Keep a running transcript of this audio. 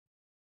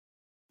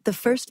The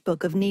first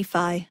book of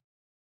Nephi.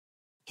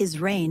 His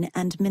reign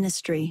and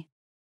ministry.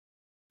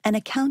 An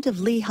account of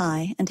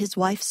Lehi and his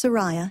wife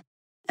Sariah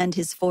and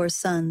his 4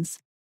 sons,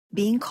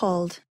 being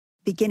called,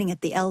 beginning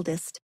at the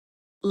eldest,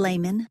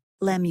 Laman,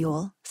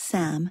 Lemuel,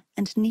 Sam,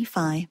 and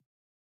Nephi.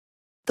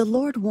 The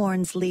Lord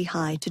warns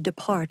Lehi to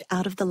depart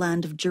out of the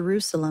land of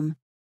Jerusalem,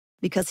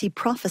 because he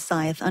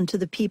prophesieth unto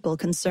the people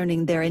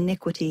concerning their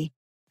iniquity,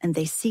 and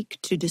they seek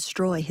to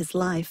destroy his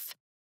life.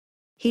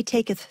 He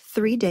taketh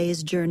 3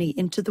 days' journey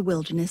into the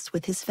wilderness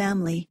with his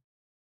family.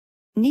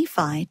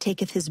 Nephi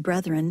taketh his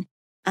brethren,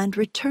 and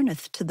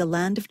returneth to the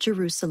land of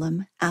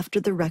Jerusalem after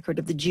the record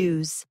of the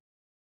Jews,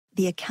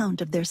 the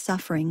account of their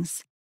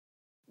sufferings.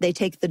 They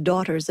take the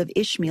daughters of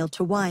Ishmael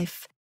to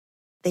wife.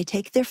 They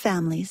take their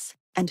families,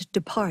 and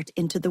depart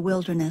into the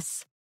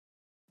wilderness.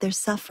 Their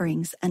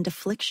sufferings and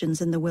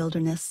afflictions in the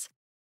wilderness,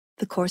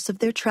 the course of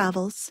their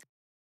travels,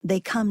 they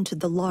come to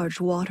the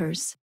large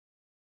waters.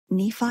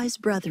 Nephi's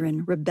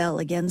brethren rebel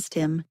against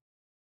him.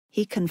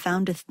 He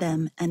confoundeth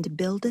them, and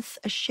buildeth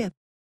a ship.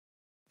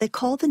 They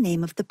call the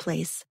name of the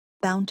place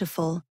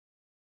Bountiful.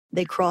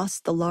 They cross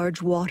the large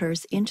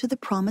waters into the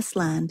promised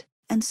land,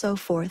 and so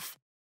forth.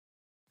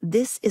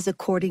 This is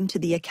according to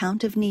the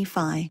account of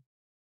Nephi,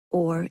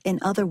 or, in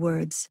other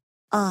words,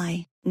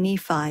 I,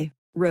 Nephi,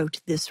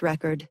 wrote this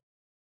record.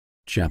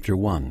 Chapter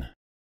 1.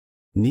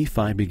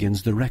 Nephi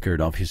begins the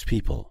record of his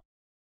people.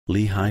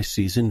 Lehi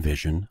sees in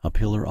vision a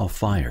pillar of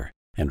fire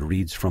and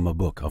reads from a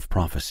book of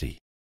prophecy.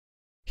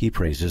 He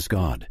praises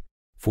God,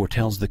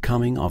 foretells the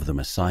coming of the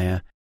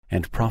Messiah,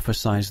 and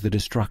prophesies the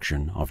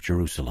destruction of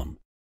Jerusalem.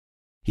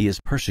 He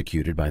is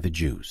persecuted by the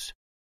Jews,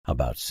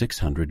 about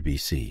 600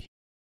 B.C.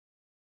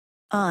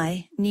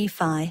 I,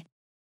 Nephi,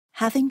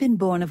 having been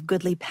born of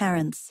goodly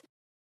parents,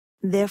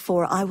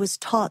 therefore I was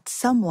taught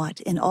somewhat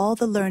in all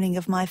the learning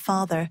of my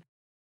father,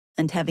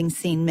 and having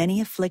seen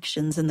many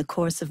afflictions in the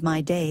course of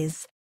my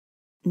days,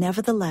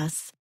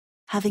 nevertheless,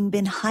 having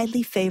been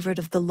highly favored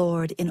of the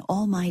Lord in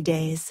all my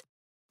days,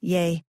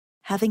 yea,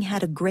 having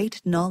had a great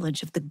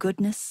knowledge of the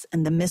goodness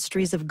and the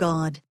mysteries of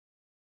God,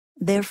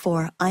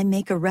 therefore I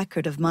make a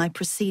record of my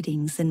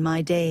proceedings in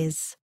my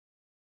days.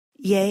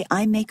 Yea,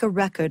 I make a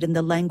record in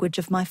the language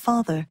of my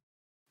father,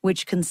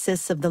 which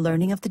consists of the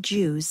learning of the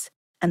Jews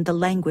and the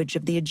language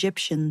of the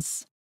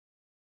Egyptians.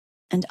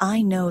 And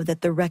I know that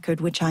the record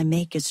which I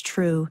make is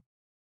true,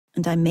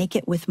 and I make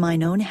it with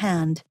mine own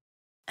hand,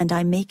 and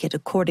I make it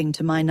according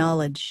to my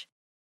knowledge.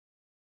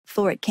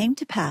 For it came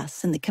to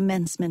pass in the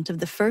commencement of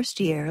the 1st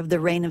year of the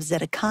reign of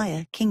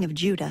Zedekiah, king of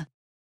Judah,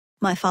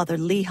 my father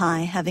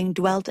Lehi having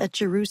dwelt at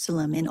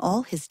Jerusalem in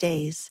all his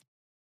days,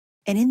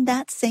 and in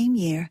that same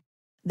year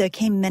there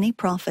came many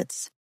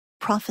prophets,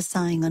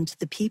 prophesying unto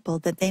the people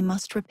that they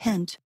must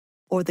repent,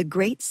 or the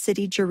great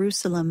city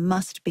Jerusalem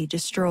must be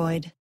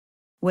destroyed.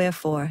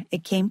 Wherefore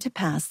it came to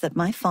pass that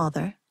my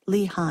father,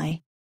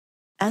 Lehi,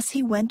 as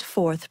he went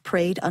forth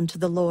prayed unto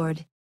the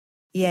Lord,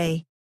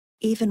 yea,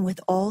 even with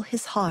all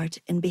his heart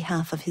in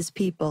behalf of his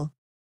people.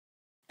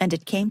 And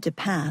it came to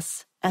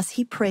pass, as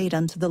he prayed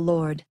unto the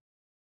Lord,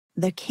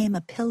 there came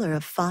a pillar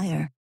of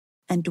fire,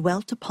 and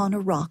dwelt upon a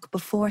rock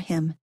before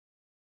him.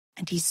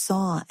 And he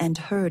saw and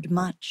heard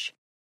much.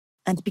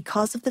 And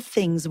because of the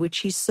things which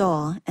he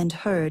saw and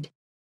heard,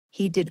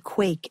 he did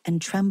quake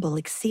and tremble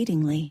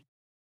exceedingly.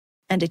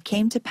 And it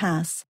came to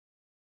pass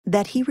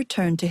that he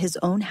returned to his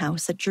own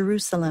house at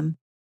Jerusalem,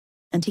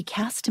 and he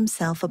cast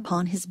himself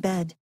upon his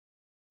bed,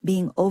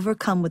 being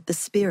overcome with the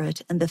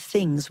Spirit and the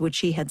things which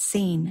he had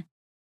seen.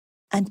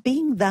 And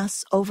being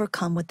thus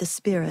overcome with the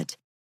Spirit,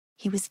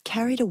 he was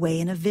carried away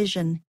in a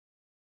vision,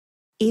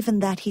 even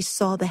that he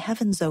saw the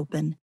heavens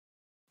open,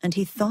 and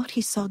he thought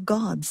he saw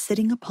God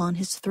sitting upon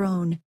his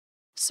throne,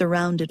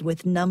 surrounded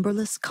with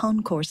numberless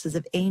concourses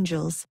of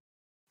angels,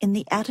 in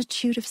the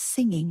attitude of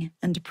singing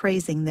and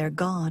praising their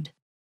God.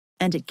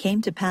 And it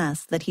came to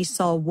pass that he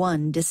saw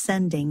one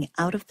descending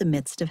out of the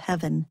midst of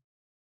heaven.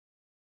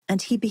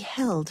 And he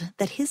beheld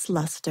that his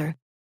luster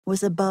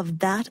was above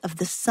that of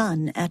the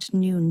sun at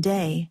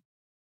noonday.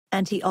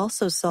 And he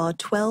also saw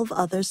 12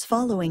 others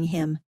following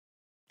him,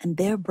 and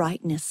their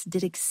brightness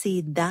did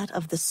exceed that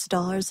of the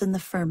stars in the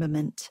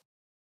firmament.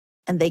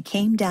 And they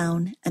came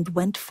down and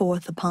went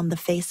forth upon the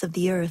face of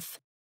the earth.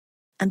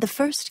 And the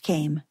first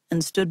came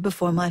and stood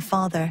before my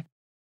father,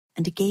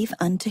 and gave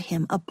unto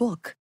him a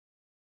book,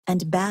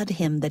 and bade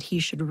him that he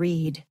should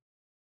read.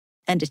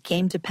 And it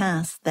came to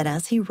pass that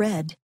as he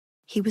read,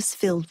 he was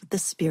filled with the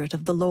Spirit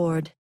of the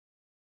Lord.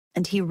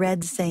 And he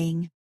read,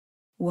 saying,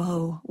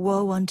 Woe,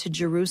 woe unto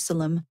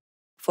Jerusalem,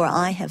 for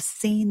I have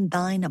seen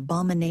thine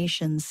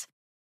abominations.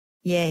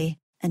 Yea,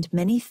 and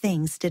many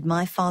things did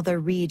my father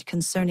read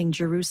concerning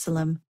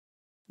Jerusalem,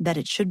 that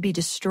it should be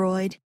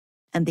destroyed,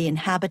 and the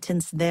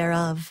inhabitants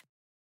thereof.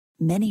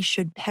 Many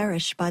should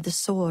perish by the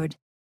sword,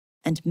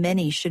 and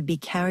many should be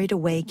carried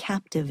away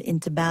captive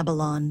into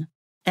Babylon.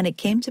 And it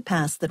came to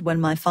pass that when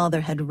my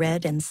father had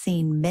read and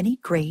seen many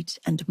great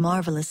and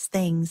marvelous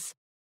things,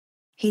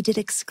 he did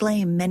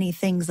exclaim many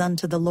things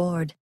unto the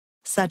Lord,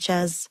 such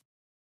as,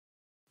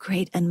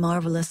 Great and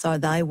marvelous are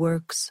thy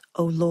works,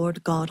 O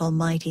Lord God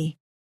Almighty.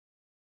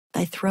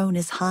 Thy throne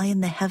is high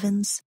in the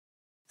heavens,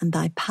 and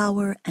thy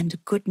power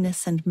and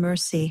goodness and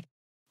mercy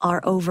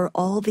are over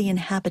all the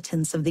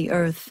inhabitants of the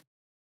earth.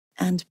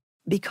 And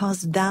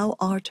because thou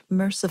art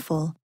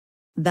merciful,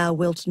 thou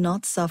wilt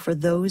not suffer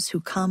those who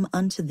come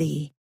unto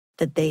thee,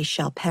 that they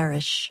shall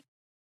perish.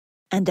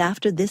 And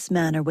after this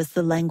manner was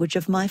the language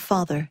of my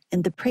father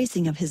in the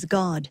praising of his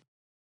God.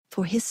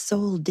 For his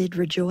soul did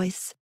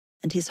rejoice,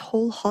 and his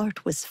whole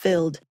heart was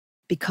filled,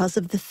 because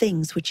of the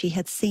things which he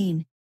had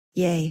seen,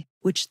 yea,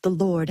 which the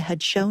Lord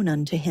had shown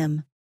unto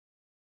him.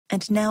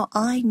 And now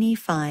I,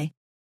 Nephi,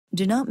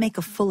 do not make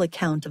a full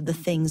account of the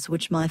things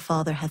which my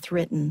father hath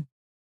written.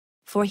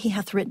 For he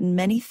hath written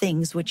many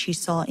things which he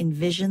saw in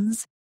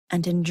visions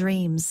and in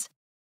dreams.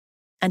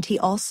 And he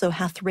also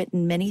hath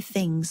written many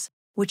things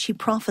which he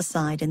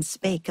prophesied and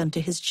spake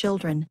unto his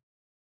children,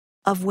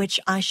 of which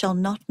I shall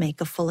not make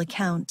a full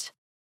account,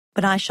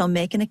 but I shall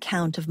make an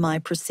account of my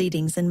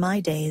proceedings in my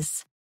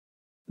days.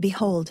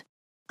 Behold,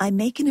 I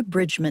make an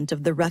abridgment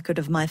of the record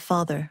of my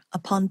father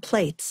upon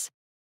plates,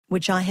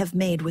 which I have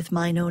made with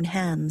mine own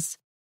hands.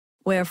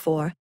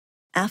 Wherefore,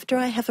 after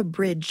I have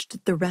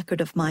abridged the record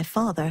of my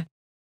father,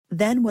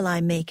 then will I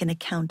make an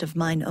account of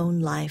mine own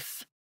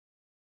life.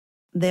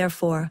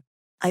 Therefore,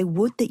 I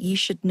would that ye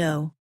should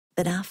know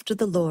that after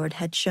the Lord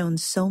had shown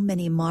so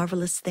many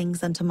marvelous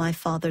things unto my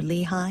father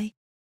Lehi,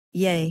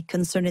 yea,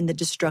 concerning the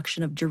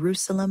destruction of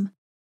Jerusalem,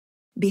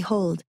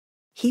 behold,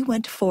 he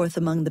went forth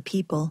among the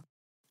people,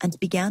 and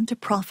began to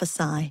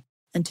prophesy,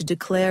 and to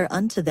declare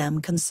unto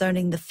them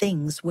concerning the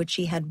things which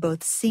he had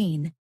both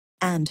seen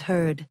and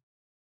heard.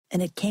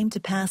 And it came to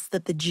pass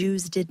that the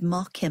Jews did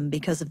mock him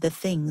because of the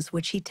things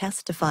which he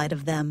testified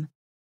of them.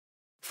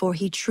 For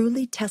he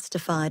truly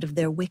testified of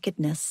their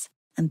wickedness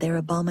and their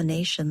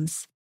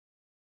abominations.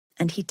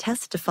 And he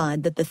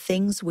testified that the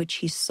things which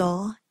he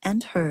saw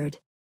and heard,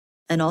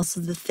 and also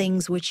the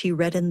things which he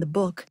read in the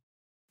book,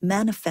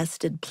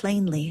 manifested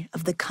plainly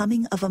of the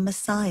coming of a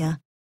Messiah,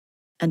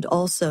 and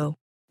also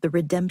the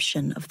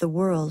redemption of the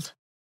world.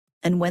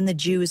 And when the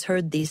Jews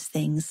heard these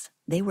things,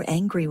 they were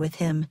angry with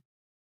him.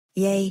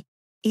 Yea,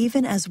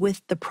 even as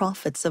with the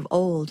prophets of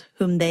old,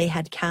 whom they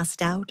had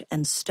cast out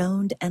and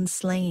stoned and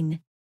slain.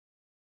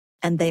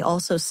 And they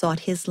also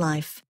sought his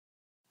life,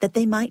 that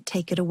they might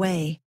take it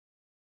away.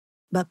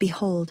 But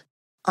behold,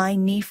 I,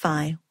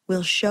 Nephi,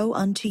 will show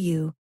unto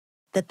you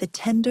that the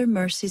tender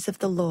mercies of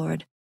the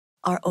Lord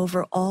are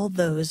over all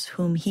those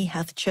whom he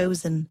hath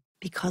chosen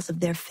because of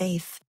their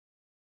faith,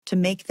 to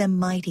make them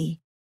mighty,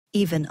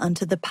 even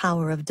unto the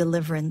power of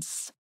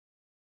deliverance.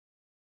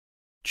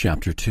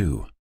 Chapter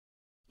 2.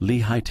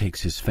 Lehi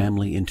takes his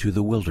family into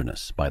the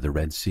wilderness by the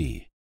Red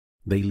Sea.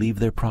 They leave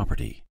their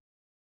property.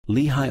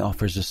 Lehi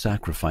offers a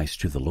sacrifice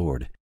to the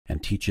Lord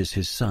and teaches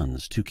his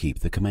sons to keep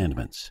the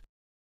commandments.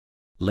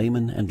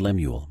 Laman and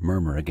Lemuel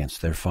murmur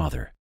against their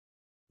father.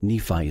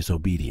 Nephi is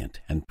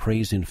obedient and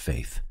prays in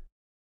faith.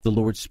 The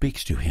Lord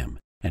speaks to him,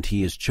 and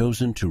he is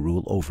chosen to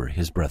rule over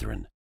his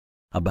brethren.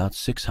 About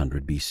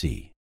 600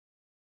 B.C.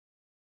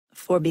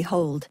 For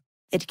behold,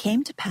 it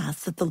came to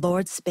pass that the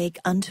Lord spake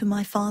unto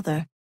my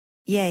father,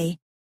 yea,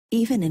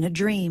 even in a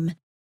dream,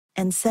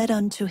 and said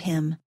unto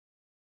him,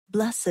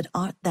 Blessed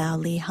art thou,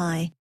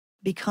 Lehi,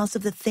 because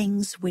of the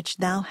things which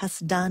thou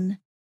hast done,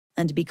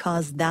 and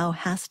because thou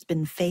hast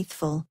been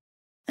faithful,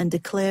 and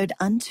declared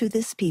unto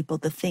this people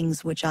the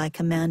things which I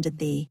commanded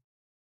thee.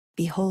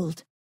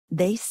 Behold,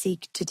 they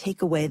seek to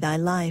take away thy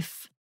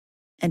life.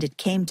 And it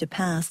came to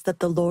pass that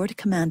the Lord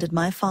commanded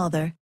my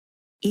father,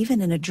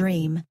 even in a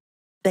dream,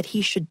 that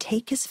he should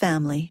take his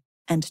family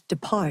and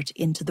depart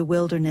into the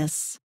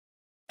wilderness.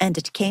 And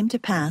it came to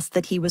pass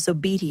that he was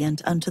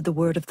obedient unto the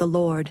word of the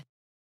Lord.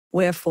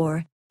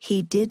 Wherefore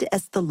he did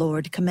as the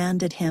Lord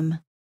commanded him.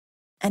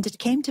 And it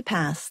came to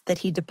pass that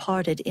he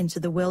departed into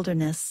the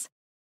wilderness.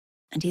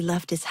 And he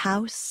left his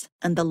house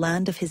and the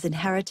land of his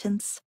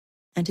inheritance,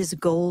 and his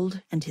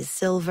gold and his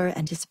silver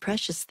and his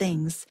precious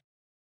things,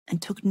 and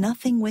took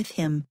nothing with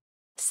him,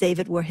 save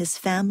it were his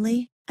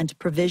family and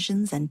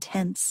provisions and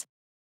tents,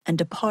 and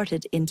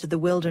departed into the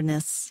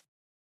wilderness.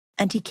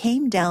 And he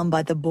came down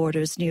by the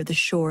borders near the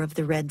shore of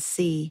the Red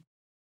Sea.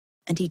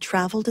 And he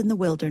traveled in the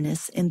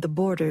wilderness in the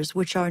borders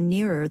which are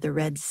nearer the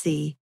Red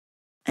Sea.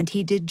 And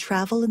he did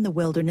travel in the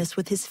wilderness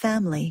with his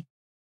family,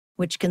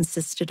 which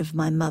consisted of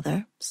my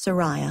mother,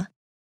 Sariah,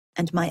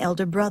 and my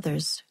elder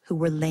brothers, who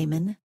were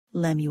Laman,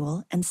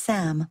 Lemuel, and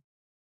Sam.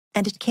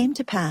 And it came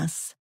to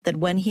pass that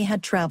when he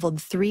had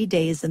traveled 3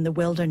 days in the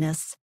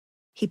wilderness,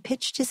 he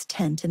pitched his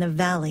tent in a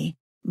valley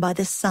by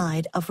the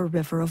side of a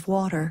river of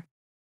water.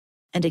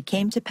 And it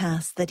came to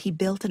pass that he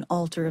built an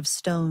altar of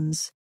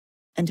stones,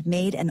 and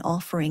made an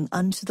offering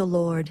unto the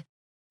Lord,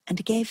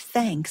 and gave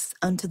thanks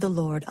unto the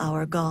Lord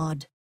our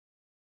God.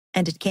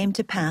 And it came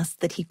to pass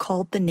that he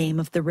called the name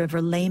of the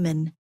river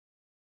Laman,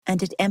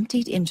 and it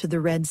emptied into the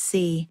Red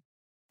Sea,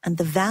 and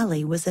the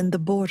valley was in the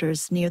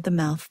borders near the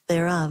mouth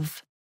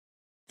thereof.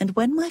 And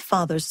when my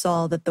father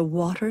saw that the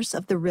waters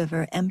of the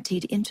river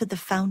emptied into the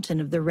fountain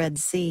of the Red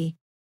Sea,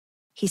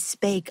 he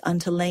spake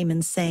unto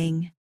Laman,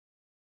 saying,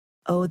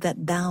 O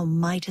that thou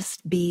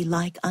mightest be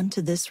like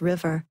unto this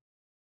river,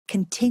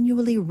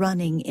 continually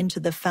running into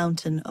the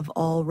fountain of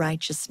all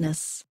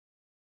righteousness.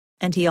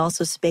 And he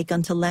also spake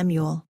unto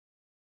Lemuel,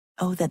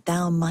 O that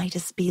thou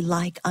mightest be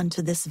like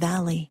unto this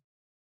valley,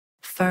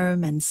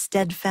 firm and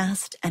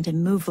steadfast and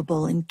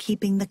immovable in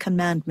keeping the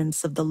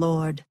commandments of the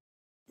Lord.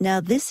 Now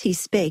this he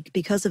spake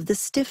because of the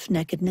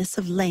stiff-neckedness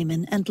of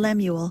Laman and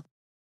Lemuel.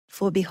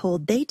 For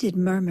behold, they did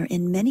murmur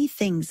in many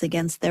things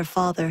against their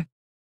father,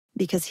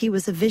 because he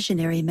was a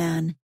visionary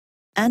man,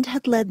 and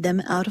had led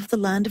them out of the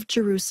land of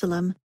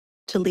Jerusalem,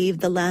 to leave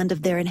the land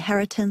of their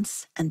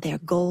inheritance, and their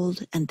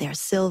gold, and their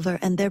silver,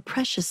 and their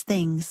precious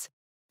things,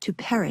 to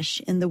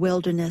perish in the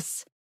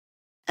wilderness.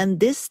 And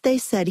this they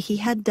said he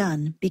had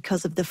done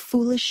because of the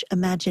foolish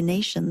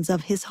imaginations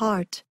of his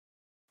heart.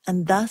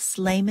 And thus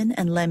Laman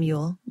and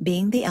Lemuel,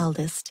 being the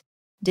eldest,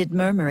 did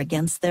murmur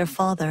against their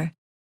father.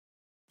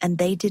 And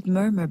they did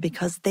murmur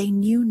because they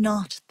knew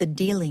not the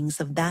dealings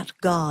of that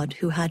God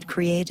who had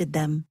created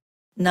them.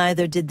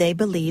 Neither did they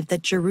believe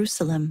that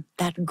Jerusalem,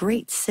 that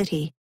great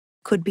city,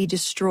 could be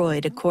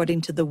destroyed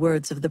according to the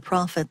words of the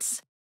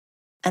prophets.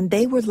 And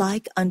they were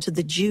like unto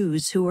the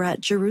Jews who were at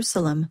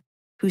Jerusalem,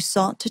 who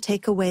sought to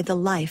take away the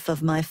life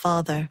of my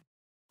father.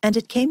 And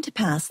it came to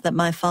pass that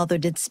my father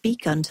did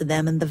speak unto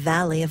them in the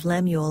valley of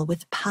Lemuel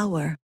with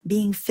power,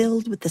 being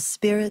filled with the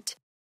Spirit,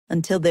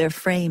 until their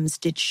frames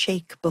did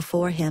shake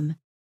before him.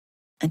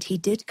 And he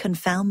did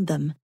confound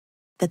them,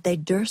 that they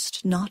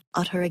durst not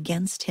utter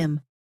against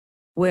him.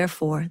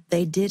 Wherefore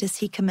they did as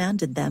he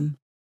commanded them.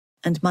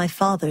 And my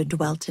father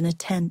dwelt in a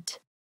tent.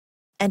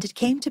 And it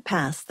came to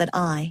pass that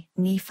I,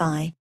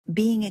 Nephi,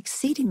 being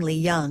exceedingly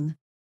young,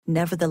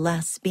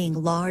 nevertheless being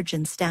large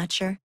in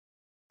stature,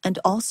 and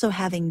also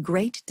having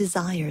great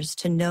desires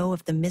to know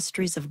of the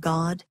mysteries of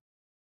God,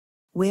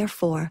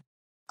 wherefore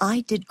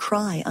I did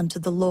cry unto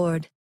the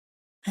Lord,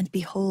 and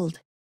behold,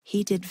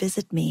 he did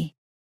visit me,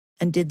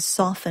 and did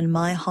soften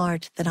my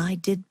heart that I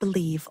did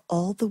believe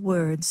all the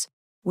words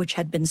which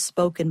had been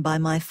spoken by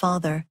my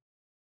father.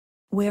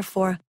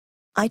 Wherefore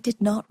I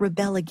did not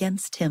rebel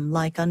against him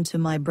like unto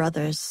my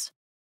brothers.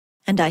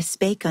 And I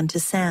spake unto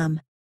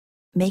Sam,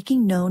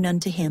 making known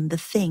unto him the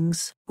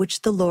things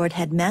which the Lord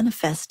had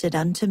manifested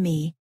unto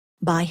me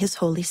by his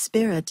Holy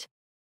Spirit.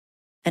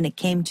 And it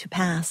came to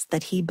pass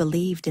that he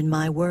believed in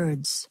my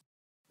words.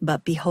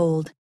 But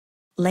behold,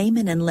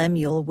 Laman and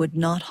Lemuel would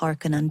not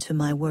hearken unto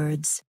my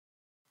words.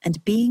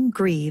 And being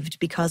grieved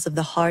because of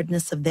the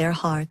hardness of their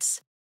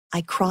hearts,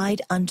 I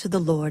cried unto the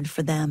Lord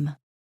for them.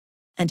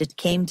 And it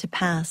came to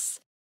pass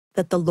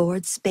that the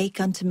Lord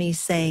spake unto me,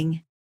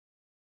 saying,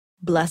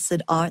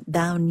 Blessed art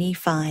thou,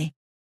 Nephi,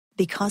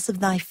 because of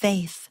thy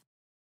faith,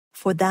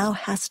 for thou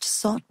hast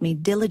sought me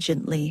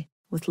diligently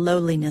with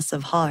lowliness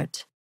of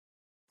heart.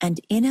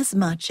 And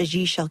inasmuch as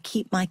ye shall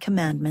keep my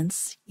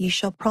commandments, ye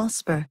shall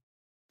prosper,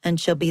 and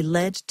shall be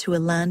led to a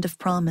land of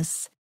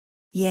promise,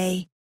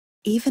 yea,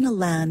 even a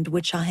land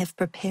which I have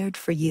prepared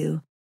for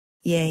you,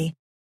 yea,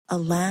 a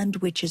land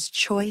which is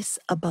choice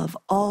above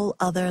all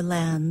other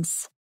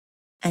lands.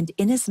 And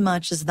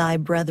inasmuch as thy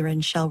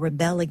brethren shall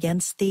rebel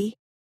against thee,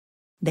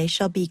 they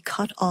shall be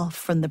cut off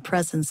from the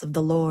presence of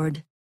the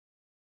Lord.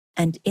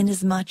 And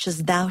inasmuch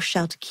as thou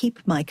shalt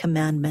keep my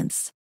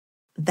commandments,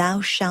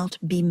 thou shalt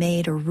be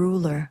made a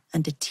ruler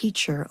and a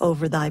teacher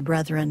over thy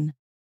brethren.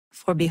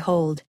 For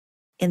behold,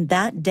 in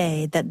that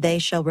day that they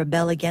shall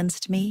rebel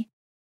against me,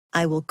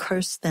 I will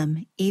curse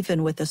them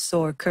even with a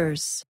sore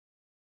curse.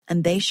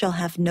 And they shall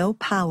have no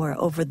power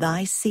over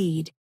thy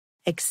seed,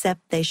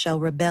 except they shall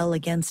rebel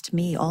against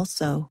me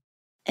also.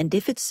 And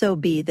if it so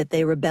be that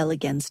they rebel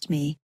against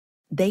me,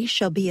 they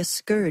shall be a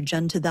scourge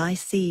unto thy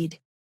seed,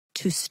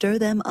 to stir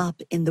them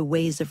up in the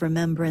ways of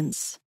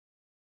remembrance.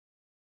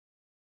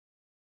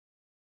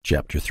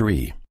 Chapter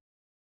 3.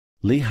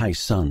 Lehi's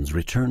sons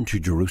return to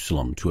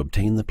Jerusalem to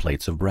obtain the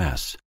plates of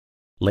brass.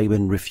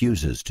 Laban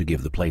refuses to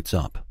give the plates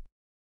up.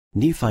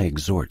 Nephi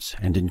exhorts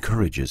and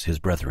encourages his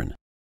brethren.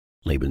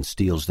 Laban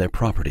steals their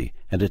property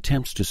and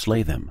attempts to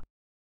slay them.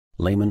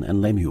 Laman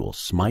and Lemuel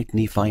smite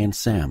Nephi and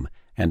Sam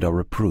and are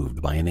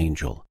reproved by an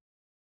angel.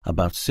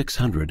 About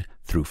 600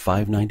 through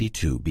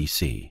 592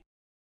 B.C.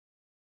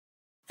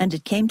 And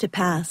it came to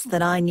pass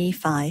that I,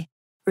 Nephi,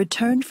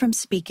 returned from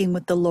speaking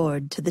with the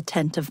Lord to the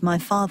tent of my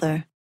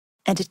father.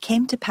 And it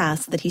came to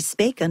pass that he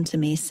spake unto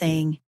me,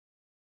 saying,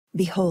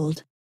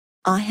 Behold,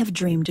 I have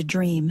dreamed a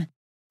dream,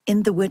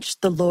 in the which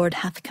the Lord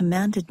hath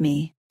commanded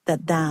me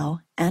that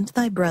thou and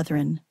thy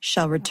brethren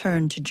shall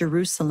return to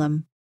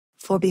Jerusalem.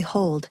 For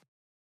behold,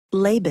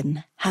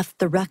 Laban hath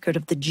the record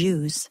of the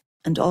Jews,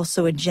 and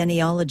also a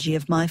genealogy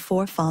of my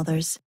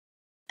forefathers,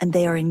 and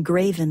they are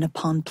engraven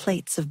upon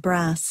plates of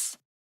brass.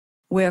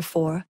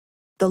 Wherefore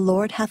the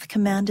Lord hath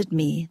commanded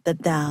me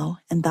that thou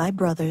and thy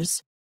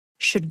brothers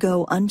should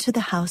go unto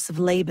the house of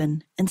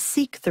Laban, and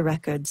seek the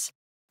records,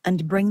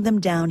 and bring them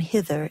down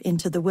hither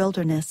into the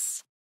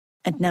wilderness.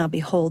 And now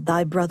behold,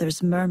 thy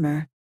brothers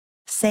murmur,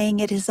 saying,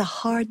 It is a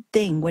hard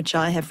thing which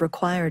I have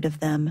required of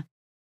them.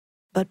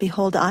 But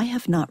behold, I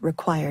have not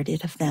required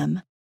it of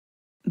them,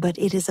 but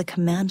it is a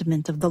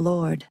commandment of the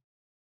Lord.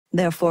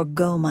 Therefore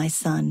go, my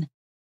son,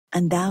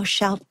 and thou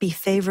shalt be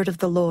favored of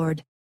the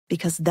Lord,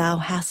 because thou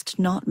hast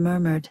not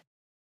murmured.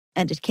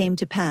 And it came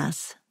to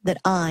pass that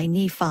I,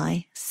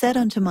 Nephi, said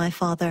unto my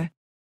father,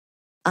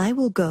 I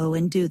will go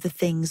and do the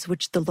things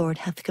which the Lord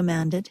hath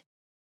commanded.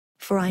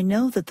 For I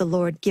know that the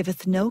Lord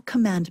giveth no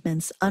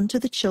commandments unto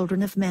the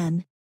children of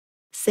men,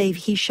 save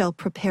he shall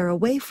prepare a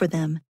way for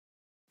them,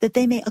 that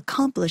they may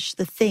accomplish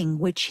the thing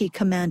which he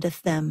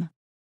commandeth them.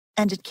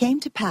 And it came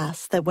to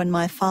pass that when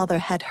my father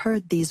had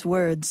heard these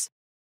words,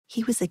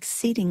 he was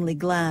exceedingly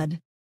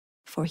glad,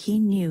 for he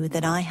knew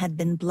that I had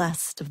been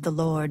blessed of the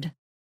Lord.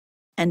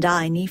 And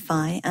I,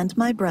 Nephi, and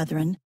my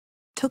brethren,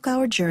 took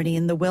our journey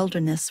in the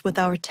wilderness with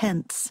our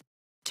tents,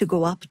 to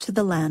go up to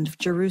the land of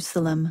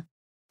Jerusalem.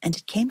 And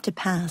it came to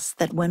pass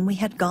that when we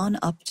had gone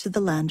up to the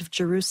land of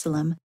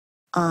Jerusalem,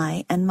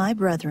 I and my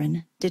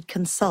brethren did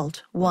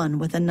consult one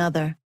with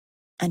another,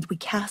 and we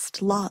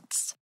cast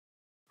lots,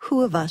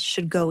 who of us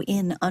should go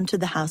in unto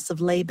the house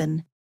of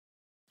Laban.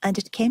 And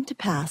it came to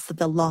pass that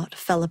the lot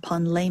fell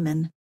upon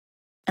Laman.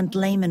 And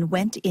Laman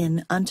went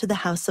in unto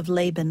the house of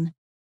Laban,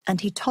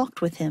 and he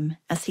talked with him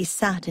as he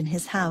sat in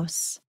his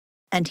house.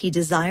 And he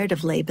desired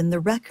of Laban the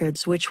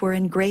records which were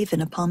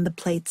engraven upon the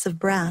plates of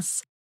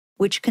brass,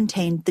 which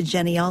contained the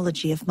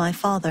genealogy of my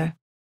father.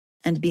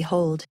 And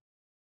behold,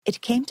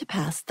 it came to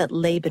pass that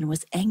Laban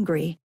was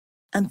angry,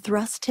 and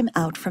thrust him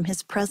out from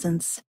his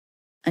presence,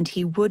 and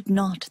he would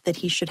not that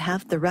he should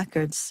have the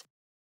records.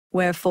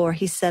 Wherefore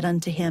he said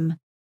unto him,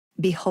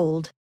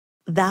 Behold,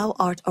 thou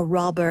art a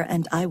robber,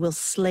 and I will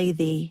slay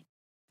thee.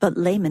 But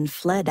Laman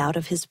fled out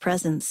of his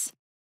presence,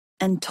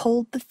 and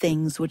told the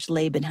things which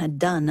Laban had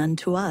done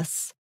unto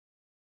us.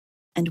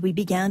 And we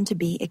began to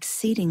be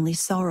exceedingly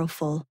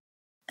sorrowful,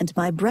 and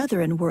my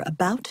brethren were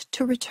about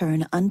to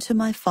return unto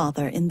my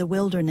father in the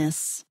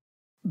wilderness.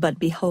 But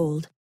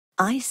behold,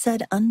 I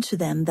said unto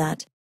them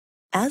that,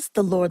 As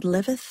the Lord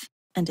liveth,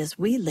 and as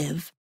we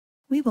live,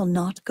 we will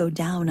not go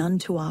down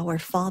unto our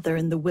father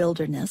in the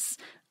wilderness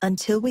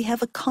until we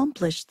have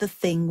accomplished the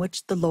thing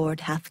which the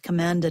Lord hath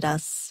commanded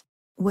us.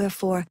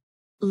 Wherefore,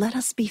 let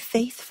us be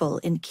faithful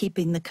in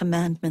keeping the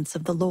commandments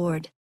of the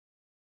Lord.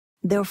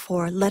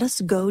 Therefore, let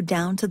us go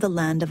down to the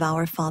land of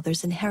our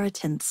father's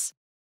inheritance.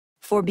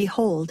 For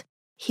behold,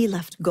 he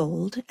left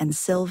gold and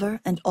silver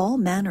and all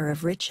manner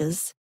of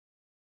riches.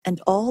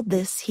 And all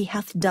this he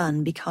hath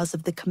done because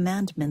of the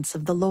commandments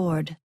of the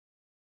Lord.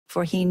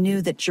 For he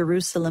knew that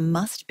Jerusalem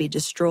must be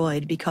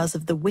destroyed because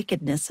of the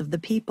wickedness of the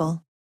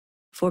people.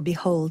 For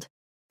behold,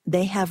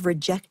 they have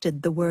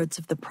rejected the words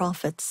of the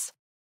prophets.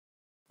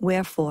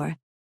 Wherefore,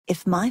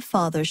 if my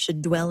father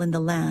should dwell in the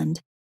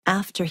land,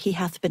 after he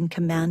hath been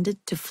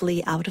commanded to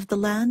flee out of the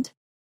land,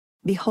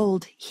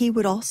 behold, he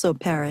would also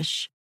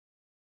perish.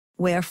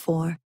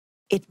 Wherefore,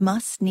 it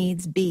must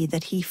needs be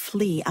that he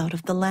flee out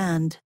of the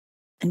land.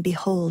 And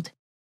behold,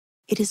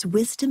 it is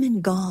wisdom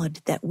in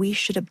God that we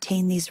should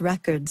obtain these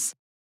records,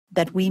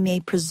 that we may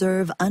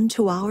preserve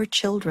unto our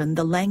children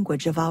the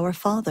language of our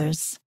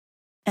fathers,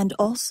 and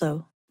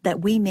also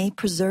that we may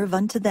preserve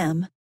unto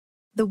them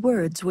the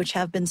words which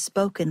have been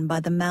spoken by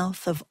the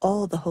mouth of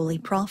all the holy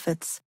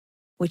prophets,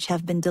 which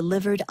have been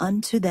delivered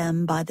unto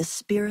them by the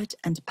Spirit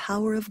and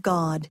power of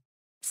God,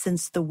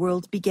 since the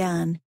world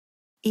began,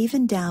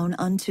 even down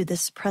unto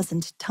this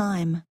present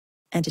time.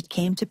 And it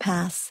came to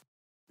pass,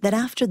 that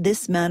after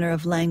this manner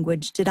of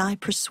language did I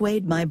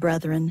persuade my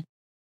brethren,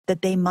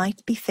 that they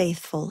might be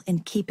faithful in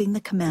keeping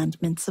the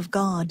commandments of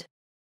God.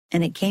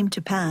 And it came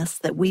to pass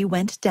that we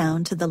went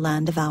down to the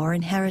land of our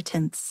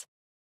inheritance,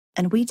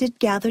 and we did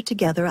gather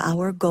together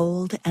our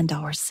gold and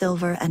our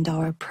silver and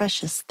our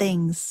precious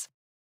things.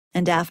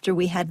 And after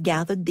we had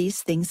gathered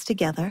these things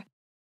together,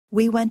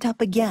 we went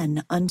up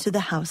again unto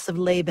the house of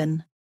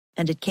Laban.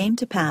 And it came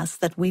to pass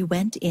that we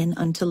went in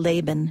unto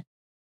Laban,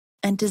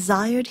 and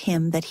desired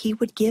him that he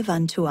would give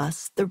unto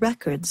us the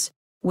records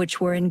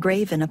which were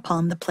engraven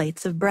upon the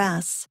plates of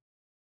brass,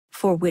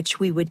 for which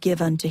we would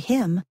give unto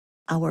him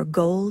our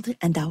gold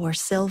and our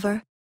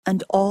silver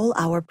and all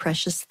our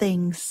precious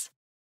things.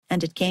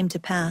 And it came to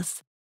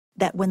pass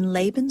that when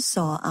Laban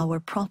saw our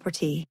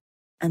property,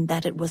 and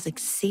that it was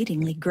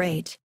exceedingly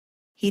great,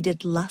 he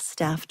did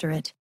lust after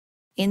it,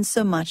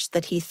 insomuch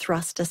that he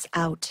thrust us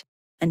out,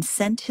 and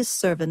sent his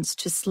servants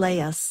to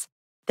slay us,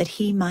 that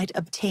he might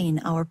obtain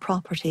our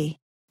property.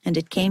 And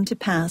it came to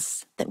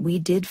pass that we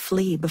did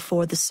flee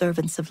before the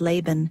servants of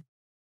Laban,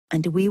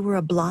 and we were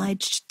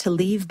obliged to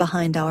leave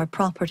behind our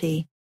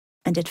property,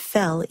 and it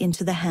fell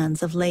into the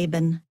hands of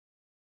Laban.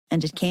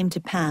 And it came to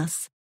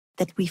pass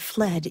that we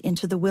fled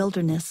into the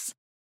wilderness,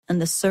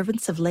 and the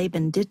servants of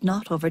Laban did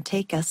not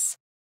overtake us,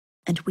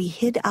 and we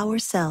hid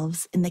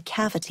ourselves in the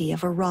cavity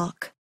of a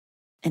rock.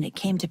 And it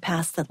came to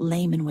pass that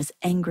Laman was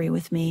angry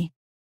with me,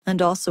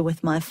 and also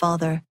with my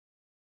father,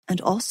 and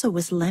also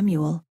was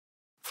Lemuel,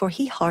 for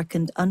he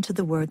hearkened unto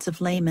the words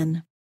of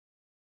Laman.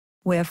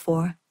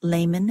 Wherefore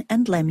Laman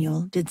and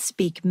Lemuel did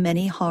speak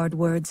many hard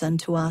words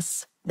unto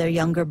us, their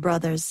younger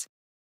brothers,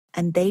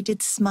 and they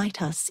did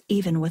smite us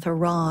even with a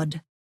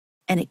rod.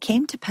 And it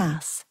came to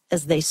pass,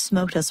 as they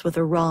smote us with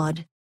a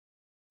rod,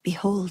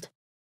 behold,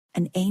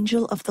 an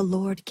angel of the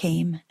Lord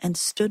came and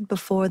stood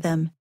before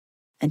them,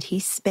 and he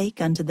spake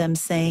unto them,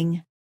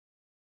 saying,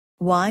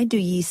 Why do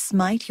ye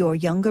smite your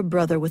younger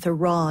brother with a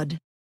rod?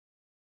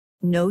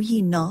 Know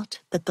ye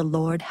not that the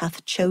Lord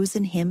hath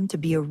chosen him to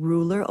be a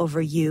ruler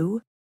over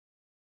you,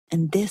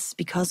 and this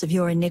because of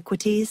your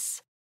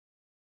iniquities?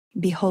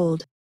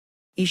 Behold,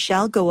 ye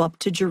shall go up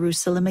to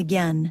Jerusalem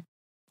again,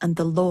 and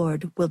the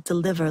Lord will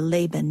deliver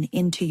Laban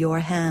into your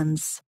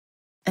hands.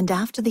 And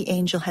after the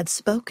angel had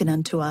spoken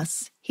unto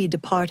us, he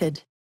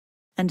departed.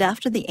 And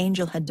after the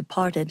angel had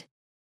departed,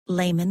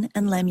 Laman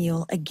and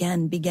Lemuel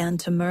again began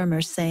to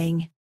murmur,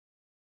 saying,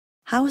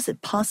 How is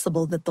it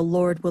possible that the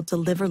Lord will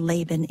deliver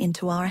Laban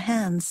into our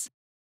hands?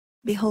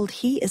 Behold,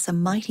 he is a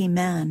mighty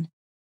man,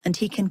 and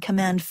he can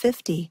command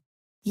 50,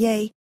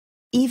 yea,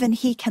 even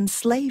he can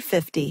slay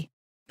 50.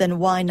 Then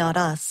why not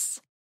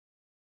us?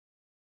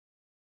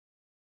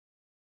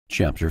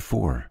 Chapter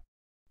 4.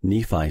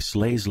 Nephi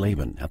slays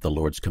Laban at the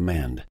Lord's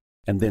command,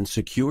 and then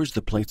secures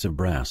the plates of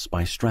brass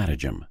by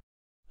stratagem.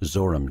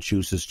 Zoram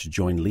chooses to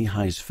join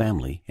Lehi's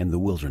family in the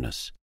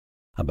wilderness,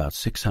 about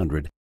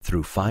 600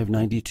 through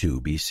 592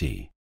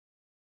 BC.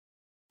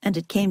 And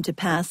it came to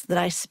pass that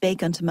I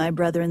spake unto my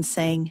brethren,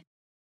 saying,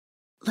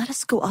 Let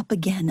us go up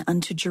again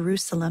unto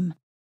Jerusalem,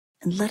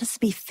 and let us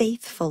be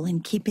faithful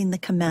in keeping the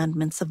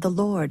commandments of the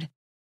Lord.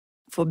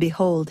 For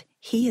behold,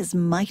 he is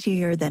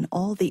mightier than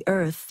all the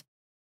earth.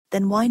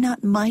 Then why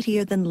not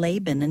mightier than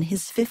Laban and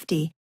his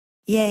 50,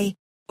 yea,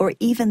 or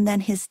even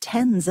than his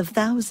tens of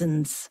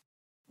thousands?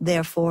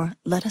 Therefore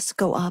let us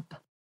go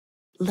up.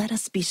 Let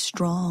us be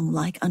strong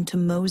like unto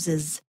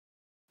Moses.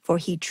 For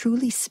he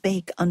truly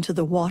spake unto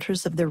the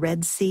waters of the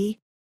Red Sea,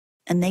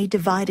 and they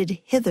divided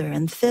hither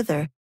and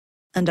thither,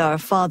 and our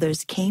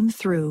fathers came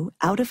through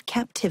out of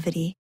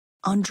captivity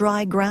on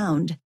dry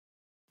ground.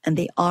 And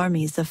the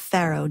armies of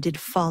Pharaoh did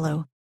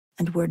follow,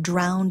 and were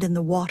drowned in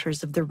the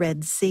waters of the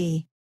Red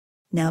Sea.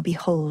 Now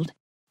behold,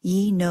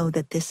 ye know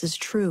that this is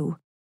true,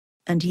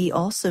 and ye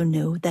also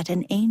know that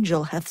an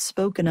angel hath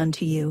spoken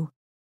unto you.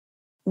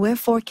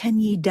 Wherefore can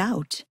ye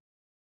doubt?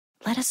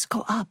 Let us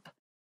go up.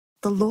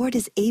 The Lord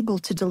is able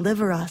to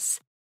deliver us,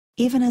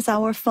 even as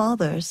our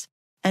fathers,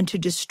 and to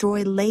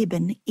destroy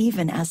Laban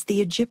even as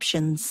the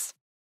Egyptians.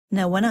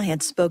 Now when I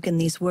had spoken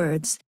these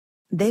words,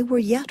 they were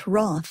yet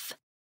wroth,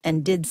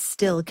 and did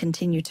still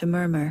continue to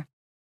murmur.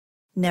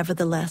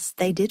 Nevertheless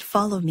they did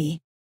follow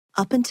me,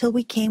 up until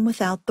we came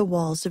without the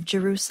walls of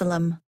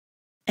Jerusalem.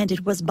 And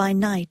it was by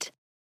night,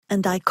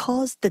 and I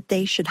caused that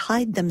they should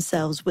hide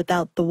themselves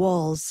without the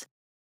walls.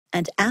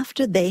 And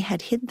after they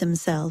had hid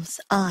themselves,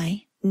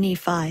 I,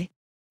 Nephi,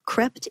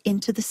 crept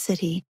into the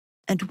city,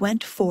 and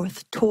went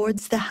forth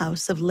towards the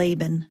house of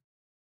Laban.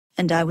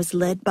 And I was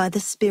led by the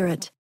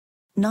Spirit,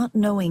 not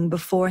knowing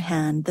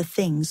beforehand the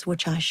things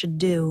which I should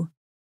do.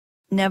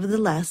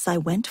 Nevertheless I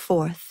went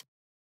forth,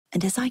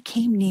 and as I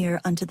came near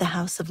unto the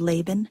house of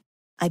Laban,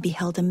 I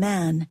beheld a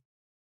man,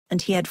 and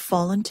he had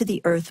fallen to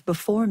the earth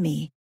before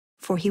me,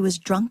 for he was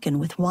drunken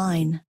with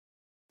wine.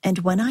 And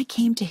when I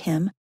came to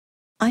him,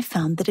 I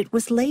found that it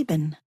was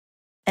Laban.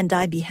 And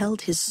I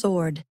beheld his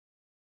sword,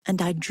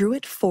 and I drew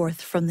it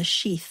forth from the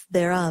sheath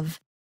thereof,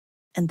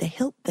 and the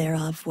hilt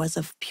thereof was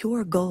of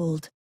pure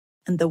gold,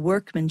 and the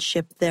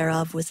workmanship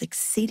thereof was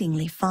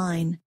exceedingly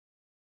fine.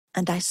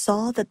 And I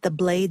saw that the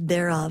blade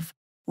thereof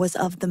was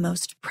of the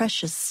most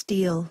precious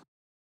steel.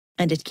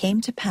 And it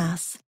came to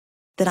pass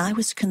that I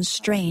was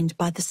constrained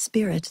by the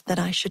Spirit that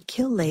I should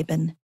kill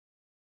Laban.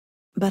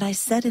 But I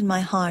said in my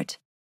heart,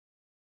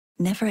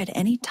 Never at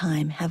any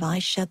time have I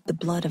shed the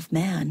blood of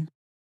man.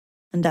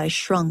 And I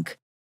shrunk,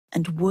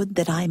 and would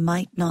that I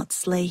might not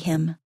slay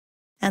him.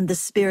 And the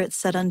Spirit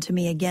said unto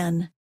me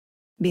again,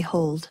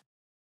 Behold,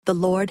 the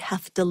Lord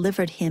hath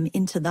delivered him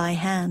into thy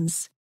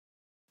hands.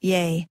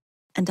 Yea,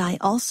 and I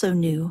also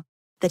knew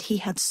that he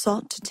had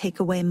sought to take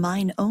away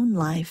mine own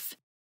life.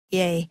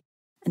 Yea,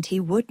 and he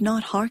would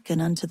not hearken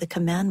unto the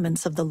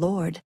commandments of the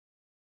Lord.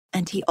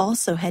 And he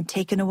also had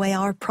taken away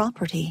our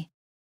property.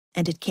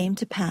 And it came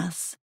to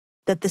pass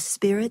that the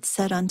Spirit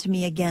said unto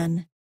me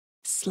again,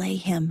 Slay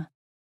him,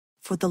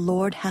 for the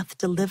Lord hath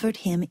delivered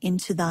him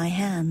into thy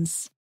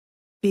hands.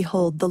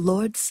 Behold, the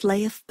Lord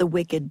slayeth the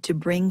wicked to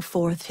bring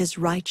forth his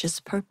righteous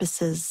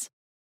purposes.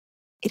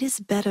 It is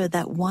better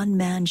that one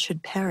man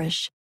should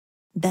perish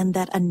than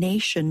that a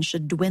nation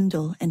should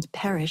dwindle and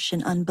perish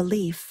in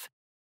unbelief.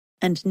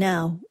 And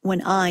now,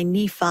 when I,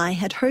 Nephi,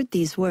 had heard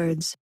these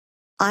words,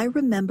 I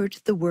remembered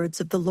the words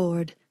of the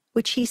Lord,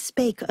 which he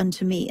spake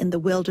unto me in the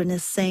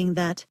wilderness, saying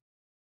that,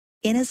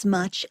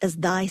 Inasmuch as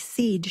thy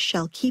seed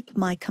shall keep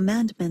my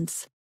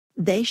commandments,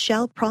 they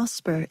shall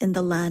prosper in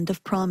the land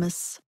of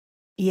promise.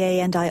 Yea,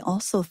 and I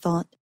also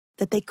thought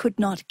that they could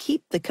not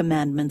keep the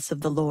commandments of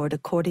the Lord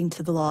according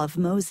to the law of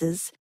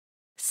Moses,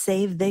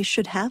 save they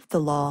should have the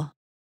law.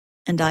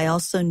 And I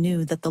also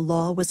knew that the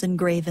law was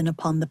engraven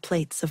upon the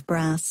plates of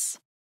brass.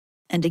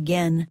 And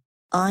again,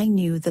 I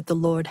knew that the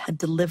Lord had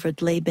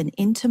delivered Laban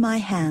into my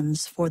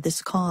hands for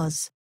this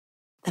cause,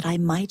 that I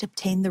might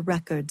obtain the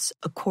records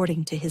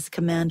according to his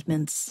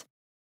commandments.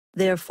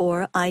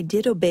 Therefore I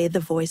did obey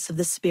the voice of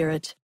the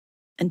Spirit,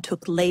 and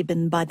took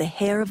Laban by the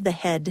hair of the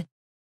head,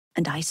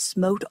 and I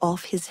smote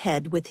off his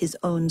head with his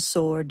own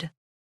sword.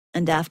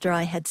 And after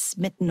I had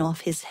smitten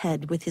off his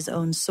head with his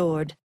own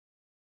sword,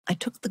 I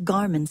took the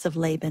garments of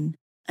Laban,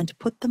 and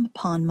put them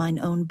upon mine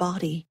own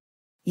body,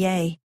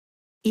 yea,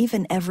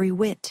 even every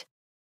whit,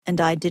 and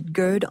I did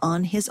gird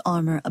on his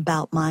armor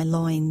about my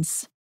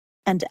loins.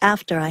 And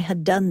after I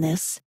had done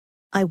this,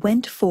 I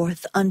went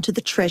forth unto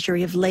the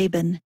treasury of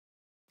Laban.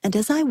 And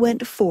as I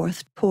went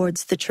forth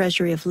towards the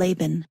treasury of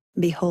Laban,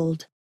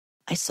 behold,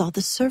 I saw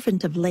the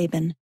servant of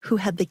Laban, who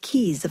had the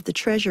keys of the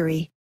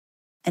treasury.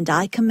 And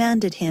I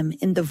commanded him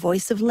in the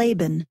voice of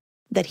Laban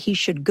that he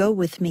should go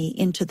with me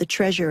into the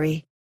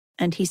treasury.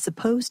 And he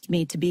supposed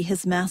me to be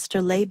his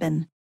master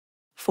Laban,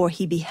 for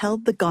he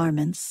beheld the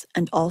garments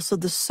and also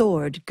the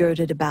sword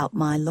girded about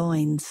my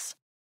loins.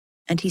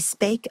 And he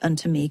spake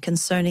unto me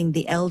concerning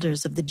the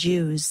elders of the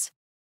Jews,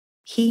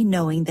 he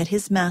knowing that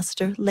his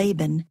master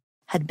Laban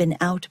had been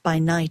out by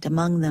night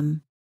among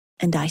them.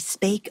 And I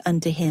spake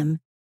unto him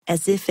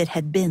as if it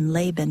had been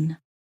Laban.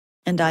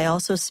 And I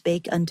also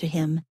spake unto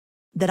him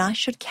that I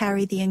should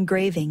carry the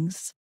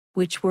engravings,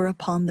 which were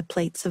upon the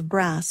plates of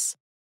brass,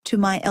 to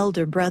my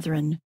elder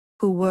brethren,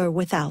 who were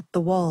without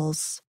the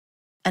walls.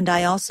 And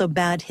I also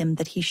bade him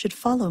that he should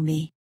follow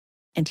me.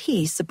 And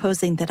he,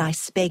 supposing that I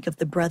spake of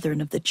the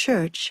brethren of the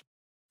church,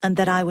 and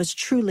that I was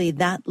truly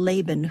that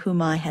Laban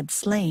whom I had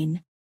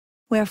slain,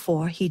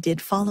 wherefore he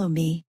did follow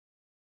me.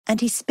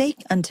 And he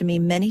spake unto me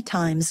many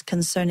times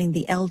concerning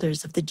the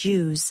elders of the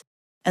Jews,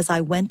 as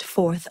I went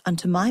forth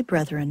unto my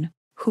brethren,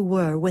 who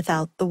were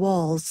without the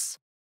walls.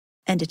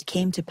 And it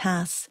came to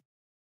pass,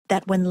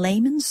 that when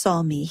Laman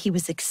saw me, he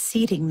was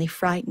exceedingly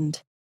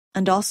frightened,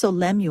 and also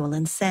Lemuel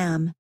and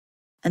Sam,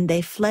 and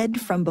they fled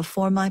from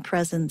before my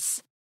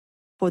presence,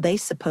 for they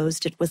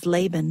supposed it was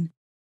Laban,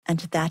 and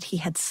that he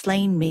had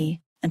slain me,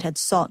 and had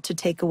sought to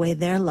take away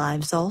their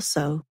lives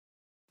also.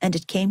 And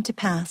it came to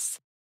pass,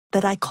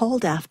 that I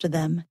called after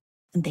them,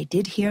 and they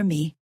did hear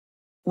me.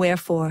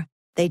 Wherefore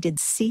they did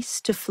cease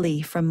to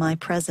flee from my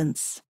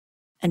presence.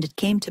 And it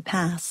came to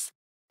pass,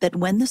 that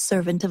when the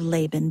servant of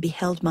Laban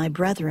beheld my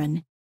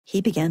brethren,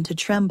 he began to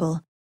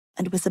tremble,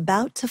 and was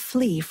about to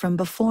flee from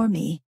before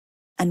me,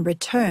 and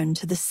return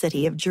to the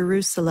city of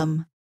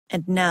Jerusalem.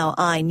 And now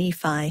I,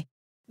 Nephi,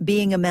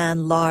 being a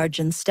man large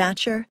in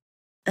stature,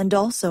 and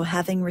also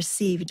having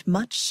received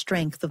much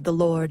strength of the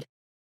Lord,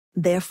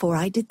 therefore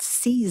I did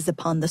seize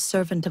upon the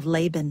servant of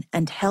Laban,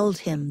 and held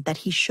him that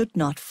he should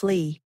not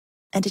flee.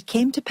 And it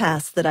came to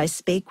pass that I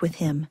spake with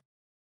him,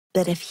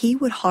 that if he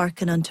would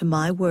hearken unto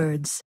my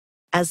words,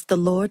 as the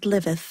Lord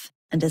liveth,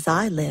 and as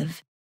I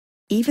live,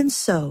 even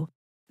so,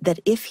 that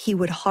if he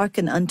would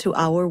hearken unto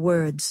our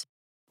words,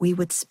 we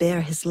would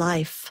spare his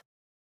life.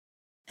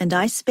 And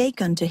I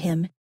spake unto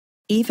him,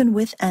 even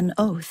with an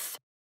oath,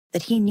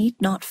 that he need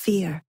not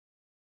fear,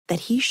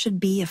 that he should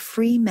be a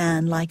free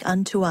man like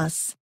unto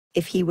us,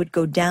 if he would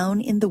go down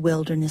in the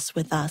wilderness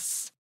with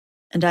us.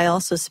 And I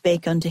also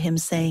spake unto him,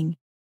 saying,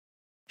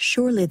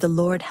 Surely the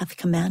Lord hath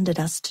commanded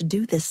us to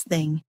do this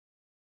thing,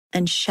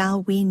 and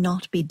shall we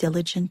not be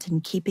diligent in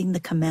keeping the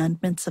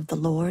commandments of the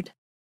Lord?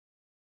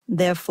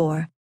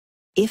 Therefore,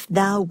 if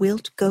thou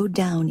wilt go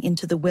down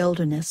into the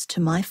wilderness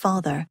to my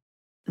father,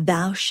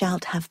 thou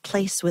shalt have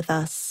place with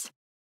us.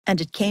 And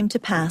it came to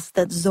pass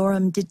that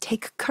Zoram did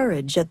take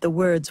courage at the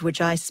words which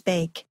I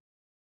spake.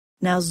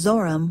 Now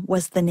Zoram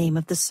was the name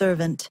of the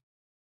servant,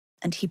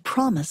 and he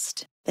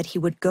promised that he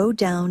would go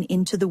down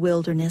into the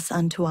wilderness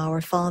unto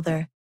our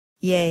father.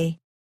 Yea,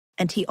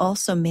 and he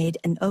also made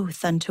an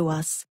oath unto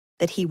us,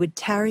 that he would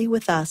tarry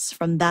with us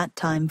from that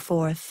time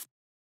forth.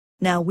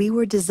 Now we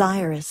were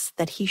desirous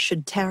that he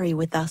should tarry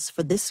with us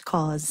for this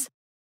cause,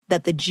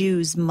 that the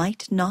Jews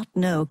might not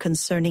know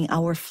concerning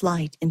our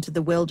flight into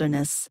the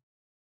wilderness,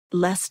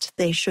 lest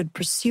they should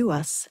pursue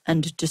us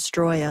and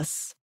destroy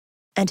us.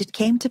 And it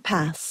came to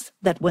pass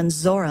that when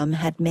Zoram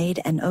had made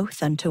an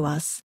oath unto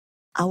us,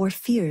 our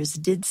fears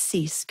did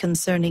cease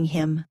concerning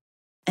him.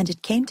 And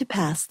it came to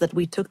pass that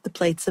we took the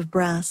plates of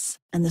brass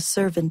and the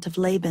servant of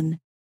Laban,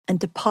 and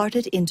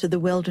departed into the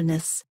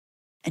wilderness,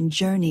 and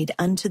journeyed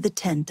unto the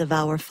tent of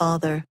our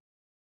father.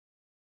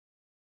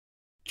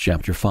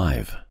 Chapter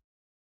 5.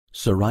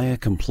 Sariah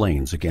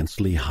complains against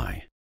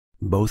Lehi.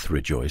 Both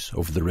rejoice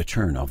over the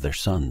return of their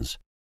sons.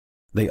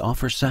 They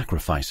offer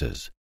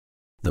sacrifices.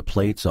 The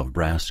plates of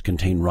brass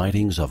contain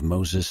writings of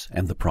Moses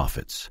and the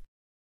prophets.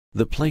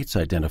 The plates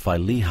identify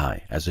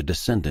Lehi as a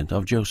descendant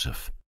of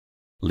Joseph.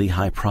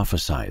 Lehi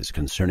prophesies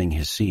concerning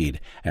his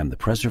seed and the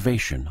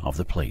preservation of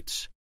the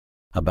plates.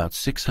 About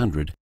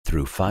 600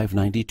 through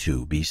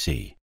 592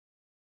 B.C.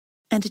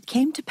 And it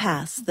came to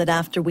pass that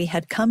after we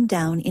had come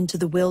down into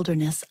the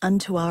wilderness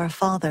unto our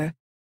father,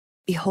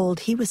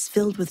 behold, he was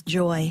filled with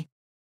joy,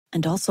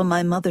 and also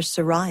my mother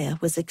Sariah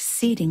was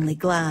exceedingly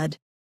glad,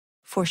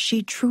 for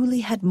she truly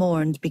had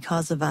mourned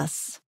because of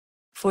us,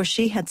 for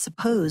she had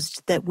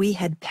supposed that we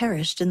had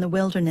perished in the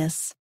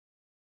wilderness.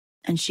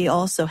 And she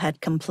also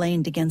had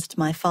complained against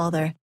my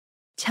father,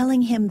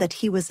 telling him that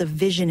he was a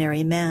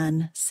visionary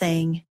man,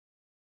 saying,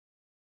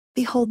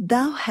 Behold,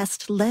 thou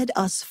hast led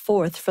us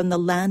forth from the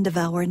land of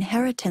our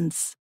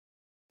inheritance,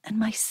 and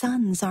my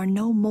sons are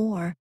no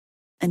more,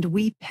 and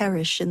we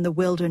perish in the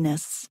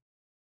wilderness.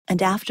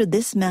 And after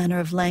this manner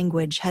of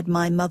language had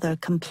my mother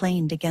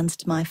complained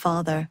against my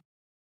father.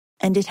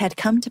 And it had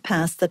come to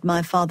pass that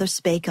my father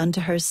spake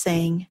unto her,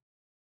 saying,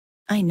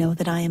 I know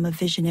that I am a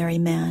visionary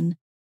man,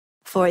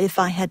 for if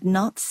I had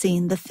not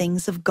seen the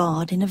things of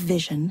God in a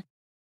vision,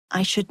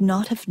 I should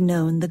not have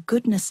known the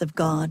goodness of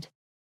God,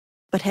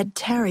 but had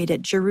tarried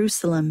at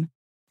Jerusalem,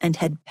 and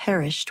had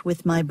perished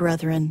with my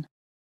brethren.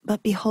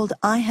 But behold,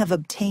 I have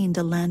obtained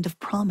a land of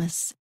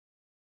promise,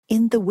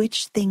 in the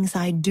which things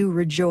I do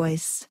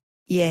rejoice.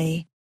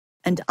 Yea,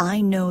 and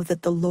I know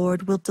that the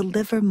Lord will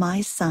deliver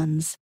my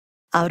sons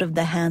out of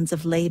the hands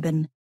of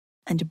Laban,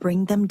 and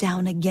bring them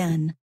down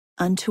again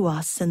unto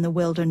us in the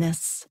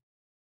wilderness.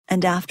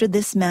 And after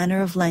this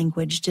manner of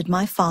language did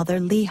my father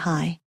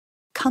Lehi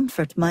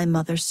comfort my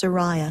mother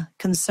Sariah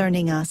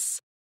concerning us,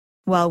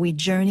 while we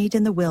journeyed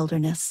in the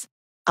wilderness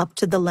up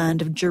to the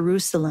land of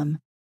Jerusalem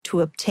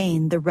to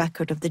obtain the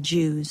record of the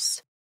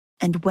Jews.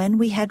 And when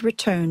we had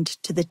returned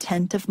to the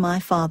tent of my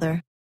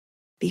father,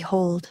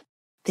 behold,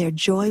 their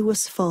joy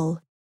was full,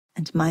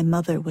 and my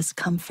mother was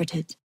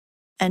comforted.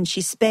 And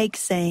she spake,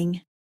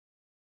 saying,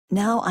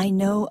 Now I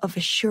know of a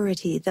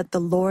surety that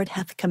the Lord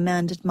hath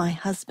commanded my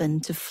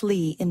husband to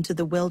flee into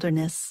the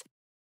wilderness.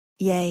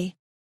 Yea,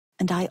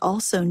 and I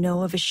also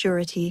know of a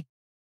surety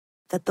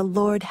that the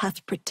Lord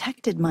hath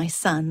protected my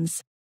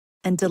sons,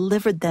 and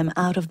delivered them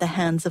out of the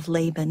hands of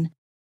Laban,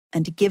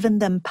 and given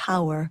them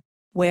power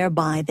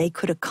whereby they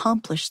could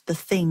accomplish the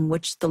thing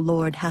which the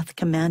Lord hath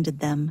commanded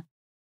them.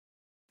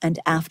 And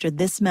after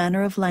this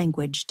manner of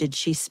language did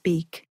she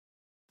speak.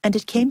 And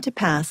it came to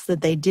pass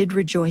that they did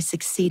rejoice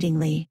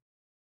exceedingly,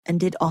 and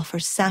did offer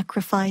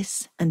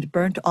sacrifice and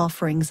burnt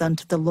offerings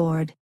unto the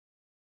Lord,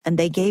 and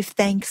they gave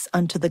thanks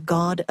unto the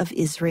God of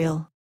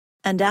Israel.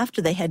 And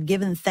after they had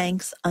given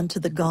thanks unto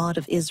the God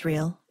of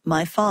Israel,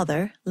 my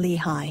father,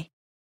 Lehi,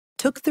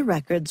 took the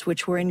records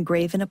which were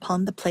engraven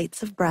upon the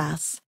plates of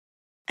brass,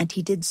 and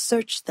he did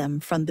search them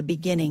from the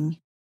beginning.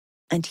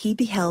 And he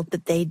beheld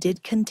that they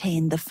did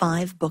contain the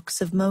 5 books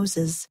of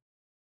Moses,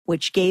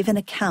 which gave an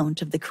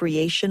account of the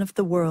creation of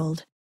the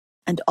world,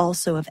 and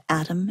also of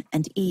Adam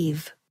and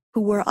Eve,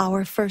 who were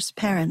our first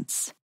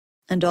parents,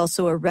 and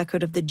also a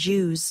record of the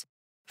Jews,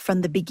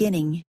 from the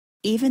beginning,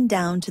 even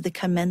down to the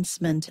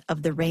commencement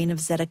of the reign of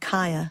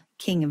Zedekiah,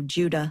 king of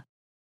Judah,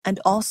 and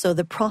also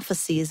the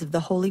prophecies of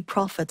the holy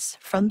prophets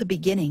from the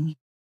beginning,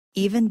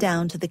 even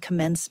down to the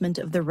commencement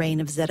of the reign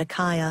of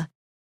Zedekiah,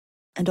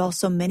 and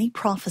also many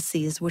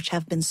prophecies which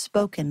have been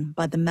spoken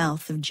by the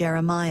mouth of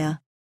Jeremiah.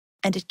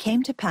 And it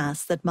came to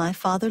pass that my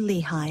father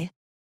Lehi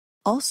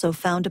also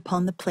found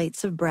upon the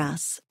plates of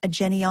brass a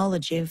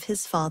genealogy of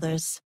his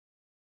fathers.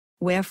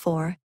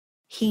 Wherefore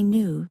he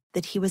knew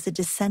that he was a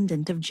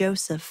descendant of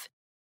Joseph,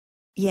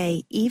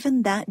 yea,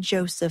 even that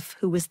Joseph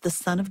who was the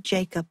son of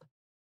Jacob,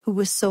 who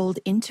was sold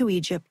into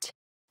Egypt,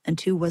 and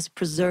who was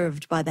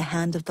preserved by the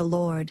hand of the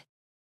Lord,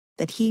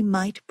 that he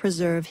might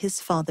preserve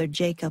his father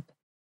Jacob,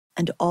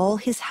 and all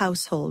his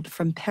household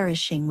from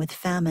perishing with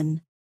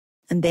famine.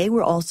 And they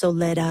were also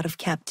led out of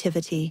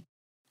captivity,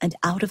 and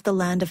out of the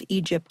land of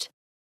Egypt,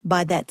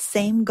 by that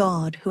same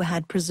God who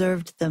had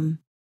preserved them.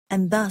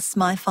 And thus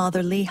my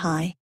father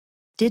Lehi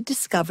did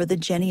discover the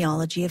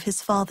genealogy of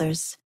his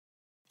fathers.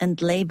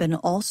 And Laban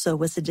also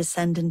was a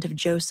descendant of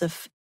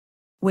Joseph.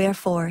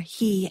 Wherefore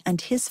he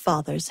and his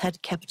fathers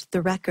had kept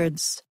the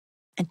records.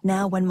 And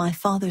now when my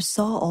father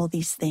saw all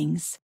these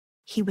things,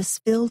 he was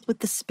filled with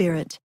the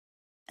Spirit,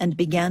 and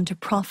began to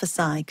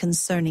prophesy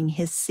concerning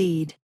his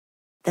seed,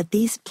 that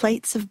these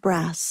plates of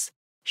brass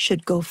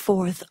should go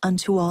forth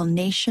unto all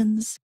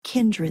nations,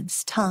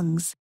 kindreds,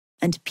 tongues,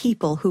 and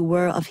people who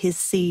were of his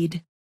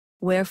seed.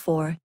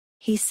 Wherefore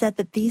he said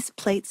that these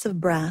plates of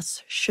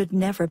brass should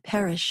never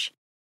perish,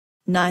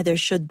 neither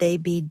should they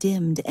be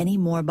dimmed any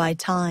more by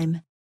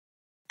time.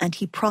 And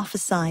he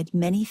prophesied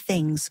many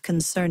things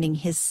concerning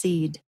his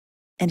seed.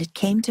 And it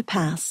came to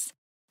pass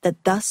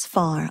that thus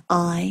far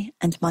I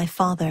and my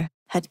father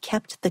had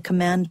kept the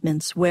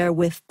commandments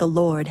wherewith the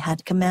Lord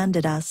had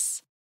commanded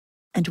us.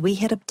 And we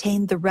had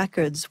obtained the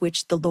records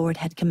which the Lord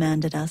had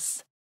commanded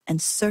us,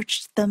 and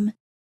searched them,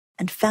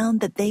 and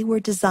found that they were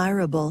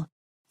desirable,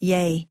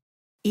 yea,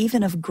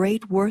 even of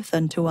great worth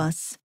unto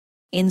us,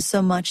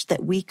 insomuch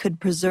that we could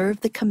preserve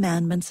the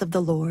commandments of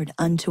the Lord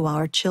unto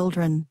our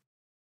children.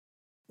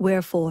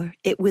 Wherefore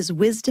it was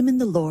wisdom in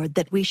the Lord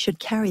that we should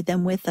carry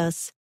them with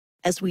us,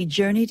 as we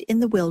journeyed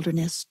in the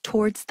wilderness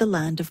towards the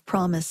land of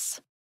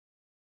promise.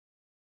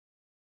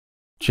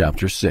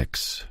 Chapter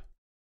 6.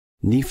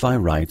 Nephi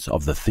writes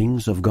of the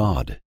things of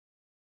God.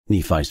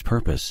 Nephi's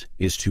purpose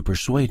is to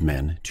persuade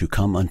men to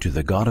come unto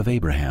the God of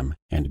Abraham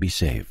and be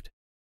saved.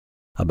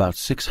 About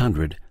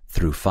 600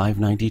 through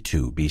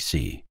 592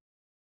 BC.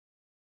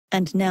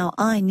 And now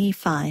I,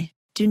 Nephi,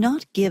 do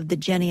not give the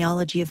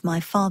genealogy of my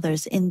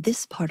fathers in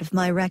this part of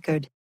my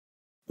record,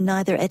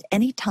 neither at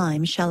any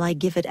time shall I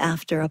give it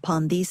after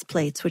upon these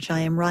plates which I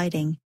am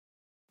writing,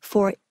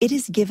 For it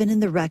is given in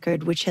the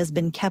record which has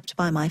been kept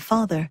by my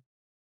father,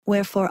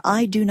 wherefore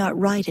I do not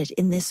write it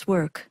in this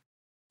work.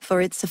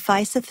 For it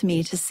sufficeth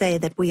me to say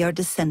that we are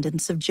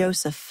descendants of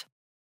Joseph,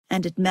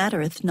 and it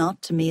mattereth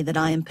not to me that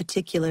I am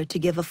particular to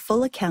give a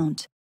full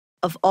account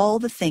of all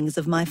the things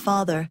of my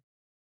father,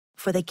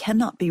 for they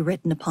cannot be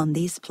written upon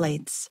these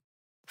plates.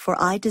 For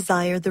I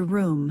desire the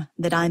room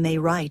that I may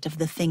write of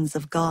the things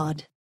of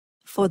God.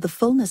 For the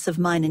fullness of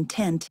mine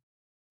intent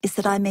is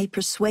that I may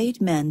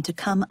persuade men to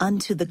come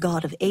unto the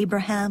God of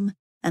Abraham,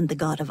 and the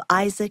God of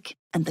Isaac,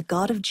 and the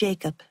God of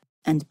Jacob,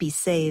 and be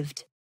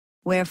saved.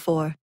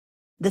 Wherefore,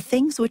 the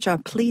things which are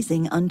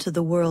pleasing unto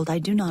the world I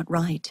do not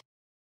write,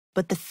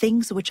 but the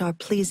things which are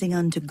pleasing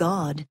unto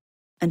God,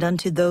 and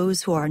unto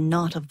those who are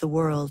not of the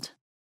world.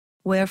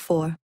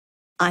 Wherefore,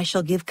 I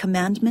shall give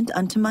commandment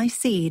unto my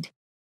seed,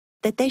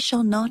 that they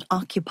shall not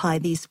occupy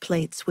these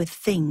plates with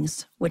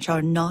things which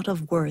are not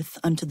of worth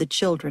unto the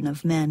children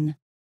of men.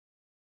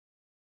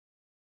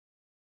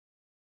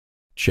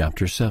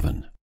 Chapter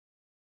 7.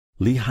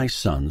 Lehi's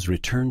sons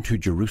return to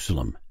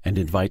Jerusalem and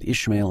invite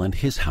Ishmael and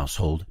his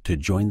household to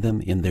join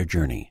them in their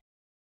journey.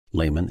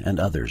 Laman and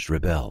others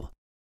rebel.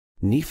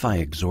 Nephi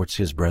exhorts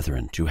his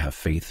brethren to have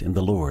faith in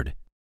the Lord.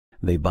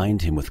 They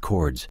bind him with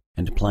cords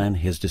and plan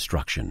his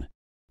destruction.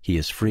 He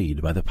is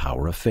freed by the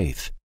power of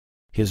faith.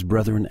 His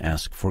brethren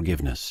ask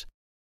forgiveness.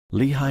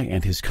 Lehi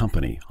and his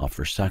company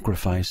offer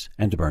sacrifice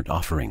and burnt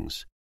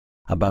offerings.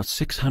 About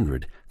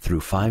 600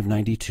 through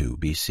 592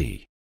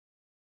 B.C.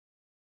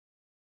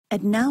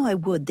 And now I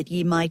would that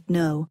ye might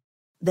know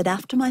that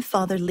after my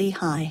father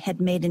Lehi had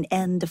made an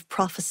end of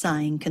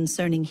prophesying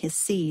concerning his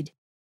seed,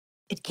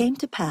 it came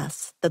to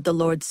pass that the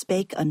Lord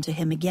spake unto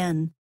him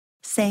again,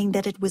 saying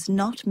that it was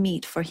not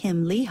meet for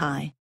him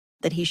Lehi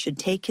that he should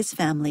take his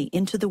family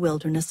into the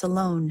wilderness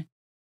alone,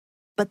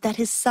 but that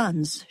his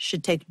sons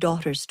should take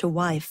daughters to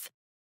wife,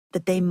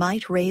 that they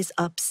might raise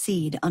up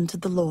seed unto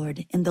the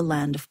Lord in the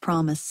land of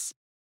promise.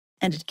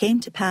 And it came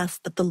to pass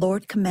that the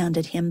Lord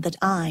commanded him that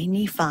I,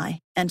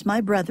 Nephi, and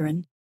my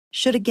brethren,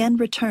 should again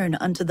return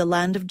unto the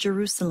land of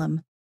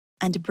Jerusalem,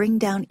 and bring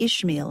down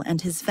Ishmael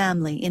and his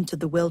family into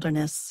the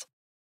wilderness.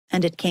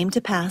 And it came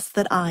to pass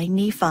that I,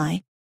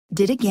 Nephi,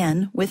 did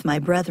again, with my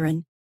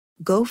brethren,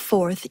 go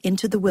forth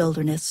into the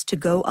wilderness to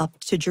go up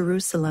to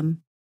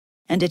Jerusalem.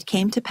 And it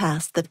came to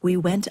pass that we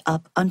went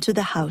up unto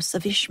the house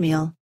of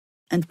Ishmael,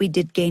 and we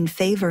did gain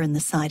favor in the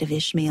sight of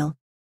Ishmael,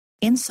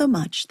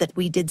 insomuch that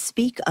we did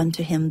speak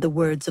unto him the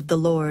words of the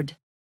Lord.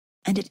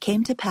 And it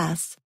came to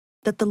pass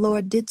that the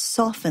Lord did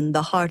soften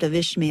the heart of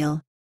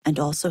Ishmael, and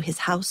also his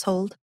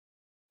household,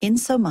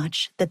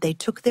 insomuch that they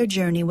took their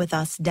journey with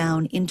us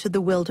down into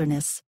the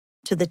wilderness,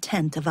 to the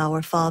tent of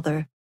our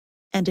father.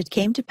 And it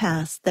came to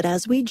pass that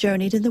as we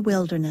journeyed in the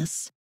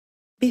wilderness,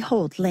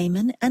 behold,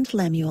 Laman and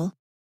Lemuel,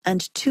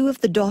 and two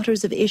of the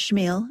daughters of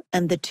Ishmael,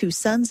 and the two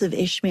sons of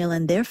Ishmael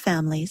and their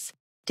families,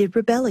 did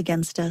rebel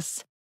against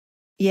us.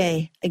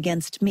 Yea,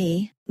 against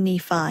me,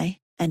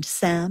 Nephi, and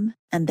Sam,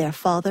 and their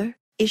father,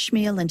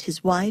 Ishmael and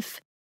his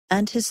wife,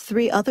 and his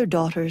 3 other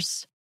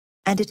daughters.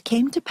 And it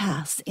came to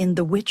pass in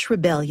the which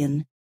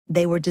rebellion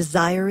they were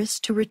desirous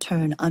to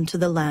return unto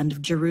the land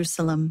of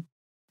Jerusalem.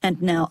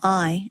 And now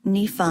I,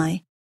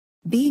 Nephi,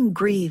 being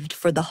grieved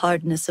for the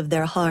hardness of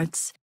their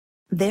hearts,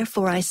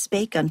 therefore I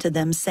spake unto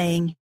them,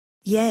 saying,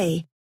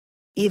 Yea,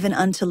 even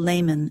unto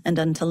Laman and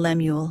unto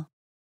Lemuel.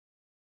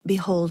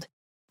 Behold,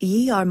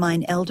 ye are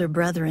mine elder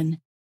brethren,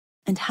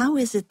 and how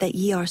is it that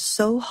ye are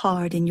so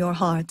hard in your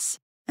hearts,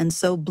 and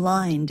so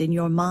blind in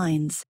your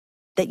minds,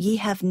 that ye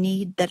have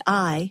need that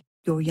I,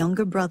 your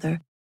younger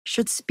brother,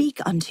 should speak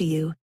unto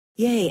you,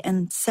 yea,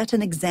 and set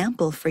an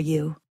example for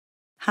you?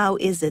 How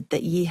is it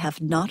that ye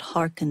have not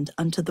hearkened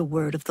unto the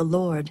word of the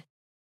Lord?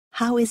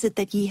 How is it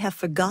that ye have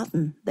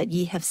forgotten that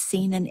ye have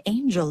seen an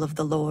angel of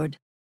the Lord?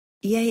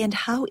 Yea, and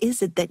how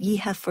is it that ye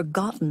have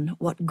forgotten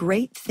what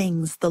great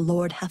things the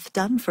Lord hath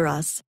done for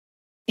us,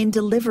 in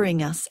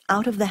delivering us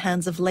out of the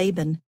hands of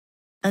Laban,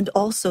 and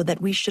also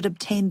that we should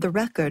obtain the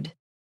record?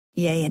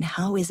 Yea, and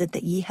how is it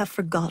that ye have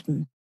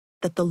forgotten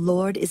that the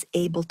Lord is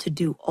able to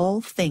do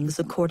all things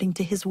according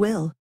to his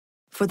will,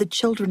 for the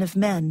children of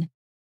men,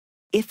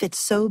 if it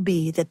so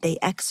be that they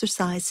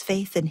exercise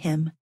faith in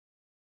him?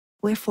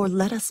 Wherefore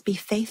let us be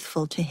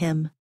faithful to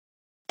him.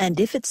 And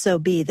if it so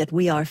be that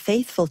we are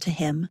faithful to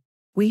him,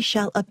 we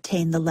shall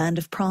obtain the land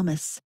of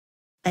promise.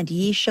 And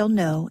ye shall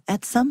know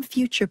at some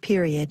future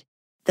period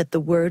that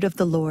the word of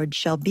the Lord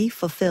shall be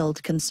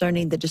fulfilled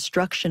concerning the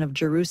destruction of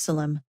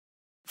Jerusalem.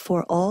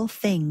 For all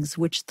things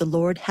which the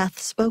Lord hath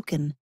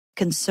spoken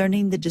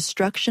concerning the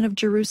destruction of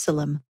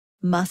Jerusalem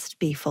must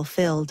be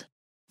fulfilled.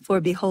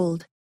 For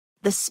behold,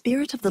 the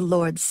Spirit of the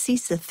Lord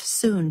ceaseth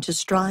soon to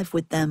strive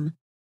with them.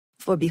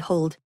 For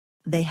behold,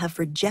 they have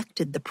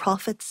rejected the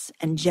prophets,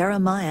 and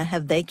Jeremiah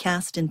have they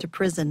cast into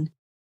prison.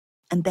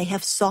 And they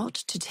have sought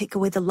to take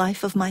away the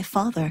life of my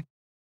father,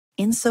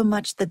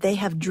 insomuch that they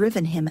have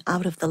driven him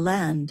out of the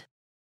land.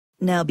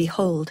 Now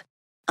behold,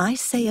 I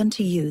say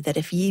unto you that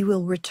if ye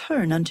will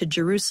return unto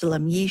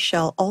Jerusalem, ye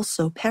shall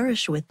also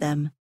perish with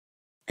them.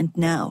 And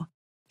now,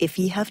 if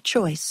ye have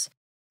choice,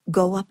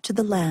 Go up to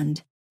the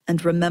land,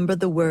 and remember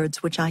the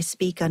words which I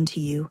speak unto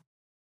you,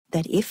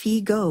 that if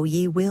ye go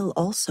ye will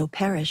also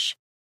perish.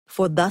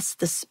 For thus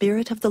the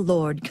Spirit of the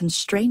Lord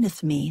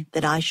constraineth me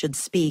that I should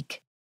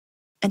speak.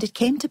 And it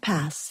came to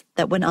pass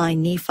that when I,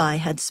 Nephi,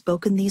 had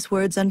spoken these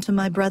words unto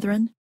my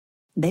brethren,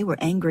 they were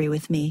angry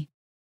with me.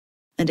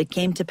 And it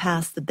came to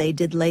pass that they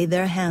did lay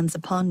their hands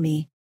upon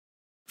me.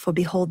 For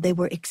behold, they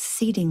were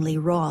exceedingly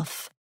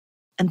wroth,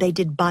 and they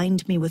did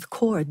bind me with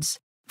cords,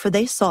 for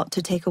they sought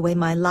to take away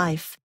my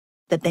life,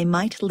 that they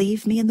might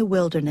leave me in the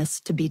wilderness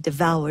to be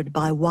devoured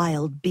by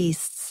wild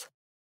beasts.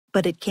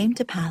 But it came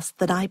to pass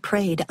that I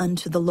prayed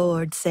unto the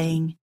Lord,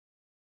 saying,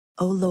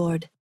 O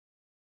Lord,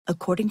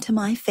 according to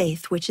my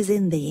faith which is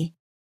in thee,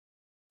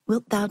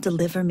 wilt thou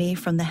deliver me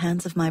from the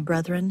hands of my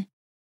brethren?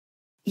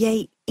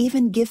 Yea,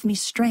 even give me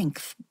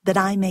strength, that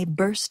I may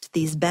burst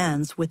these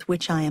bands with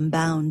which I am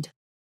bound.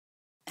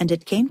 And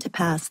it came to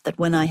pass that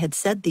when I had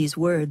said these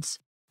words,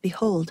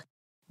 behold,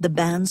 the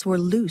bands were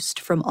loosed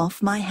from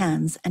off my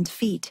hands and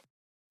feet,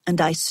 and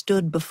I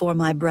stood before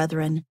my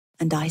brethren,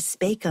 and I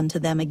spake unto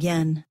them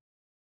again.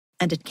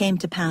 And it came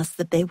to pass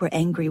that they were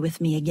angry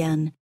with me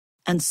again,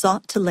 and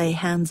sought to lay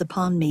hands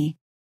upon me.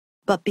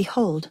 But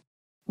behold,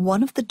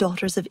 one of the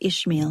daughters of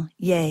Ishmael,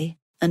 yea,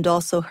 and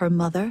also her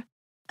mother,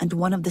 and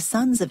one of the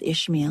sons of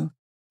Ishmael,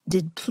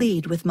 did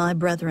plead with my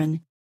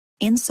brethren,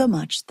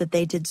 insomuch that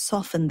they did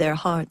soften their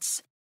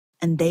hearts,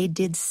 and they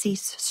did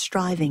cease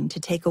striving to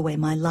take away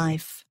my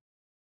life.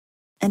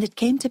 And it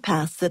came to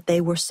pass that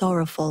they were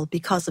sorrowful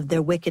because of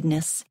their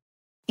wickedness,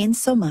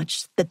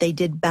 insomuch that they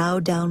did bow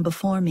down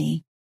before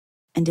me,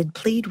 and did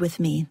plead with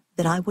me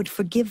that I would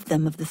forgive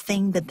them of the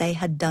thing that they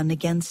had done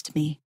against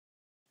me.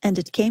 And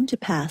it came to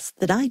pass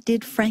that I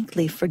did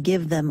frankly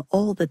forgive them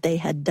all that they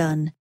had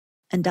done,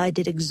 and I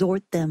did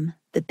exhort them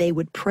that they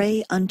would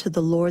pray unto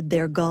the Lord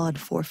their God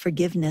for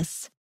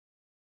forgiveness.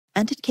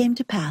 And it came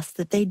to pass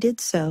that they did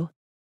so,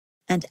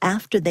 and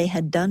after they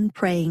had done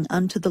praying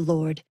unto the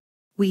Lord,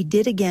 we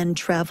did again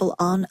travel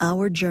on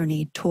our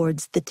journey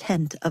towards the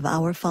tent of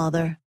our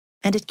father.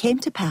 And it came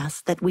to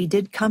pass that we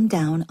did come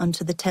down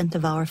unto the tent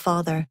of our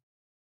father.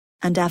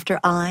 And after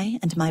I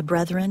and my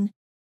brethren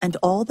and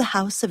all the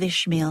house of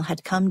Ishmael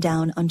had come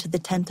down unto the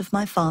tent of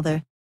my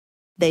father,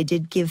 they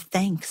did give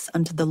thanks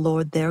unto the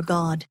Lord their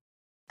God,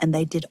 and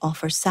they did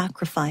offer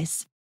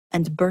sacrifice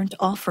and burnt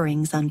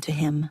offerings unto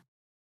him.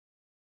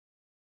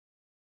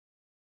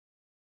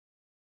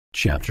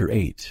 Chapter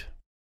 8.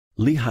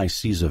 Lehi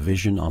sees a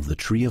vision of the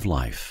tree of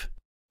life.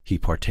 He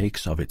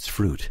partakes of its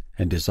fruit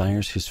and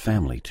desires his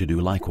family to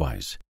do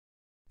likewise.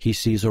 He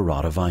sees a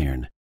rod of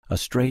iron, a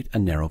straight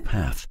and narrow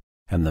path,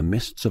 and the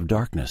mists of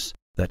darkness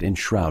that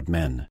enshroud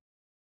men.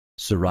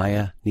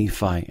 Sariah,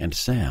 Nephi, and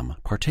Sam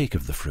partake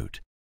of the fruit,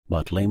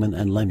 but Laman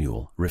and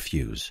Lemuel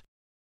refuse.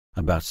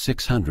 About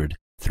 600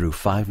 through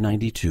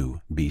 592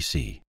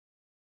 B.C.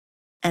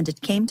 And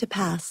it came to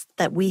pass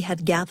that we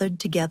had gathered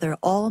together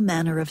all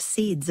manner of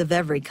seeds of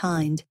every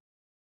kind,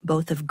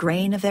 both of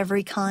grain of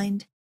every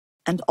kind,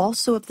 and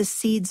also of the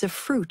seeds of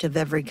fruit of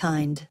every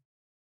kind.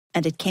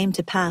 And it came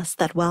to pass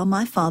that while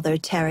my father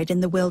tarried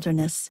in the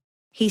wilderness,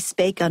 he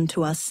spake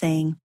unto us,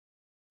 saying,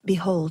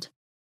 Behold,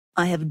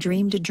 I have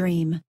dreamed a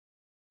dream,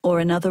 or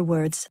in other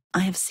words, I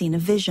have seen a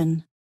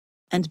vision.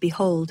 And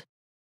behold,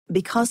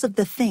 because of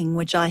the thing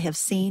which I have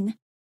seen,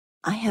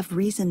 I have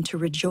reason to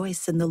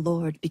rejoice in the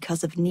Lord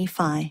because of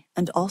Nephi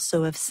and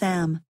also of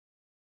Sam.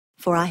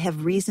 For I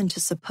have reason to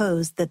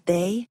suppose that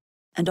they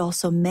and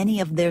also many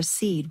of their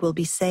seed will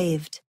be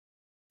saved.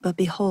 But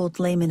behold,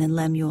 Laman and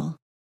Lemuel,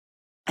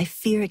 I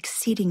fear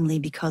exceedingly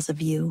because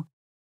of you.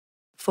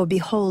 For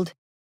behold,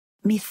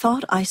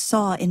 methought I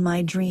saw in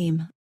my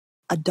dream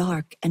a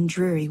dark and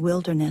dreary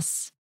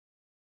wilderness.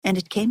 And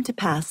it came to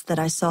pass that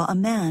I saw a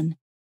man,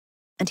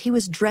 and he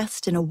was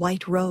dressed in a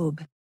white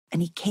robe,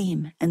 and he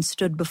came and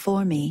stood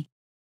before me.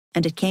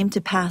 And it came to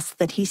pass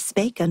that he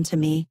spake unto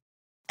me,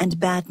 and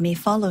bade me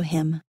follow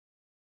him.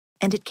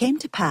 And it came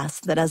to pass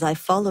that as I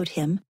followed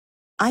him,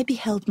 I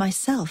beheld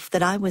myself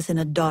that I was in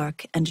a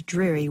dark and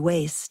dreary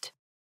waste.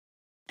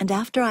 And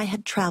after I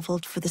had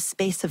traveled for the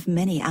space of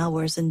many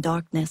hours in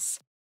darkness,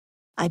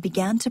 I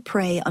began to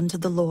pray unto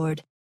the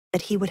Lord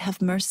that he would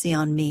have mercy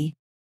on me,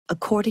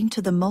 according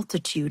to the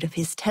multitude of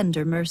his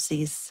tender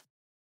mercies.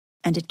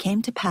 And it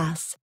came to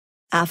pass,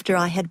 after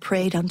I had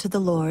prayed unto the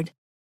Lord,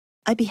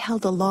 I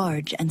beheld a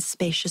large and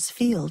spacious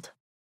field.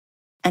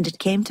 And it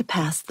came to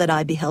pass that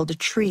I beheld a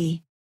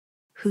tree,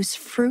 whose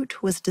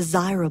fruit was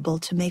desirable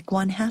to make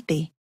one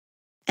happy.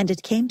 And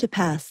it came to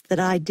pass that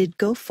I did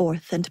go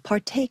forth and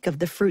partake of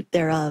the fruit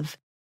thereof,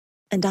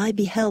 and I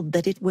beheld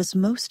that it was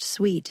most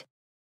sweet,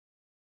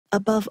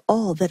 above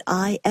all that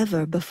I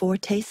ever before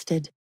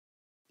tasted.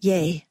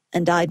 Yea,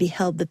 and I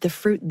beheld that the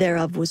fruit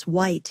thereof was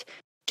white,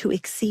 to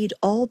exceed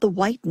all the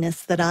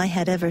whiteness that I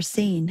had ever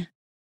seen.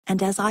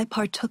 And as I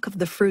partook of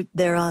the fruit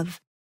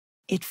thereof,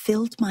 it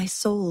filled my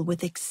soul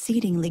with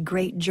exceedingly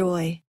great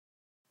joy.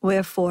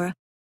 Wherefore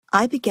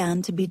I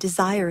began to be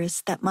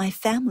desirous that my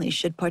family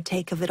should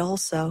partake of it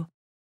also,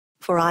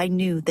 for I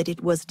knew that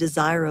it was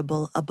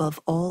desirable above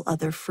all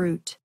other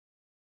fruit.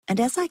 And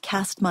as I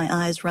cast my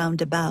eyes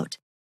round about,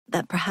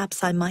 that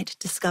perhaps I might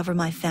discover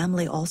my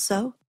family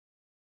also,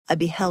 I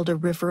beheld a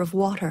river of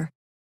water,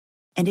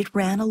 and it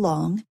ran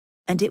along,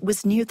 and it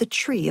was near the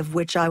tree of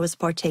which I was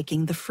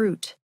partaking the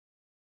fruit.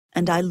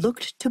 And I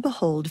looked to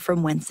behold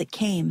from whence it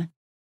came,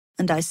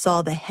 and I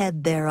saw the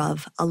head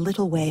thereof a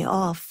little way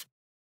off.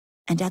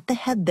 And at the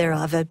head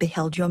thereof I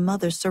beheld your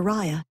mother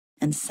Sariah,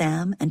 and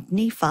Sam, and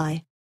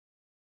Nephi.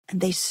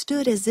 And they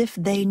stood as if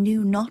they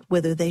knew not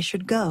whither they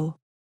should go.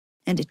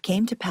 And it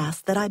came to pass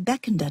that I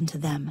beckoned unto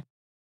them.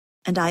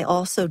 And I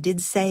also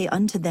did say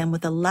unto them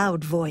with a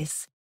loud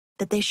voice,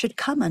 that they should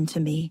come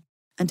unto me,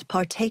 and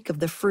partake of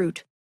the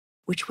fruit,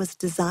 which was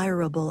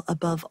desirable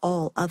above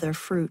all other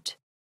fruit.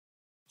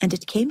 And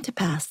it came to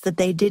pass that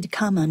they did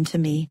come unto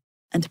me,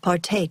 and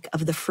partake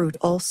of the fruit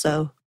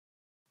also.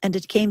 And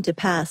it came to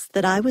pass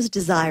that I was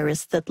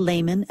desirous that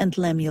Laman and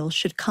Lemuel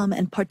should come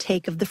and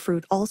partake of the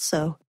fruit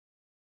also.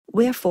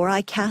 Wherefore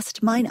I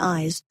cast mine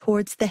eyes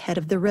towards the head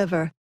of the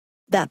river,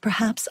 that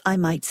perhaps I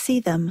might see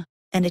them.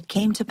 And it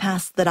came to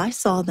pass that I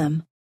saw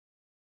them.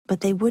 But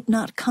they would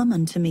not come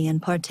unto me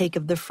and partake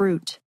of the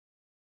fruit.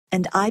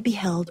 And I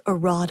beheld a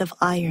rod of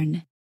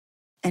iron,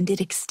 and it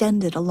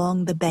extended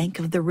along the bank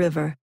of the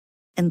river,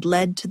 and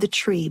led to the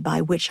tree by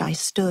which I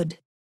stood.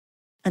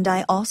 And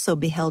I also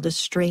beheld a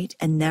straight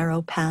and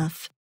narrow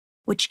path,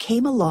 which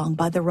came along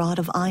by the rod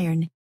of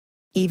iron,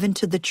 even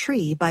to the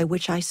tree by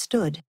which I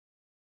stood.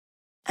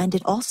 And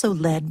it also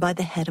led by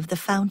the head of the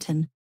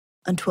fountain,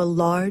 unto a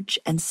large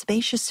and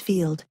spacious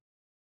field,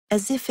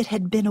 as if it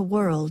had been a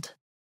world.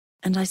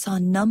 And I saw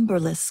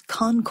numberless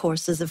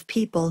concourses of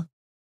people,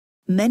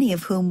 many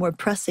of whom were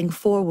pressing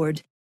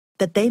forward,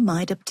 that they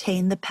might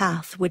obtain the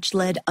path which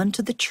led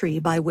unto the tree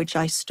by which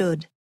I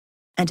stood.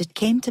 And it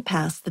came to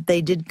pass that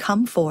they did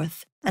come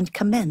forth, and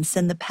commence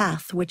in the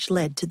path which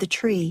led to the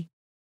tree.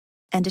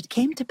 And it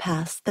came to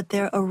pass that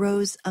there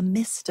arose a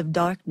mist of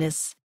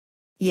darkness,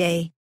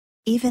 yea,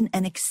 even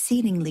an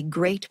exceedingly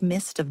great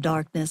mist of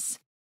darkness,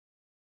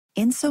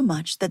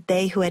 insomuch that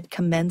they who had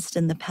commenced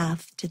in the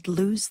path did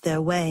lose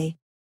their way,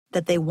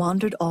 that they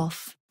wandered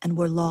off and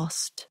were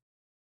lost.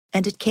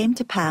 And it came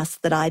to pass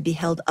that I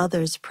beheld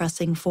others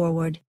pressing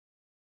forward,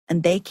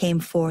 and they came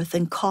forth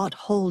and caught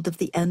hold of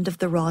the end of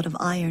the rod of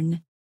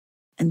iron,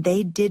 and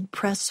they did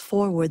press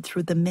forward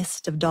through the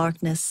mist of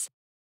darkness,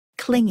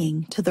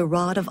 clinging to the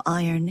rod of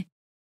iron,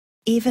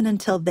 even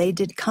until they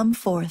did come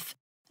forth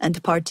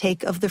and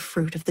partake of the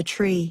fruit of the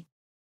tree.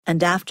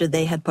 And after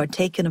they had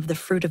partaken of the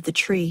fruit of the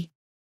tree,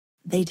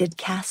 they did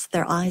cast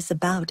their eyes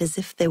about as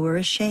if they were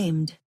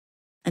ashamed.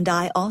 And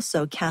I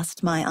also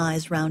cast my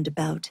eyes round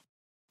about,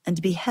 and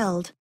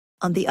beheld,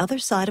 on the other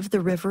side of the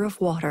river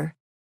of water,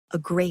 a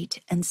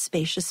great and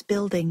spacious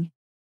building.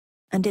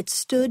 And it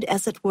stood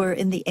as it were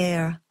in the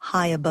air,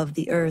 high above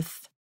the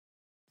earth.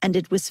 And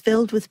it was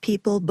filled with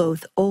people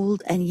both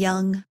old and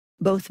young,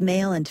 both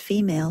male and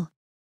female.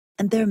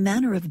 And their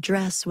manner of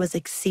dress was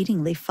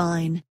exceedingly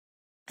fine.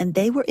 And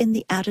they were in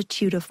the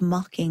attitude of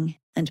mocking,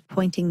 and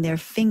pointing their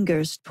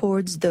fingers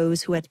towards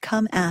those who had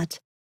come at,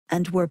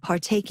 and were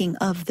partaking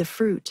of the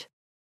fruit.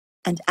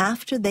 And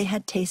after they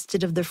had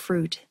tasted of the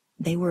fruit,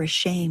 they were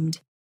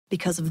ashamed,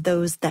 because of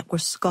those that were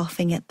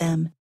scoffing at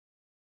them.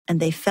 And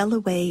they fell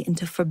away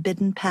into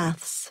forbidden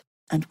paths,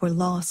 and were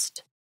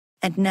lost.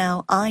 And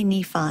now I,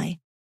 Nephi,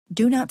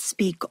 do not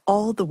speak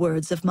all the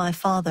words of my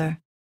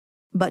father.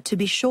 But to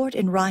be short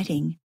in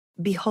writing,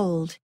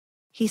 behold,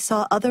 he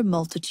saw other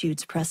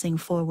multitudes pressing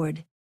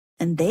forward,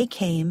 and they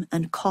came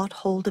and caught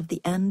hold of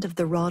the end of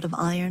the rod of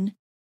iron,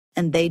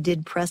 and they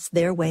did press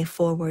their way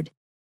forward,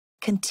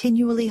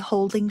 continually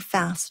holding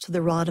fast to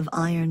the rod of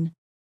iron,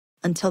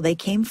 until they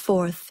came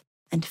forth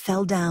and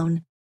fell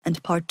down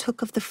and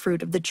partook of the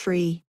fruit of the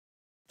tree.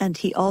 And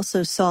he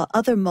also saw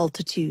other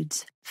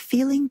multitudes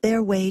feeling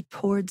their way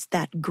towards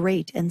that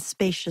great and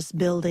spacious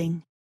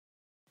building.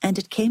 And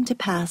it came to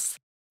pass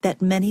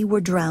that many were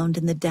drowned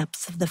in the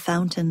depths of the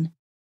fountain,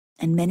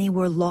 and many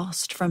were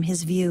lost from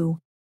his view,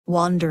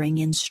 wandering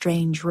in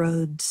strange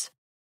roads.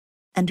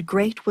 And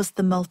great was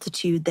the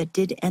multitude that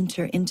did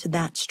enter into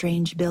that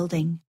strange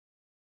building.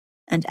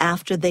 And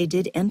after they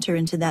did enter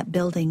into that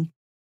building,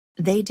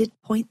 they did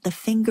point the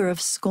finger of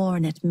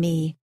scorn at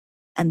me,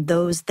 and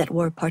those that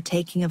were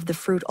partaking of the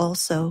fruit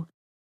also,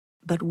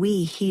 but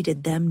we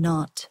heeded them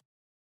not.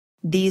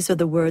 These are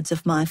the words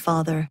of my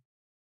father.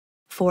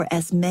 For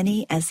as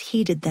many as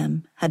heeded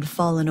them had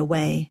fallen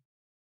away.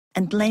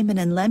 And Laman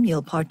and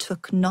Lemuel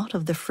partook not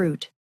of the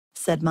fruit,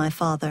 said my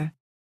father.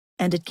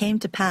 And it came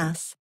to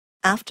pass,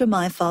 after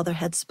my father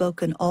had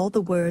spoken all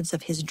the words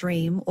of his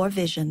dream or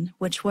vision,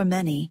 which were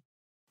many,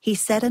 he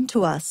said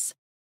unto us,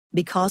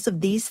 because of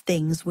these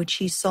things which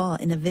he saw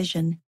in a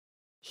vision,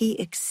 he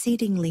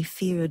exceedingly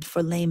feared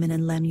for Laman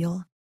and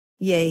Lemuel.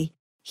 Yea,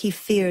 he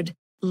feared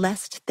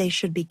lest they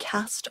should be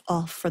cast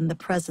off from the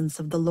presence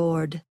of the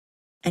Lord.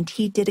 And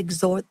he did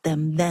exhort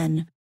them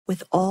then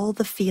with all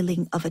the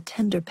feeling of a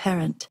tender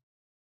parent,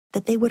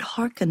 that they would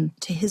hearken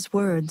to his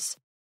words,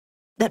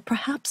 that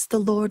perhaps the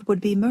Lord would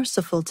be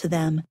merciful to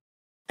them,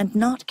 and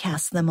not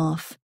cast them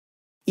off,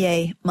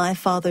 Yea, my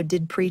father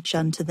did preach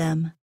unto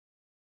them.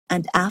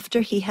 And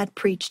after he had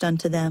preached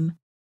unto them,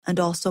 and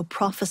also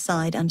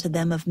prophesied unto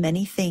them of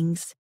many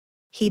things,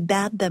 he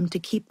bade them to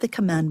keep the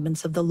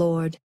commandments of the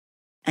Lord,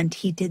 and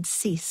he did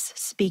cease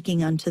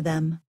speaking unto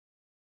them.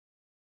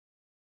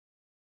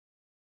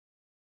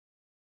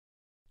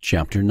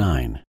 Chapter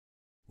 9.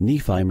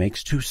 Nephi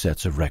makes two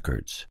sets of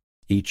records.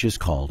 Each is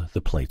called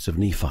the Plates of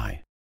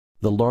Nephi.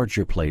 The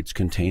larger plates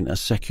contain a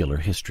secular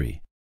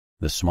history.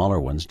 The smaller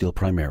ones deal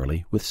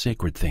primarily with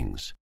sacred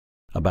things.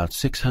 About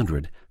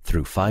 600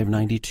 through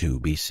 592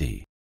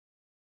 B.C.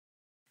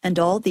 And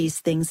all these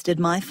things did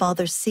my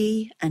father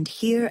see and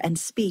hear and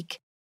speak,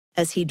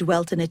 as he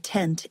dwelt in a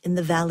tent in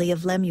the valley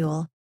of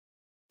Lemuel,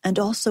 and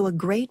also a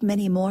great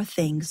many more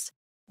things,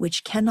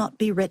 which cannot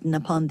be written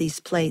upon these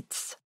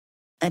plates.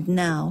 And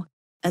now,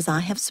 as I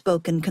have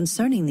spoken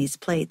concerning these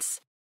plates,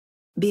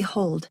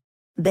 behold,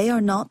 they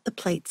are not the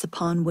plates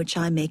upon which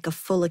I make a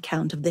full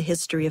account of the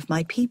history of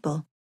my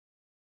people.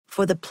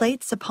 For the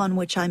plates upon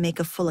which I make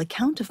a full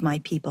account of my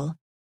people,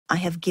 I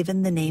have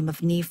given the name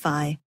of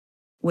Nephi,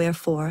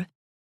 wherefore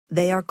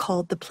they are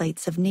called the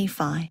plates of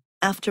Nephi,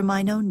 after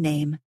mine own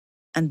name,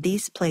 and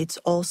these plates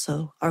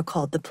also are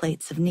called the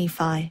plates of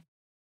Nephi.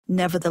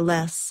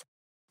 Nevertheless,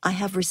 I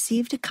have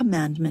received a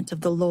commandment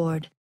of the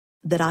Lord,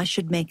 that I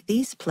should make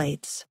these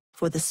plates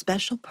for the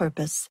special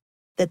purpose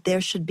that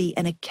there should be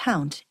an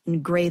account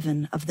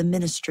engraven of the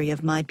ministry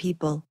of my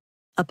people.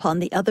 Upon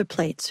the other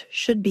plates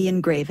should be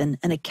engraven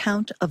an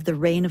account of the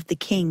reign of the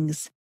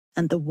kings,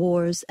 and the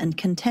wars and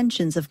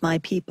contentions of my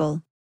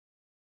people.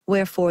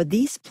 Wherefore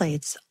these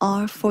plates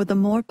are for the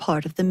more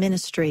part of the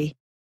ministry,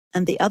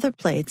 and the other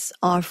plates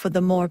are for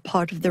the more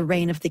part of the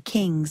reign of the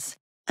kings,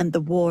 and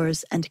the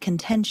wars and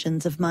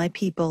contentions of my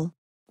people.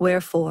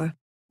 Wherefore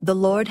the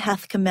Lord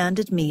hath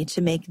commanded me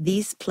to make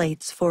these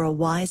plates for a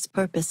wise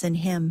purpose in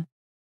him,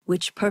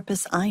 which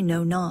purpose I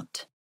know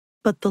not.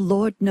 But the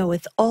Lord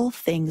knoweth all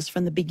things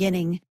from the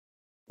beginning.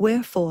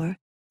 Wherefore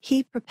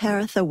he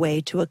prepareth a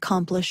way to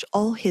accomplish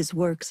all his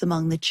works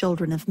among the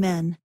children of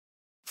men.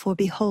 For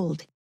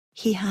behold,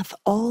 he hath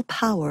all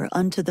power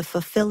unto the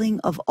fulfilling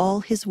of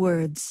all his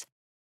words.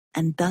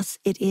 And thus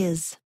it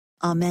is.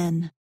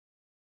 Amen.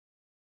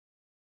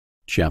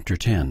 Chapter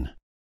 10.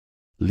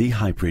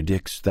 Lehi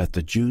predicts that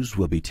the Jews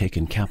will be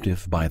taken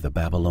captive by the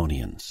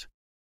Babylonians.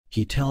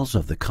 He tells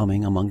of the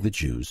coming among the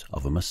Jews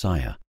of a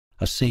Messiah,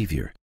 a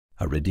Savior,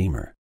 a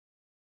Redeemer.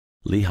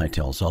 Lehi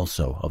tells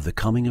also of the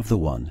coming of the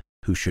one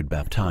who should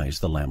baptize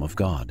the Lamb of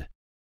God.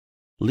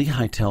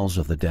 Lehi tells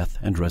of the death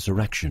and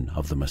resurrection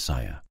of the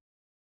Messiah.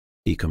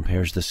 He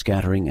compares the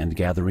scattering and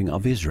gathering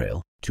of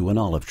Israel to an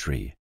olive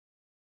tree.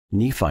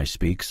 Nephi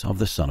speaks of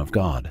the Son of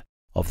God,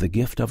 of the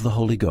gift of the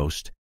Holy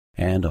Ghost,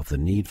 and of the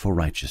need for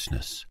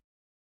righteousness.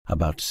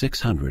 About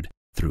 600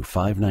 through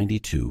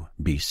 592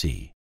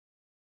 B.C.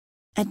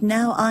 And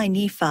now I,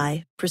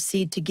 Nephi,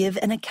 proceed to give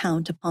an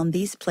account upon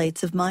these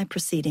plates of my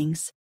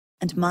proceedings,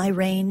 and my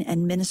reign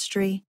and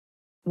ministry.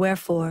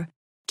 Wherefore,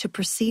 to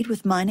proceed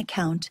with mine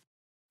account,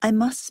 I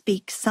must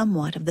speak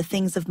somewhat of the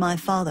things of my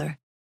father,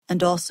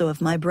 and also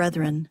of my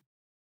brethren.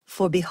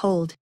 For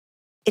behold,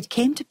 it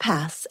came to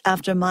pass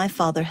after my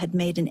father had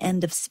made an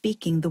end of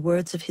speaking the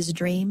words of his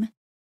dream,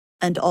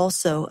 and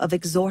also of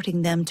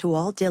exhorting them to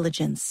all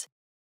diligence,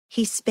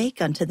 he spake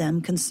unto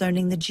them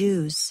concerning the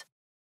Jews,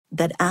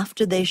 that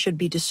after they should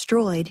be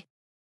destroyed,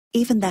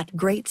 even that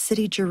great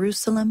city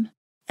Jerusalem,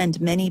 and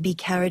many be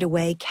carried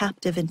away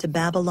captive into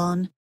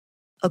Babylon,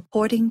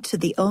 according to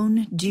the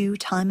own due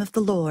time of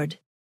the Lord,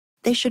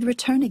 they should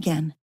return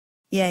again,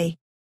 yea,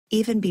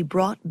 even be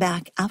brought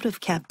back out of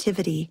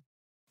captivity,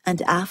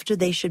 and after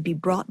they should be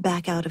brought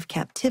back out of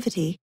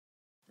captivity,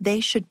 they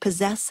should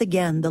possess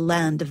again the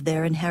land of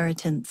their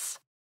inheritance.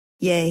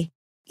 Yea,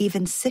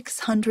 even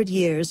 600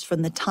 years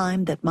from the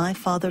time that my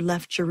father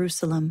left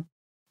Jerusalem,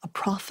 a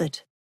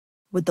prophet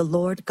would the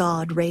Lord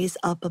God raise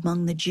up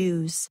among the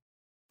Jews,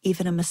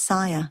 even a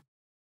Messiah,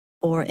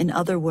 or in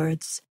other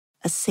words,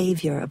 a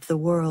Savior of the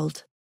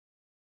world.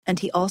 And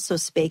he also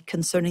spake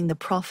concerning the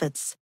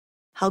prophets,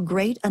 how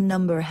great a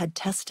number had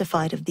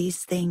testified of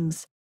these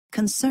things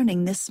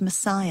concerning this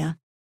Messiah,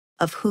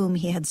 of whom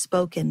he had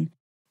spoken,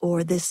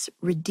 or this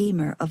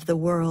Redeemer of the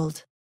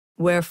world.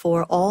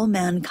 Wherefore all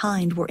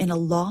mankind were in a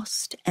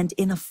lost and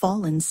in a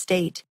fallen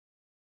state,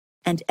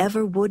 and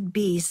ever would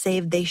be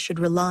save they should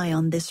rely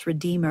on this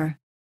Redeemer.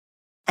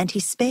 And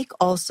he spake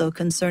also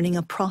concerning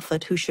a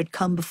prophet who should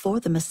come before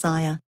the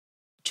Messiah,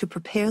 to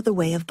prepare the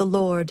way of the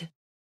Lord.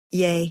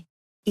 Yea,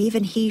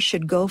 even he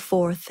should go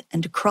forth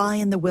and cry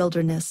in the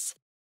wilderness,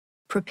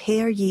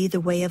 Prepare ye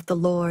the way of the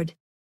Lord,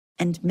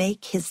 and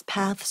make his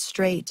path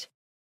straight.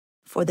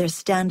 For there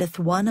standeth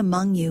one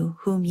among you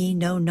whom ye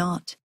know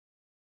not,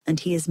 and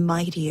he is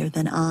mightier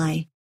than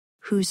I,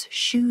 whose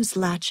shoes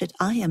latchet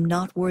I am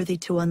not worthy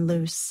to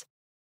unloose.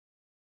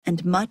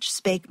 And much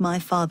spake my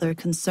father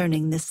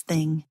concerning this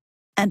thing.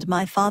 And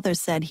my father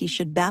said he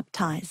should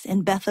baptize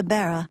in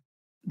Bethabara,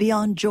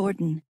 beyond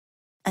Jordan,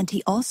 and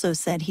he also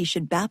said he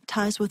should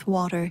baptize with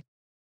water,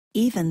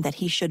 even that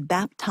he should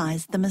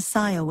baptize the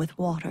Messiah with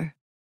water.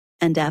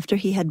 And after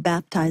he had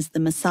baptized the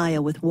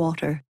Messiah with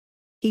water,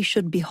 he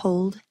should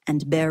behold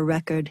and bear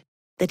record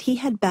that he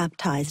had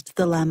baptized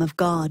the Lamb of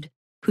God,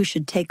 who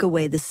should take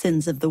away the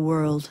sins of the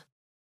world.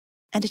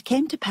 And it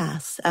came to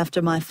pass,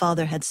 after my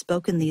father had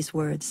spoken these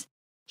words,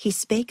 he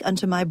spake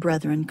unto my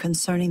brethren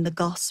concerning the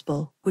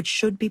gospel which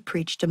should be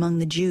preached among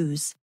the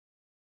Jews,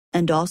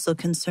 and also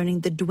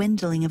concerning the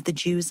dwindling of the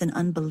Jews in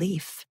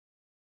unbelief.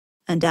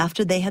 And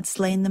after they had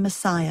slain the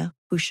Messiah,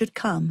 who should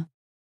come,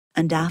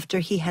 and after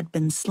he had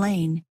been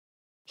slain,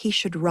 he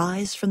should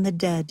rise from the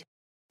dead,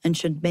 and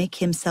should make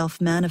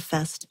himself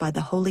manifest by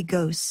the Holy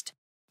Ghost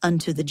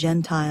unto the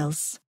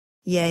Gentiles.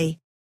 Yea,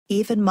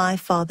 even my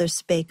father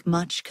spake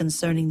much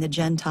concerning the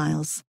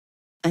Gentiles,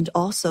 and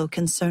also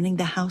concerning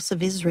the house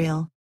of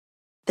Israel,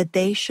 that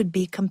they should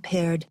be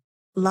compared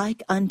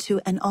like unto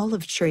an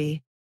olive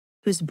tree,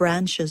 whose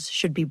branches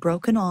should be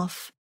broken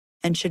off,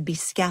 and should be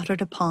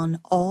scattered upon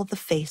all the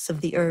face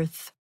of the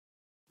earth.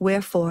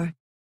 Wherefore,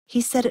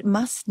 he said it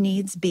must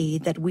needs be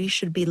that we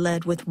should be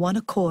led with one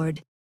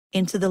accord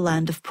into the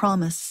land of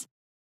promise,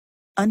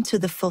 unto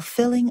the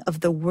fulfilling of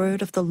the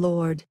word of the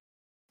Lord,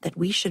 that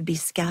we should be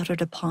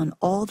scattered upon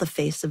all the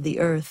face of the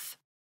earth.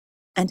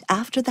 And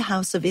after the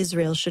house of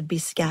Israel should be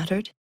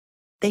scattered,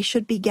 they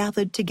should be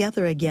gathered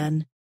together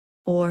again,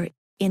 or,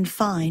 in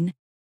fine,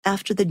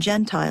 after the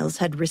Gentiles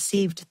had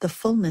received the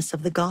fullness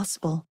of the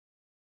gospel,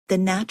 the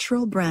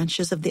natural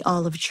branches of the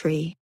olive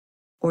tree,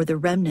 or the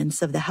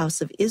remnants of the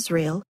house of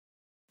Israel,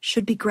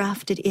 should be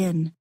grafted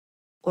in,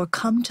 or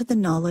come to the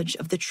knowledge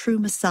of the true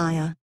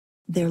Messiah,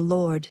 their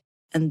Lord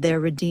and their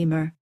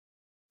Redeemer.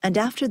 And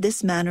after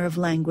this manner of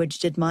language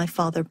did my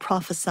father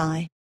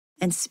prophesy,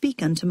 and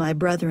speak unto my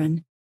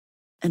brethren,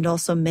 and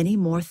also many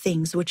more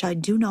things which I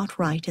do not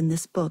write in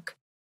this book.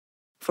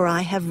 For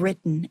I have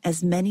written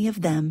as many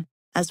of them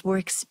as were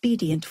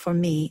expedient for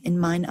me in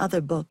mine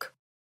other book.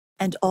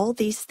 And all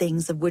these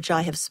things of which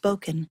I have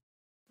spoken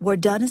were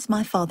done as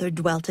my father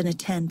dwelt in a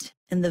tent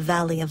in the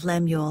valley of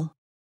Lemuel.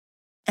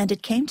 And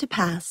it came to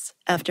pass,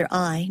 after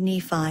I,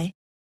 Nephi,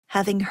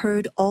 having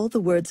heard all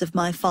the words of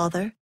my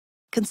father,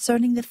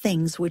 concerning the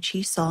things which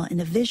he saw in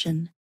a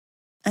vision,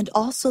 and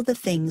also the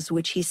things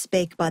which he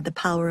spake by the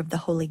power of the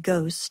Holy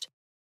Ghost,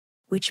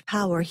 which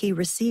power he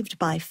received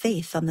by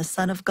faith on the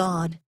Son of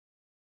God,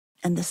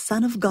 and the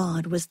Son of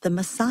God was the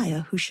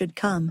Messiah who should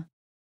come.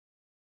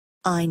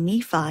 I,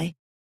 Nephi,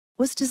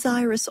 was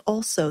desirous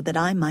also that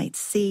I might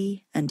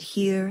see and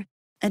hear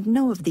and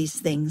know of these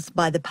things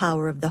by the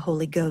power of the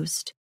Holy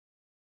Ghost,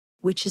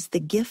 which is the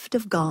gift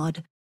of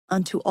God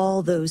unto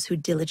all those who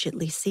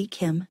diligently seek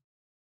him,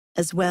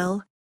 as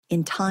well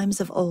in times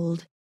of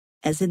old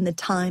as in the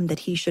time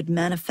that he should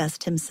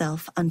manifest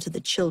himself unto the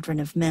children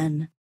of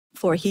men.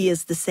 For he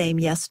is the same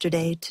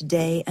yesterday,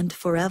 today, and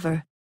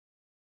forever.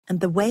 And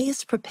the way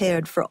is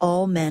prepared for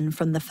all men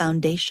from the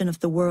foundation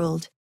of the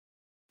world,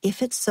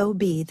 if it so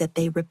be that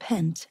they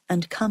repent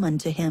and come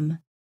unto him.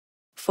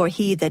 For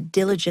he that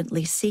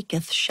diligently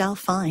seeketh shall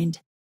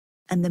find,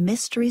 and the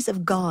mysteries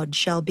of God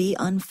shall be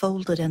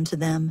unfolded unto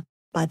them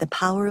by the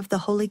power of the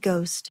Holy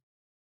Ghost,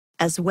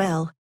 as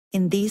well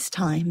in these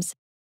times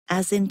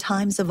as in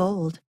times of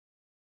old,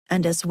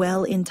 and as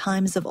well in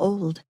times of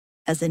old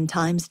as in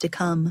times to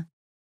come.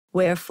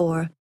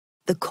 Wherefore,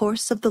 the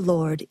course of the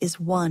Lord is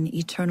one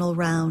eternal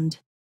round.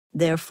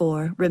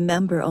 Therefore,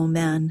 remember, O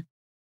man,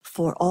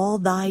 for all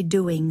thy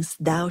doings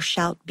thou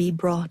shalt be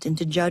brought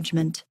into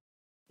judgment.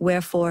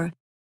 Wherefore,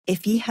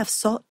 if ye have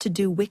sought to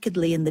do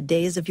wickedly in the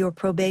days of your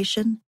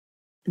probation,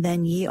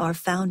 then ye are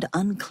found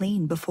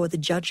unclean before the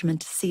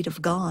judgment seat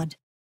of God.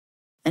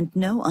 And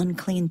no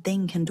unclean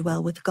thing can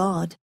dwell with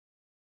God.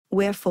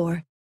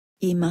 Wherefore,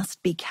 ye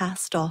must be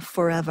cast off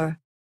forever.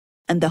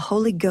 And the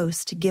Holy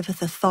Ghost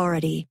giveth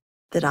authority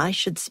that I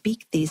should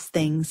speak these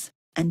things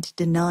and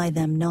deny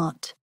them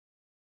not.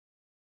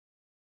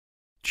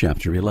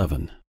 Chapter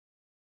 11.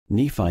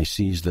 Nephi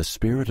sees the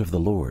Spirit of the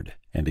Lord,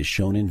 and is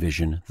shown in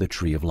vision the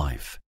tree of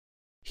life.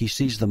 He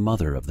sees the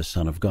mother of the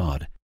Son of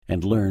God,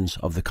 and learns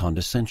of the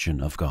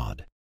condescension of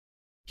God.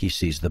 He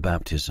sees the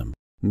baptism,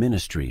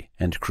 ministry,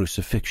 and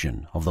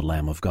crucifixion of the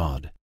Lamb of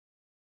God.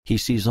 He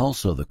sees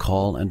also the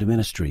call and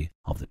ministry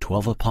of the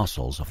 12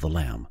 apostles of the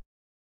Lamb,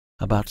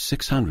 about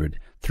 600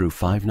 through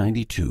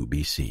 592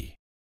 B.C.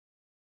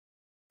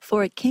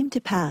 For it came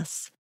to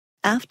pass,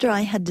 after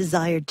I had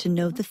desired to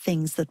know the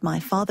things that my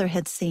father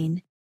had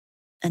seen,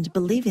 and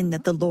believing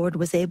that the Lord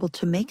was able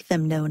to make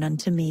them known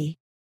unto me,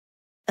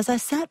 as I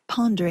sat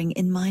pondering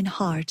in mine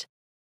heart,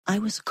 I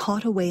was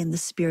caught away in the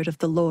Spirit of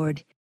the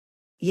Lord,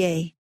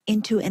 yea,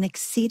 into an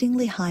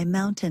exceedingly high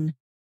mountain,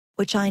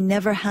 which I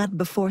never had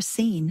before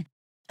seen,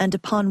 and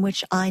upon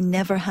which I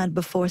never had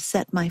before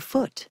set my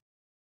foot.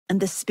 And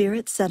the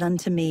Spirit said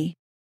unto me,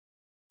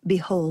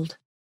 Behold,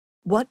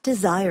 what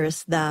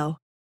desirest thou?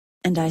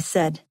 And I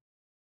said,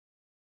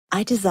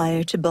 I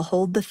desire to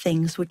behold the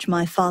things which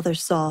my father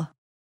saw.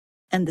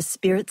 And the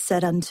Spirit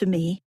said unto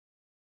me,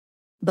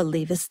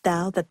 Believest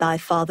thou that thy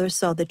father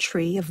saw the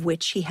tree of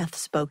which he hath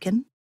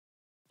spoken?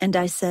 And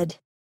I said,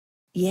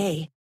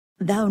 Yea,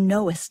 thou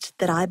knowest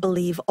that I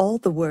believe all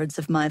the words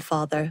of my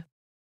father.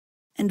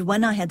 And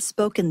when I had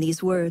spoken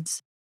these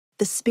words,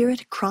 the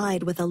Spirit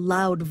cried with a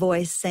loud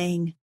voice,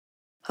 saying,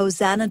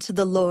 Hosanna to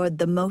the Lord,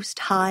 the Most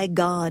High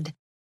God,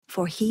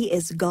 for he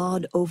is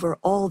God over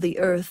all the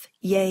earth,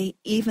 yea,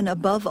 even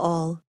above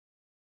all.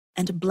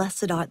 And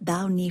blessed art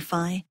thou,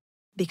 Nephi,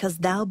 because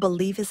thou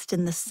believest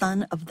in the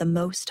Son of the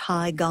Most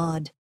High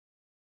God.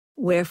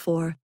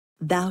 Wherefore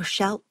thou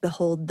shalt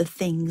behold the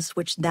things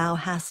which thou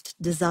hast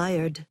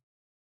desired.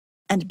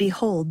 And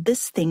behold,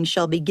 this thing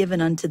shall be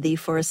given unto thee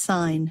for a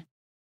sign,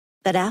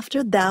 that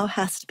after thou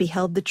hast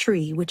beheld the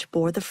tree which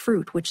bore the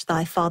fruit which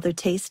thy father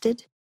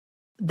tasted,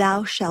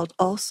 thou shalt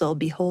also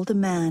behold a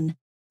man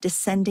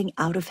descending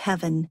out of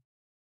heaven,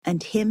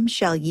 and him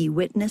shall ye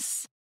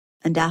witness,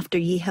 and after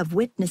ye have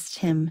witnessed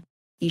him,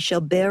 ye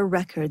shall bear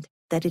record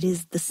that it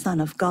is the Son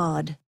of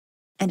God.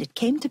 And it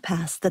came to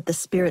pass that the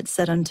Spirit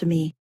said unto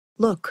me,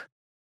 Look.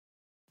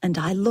 And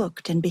I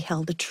looked and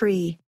beheld a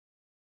tree,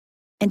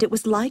 and it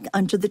was like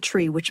unto the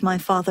tree which my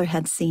father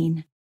had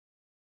seen,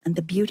 and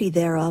the beauty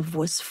thereof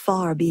was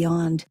far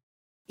beyond,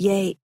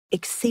 yea,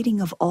 exceeding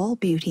of all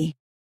beauty,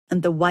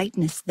 and the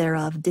whiteness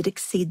thereof did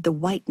exceed the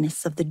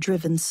whiteness of the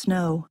driven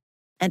snow.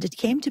 And it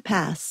came to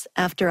pass,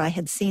 after I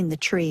had seen the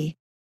tree,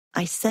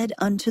 I said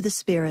unto the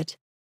Spirit,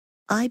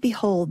 I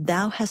behold,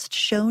 thou hast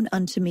shown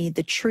unto me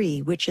the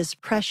tree which is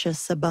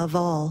precious above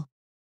all.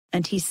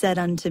 And he said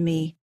unto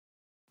me,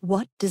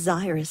 What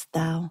desirest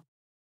thou?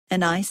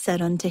 And I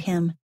said unto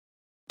him,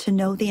 To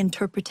know the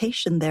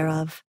interpretation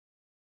thereof.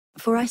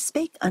 For I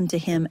spake unto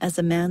him as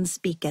a man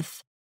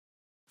speaketh.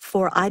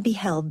 For I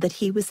beheld that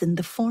he was in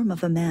the form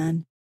of a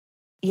man.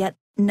 Yet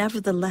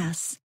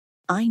nevertheless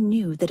I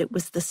knew that it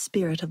was the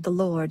Spirit of the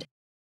Lord.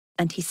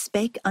 And he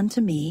spake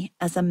unto me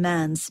as a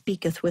man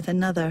speaketh with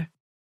another.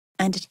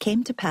 And it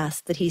came to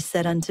pass that he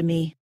said unto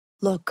me,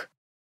 Look.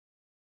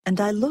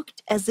 And I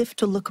looked as if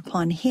to look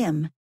upon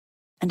him,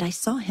 and I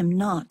saw him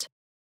not,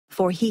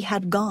 for he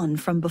had gone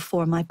from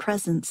before my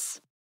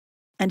presence.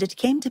 And it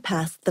came to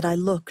pass that I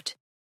looked,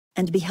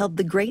 and beheld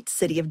the great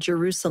city of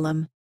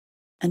Jerusalem,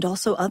 and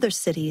also other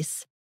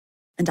cities.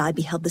 And I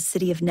beheld the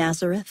city of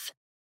Nazareth,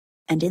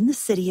 and in the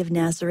city of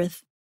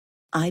Nazareth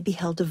I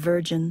beheld a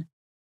virgin,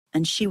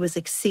 and she was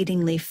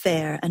exceedingly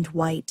fair and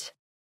white.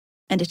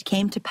 And it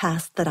came to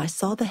pass that I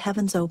saw the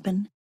heavens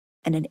open,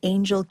 and an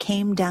angel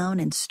came down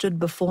and stood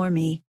before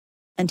me,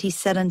 and he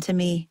said unto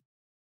me,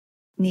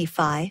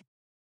 Nephi,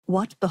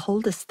 what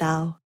beholdest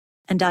thou?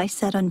 And I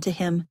said unto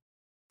him,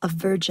 A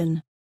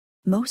virgin,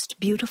 most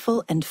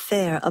beautiful and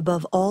fair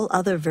above all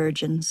other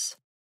virgins.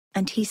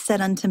 And he said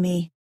unto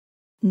me,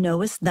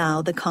 Knowest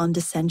thou the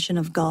condescension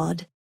of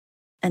God?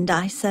 And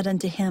I said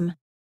unto him,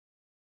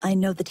 I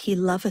know that he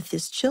loveth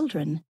his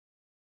children.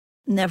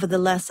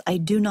 Nevertheless I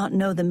do not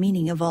know the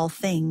meaning of all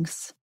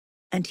things.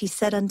 And he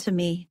said unto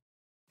me,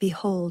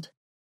 Behold,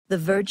 the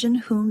virgin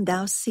whom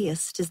thou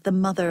seest is the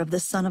mother of the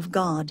Son of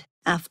God,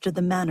 after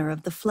the manner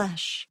of the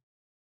flesh.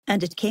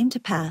 And it came to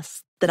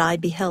pass that I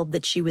beheld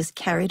that she was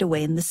carried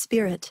away in the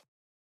Spirit.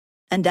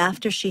 And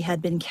after she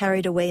had been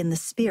carried away in the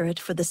Spirit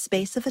for the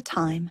space of a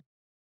time,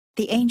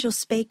 the angel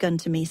spake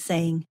unto me,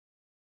 saying,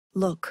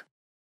 Look.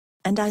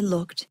 And I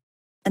looked,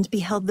 and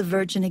beheld the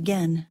virgin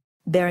again,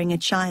 bearing a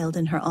child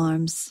in her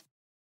arms.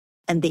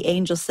 And the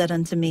angel said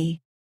unto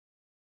me,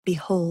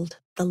 Behold,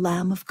 the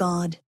Lamb of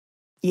God,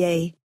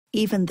 yea,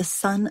 even the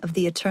Son of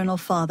the Eternal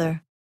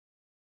Father.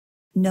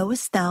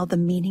 Knowest thou the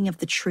meaning of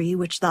the tree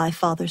which thy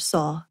father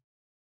saw?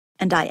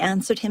 And I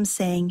answered him,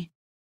 saying,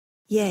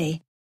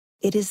 Yea,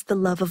 it is the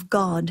love of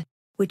God,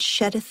 which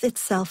sheddeth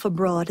itself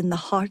abroad in the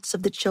hearts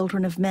of the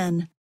children of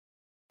men.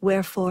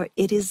 Wherefore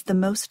it is the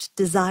most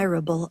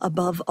desirable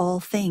above all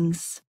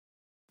things.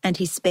 And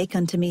he spake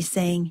unto me,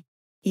 saying,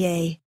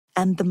 Yea,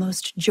 and the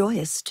most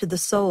joyous to the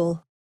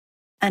soul.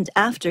 And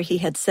after he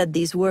had said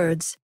these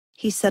words,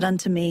 he said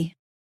unto me,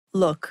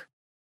 Look.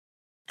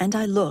 And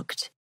I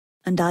looked,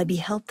 and I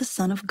beheld the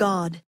Son of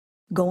God,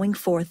 going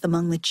forth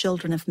among the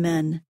children of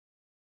men.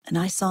 And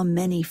I saw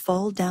many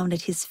fall down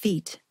at his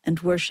feet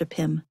and worship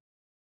him.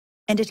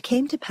 And it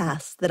came to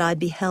pass that I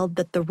beheld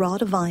that the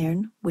rod of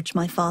iron, which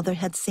my father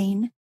had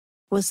seen,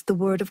 was the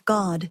word of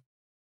God,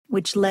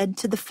 which led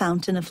to the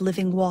fountain of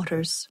living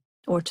waters,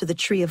 or to the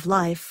tree of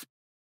life,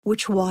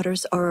 which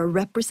waters are a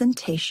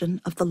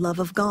representation of the love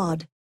of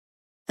God.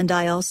 And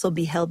I also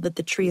beheld that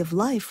the tree of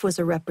life was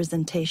a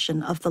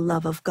representation of the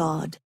love of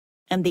God.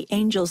 And the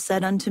angel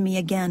said unto me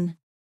again,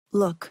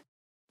 Look,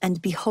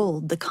 and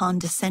behold the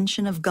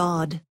condescension of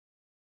God.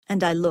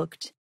 And I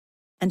looked,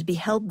 and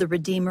beheld the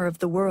Redeemer of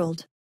the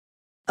world,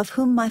 of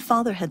whom my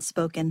father had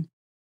spoken.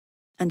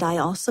 And I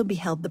also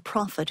beheld the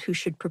prophet who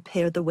should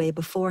prepare the way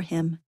before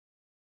him.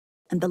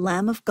 And the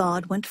Lamb of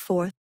God went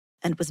forth,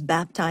 and was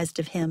baptized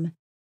of him.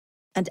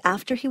 And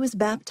after he was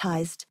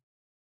baptized,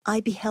 I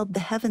beheld the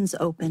heavens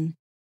open,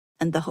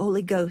 and the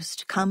Holy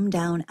Ghost come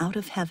down out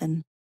of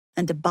heaven,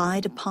 and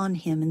abide upon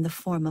him in the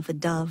form of a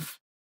dove.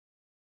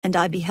 And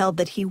I beheld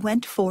that he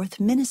went forth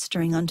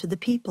ministering unto the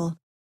people,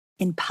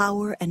 in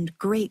power and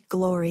great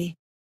glory,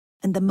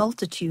 and the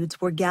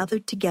multitudes were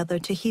gathered together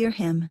to hear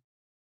him.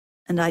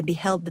 And I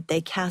beheld that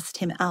they cast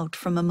him out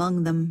from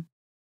among them,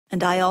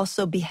 And I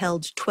also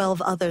beheld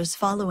 12 others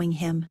following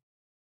him.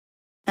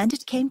 And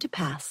it came to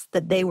pass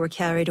that they were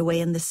carried away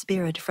in the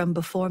spirit from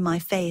before my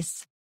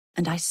face,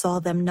 and I saw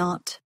them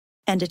not.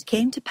 And it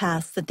came to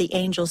pass that the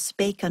angel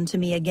spake unto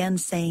me again,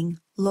 saying,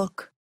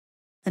 Look.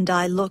 And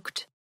I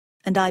looked,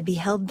 and I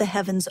beheld the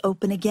heavens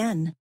open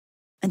again,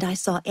 and I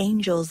saw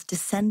angels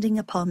descending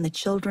upon the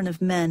children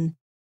of men,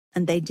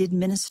 and they did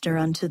minister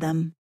unto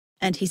them.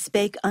 And he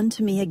spake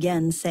unto me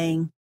again,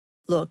 saying,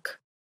 Look.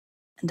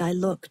 And I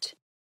looked,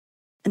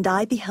 and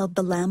I beheld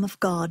the Lamb of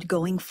God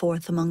going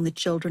forth among the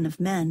children of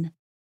men.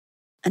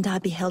 And I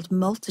beheld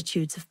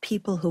multitudes of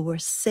people who were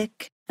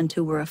sick, and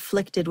who were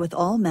afflicted with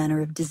all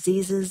manner of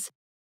diseases,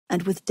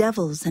 and with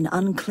devils and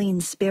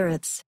unclean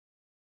spirits.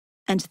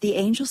 And the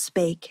angel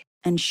spake,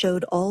 and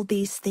showed all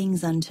these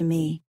things unto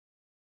me.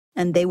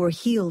 And they were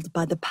healed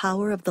by the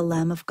power of the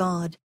Lamb of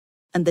God,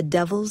 and the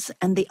devils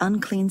and the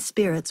unclean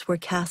spirits were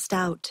cast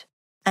out.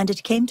 And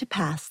it came to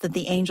pass that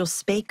the angel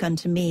spake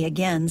unto me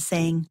again,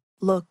 saying,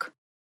 Look.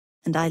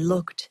 And I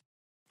looked,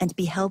 and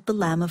beheld the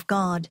Lamb of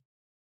God,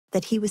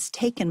 that he was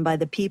taken by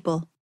the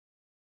people.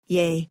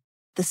 Yea,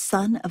 the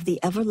Son of the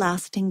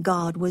everlasting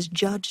God was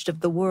judged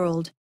of the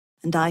world,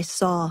 and I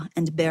saw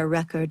and bear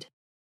record.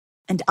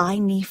 And I,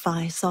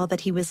 Nephi, saw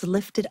that he was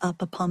lifted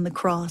up upon the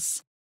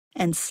cross,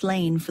 and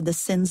slain for the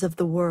sins of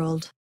the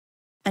world.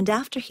 And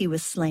after he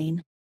was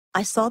slain,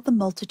 I saw the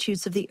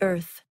multitudes of the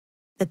earth,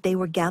 that they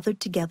were gathered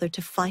together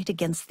to fight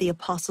against the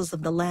apostles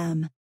of the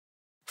Lamb.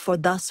 For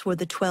thus were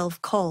the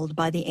 12 called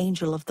by the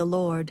angel of the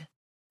Lord.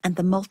 And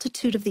the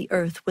multitude of the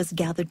earth was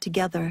gathered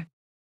together,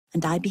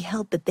 and I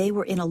beheld that they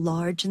were in a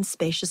large and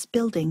spacious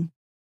building,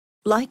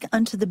 like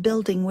unto the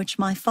building which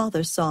my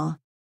father saw.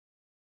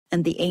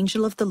 And the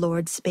angel of the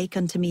Lord spake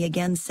unto me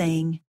again,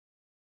 saying,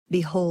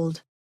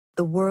 Behold,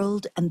 the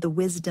world and the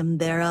wisdom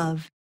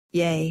thereof,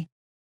 yea,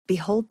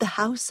 behold, the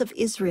house of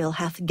Israel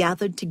hath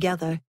gathered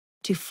together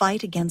to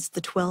fight against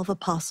the 12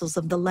 apostles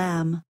of the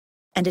Lamb.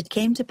 And it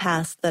came to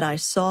pass that I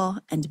saw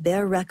and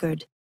bare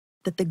record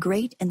that the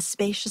great and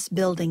spacious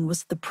building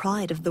was the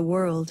pride of the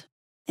world,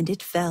 and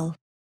it fell,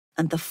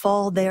 and the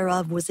fall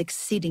thereof was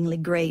exceedingly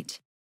great.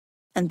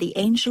 And the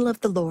angel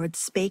of the Lord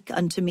spake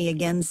unto me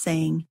again,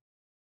 saying,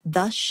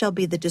 Thus shall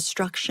be the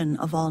destruction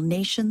of all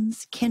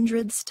nations,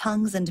 kindreds,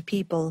 tongues, and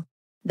people,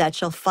 that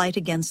shall fight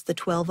against the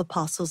 12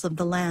 apostles of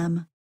the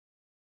Lamb.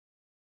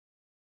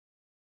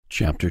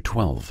 Chapter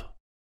 12.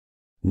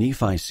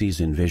 Nephi sees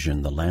in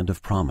vision the land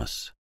of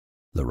promise,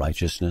 the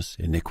righteousness,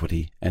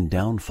 iniquity, and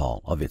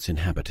downfall of its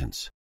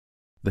inhabitants,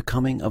 the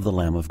coming of the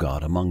Lamb of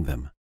God among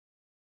them,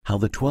 how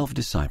the 12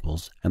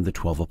 disciples and the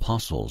 12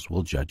 apostles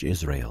will judge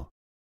Israel,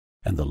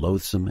 and the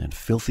loathsome and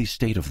filthy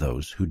state of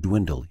those who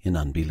dwindle in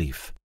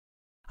unbelief,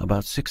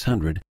 about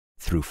 600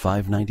 through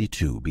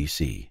 592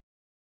 B.C.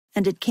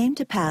 And it came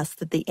to pass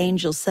that the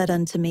angel said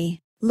unto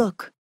me,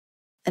 Look,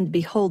 and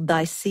behold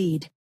thy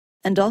seed,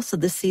 and also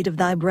the seed of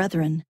thy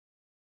brethren.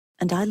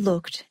 And I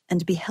looked,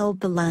 and beheld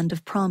the land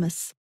of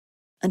promise.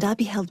 And I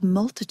beheld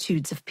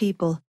multitudes of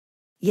people,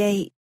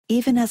 yea,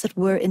 even as it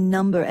were in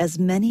number as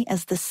many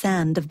as the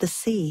sand of the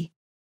sea.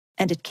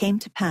 And it came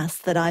to pass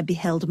that I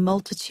beheld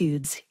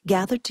multitudes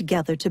gathered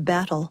together to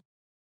battle,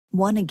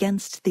 one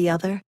against the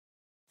other.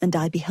 And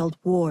I beheld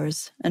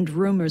wars and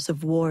rumors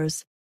of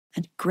wars,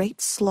 and great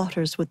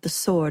slaughters with the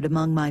sword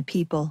among my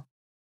people.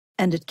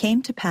 And it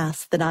came to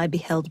pass that I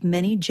beheld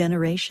many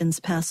generations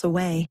pass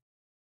away,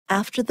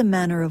 after the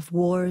manner of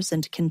wars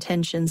and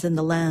contentions in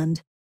the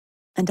land.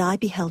 And I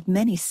beheld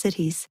many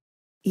cities,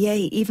 yea,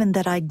 even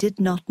that I did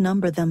not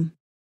number them.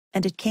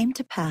 And it came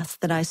to pass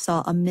that I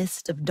saw a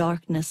mist of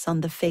darkness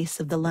on the face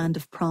of the land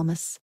of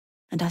promise.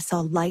 And I saw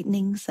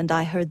lightnings, and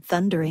I heard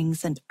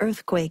thunderings and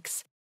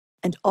earthquakes,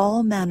 and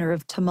all manner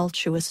of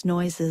tumultuous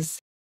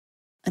noises.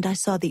 And I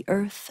saw the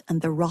earth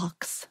and the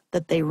rocks,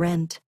 that they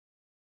rent.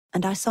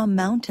 And I saw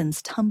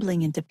mountains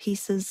tumbling into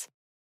pieces,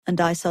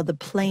 and I saw the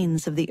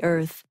plains of the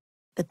earth,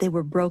 that they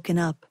were broken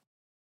up.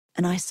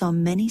 And I saw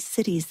many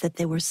cities that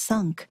they were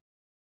sunk,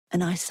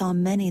 and I saw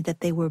many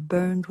that they were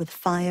burned with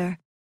fire,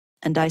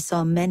 and I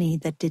saw many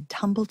that did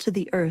tumble to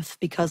the earth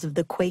because of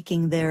the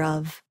quaking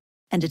thereof.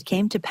 And it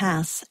came to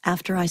pass,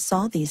 after I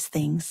saw these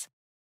things,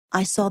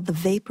 I saw the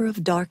vapor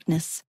of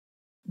darkness,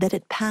 that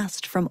it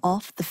passed from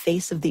off the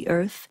face of the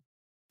earth,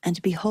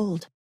 and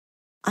behold,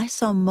 I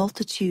saw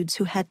multitudes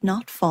who had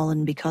not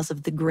fallen because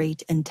of the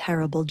great and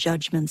terrible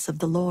judgments of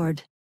the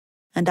Lord.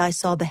 And I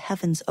saw the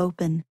heavens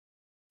open,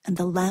 and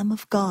the Lamb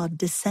of God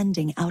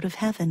descending out of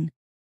heaven.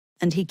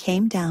 And he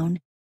came down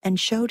and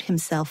showed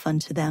himself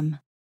unto them.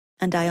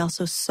 And I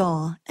also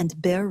saw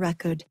and bear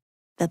record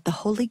that the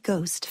Holy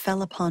Ghost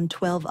fell upon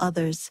 12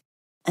 others,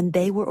 and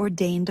they were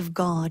ordained of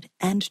God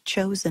and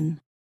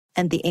chosen.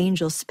 And the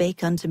angel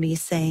spake unto me,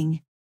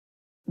 saying,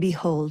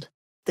 Behold,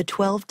 the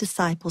 12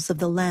 disciples of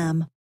the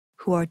Lamb,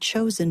 who are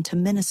chosen to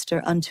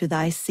minister unto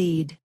thy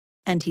seed.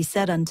 And he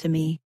said unto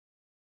me,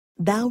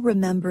 Thou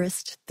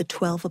rememberest the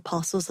 12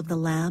 apostles of the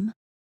Lamb?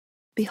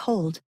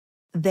 Behold,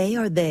 they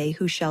are they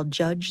who shall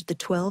judge the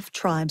 12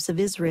 tribes of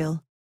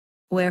Israel.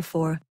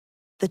 Wherefore,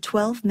 The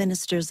 12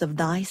 ministers of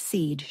thy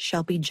seed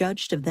shall be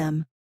judged of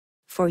them,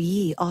 for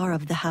ye are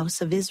of the house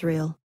of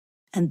Israel.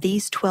 And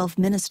these 12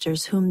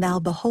 ministers whom thou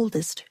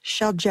beholdest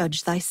shall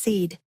judge thy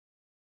seed.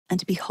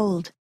 And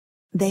behold,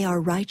 they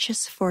are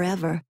righteous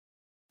forever,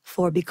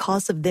 for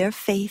because of their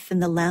faith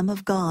in the Lamb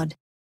of God,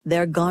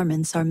 their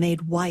garments are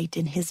made white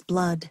in his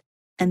blood.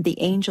 And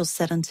the angel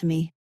said unto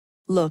me,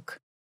 Look.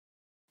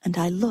 And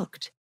I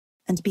looked,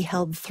 and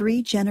beheld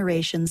 3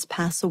 generations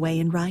pass away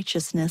in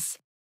righteousness.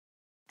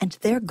 And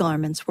their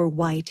garments were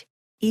white,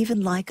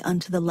 even like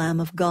unto the Lamb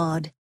of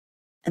God.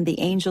 And the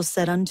angel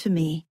said unto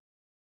me,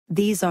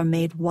 These are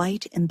made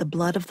white in the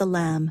blood of the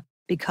Lamb,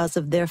 because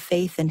of their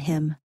faith in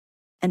him.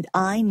 And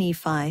I,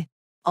 Nephi,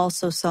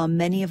 also saw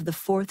many of the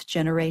 4th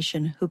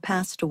generation who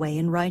passed away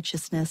in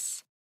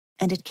righteousness.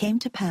 And it came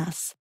to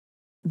pass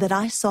that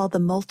I saw the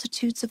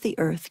multitudes of the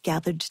earth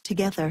gathered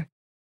together.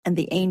 And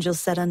the angel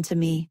said unto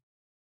me,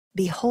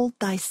 Behold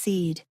thy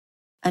seed,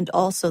 and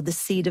also the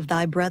seed of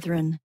thy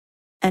brethren.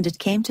 And it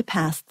came to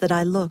pass that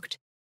I looked,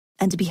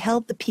 and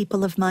beheld the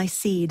people of my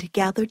seed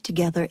gathered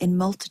together in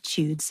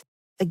multitudes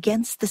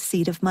against the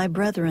seed of my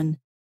brethren,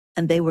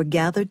 and they were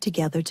gathered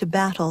together to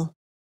battle.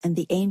 And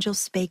the angel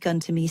spake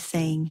unto me,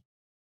 saying,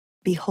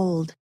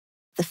 Behold,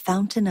 the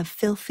fountain of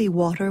filthy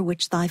water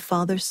which thy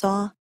father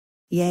saw,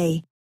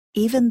 yea,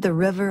 even the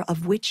river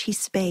of which he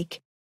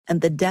spake,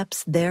 and the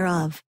depths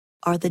thereof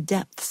are the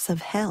depths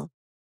of hell,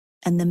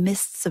 and the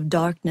mists of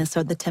darkness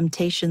are the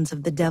temptations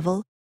of the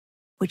devil,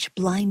 which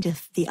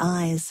blindeth the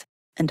eyes,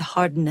 and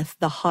hardeneth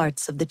the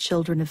hearts of the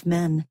children of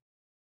men,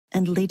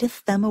 and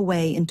leadeth them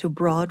away into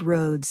broad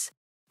roads,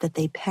 that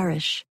they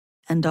perish,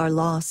 and are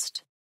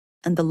lost.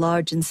 And the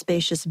large and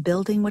spacious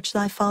building which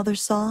thy father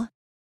saw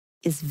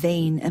is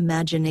vain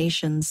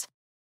imaginations,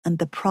 and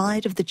the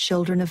pride of the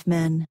children of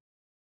men.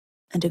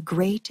 And a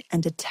great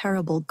and a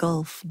terrible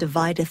gulf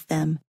divideth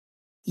them,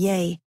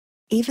 yea,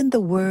 even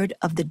the word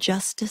of the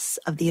justice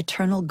of the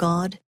eternal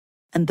God,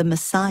 and the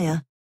Messiah,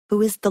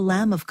 who is the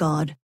Lamb of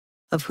God,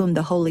 of whom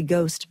the Holy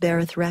Ghost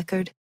beareth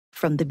record,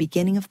 from the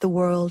beginning of the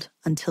world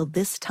until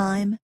this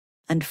time,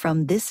 and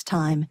from this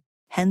time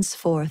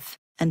henceforth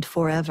and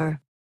forever.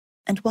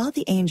 And while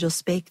the angel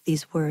spake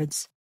these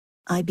words,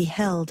 I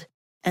beheld,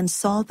 and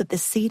saw that the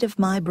seed of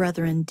my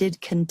brethren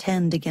did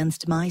contend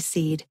against my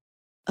seed,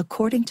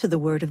 according to the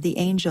word of the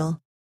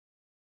angel.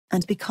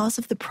 And because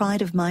of the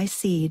pride of my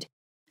seed,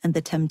 and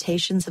the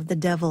temptations of the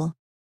devil,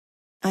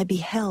 I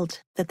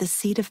beheld that the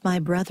seed of my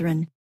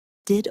brethren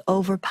did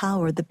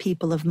overpower the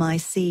people of my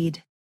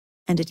seed.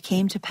 And it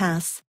came to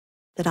pass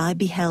that I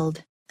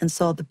beheld and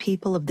saw the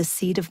people of the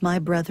seed of my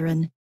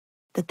brethren,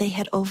 that they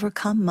had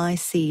overcome my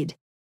seed,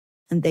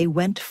 and they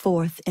went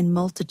forth in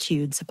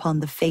multitudes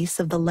upon the face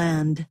of the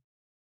land.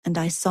 And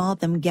I saw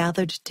them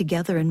gathered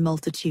together in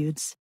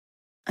multitudes,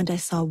 and I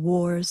saw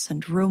wars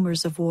and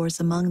rumors of wars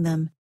among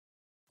them.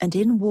 And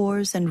in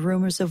wars and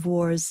rumors of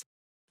wars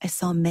I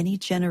saw many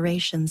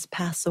generations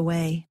pass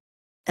away.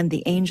 And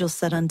the angel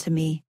said unto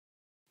me,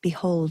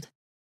 Behold,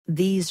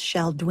 these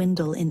shall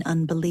dwindle in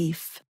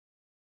unbelief.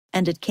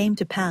 And it came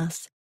to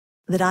pass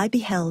that I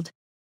beheld,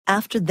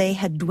 after they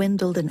had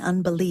dwindled in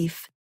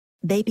unbelief,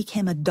 they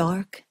became a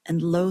dark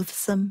and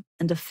loathsome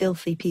and a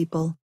filthy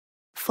people,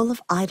 full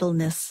of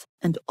idleness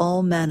and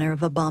all manner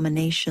of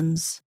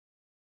abominations.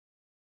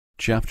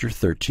 Chapter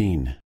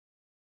 13.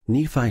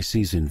 Nephi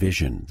sees in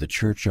vision the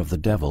church of the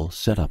devil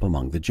set up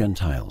among the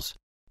Gentiles,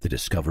 the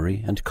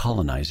discovery and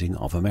colonizing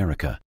of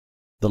America,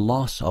 the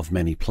loss of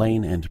many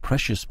plain and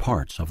precious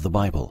parts of the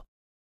Bible,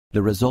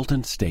 the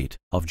resultant state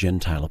of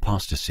Gentile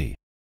apostasy,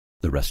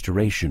 the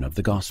restoration of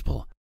the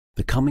gospel,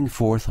 the coming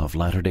forth of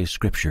latter-day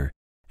Scripture,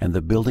 and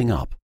the building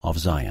up of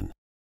Zion.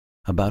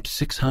 About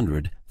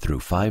 600 through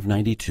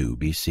 592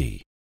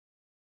 B.C.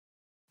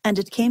 And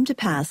it came to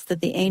pass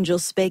that the angel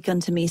spake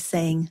unto me,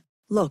 saying,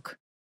 Look.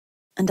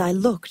 And I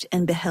looked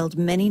and beheld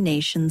many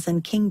nations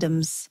and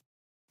kingdoms.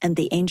 And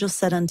the angel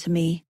said unto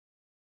me,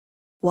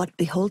 What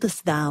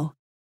beholdest thou?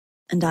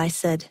 And I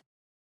said,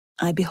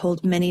 I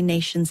behold many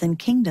nations and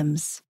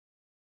kingdoms.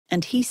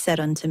 And he said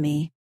unto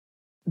me,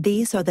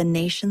 These are the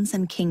nations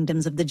and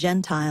kingdoms of the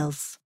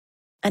Gentiles.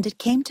 And it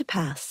came to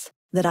pass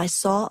that I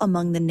saw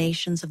among the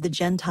nations of the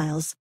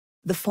Gentiles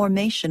the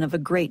formation of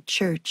a great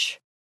church.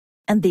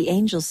 And the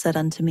angel said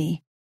unto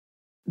me,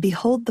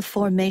 Behold the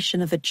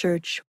formation of a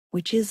church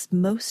which is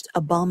most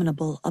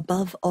abominable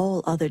above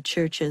all other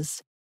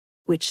churches,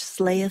 which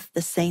slayeth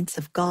the saints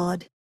of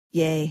God,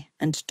 yea,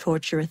 and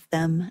tortureth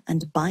them,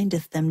 and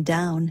bindeth them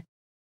down,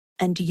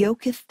 and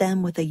yoketh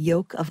them with a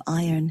yoke of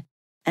iron,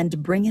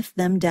 and bringeth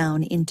them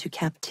down into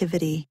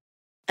captivity.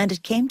 And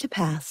it came to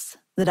pass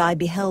that I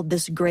beheld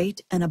this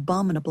great and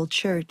abominable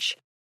church,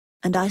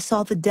 and I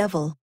saw the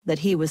devil, that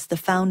he was the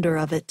founder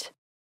of it.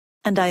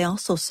 And I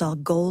also saw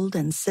gold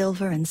and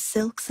silver and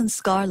silks and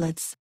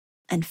scarlets,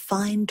 and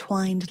fine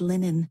twined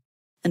linen,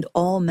 and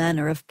all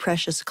manner of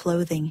precious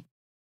clothing.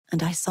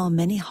 And I saw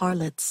many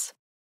harlots.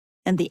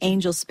 And the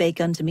angel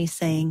spake unto me,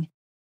 saying,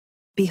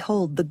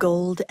 Behold the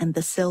gold and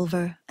the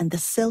silver, and the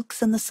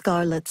silks and the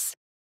scarlets,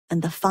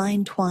 and the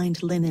fine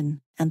twined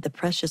linen, and the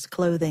precious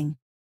clothing,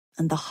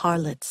 and the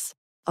harlots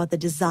are the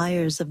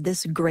desires of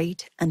this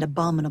great and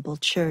abominable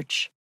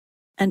church.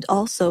 And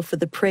also for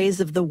the praise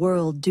of the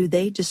world do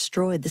they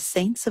destroy the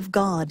saints of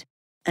God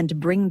and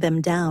bring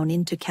them down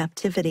into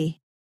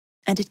captivity.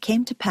 And it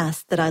came to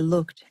pass that I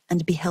looked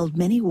and beheld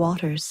many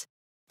waters,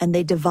 and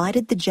they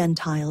divided the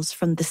Gentiles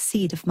from the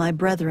seed of my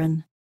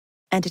brethren.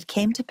 And it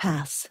came to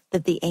pass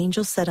that the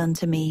angel said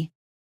unto me,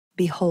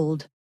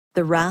 Behold,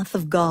 the wrath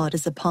of God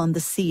is upon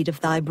the seed of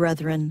thy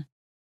brethren.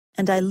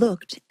 And I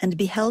looked and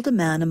beheld a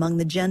man among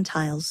the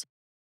Gentiles,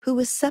 who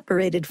was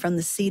separated from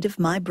the seed of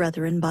my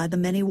brethren by the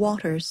many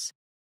waters.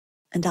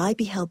 And I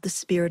beheld the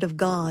Spirit of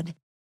God,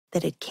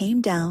 that it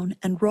came down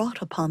and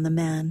wrought upon the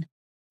man,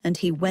 and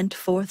he went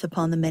forth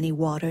upon the many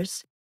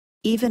waters,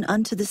 even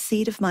unto the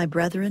seed of my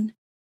brethren,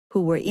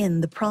 who were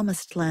in the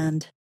promised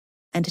land.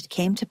 And it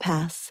came to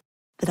pass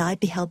that I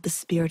beheld the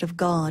Spirit of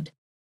God,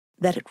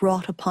 that it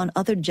wrought upon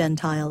other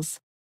Gentiles,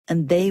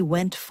 and they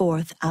went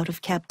forth out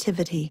of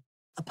captivity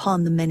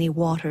upon the many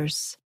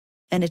waters.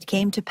 And it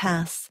came to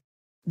pass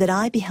that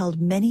I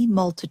beheld many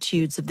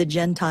multitudes of the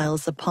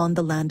Gentiles upon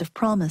the land of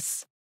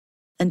promise.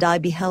 And I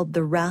beheld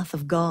the wrath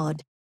of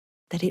God,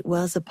 that it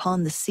was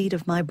upon the seed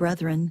of my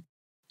brethren,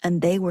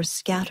 and they were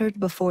scattered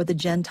before the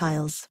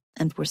Gentiles,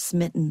 and were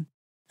smitten.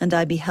 And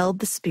I beheld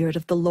the Spirit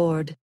of the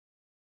Lord,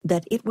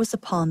 that it was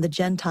upon the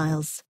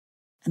Gentiles,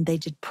 and they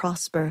did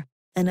prosper,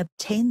 and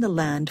obtain the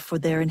land for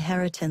their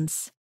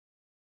inheritance.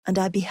 And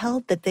I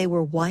beheld that they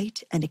were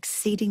white and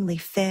exceedingly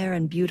fair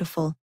and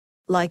beautiful,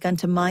 like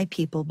unto my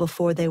people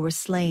before they were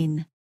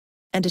slain.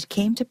 And it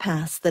came to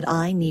pass that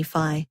I,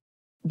 Nephi,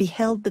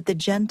 beheld that the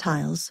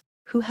Gentiles,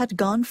 who had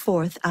gone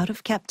forth out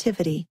of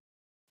captivity,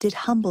 did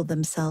humble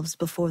themselves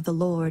before the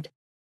Lord,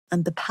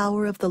 and the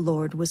power of the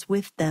Lord was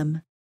with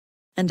them.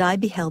 And I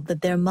beheld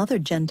that their mother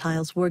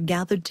Gentiles were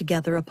gathered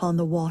together upon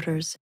the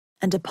waters,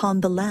 and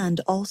upon the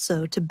land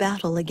also to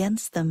battle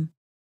against them.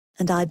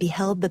 And I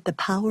beheld that the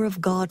power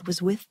of God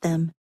was with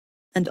them,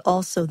 and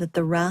also that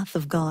the wrath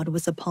of God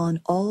was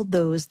upon all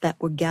those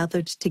that were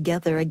gathered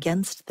together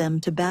against them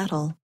to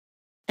battle.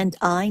 And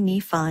I,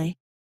 Nephi,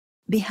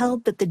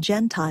 beheld that the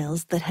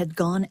Gentiles that had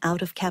gone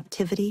out of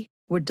captivity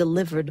were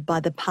delivered by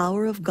the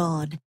power of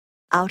God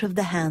out of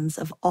the hands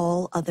of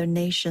all other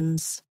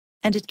nations.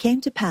 And it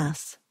came to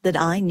pass that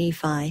I,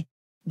 Nephi,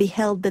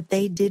 beheld that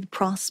they did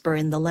prosper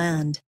in the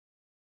land.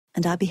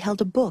 And I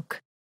beheld a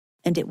book,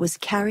 and it was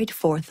carried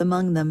forth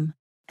among them.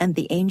 And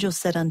the angel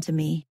said unto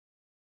me,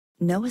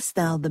 Knowest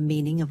thou the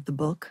meaning of the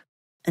book?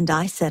 And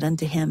I said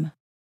unto him,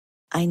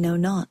 I know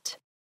not.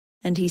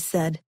 And he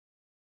said,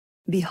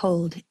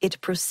 Behold, it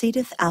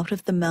proceedeth out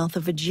of the mouth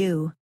of a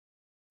Jew.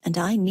 And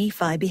I,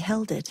 Nephi,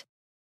 beheld it.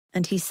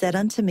 And he said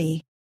unto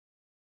me,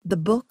 The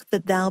book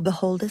that thou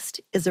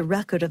beholdest is a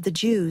record of the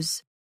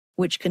Jews,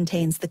 which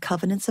contains the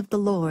covenants of the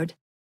Lord,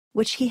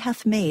 which he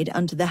hath made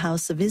unto the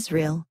house of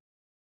Israel.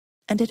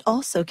 And it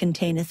also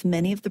containeth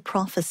many of the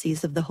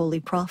prophecies of the holy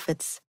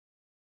prophets.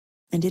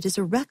 And it is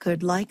a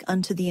record like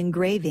unto the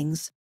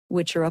engravings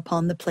which are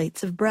upon the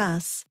plates of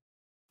brass,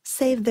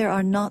 save there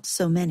are not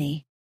so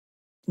many.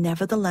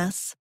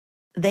 Nevertheless,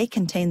 they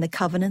contain the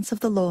covenants of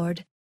the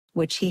Lord,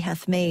 which he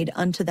hath made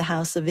unto the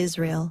house of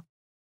Israel.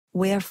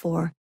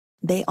 Wherefore,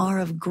 they are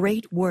of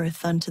great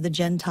worth unto the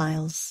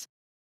Gentiles.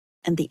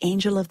 And the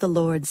angel of the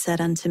Lord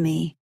said unto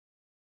me,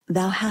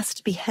 Thou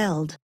hast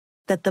beheld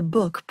that the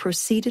book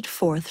proceeded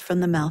forth from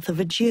the mouth of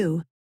a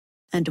Jew,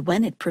 and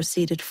when it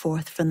proceeded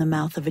forth from the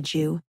mouth of a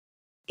Jew,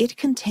 it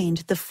contained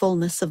the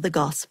fullness of the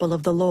gospel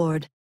of the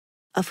Lord,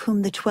 of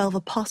whom the 12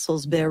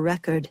 apostles bear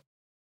record,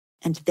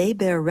 and they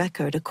bear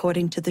record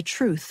according to the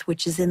truth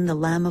which is in the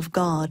Lamb of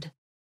God.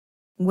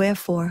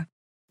 Wherefore,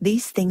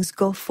 these things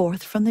go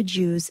forth from the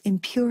Jews in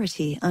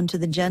purity unto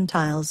the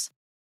Gentiles,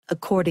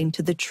 according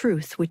to the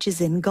truth which is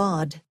in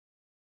God.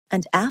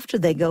 And after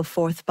they go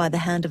forth by the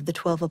hand of the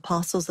 12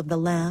 apostles of the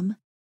Lamb,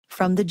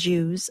 from the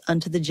Jews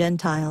unto the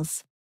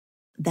Gentiles,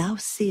 thou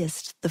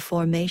seest the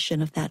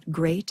formation of that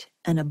great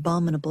and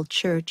abominable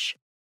church,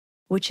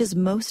 which is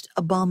most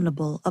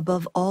abominable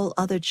above all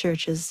other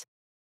churches.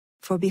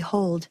 For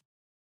behold,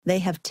 they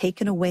have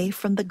taken away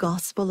from the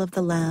gospel of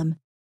the Lamb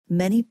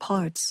many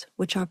parts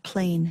which are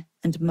plain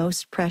and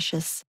most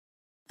precious,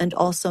 and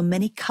also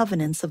many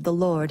covenants of the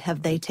Lord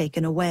have they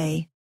taken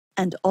away.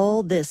 And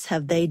all this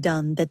have they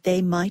done that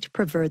they might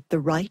pervert the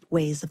right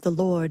ways of the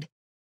Lord,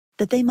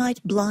 that they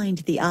might blind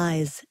the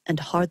eyes and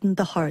harden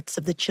the hearts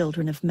of the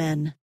children of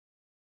men.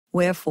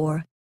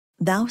 Wherefore,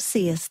 thou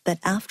seest that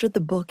after the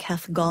book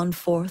hath gone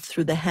forth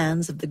through the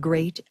hands of the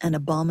great and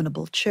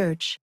abominable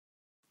church,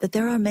 that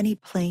there are many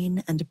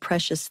plain and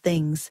precious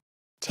things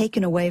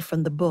taken away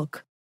from the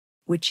book,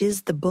 which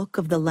is the book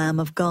of the Lamb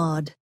of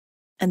God.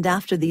 And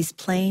after these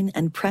plain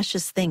and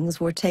precious things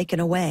were taken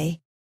away,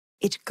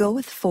 it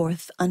goeth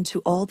forth unto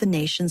all the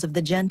nations of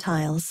the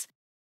Gentiles.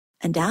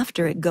 And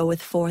after it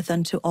goeth forth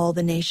unto all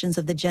the nations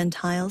of the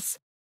Gentiles,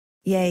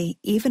 yea,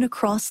 even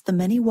across the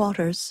many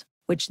waters,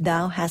 which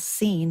thou hast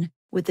seen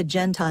with the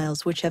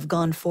Gentiles which have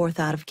gone forth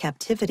out of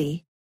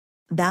captivity,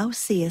 thou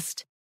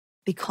seest,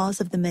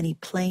 because of the many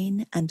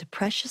plain and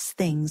precious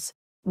things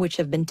which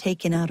have been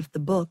taken out of the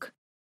book,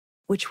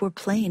 which were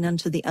plain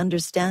unto the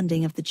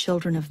understanding of the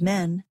children of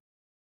men,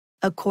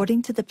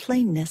 according to the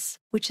plainness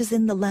which is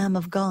in the Lamb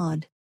of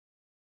God.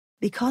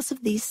 Because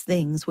of these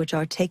things which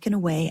are taken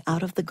away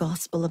out of the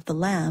gospel of the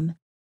Lamb,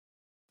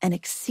 an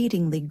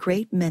exceedingly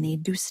great many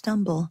do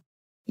stumble,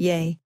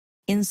 yea,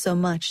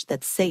 insomuch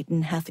that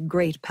Satan hath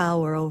great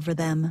power over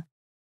them.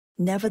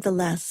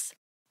 Nevertheless,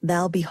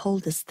 thou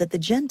beholdest that the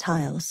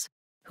Gentiles,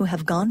 who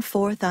have gone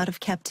forth out of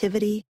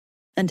captivity,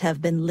 and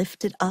have been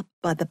lifted up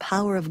by the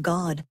power of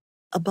God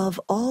above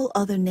all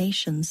other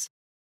nations,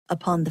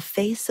 upon the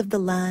face of the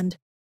land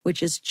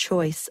which is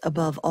choice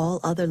above all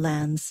other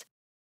lands,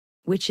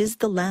 which is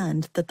the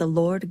land that the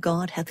Lord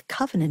God hath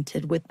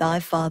covenanted with thy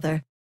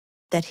father,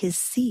 that his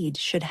seed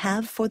should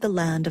have for the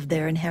land of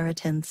their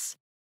inheritance.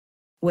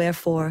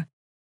 Wherefore,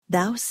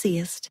 thou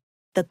seest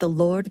that the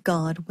Lord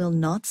God will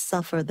not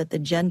suffer that the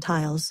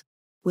Gentiles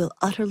will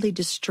utterly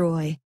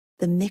destroy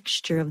the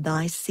mixture of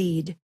thy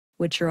seed,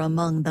 which are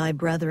among thy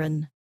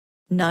brethren.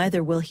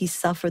 Neither will he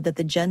suffer that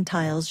the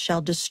Gentiles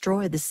shall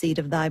destroy the seed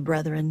of thy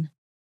brethren.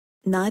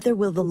 Neither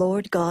will the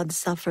Lord God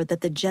suffer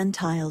that the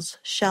Gentiles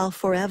shall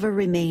forever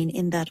remain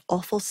in that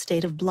awful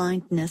state of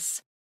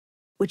blindness,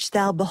 which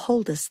thou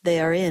beholdest they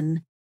are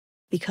in,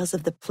 because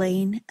of the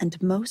plain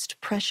and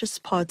most precious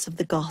parts of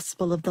the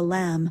gospel of the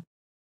Lamb,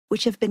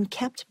 which have been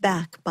kept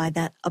back by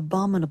that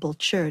abominable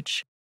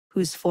church,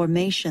 whose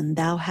formation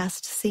thou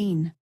hast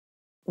seen.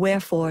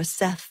 Wherefore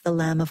saith the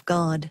Lamb of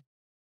God,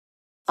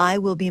 I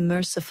will be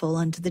merciful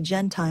unto the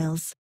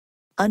Gentiles,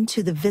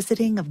 unto the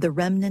visiting of the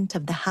remnant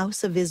of the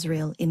house of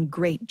Israel in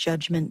great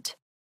judgment.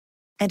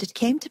 And it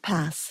came to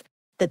pass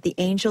that the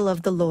angel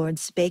of the Lord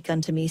spake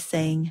unto me,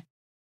 saying,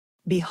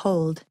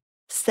 Behold,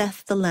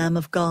 saith the Lamb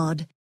of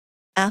God,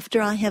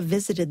 after I have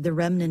visited the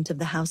remnant of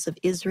the house of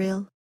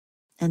Israel,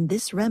 and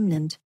this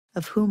remnant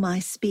of whom I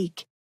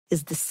speak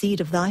is the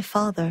seed of thy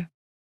father.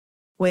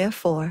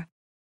 Wherefore,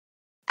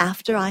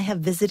 after I have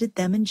visited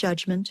them in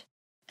judgment,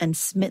 and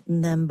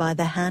smitten them by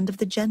the hand of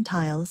the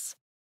Gentiles,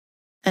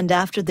 and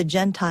after the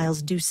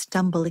Gentiles do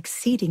stumble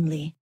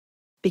exceedingly,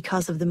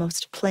 because of the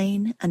most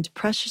plain and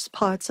precious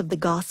parts of the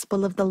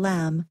gospel of the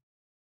Lamb,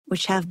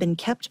 which have been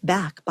kept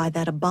back by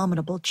that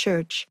abominable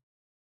church,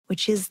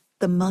 which is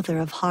the mother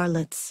of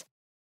harlots,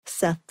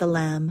 saith the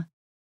Lamb,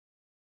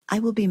 I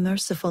will be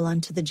merciful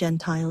unto the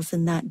Gentiles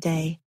in that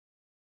day,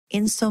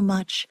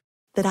 insomuch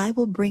that I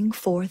will bring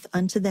forth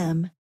unto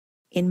them,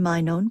 in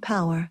mine own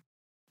power,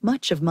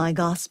 much of my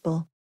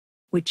gospel,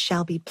 which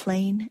shall be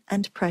plain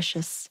and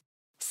precious,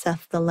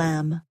 saith the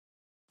Lamb.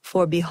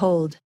 For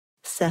behold,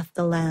 saith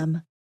the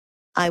Lamb,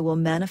 I will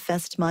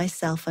manifest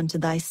myself unto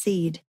thy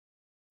seed,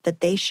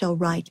 that they shall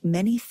write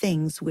many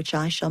things which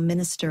I shall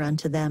minister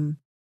unto them,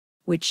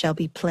 which shall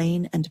be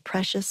plain and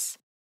precious,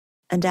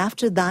 and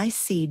after thy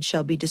seed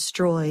shall be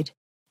destroyed,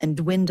 and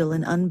dwindle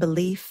in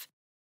unbelief,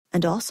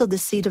 and also the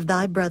seed of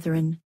thy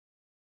brethren.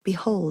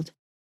 Behold,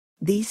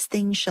 these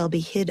things shall be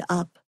hid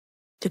up,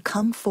 to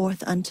come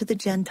forth unto the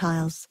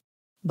Gentiles,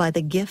 by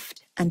the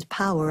gift and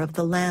power of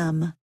the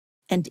Lamb.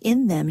 And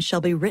in them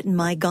shall be written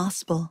my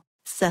gospel,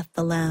 saith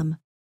the Lamb,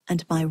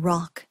 and my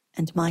rock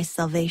and my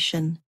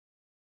salvation.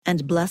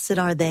 And blessed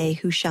are they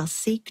who shall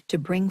seek to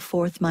bring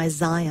forth my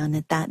Zion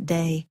at that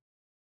day,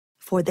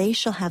 for they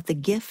shall have the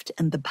gift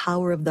and the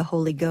power of the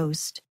Holy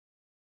Ghost.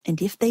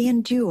 And if they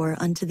endure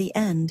unto the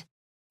end,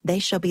 they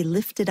shall be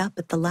lifted up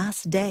at the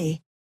last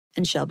day,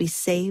 and shall be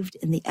saved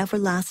in the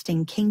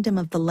everlasting kingdom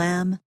of the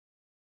Lamb.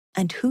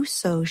 And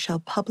whoso shall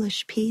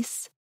publish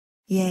peace,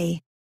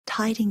 yea,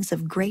 tidings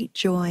of great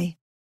joy,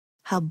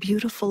 how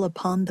beautiful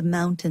upon the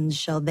mountains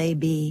shall they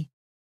be.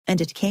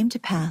 And it came to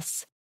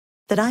pass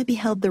that I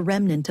beheld the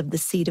remnant of the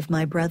seed of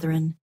my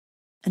brethren,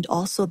 and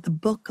also the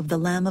book of the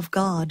Lamb of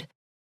God,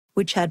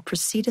 which had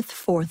proceedeth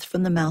forth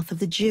from the mouth of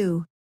the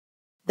Jew,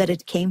 that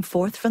it came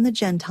forth from the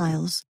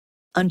Gentiles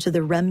unto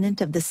the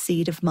remnant of the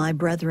seed of my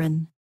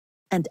brethren.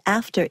 And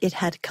after it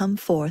had come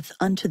forth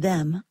unto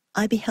them,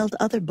 I beheld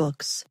other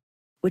books,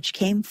 which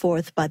came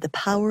forth by the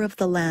power of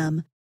the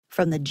Lamb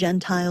from the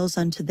Gentiles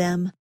unto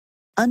them,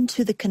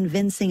 unto the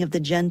convincing of the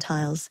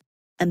Gentiles,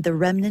 and the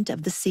remnant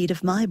of the seed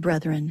of my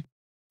brethren,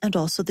 and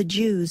also the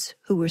Jews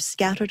who were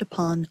scattered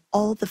upon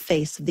all the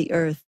face of the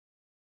earth,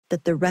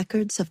 that the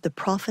records of the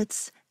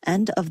prophets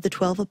and of the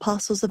 12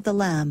 apostles of the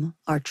Lamb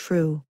are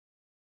true.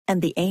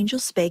 And the angel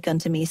spake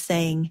unto me,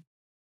 saying,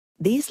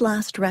 These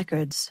last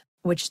records,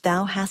 which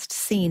thou hast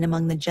seen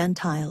among the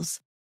Gentiles,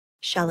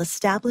 shall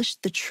establish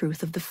the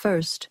truth of the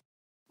first,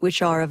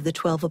 which are of the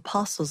 12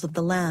 apostles of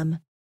the Lamb,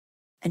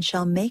 and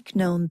shall make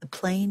known the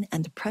plain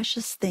and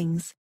precious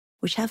things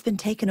which have been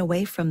taken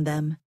away from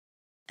them,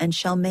 and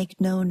shall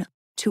make known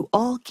to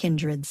all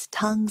kindreds,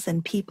 tongues,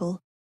 and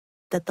people,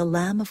 that the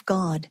Lamb of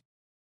God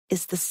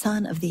is the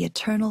Son of the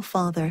eternal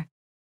Father,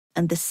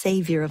 and the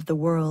Savior of the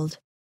world,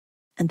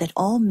 and that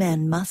all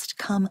men must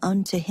come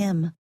unto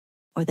him,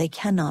 or they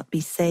cannot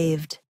be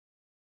saved.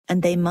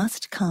 And they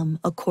must come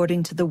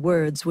according to the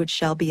words which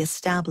shall be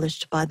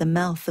established by the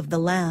mouth of the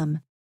Lamb.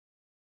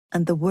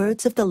 And the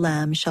words of the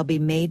Lamb shall be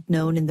made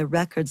known in the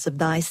records of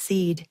thy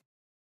seed,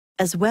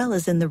 as well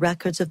as in the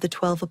records of the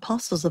 12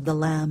 apostles of the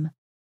Lamb.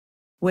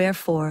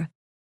 Wherefore,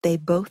 they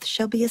both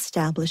shall be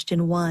established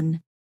in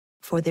one,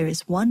 for there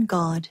is one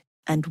God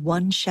and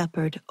one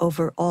shepherd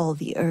over all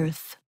the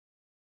earth.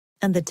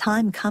 And the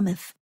time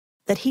cometh,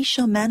 that he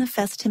shall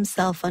manifest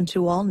himself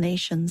unto all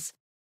nations,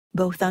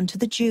 both unto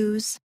the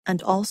Jews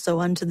and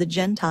also unto the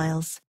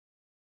Gentiles.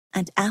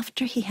 And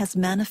after he has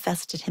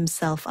manifested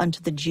himself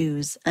unto the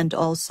Jews and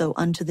also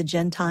unto the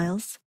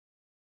Gentiles,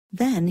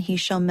 then he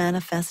shall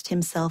manifest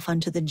himself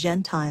unto the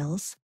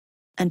Gentiles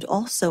and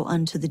also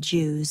unto the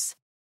Jews,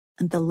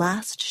 and the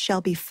last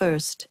shall be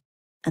first,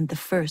 and the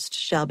first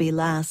shall be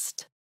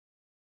last.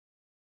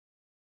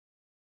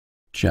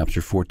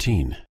 Chapter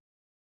 14.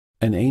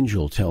 An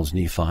angel tells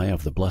Nephi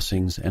of the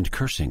blessings and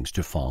cursings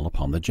to fall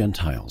upon the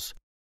Gentiles.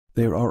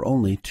 There are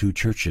only two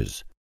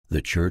churches,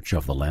 the church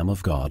of the Lamb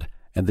of God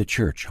and the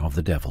church of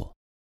the devil.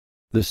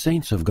 The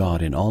saints of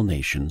God in all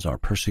nations are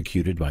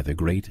persecuted by the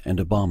great and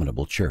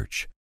abominable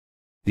church.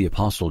 The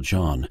Apostle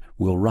John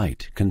will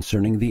write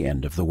concerning the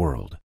end of the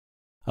world,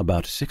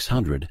 about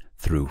 600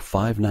 through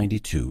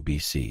 592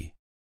 B.C.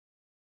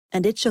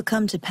 And it shall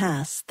come to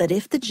pass, that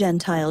if the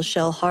Gentiles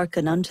shall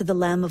hearken unto the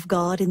Lamb of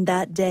God in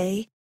that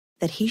day,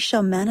 that he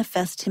shall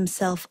manifest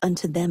himself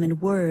unto them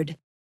in word,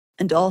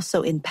 and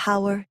also in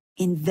power,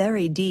 in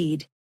very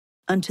deed,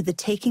 unto the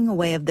taking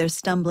away of their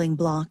stumbling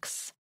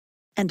blocks,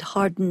 and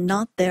harden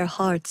not their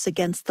hearts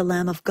against the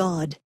Lamb of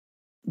God.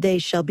 They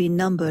shall be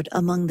numbered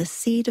among the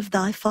seed of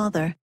thy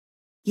father.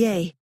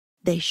 Yea,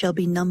 they shall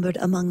be numbered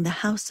among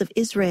the house of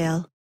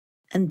Israel,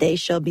 and they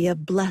shall be a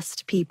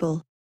blessed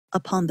people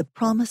upon the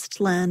promised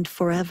land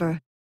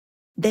forever.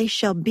 They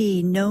shall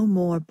be no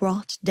more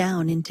brought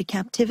down into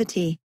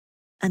captivity,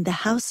 and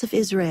the house of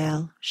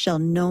Israel shall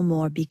no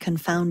more be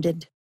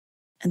confounded.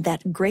 And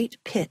that great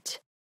pit,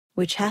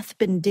 which hath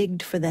been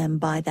digged for them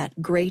by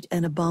that great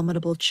and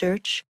abominable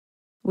church,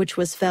 which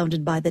was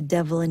founded by the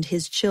devil and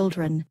his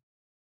children,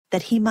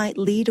 that he might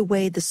lead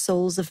away the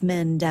souls of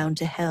men down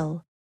to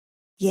hell.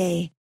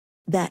 Yea,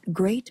 that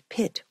great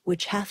pit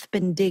which hath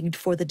been digged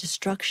for the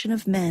destruction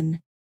of men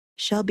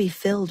shall be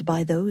filled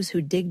by those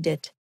who digged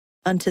it,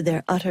 unto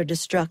their utter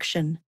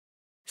destruction,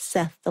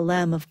 saith the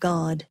Lamb of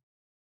God.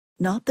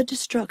 Not the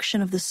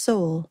destruction of the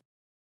soul,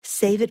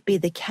 save it be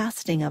the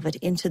casting of it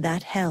into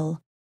that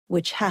hell,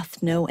 which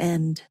hath no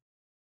end.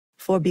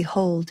 For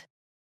behold,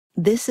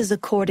 this is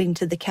according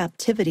to the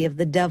captivity of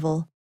the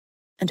devil,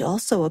 and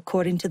also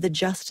according to the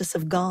justice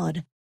of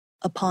God,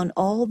 upon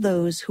all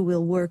those who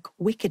will work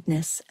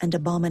wickedness and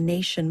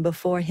abomination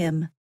before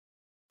him.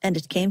 And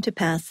it came to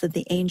pass that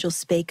the angel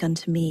spake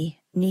unto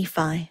me,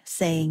 Nephi,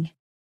 saying,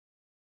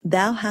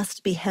 Thou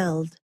hast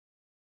beheld,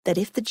 that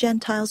if the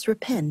Gentiles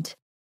repent,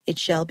 it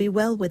shall be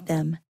well with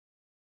them.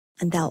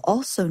 And thou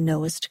also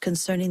knowest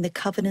concerning the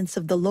covenants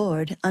of the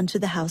Lord unto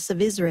the house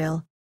of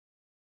Israel.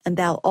 And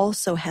thou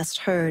also hast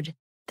heard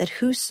that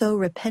whoso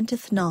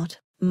repenteth not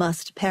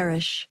must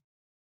perish.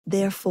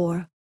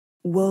 Therefore,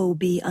 woe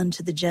be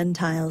unto the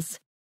Gentiles,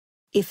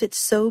 if it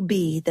so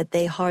be that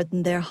they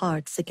harden their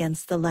hearts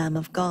against the Lamb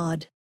of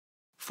God.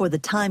 For the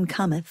time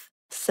cometh,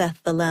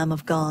 saith the Lamb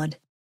of God,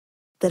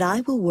 that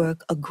I will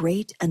work a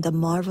great and a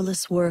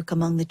marvelous work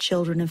among the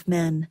children of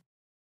men,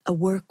 a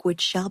work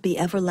which shall be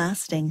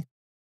everlasting,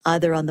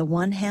 either on the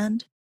one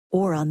hand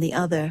or on the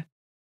other,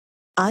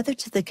 either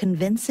to the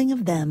convincing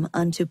of them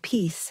unto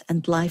peace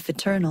and life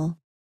eternal,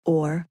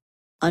 or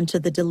unto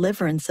the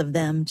deliverance of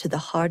them to the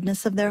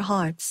hardness of their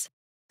hearts,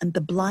 and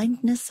the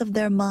blindness of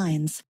their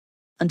minds,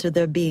 unto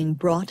their being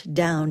brought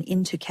down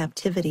into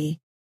captivity,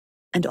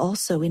 and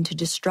also into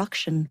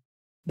destruction,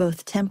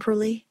 both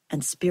temporally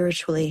and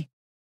spiritually,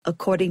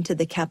 according to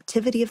the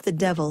captivity of the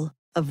devil,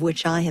 of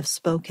which I have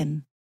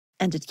spoken.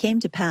 And it came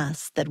to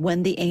pass that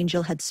when the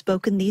angel had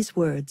spoken these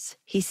words,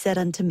 he said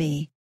unto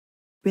me,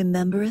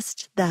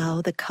 Rememberest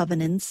thou the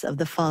covenants of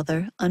the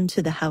Father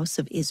unto the house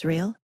of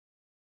Israel?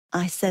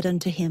 I said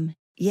unto him,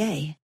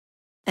 Yea.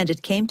 And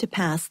it came to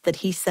pass that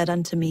he said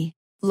unto me,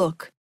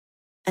 Look,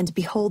 and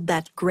behold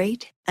that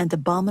great and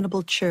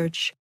abominable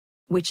church,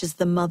 which is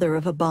the mother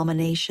of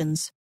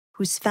abominations,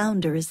 whose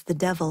founder is the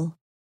devil.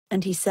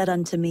 And he said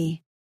unto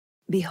me,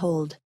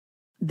 Behold,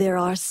 there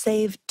are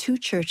saved two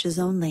churches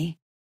only.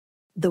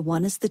 The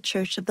one is the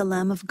church of the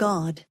Lamb of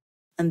God,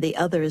 and the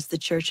other is the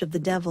church of the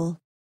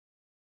devil.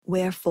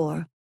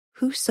 Wherefore,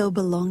 whoso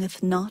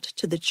belongeth not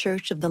to the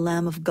church of the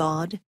Lamb of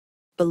God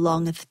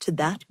belongeth to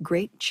that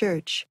great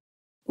church,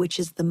 which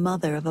is the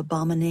mother of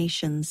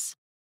abominations,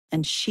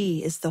 and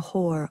she is the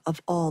whore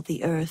of all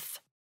the earth.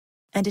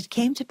 And it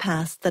came to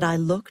pass that I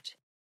looked,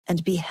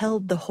 and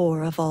beheld the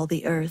whore of all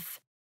the earth,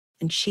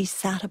 and she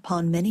sat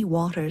upon many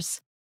waters,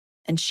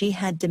 and she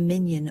had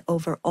dominion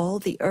over all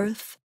the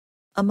earth,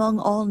 among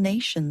all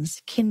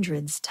nations,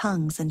 kindreds,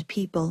 tongues, and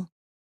people.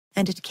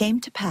 And it came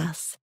to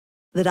pass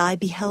that I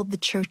beheld the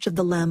church of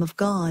the Lamb of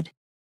God,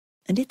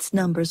 and its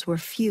numbers were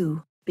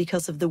few,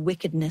 because of the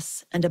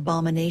wickedness and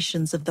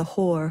abominations of the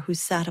whore who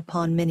sat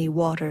upon many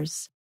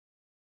waters.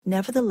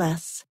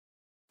 Nevertheless,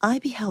 I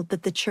beheld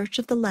that the church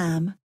of the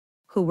Lamb,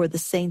 who were the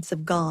saints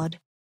of God,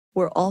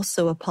 were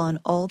also upon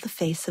all the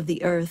face of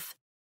the earth,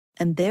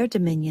 and their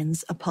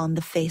dominions upon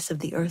the face of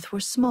the earth were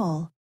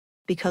small,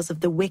 because of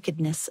the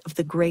wickedness of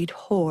the great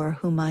whore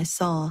whom I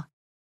saw.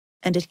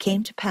 And it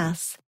came to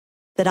pass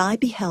that I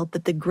beheld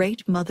that the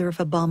great mother of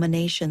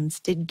abominations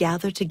did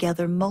gather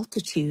together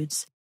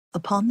multitudes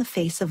upon the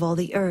face of all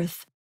the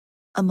earth,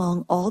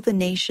 among all the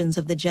nations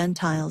of the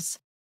Gentiles,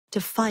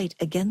 to fight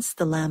against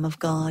the Lamb of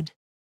God.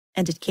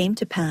 And it came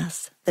to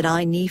pass that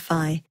I,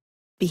 Nephi,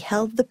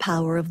 beheld the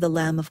power of the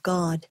Lamb of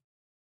God,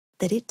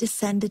 that it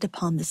descended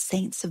upon the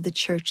saints of the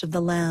church of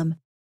the Lamb,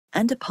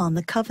 and upon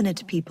the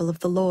covenant people of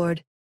the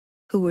Lord,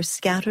 who were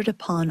scattered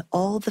upon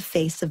all the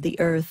face of the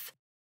earth,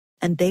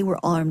 and they were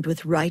armed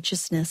with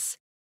righteousness,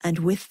 and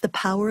with the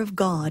power of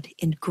God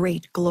in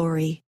great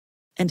glory.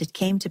 And it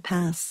came to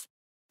pass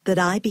that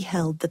I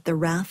beheld that the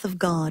wrath of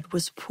God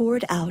was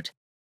poured out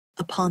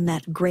upon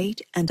that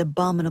great and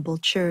abominable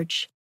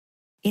church,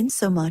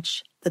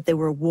 insomuch that there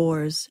were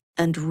wars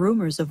and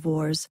rumors of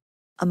wars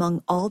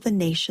among all the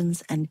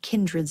nations and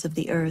kindreds of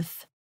the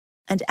earth.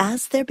 And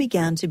as there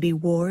began to be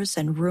wars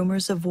and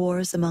rumors of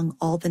wars among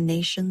all the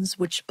nations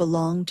which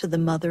belong to the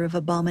mother of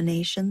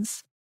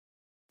abominations,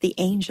 the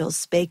angel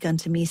spake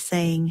unto me,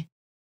 saying,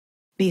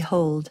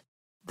 Behold,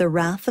 the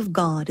wrath of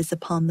God is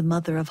upon the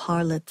mother of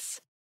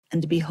harlots,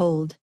 and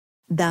behold,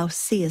 thou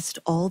seest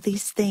all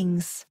these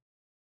things.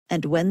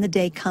 And when the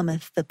day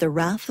cometh that the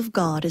wrath of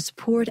God is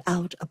poured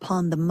out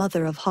upon the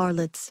mother of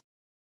harlots,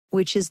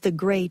 which is the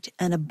great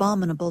and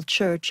abominable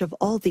church of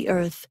all the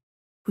earth,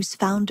 whose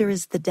founder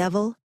is the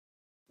devil,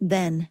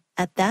 then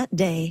at that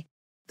day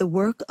the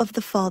work of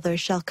the Father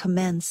shall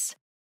commence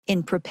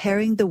in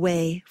preparing the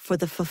way for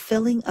the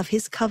fulfilling of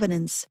his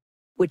covenants,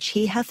 which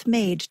he hath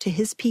made to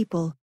his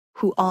people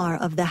who are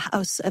of the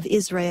house of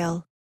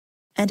Israel.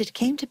 And it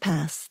came to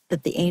pass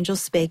that the angel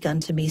spake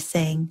unto me,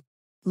 saying,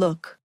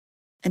 Look.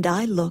 And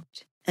I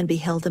looked, and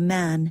beheld a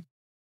man,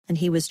 and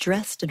he was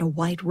dressed in a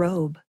white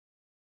robe.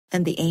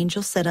 And the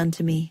angel said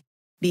unto me,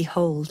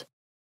 Behold,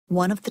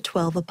 one of the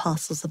 12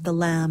 apostles of the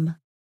Lamb.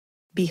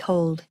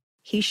 Behold,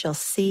 he shall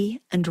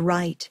see and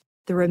write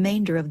the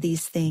remainder of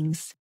these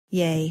things,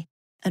 yea,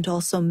 and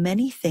also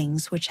many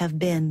things which have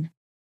been.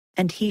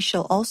 And he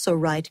shall also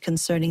write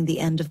concerning the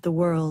end of the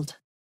world.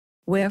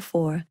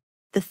 Wherefore,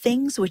 the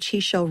things which he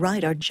shall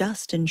write are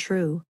just and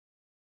true.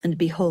 And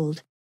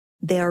behold,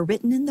 they are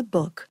written in the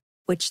book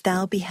which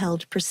thou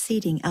beheld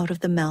proceeding out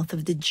of the mouth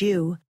of the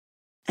Jew,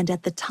 and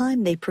at the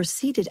time they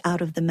proceeded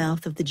out of the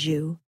mouth of the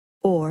Jew,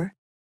 or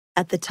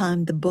at the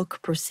time the book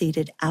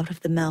proceeded out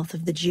of the mouth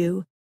of the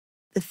Jew,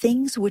 the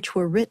things which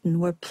were written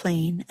were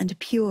plain and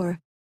pure,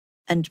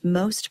 and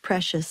most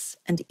precious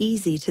and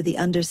easy to the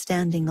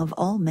understanding of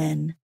all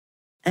men.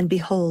 And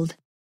behold,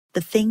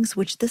 the things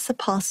which this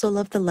apostle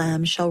of the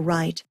Lamb shall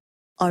write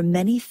are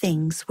many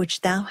things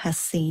which thou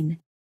hast seen,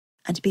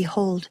 and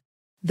behold,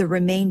 the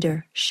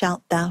remainder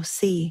shalt thou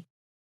see.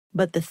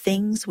 But the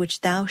things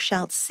which thou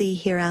shalt see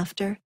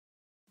hereafter,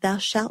 thou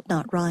shalt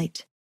not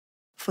write.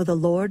 For the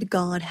Lord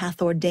God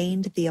hath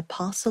ordained the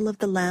apostle of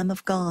the Lamb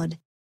of God,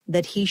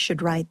 that he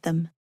should write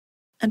them,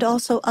 and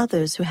also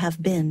others who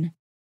have been.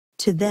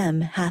 To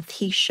them hath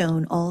he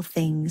shown all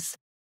things,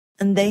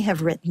 and they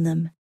have written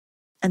them,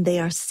 and they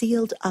are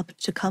sealed up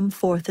to come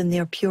forth in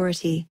their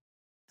purity,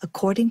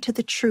 according to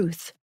the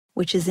truth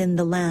which is in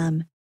the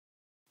Lamb,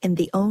 in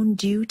the own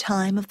due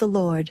time of the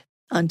Lord,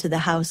 unto the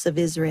house of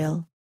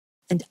Israel.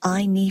 And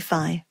I,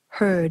 Nephi,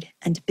 heard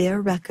and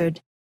bear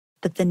record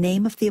that the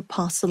name of the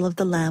apostle of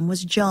the Lamb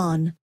was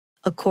John,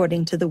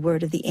 according to the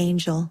word of the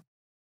angel.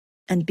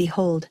 And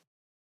behold,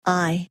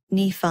 I,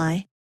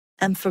 Nephi,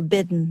 am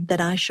forbidden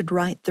that I should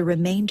write the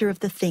remainder of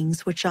the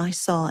things which I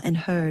saw and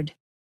heard.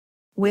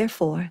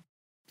 Wherefore,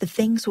 the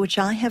things which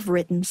I have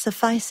written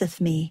sufficeth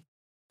me,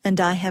 and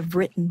I have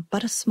written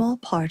but a small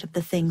part of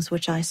the things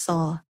which I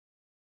saw.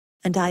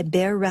 And I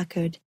bear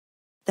record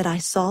that I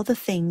saw the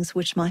things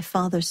which my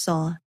father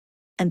saw,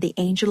 and the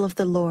angel of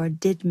the Lord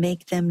did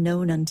make them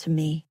known unto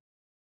me.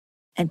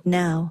 And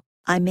now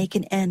I make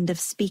an end of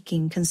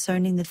speaking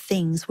concerning the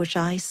things which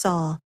I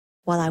saw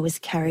while I was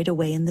carried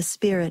away in the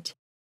Spirit.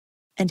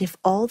 And if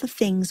all the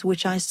things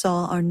which I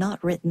saw are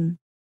not written,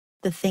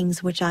 the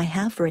things which I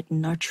have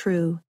written are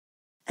true.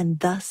 And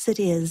thus it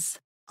is.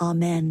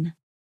 Amen.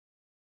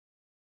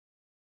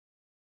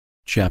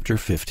 Chapter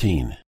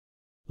 15.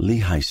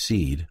 Lehi's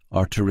seed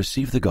are to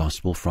receive the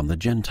gospel from the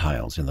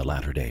Gentiles in the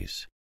latter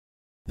days.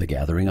 The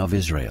gathering of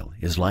Israel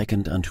is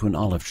likened unto an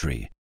olive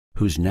tree,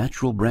 whose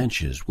natural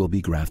branches will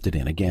be grafted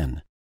in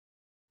again.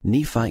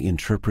 Nephi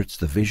interprets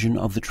the vision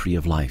of the tree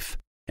of life,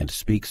 and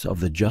speaks of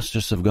the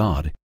justice of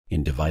God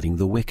in dividing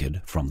the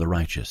wicked from the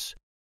righteous.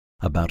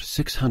 About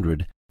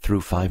 600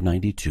 through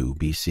 592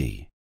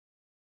 B.C.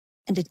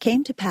 And it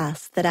came to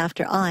pass that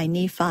after I,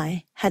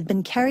 Nephi, had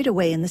been carried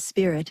away in the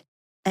Spirit,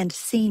 and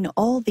seen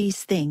all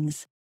these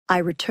things, I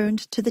returned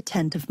to the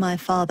tent of my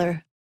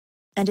father.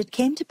 And it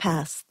came to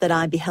pass that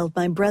I beheld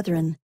my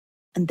brethren,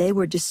 and they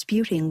were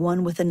disputing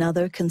one with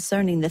another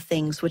concerning the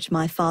things which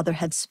my father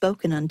had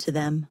spoken unto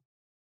them.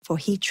 For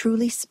he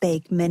truly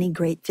spake many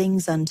great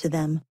things unto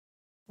them,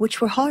 which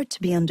were hard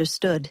to be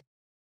understood,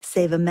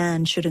 save a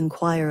man should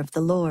inquire of the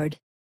Lord.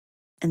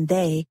 And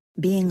they,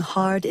 being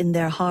hard in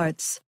their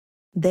hearts,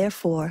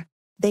 therefore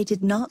they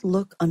did not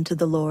look unto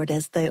the Lord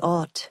as they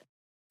ought.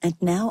 And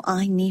now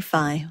I,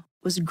 Nephi,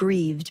 was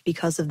grieved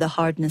because of the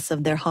hardness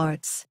of their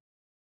hearts,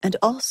 and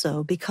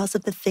also because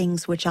of the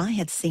things which I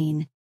had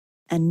seen,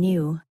 and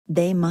knew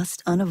they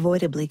must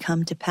unavoidably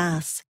come to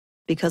pass,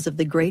 because of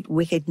the great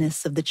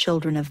wickedness of the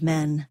children of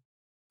men.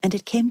 And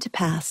it came to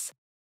pass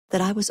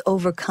that I was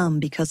overcome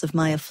because of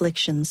my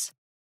afflictions.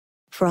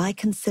 For I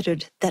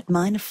considered that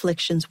mine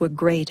afflictions were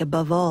great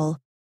above all,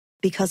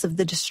 because of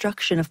the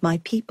destruction of my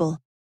people,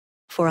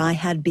 for I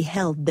had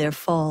beheld their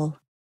fall.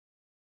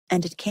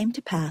 And it came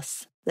to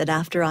pass that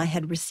after I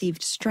had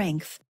received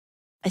strength,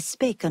 I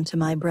spake unto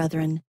my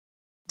brethren,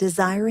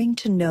 desiring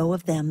to know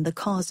of them the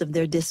cause of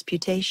their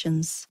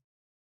disputations.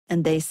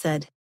 And they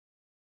said,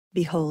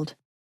 Behold,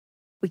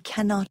 we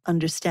cannot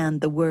understand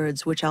the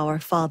words which our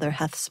father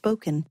hath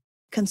spoken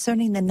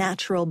concerning the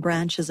natural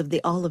branches of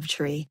the olive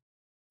tree,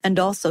 and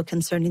also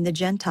concerning the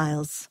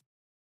Gentiles.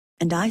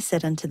 And I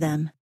said unto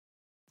them,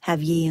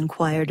 Have ye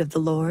inquired of the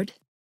Lord?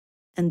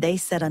 And they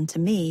said unto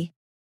me,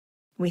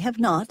 We have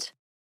not,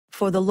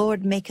 for the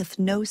Lord maketh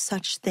no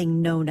such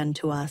thing known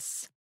unto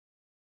us.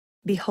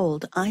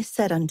 Behold, I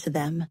said unto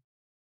them,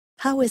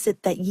 How is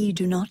it that ye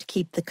do not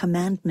keep the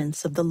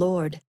commandments of the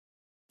Lord?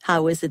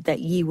 How is it that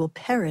ye will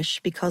perish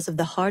because of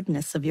the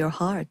hardness of your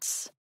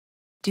hearts?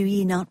 Do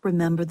ye not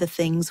remember the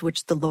things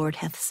which the Lord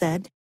hath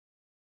said?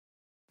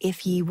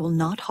 If ye will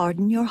not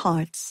harden your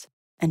hearts,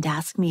 and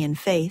ask me in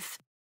faith,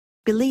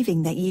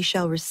 believing that ye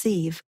shall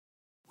receive,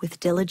 with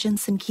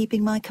diligence in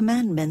keeping my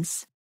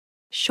commandments,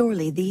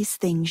 surely these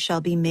things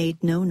shall be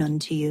made known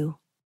unto you.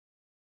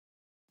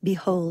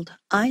 Behold,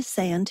 I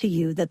say unto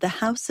you that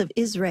the house of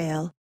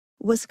Israel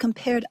was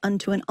compared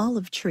unto an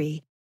olive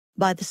tree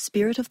by the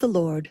Spirit of the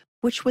Lord,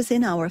 which was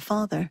in our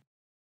father.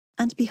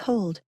 And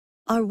behold,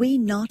 are we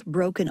not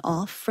broken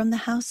off from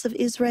the house of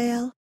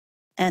Israel?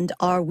 And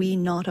are we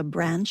not a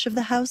branch of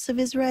the house of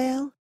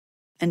Israel?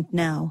 And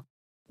now,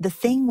 the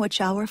thing which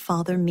our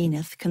father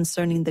meaneth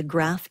concerning the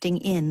grafting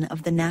in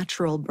of the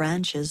natural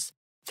branches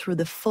through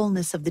the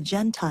fullness of the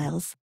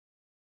Gentiles,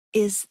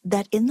 is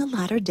that in the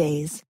latter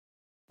days,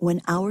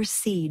 when our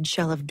seed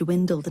shall have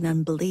dwindled in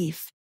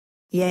unbelief,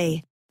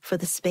 yea, for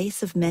the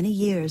space of many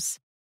years,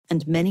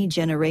 and many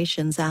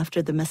generations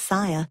after the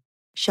Messiah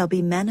shall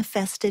be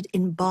manifested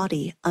in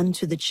body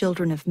unto the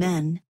children of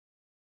men,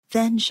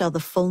 then shall the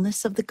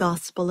fullness of the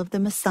gospel of the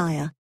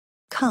Messiah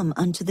come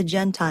unto the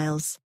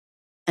Gentiles,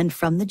 and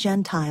from the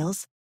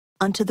Gentiles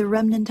unto the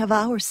remnant of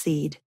our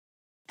seed.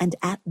 And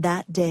at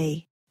that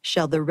day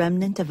shall the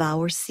remnant of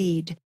our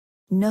seed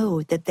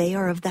know that they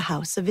are of the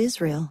house of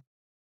Israel,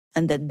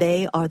 and that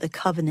they are the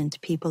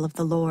covenant people of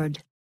the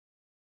Lord.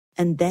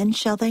 And then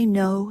shall they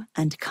know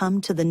and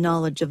come to the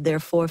knowledge of their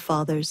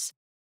forefathers,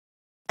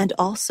 and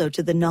also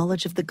to the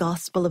knowledge of the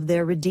gospel of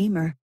their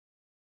Redeemer,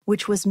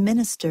 which was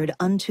ministered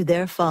unto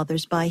their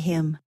fathers by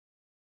him.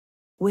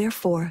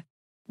 Wherefore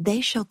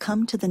they shall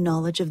come to the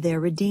knowledge of their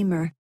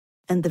Redeemer,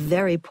 and the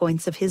very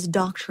points of his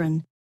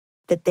doctrine,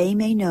 that they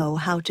may know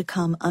how to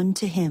come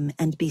unto him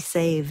and be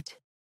saved.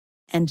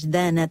 And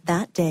then at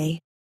that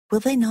day will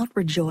they not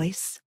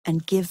rejoice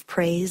and give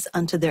praise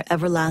unto their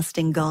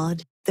everlasting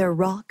God, their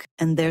rock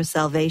and their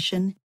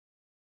salvation?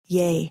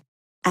 Yea,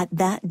 at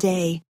that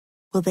day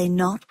will they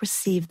not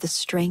receive the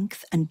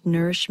strength and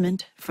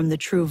nourishment from the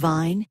true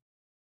vine?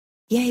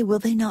 Yea, will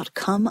they not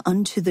come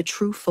unto the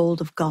true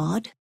fold of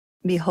God?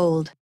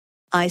 Behold,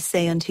 I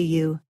say unto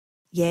you,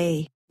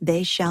 yea,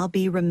 they shall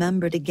be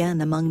remembered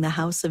again among the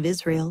house of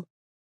Israel.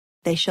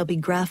 They shall be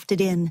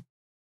grafted in,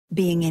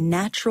 being a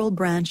natural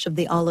branch of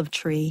the olive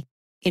tree,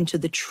 into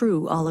the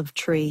true olive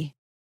tree.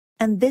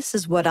 And this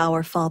is what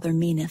our Father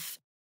meaneth.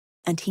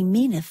 And he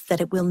meaneth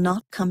that it will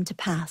not come to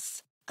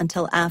pass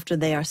until after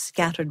they are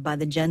scattered by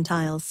the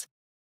Gentiles.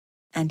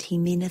 And he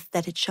meaneth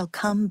that it shall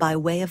come by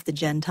way of the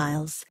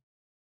Gentiles,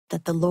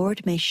 that the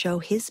Lord may show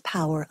his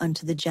power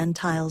unto the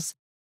Gentiles,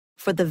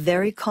 for the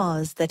very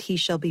cause that he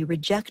shall be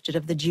rejected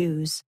of the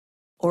Jews,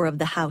 or of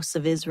the house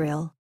of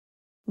Israel.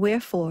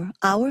 Wherefore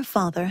our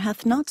Father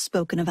hath not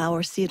spoken of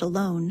our seed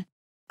alone,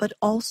 but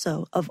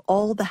also of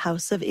all the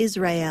house of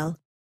Israel,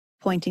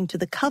 pointing to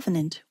the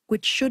covenant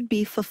which should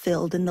be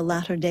fulfilled in the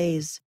latter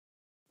days,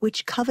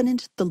 which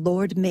covenant the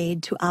Lord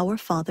made to our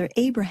father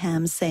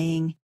Abraham,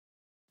 saying,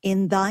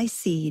 In thy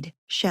seed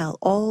shall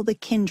all the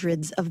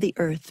kindreds of the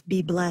earth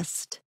be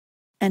blessed.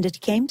 And it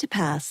came to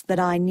pass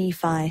that I,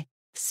 Nephi,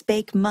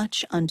 spake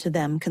much unto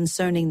them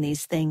concerning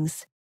these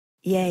things.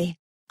 Yea,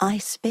 I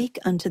spake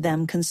unto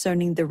them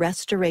concerning the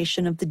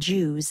restoration of the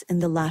Jews in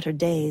the latter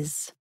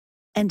days.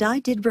 And I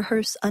did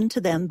rehearse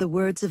unto them the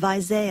words of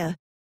Isaiah,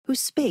 who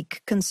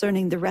spake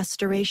concerning the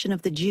restoration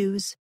of the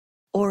Jews,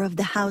 or of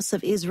the house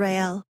of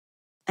Israel.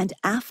 And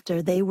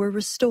after they were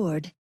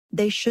restored,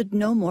 they should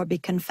no more be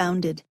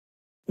confounded,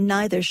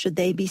 neither should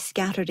they be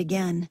scattered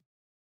again.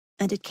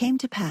 And it came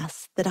to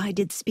pass that I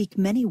did speak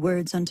many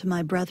words unto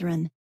my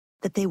brethren,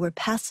 that they were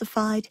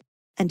pacified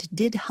and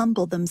did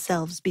humble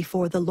themselves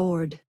before the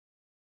Lord.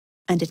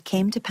 And it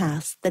came to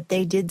pass that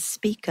they did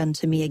speak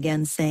unto me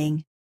again,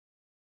 saying,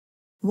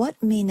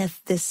 What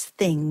meaneth this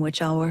thing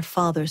which our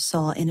father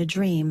saw in a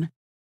dream?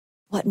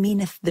 What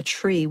meaneth the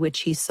tree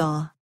which he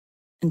saw?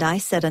 And I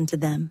said unto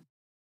them,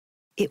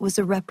 It was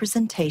a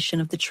representation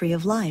of the tree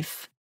of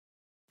life.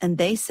 And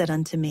they said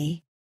unto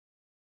me,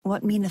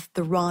 What meaneth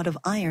the rod of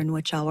iron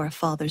which our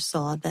father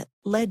saw that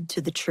led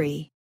to the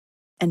tree?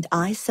 And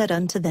I said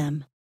unto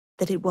them,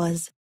 that it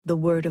was the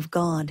word of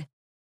God.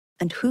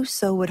 And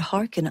whoso would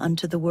hearken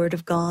unto the word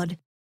of God,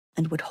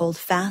 and would hold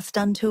fast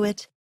unto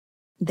it,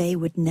 they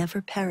would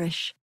never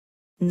perish,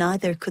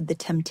 neither could the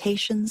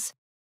temptations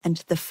and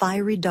the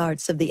fiery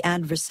darts of the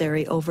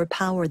adversary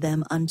overpower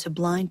them unto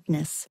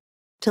blindness,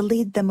 to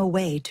lead them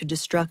away to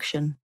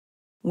destruction.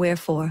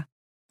 Wherefore,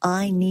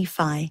 I,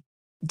 Nephi,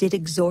 did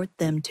exhort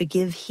them to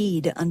give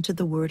heed unto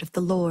the word of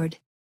the Lord.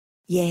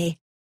 Yea,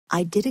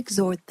 I did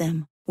exhort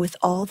them with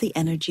all the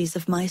energies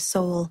of my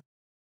soul,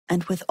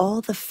 and with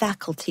all the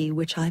faculty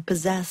which I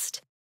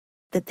possessed,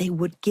 that they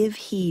would give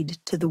heed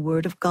to the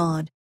word of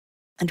God,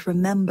 and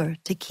remember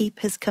to keep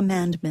his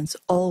commandments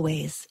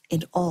always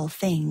in all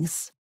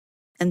things.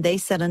 And they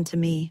said unto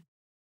me,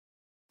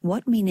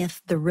 What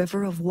meaneth the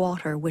river of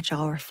water which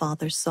our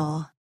father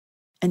saw?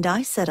 And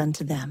I said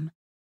unto them,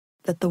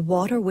 that the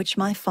water which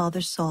my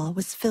father saw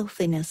was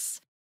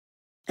filthiness,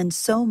 and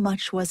so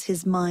much was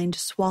his mind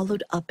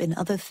swallowed up in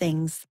other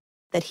things,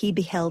 that he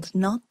beheld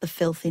not the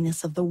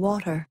filthiness of the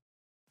water.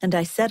 And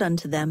I said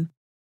unto them,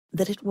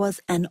 that it was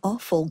an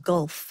awful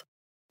gulf,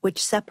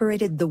 which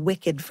separated the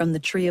wicked from the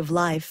tree of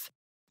life,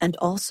 and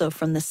also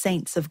from the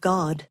saints of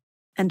God.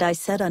 And I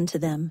said unto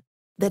them,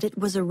 that it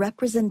was a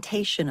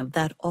representation of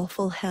that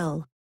awful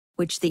hell,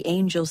 which the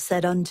angel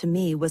said unto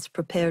me was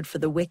prepared for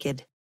the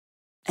wicked.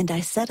 And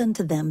I said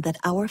unto them that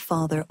our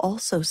father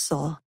also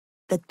saw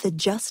that the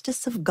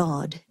justice of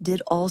God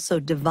did also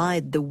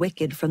divide the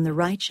wicked from the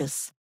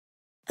righteous,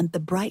 and the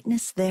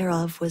brightness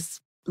thereof was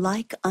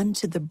like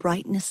unto the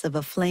brightness of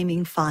a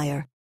flaming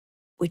fire,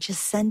 which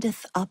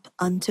ascendeth up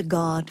unto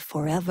God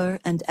forever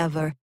and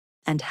ever,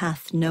 and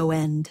hath no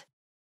end.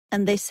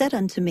 And they said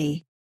unto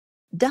me,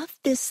 Doth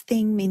this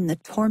thing mean the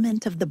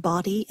torment of the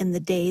body in the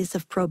days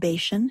of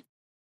probation?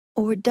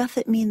 Or doth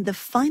it mean the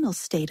final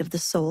state of the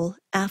soul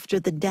after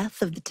the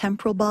death of the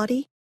temporal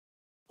body?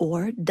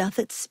 Or doth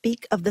it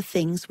speak of the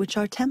things which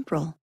are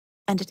temporal?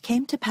 And it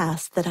came to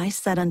pass that I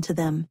said unto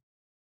them,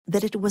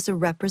 that it was a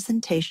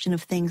representation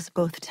of things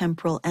both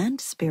temporal and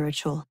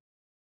spiritual.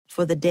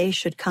 For the day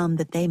should come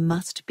that they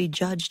must be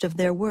judged of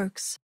their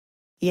works,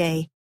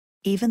 yea,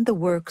 even the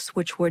works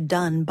which were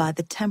done by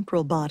the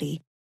temporal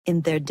body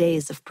in their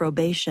days of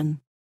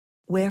probation.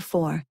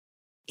 Wherefore,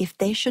 if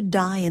they should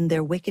die in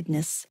their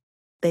wickedness,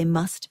 they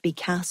must be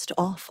cast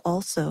off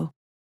also.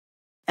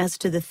 As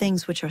to the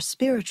things which are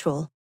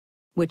spiritual,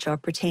 which are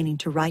pertaining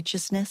to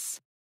righteousness,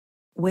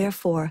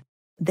 wherefore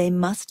they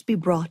must be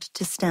brought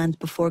to stand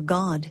before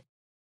God,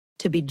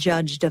 to be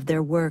judged of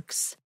their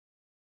works.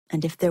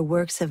 And if their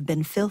works have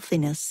been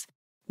filthiness,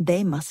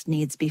 they must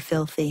needs be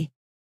filthy.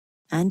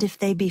 And if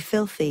they be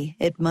filthy,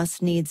 it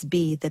must needs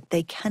be that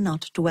they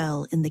cannot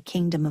dwell in the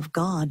kingdom of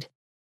God.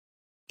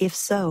 If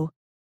so,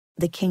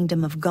 the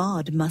kingdom of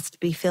God must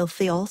be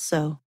filthy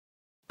also.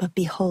 But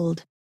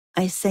behold,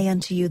 I say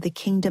unto you, the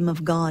kingdom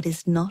of God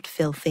is not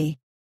filthy,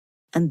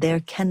 and there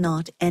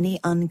cannot any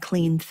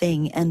unclean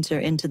thing enter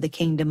into the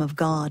kingdom of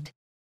God.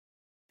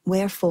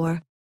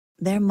 Wherefore,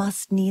 there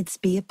must needs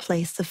be a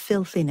place of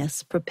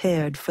filthiness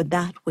prepared for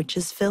that which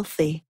is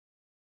filthy.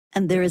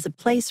 And there is a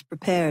place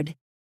prepared,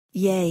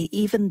 yea,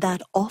 even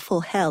that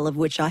awful hell of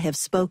which I have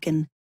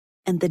spoken,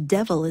 and the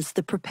devil is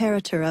the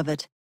preparator of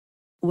it.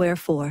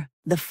 Wherefore,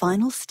 the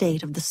final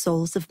state of the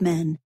souls of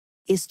men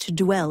is to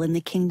dwell in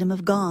the kingdom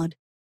of God,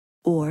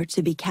 or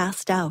to be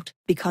cast out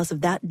because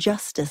of that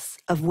justice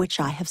of which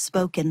I have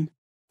spoken.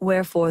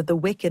 Wherefore the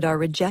wicked are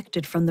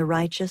rejected from the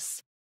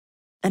righteous,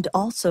 and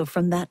also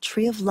from that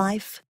tree of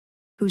life,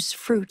 whose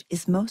fruit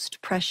is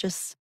most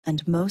precious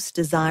and most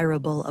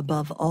desirable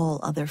above all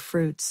other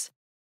fruits.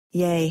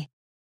 Yea,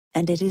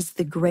 and it is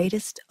the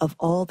greatest of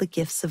all the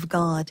gifts of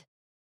God.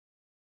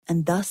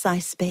 And thus I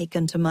spake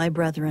unto my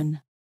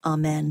brethren.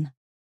 Amen.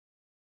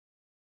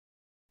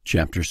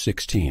 Chapter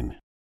 16.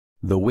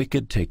 The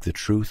wicked take the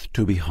truth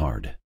to be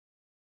hard.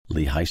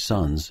 Lehi's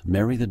sons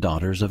marry the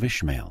daughters of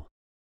Ishmael.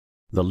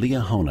 The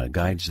Liahona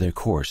guides their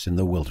course in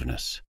the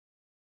wilderness.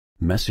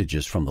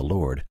 Messages from the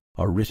Lord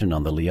are written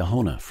on the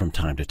Liahona from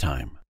time to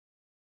time.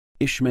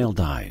 Ishmael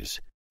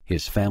dies.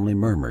 His family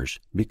murmurs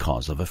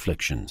because of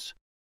afflictions.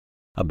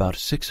 About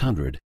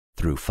 600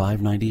 through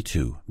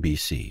 592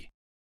 B.C.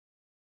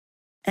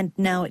 And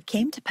now it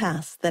came to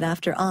pass that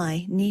after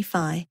I,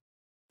 Nephi,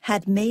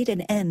 had made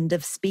an end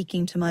of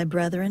speaking to my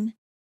brethren,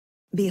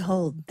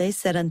 behold, they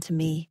said unto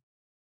me,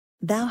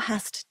 Thou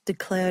hast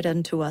declared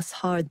unto us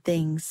hard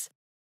things,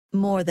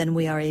 more than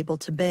we are able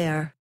to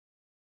bear.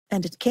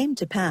 And it came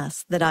to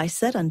pass that I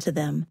said unto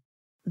them,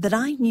 that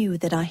I knew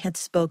that I had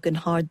spoken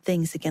hard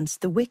things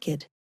against the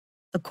wicked,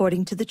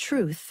 according to the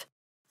truth,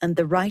 and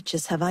the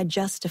righteous have I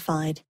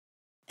justified,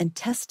 and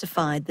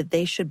testified that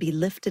they should be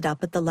lifted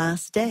up at the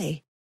last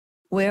day.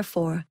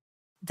 Wherefore,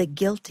 the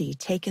guilty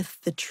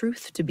taketh the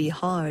truth to be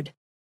hard,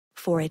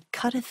 for it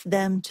cutteth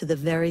them to the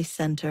very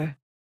center.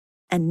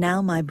 And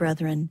now, my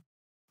brethren,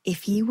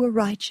 if ye were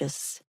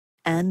righteous,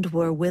 and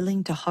were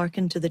willing to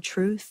hearken to the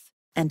truth,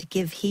 and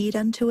give heed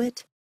unto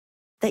it,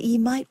 that ye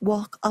might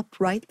walk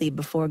uprightly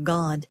before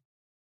God,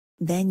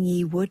 then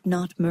ye would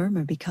not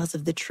murmur because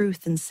of the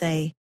truth, and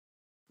say,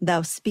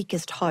 Thou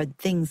speakest hard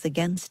things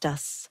against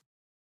us.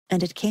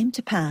 And it came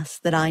to pass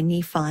that I,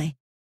 Nephi,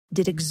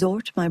 did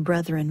exhort my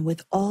brethren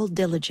with all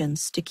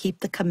diligence to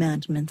keep the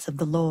commandments of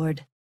the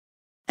Lord.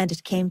 And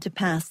it came to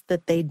pass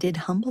that they did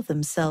humble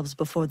themselves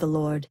before the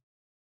Lord,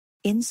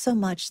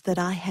 insomuch that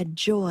I had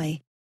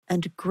joy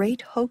and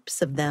great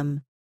hopes of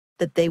them,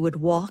 that they would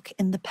walk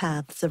in the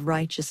paths of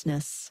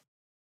righteousness.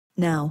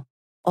 Now,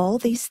 all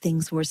these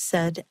things were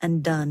said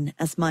and done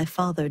as my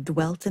father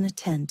dwelt in a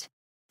tent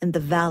in the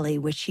valley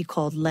which he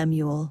called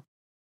Lemuel.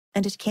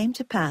 And it came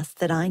to pass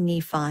that I,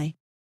 Nephi,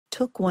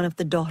 took one of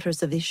the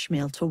daughters of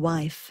Ishmael to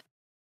wife,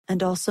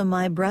 and also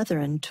my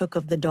brethren took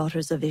of the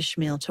daughters of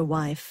Ishmael to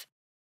wife,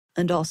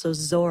 and also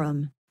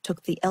Zoram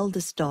took the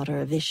eldest daughter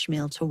of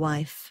Ishmael to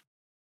wife.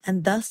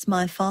 And thus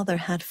my father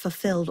had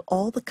fulfilled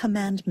all the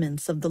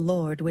commandments of the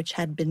Lord which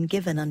had been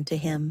given unto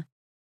him.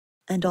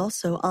 And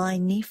also I,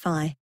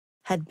 Nephi,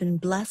 had been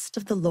blessed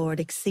of the Lord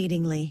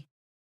exceedingly.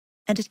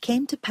 And it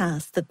came to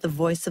pass that the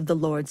voice of the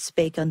Lord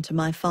spake unto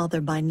my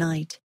father by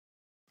night,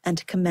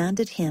 and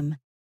commanded him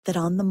that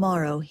on the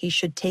morrow he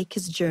should take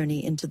his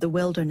journey into the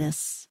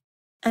wilderness.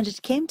 And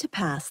it came to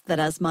pass that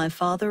as my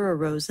father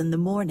arose in the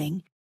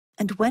morning,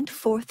 and went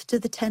forth to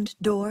the tent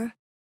door,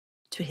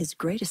 to his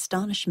great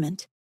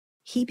astonishment,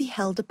 he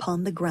beheld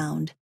upon the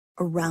ground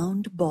a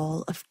round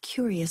ball of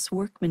curious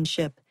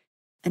workmanship,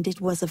 and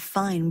it was of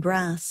fine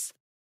brass.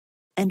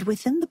 And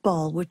within the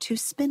ball were 2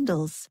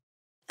 spindles,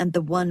 and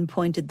the one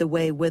pointed the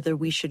way whither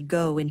we should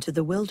go into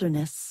the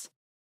wilderness.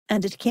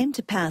 And it came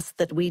to pass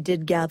that we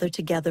did gather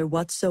together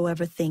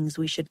whatsoever things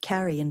we should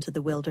carry into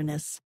the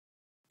wilderness,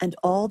 and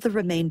all the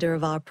remainder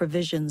of our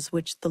provisions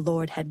which the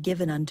Lord had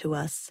given unto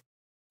us.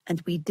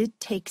 And we did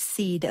take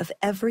seed of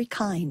every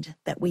kind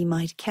that we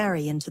might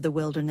carry into the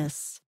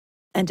wilderness.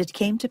 And it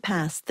came to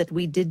pass that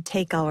we did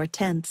take our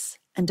tents,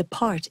 and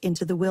depart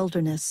into the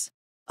wilderness,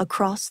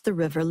 across the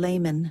river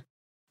Laman.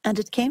 And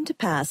it came to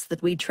pass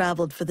that we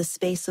traveled for the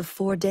space of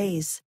 4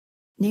 days,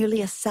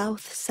 nearly a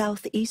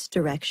south-southeast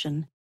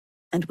direction.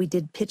 And we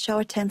did pitch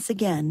our tents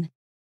again,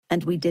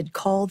 and we did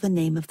call the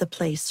name of the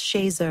place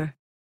Shazer.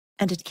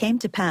 And it came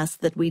to pass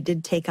that we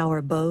did take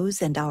our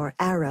bows and our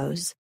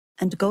arrows,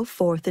 and go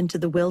forth into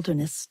the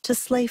wilderness to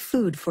slay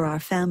food for our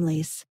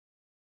families.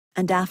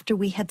 And after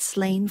we had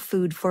slain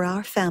food for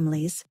our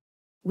families,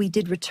 we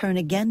did return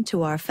again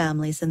to our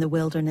families in the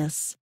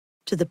wilderness,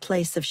 to the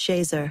place of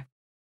Shazer.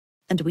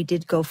 And we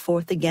did go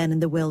forth again in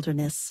the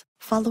wilderness,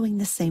 following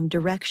the same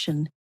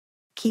direction,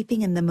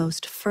 keeping in the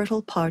most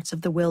fertile parts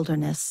of the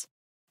wilderness,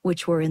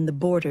 which were in the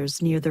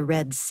borders near the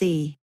Red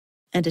Sea.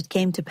 And it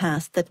came to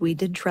pass that we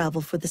did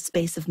travel for the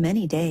space of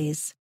many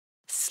days,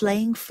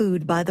 slaying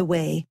food by the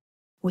way,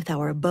 with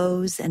our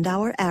bows and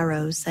our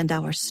arrows and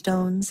our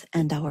stones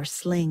and our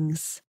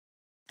slings.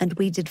 And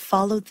we did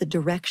follow the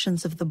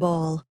directions of the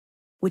ball,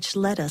 which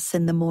led us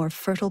in the more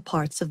fertile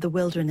parts of the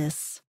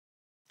wilderness.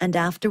 And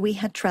after we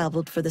had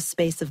traveled for the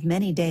space of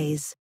many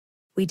days,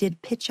 we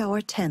did pitch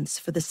our tents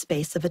for the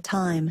space of a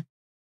time,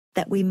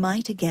 that we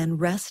might again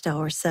rest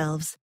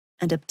ourselves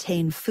and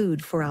obtain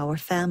food for our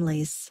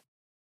families.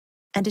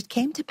 And it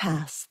came to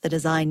pass that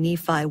as I,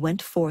 Nephi,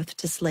 went forth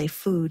to slay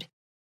food,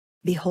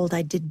 behold,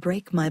 I did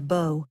break my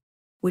bow,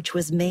 which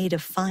was made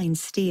of fine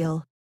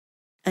steel.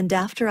 And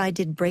after I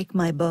did break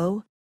my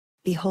bow,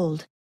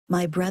 behold,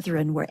 my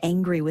brethren were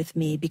angry with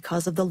me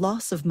because of the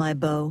loss of my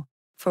bow,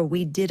 for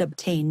we did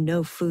obtain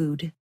no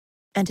food.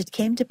 And it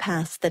came to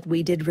pass that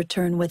we did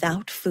return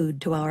without food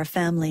to our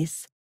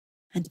families.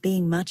 And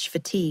being much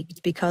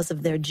fatigued because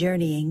of their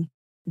journeying,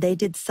 they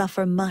did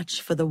suffer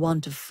much for the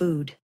want of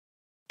food.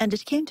 And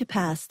it came to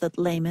pass that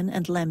Laman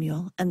and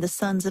Lemuel and the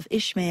sons of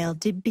Ishmael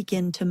did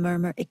begin to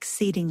murmur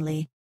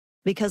exceedingly,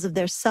 because of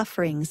their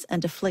sufferings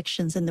and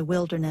afflictions in the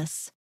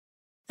wilderness.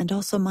 And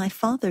also my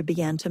father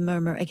began to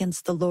murmur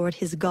against the Lord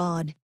his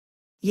God.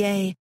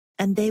 Yea,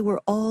 and they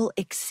were all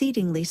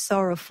exceedingly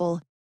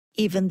sorrowful,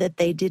 even that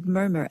they did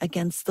murmur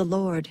against the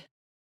Lord.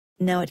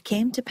 Now it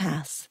came to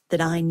pass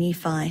that I,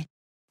 Nephi,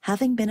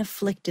 having been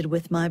afflicted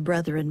with my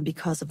brethren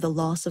because of the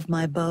loss of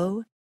my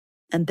bow,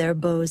 and their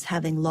bows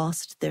having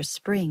lost their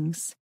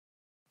springs,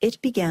 it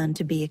began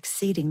to be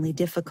exceedingly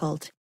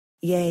difficult,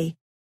 yea,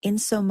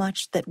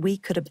 insomuch that we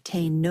could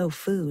obtain no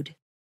food.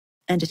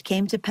 And it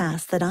came to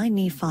pass that I,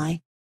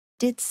 Nephi,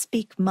 did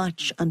speak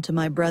much unto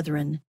my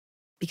brethren,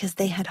 because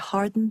they had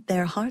hardened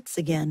their hearts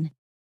again,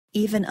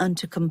 even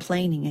unto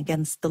complaining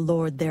against the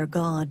Lord their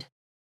God.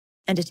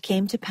 And it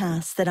came to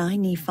pass that I,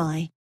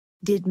 Nephi,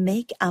 did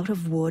make out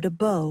of wood a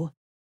bow,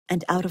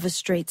 and out of a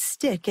straight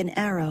stick an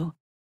arrow,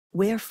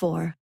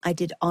 Wherefore I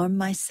did arm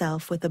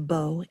myself with a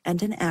bow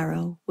and an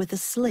arrow, with a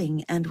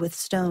sling and with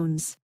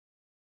stones.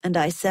 And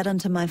I said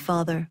unto my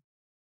father,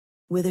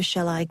 Whither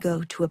shall I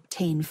go to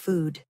obtain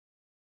food?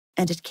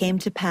 And it came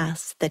to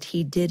pass that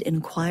he did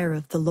inquire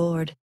of the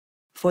Lord,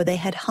 for they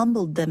had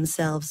humbled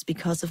themselves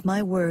because of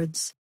my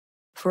words.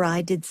 For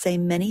I did say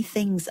many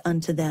things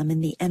unto them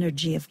in the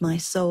energy of my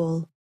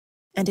soul.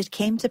 And it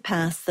came to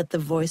pass that the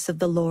voice of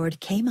the Lord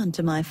came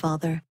unto my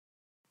father,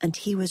 and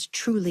he was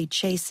truly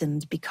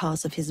chastened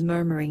because of his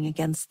murmuring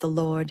against the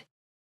Lord,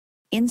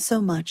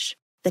 insomuch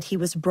that he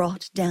was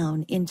brought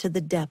down into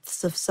the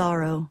depths of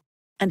sorrow.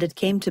 And it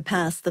came to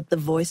pass that the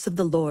voice of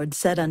the Lord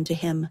said unto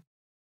him,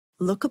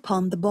 Look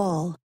upon the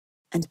ball,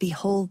 and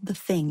behold the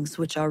things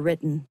which are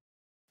written.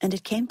 And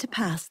it came to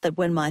pass that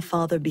when my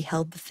father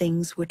beheld the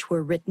things which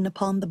were written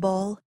upon the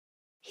ball,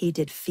 he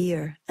did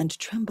fear and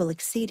tremble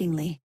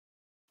exceedingly,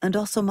 and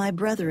also my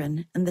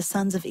brethren and the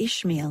sons of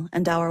Ishmael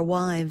and our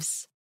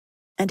wives.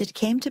 And it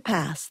came to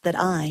pass that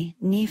I,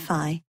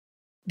 Nephi,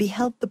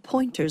 beheld the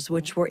pointers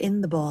which were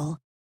in the ball,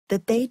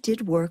 that they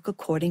did work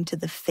according to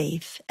the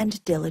faith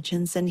and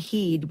diligence and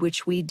heed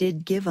which we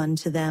did give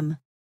unto them.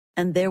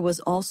 And there was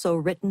also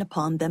written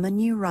upon them a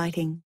new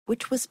writing,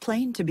 which was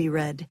plain to be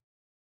read,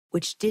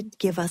 which did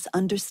give us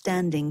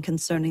understanding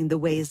concerning the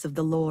ways of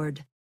the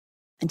Lord.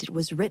 And it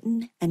was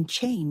written and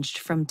changed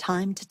from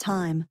time to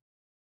time,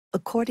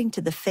 according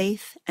to the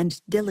faith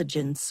and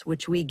diligence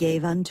which we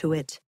gave unto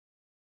it.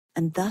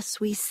 And thus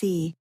we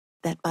see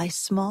that by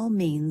small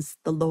means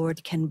the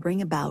Lord can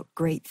bring about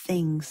great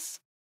things.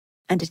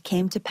 And it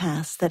came to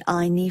pass that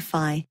I,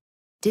 Nephi,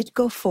 did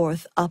go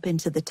forth up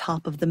into the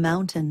top of the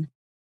mountain,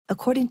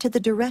 according to the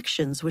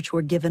directions which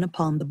were given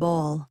upon the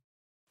ball.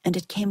 And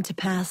it came to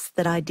pass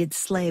that I did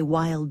slay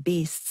wild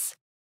beasts,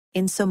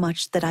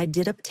 insomuch that I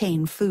did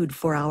obtain food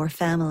for our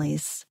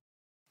families.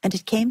 And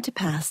it came to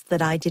pass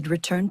that I did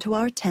return to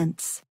our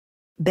tents,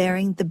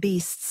 bearing the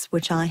beasts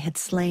which I had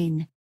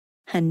slain.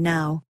 And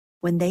now,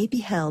 when they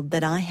beheld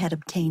that I had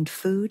obtained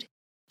food,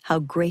 how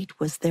great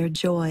was their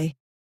joy!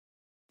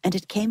 And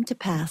it came to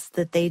pass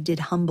that they did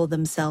humble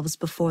themselves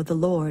before the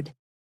Lord,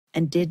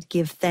 and did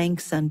give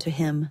thanks unto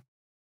him.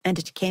 And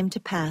it came to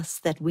pass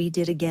that we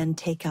did again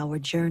take our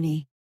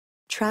journey,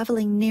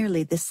 traveling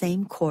nearly the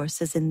same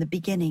course as in the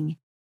beginning.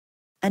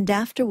 And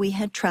after we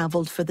had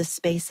traveled for the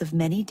space of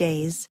many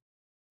days,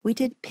 we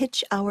did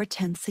pitch our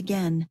tents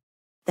again,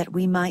 that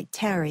we might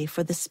tarry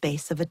for the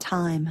space of a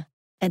time.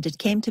 And it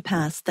came to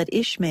pass that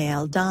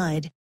Ishmael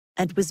died,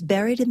 and was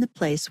buried in the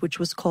place which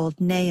was called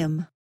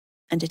Naam.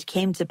 And it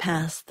came to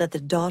pass that the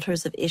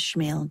daughters of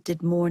Ishmael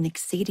did mourn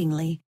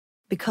exceedingly,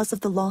 because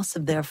of the loss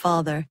of their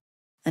father,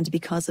 and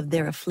because of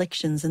their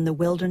afflictions in the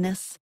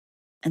wilderness.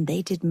 And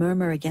they did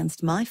murmur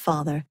against my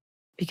father,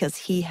 because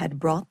he had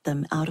brought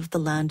them out of the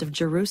land of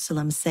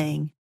Jerusalem,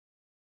 saying,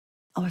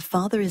 Our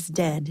father is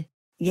dead,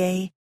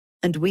 yea,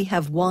 and we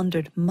have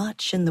wandered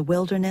much in the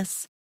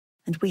wilderness,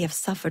 and we have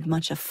suffered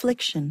much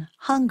affliction,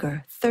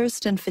 hunger,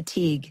 thirst, and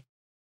fatigue.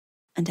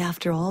 And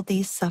after all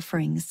these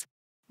sufferings,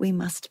 we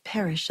must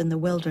perish in the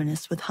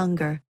wilderness with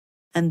hunger.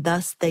 And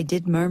thus they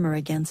did murmur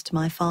against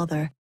my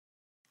father,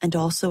 and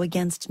also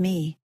against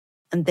me,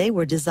 and they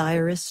were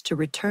desirous to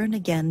return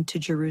again to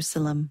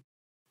Jerusalem.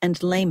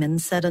 And Laman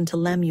said unto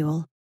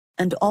Lemuel,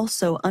 and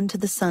also unto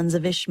the sons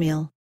of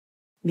Ishmael,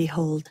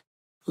 Behold,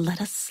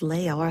 let us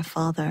slay our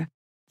father,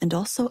 and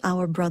also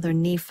our brother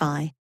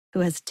Nephi, who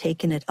has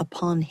taken it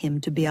upon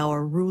him to be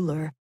our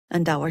ruler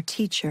and our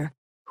teacher,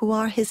 who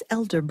are his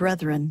elder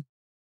brethren.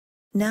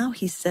 Now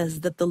he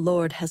says that the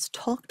Lord has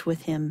talked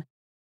with him,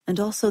 and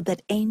also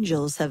that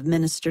angels have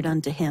ministered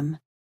unto him.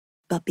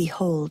 But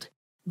behold,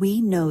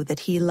 we know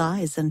that he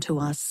lies unto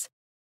us.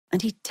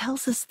 And he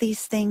tells us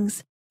these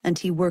things, and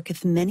he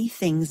worketh many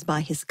things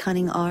by his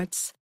cunning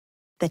arts,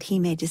 that he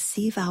may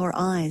deceive our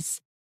eyes,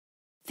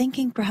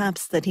 thinking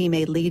perhaps that he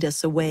may lead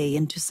us away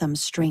into some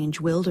strange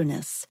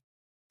wilderness.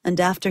 And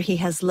after he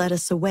has led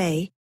us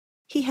away,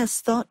 he has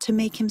thought to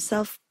make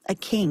himself a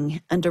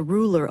king and a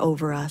ruler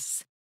over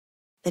us,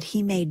 that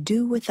he may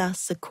do with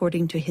us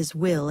according to his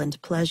will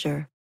and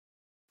pleasure.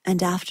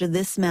 And after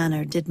this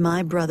manner did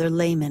my brother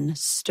Laman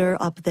stir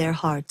up their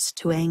hearts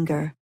to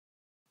anger.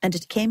 And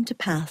it came to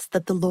pass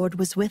that the Lord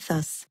was with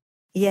us.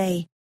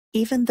 Yea,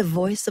 even the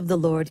voice of the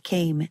Lord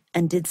came,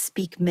 and did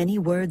speak many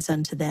words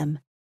unto them,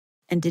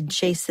 and did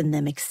chasten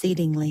them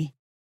exceedingly.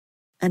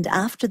 And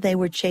after they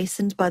were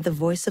chastened by the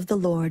voice of the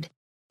Lord,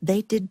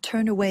 they did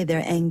turn away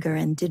their anger,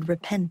 and did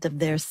repent of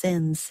their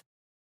sins,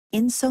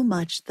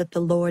 insomuch that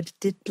the Lord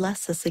did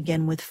bless us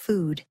again with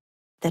food,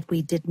 that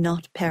we did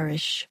not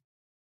perish.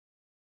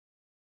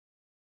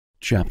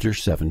 Chapter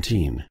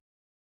 17.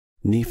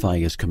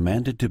 Nephi is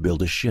commanded to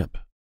build a ship.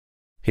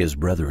 His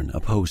brethren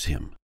oppose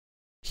him.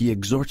 He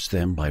exhorts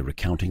them by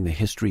recounting the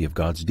history of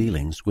God's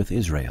dealings with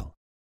Israel.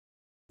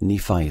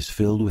 Nephi is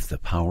filled with the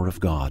power of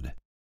God.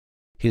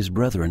 His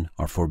brethren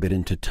are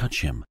forbidden to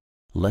touch him,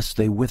 lest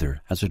they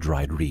wither as a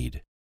dried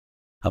reed.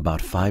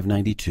 About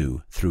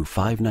 592 through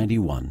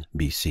 591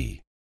 BC.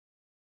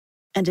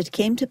 And it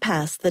came to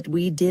pass that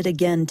we did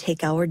again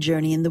take our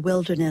journey in the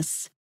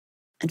wilderness,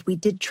 and we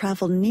did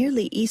travel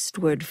nearly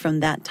eastward from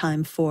that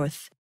time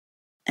forth.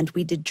 And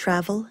we did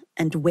travel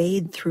and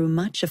wade through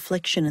much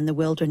affliction in the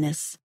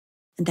wilderness,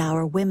 and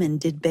our women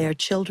did bear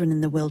children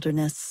in the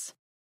wilderness.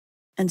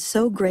 And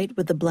so great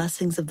were the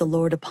blessings of the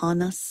Lord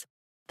upon us,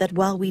 that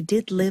while we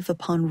did live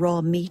upon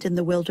raw meat in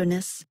the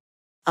wilderness,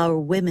 our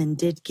women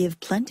did give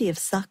plenty of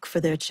suck for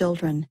their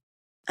children,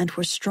 and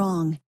were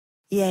strong,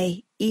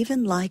 yea,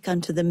 even like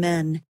unto the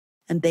men,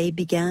 and they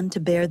began to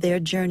bear their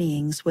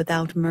journeyings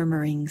without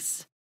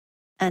murmurings.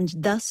 And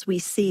thus we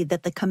see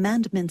that the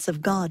commandments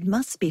of God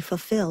must be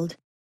fulfilled.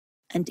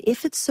 And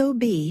if it so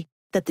be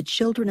that the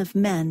children of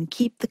men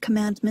keep the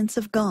commandments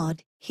of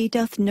God, he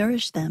doth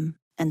nourish them,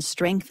 and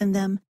strengthen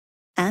them,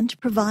 and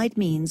provide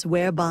means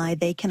whereby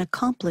they can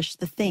accomplish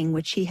the thing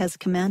which he has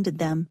commanded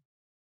them.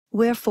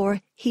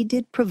 Wherefore he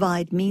did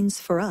provide means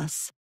for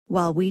us,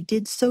 while we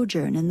did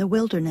sojourn in the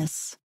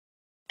wilderness.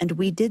 And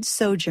we did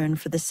sojourn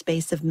for the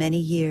space of many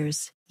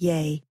years,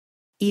 yea,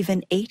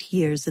 even 8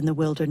 years in the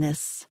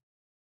wilderness.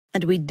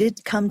 And we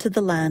did come to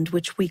the land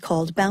which we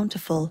called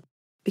Bountiful,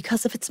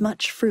 because of its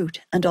much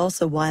fruit, and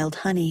also wild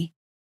honey.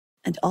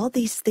 And all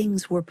these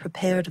things were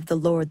prepared of the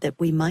Lord that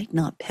we might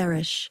not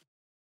perish.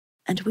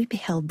 And we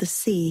beheld the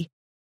sea,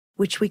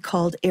 which we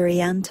called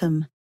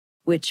Ariantum,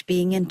 which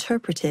being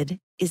interpreted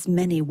is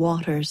many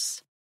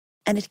waters.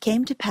 And it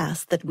came to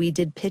pass that we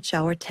did pitch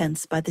our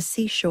tents by the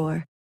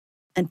seashore,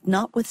 and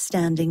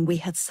notwithstanding we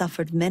had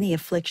suffered many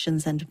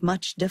afflictions and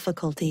much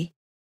difficulty,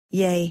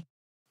 yea,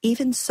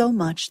 even so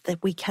much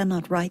that we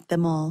cannot write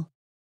them all,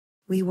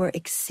 we were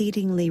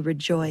exceedingly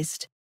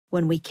rejoiced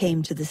when we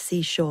came to the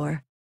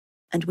seashore,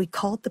 and we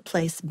called the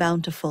place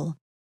Bountiful,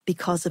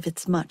 because of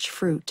its much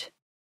fruit.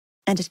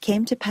 And it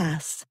came to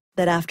pass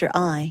that after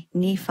I,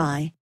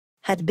 Nephi,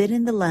 had been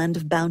in the land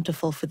of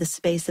Bountiful for the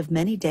space of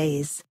many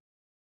days,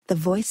 the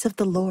voice of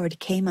the Lord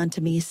came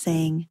unto me,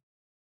 saying,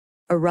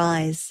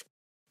 Arise,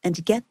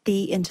 and get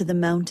thee into the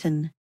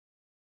mountain.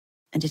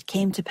 And it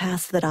came to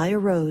pass that I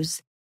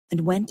arose,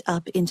 and went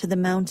up into the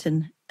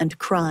mountain, and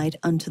cried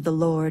unto the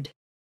Lord.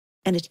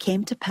 And it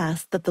came to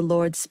pass that the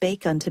Lord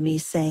spake unto me,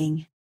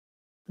 saying,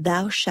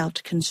 Thou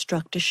shalt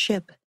construct a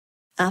ship,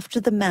 after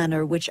the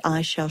manner which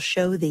I shall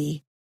show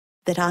thee,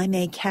 that I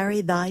may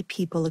carry thy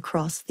people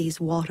across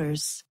these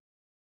waters.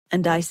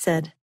 And I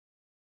said,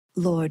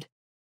 Lord,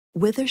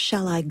 whither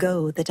shall I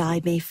go that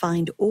I may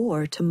find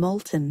ore to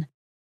molten,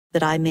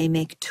 that I may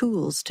make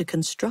tools to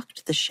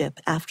construct the ship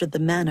after the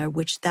manner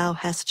which thou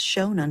hast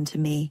shown unto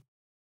me?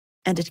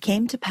 And it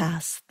came to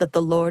pass that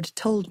the Lord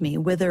told me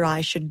whither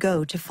I should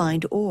go to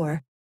find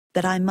ore,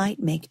 that I might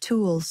make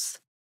tools.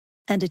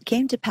 And it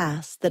came to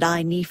pass that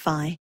I,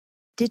 Nephi,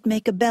 did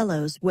make a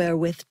bellows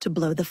wherewith to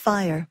blow the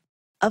fire,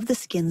 of the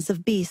skins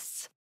of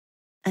beasts.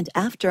 And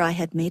after I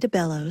had made a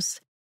bellows,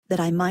 that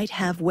I might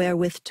have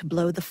wherewith to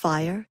blow the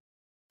fire,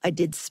 I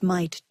did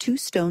smite 2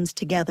 stones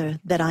together,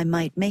 that I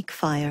might make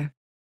fire.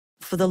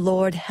 For the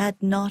Lord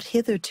had not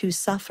hitherto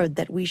suffered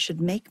that we should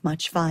make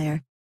much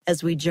fire,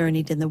 as we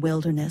journeyed in the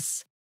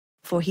wilderness.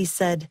 For he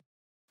said,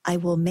 I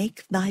will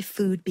make thy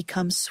food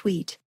become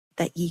sweet,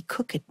 that ye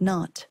cook it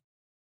not.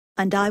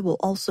 And I will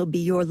also be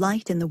your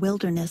light in the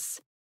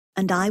wilderness,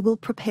 and I will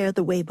prepare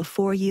the way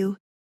before you,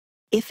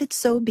 if it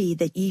so be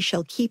that ye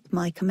shall keep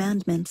my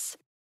commandments.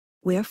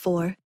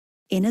 Wherefore,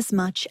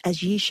 inasmuch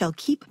as ye shall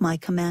keep my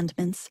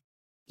commandments,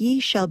 ye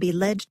shall be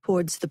led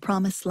towards the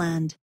promised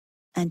land,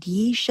 and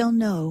ye shall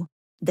know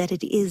that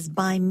it is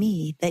by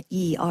me that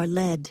ye are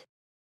led.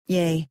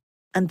 Yea,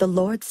 and the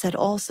Lord said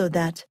also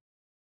that,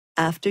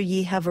 after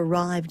ye have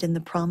arrived in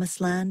the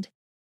promised land,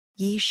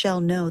 ye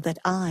shall know that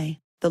I,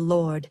 the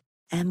Lord,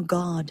 am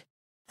God,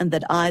 and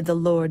that I, the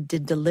Lord,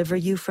 did deliver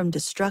you from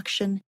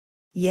destruction,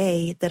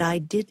 yea, that I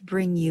did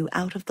bring you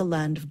out of the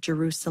land of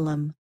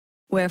Jerusalem.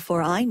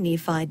 Wherefore I,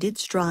 Nephi, did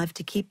strive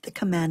to keep the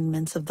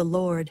commandments of the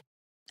Lord,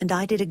 and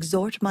I did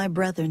exhort my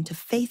brethren to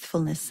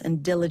faithfulness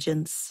and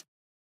diligence.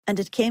 And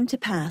it came to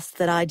pass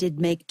that I did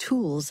make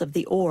tools of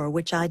the ore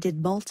which I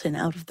did molten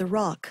out of the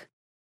rock.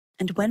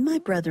 And when my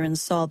brethren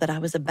saw that I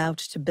was about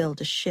to build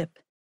a ship,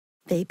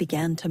 they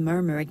began to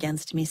murmur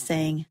against me,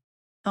 saying,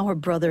 Our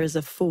brother is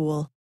a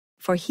fool,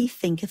 for he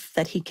thinketh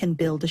that he can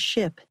build a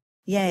ship,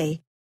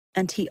 yea,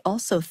 and he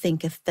also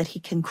thinketh that he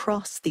can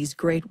cross these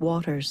great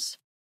waters.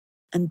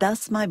 And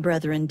thus my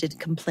brethren did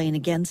complain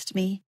against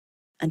me,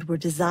 and were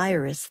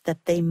desirous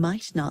that they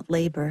might not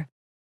labor,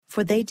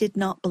 for they did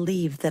not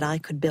believe that I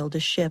could build a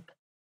ship,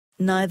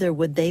 neither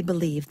would they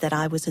believe that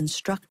I was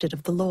instructed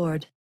of the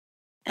Lord.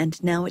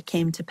 And now it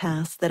came to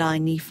pass that I,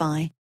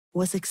 Nephi,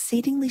 was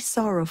exceedingly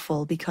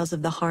sorrowful because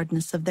of the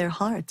hardness of their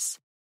hearts.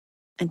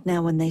 And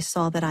now when they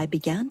saw that I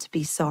began to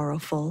be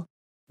sorrowful,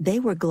 they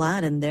were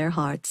glad in their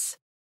hearts,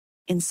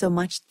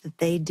 insomuch that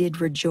they did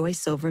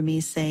rejoice over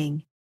me,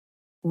 saying,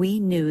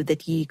 We knew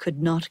that ye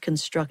could not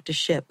construct a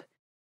ship,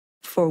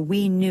 for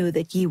we knew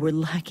that ye were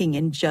lacking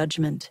in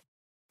judgment.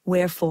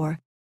 Wherefore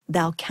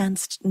thou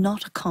canst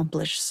not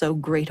accomplish so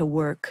great a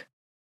work.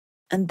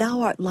 And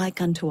thou art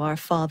like unto our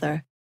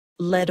father,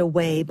 led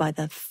away by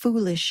the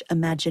foolish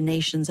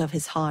imaginations of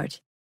his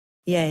heart.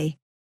 Yea,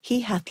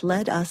 he hath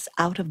led us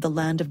out of the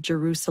land of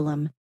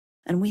Jerusalem,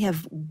 and we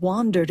have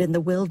wandered in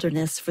the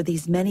wilderness for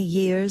these many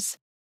years,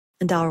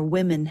 and our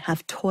women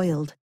have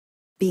toiled,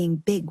 being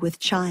big with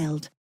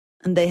child,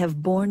 and they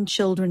have borne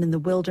children in the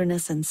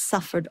wilderness and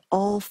suffered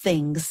all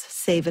things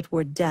save it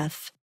were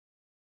death.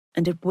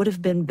 And it would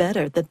have been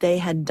better that they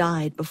had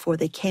died before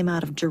they came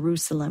out of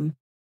Jerusalem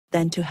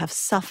than to have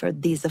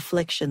suffered these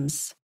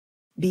afflictions.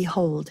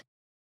 Behold,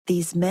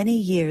 these many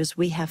years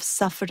we have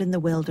suffered in the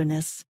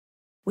wilderness,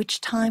 which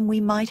time we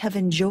might have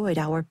enjoyed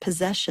our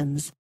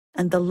possessions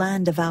and the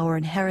land of our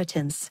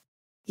inheritance,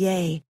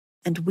 yea,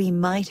 and we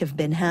might have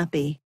been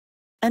happy.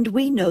 And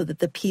we know that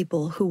the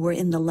people who were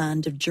in the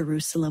land of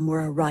Jerusalem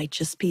were a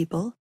righteous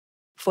people,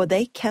 for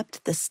they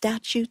kept the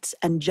statutes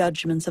and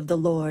judgments of the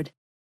Lord,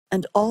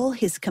 and all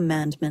his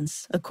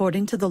commandments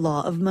according to the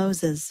law of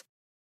Moses.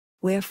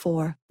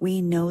 Wherefore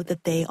we know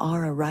that they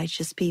are a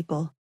righteous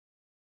people.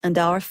 And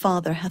our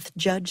Father hath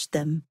judged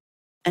them,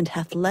 and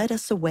hath led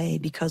us away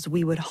because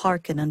we would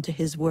hearken unto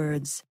his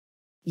words.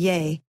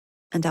 Yea,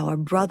 and our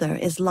brother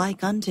is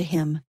like unto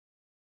him.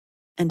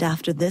 And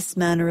after this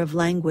manner of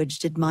language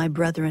did my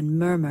brethren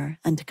murmur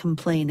and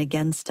complain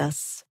against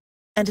us.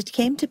 And it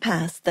came to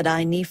pass that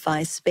I,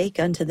 Nephi, spake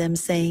unto them,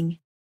 saying,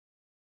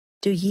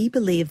 Do ye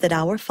believe that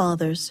our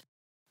fathers,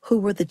 who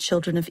were the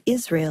children of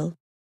Israel,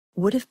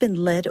 would have been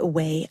led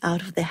away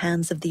out of the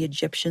hands of the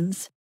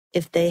Egyptians,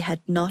 if they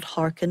had not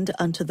hearkened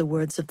unto the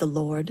words of the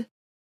Lord?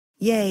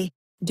 Yea,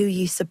 do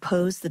ye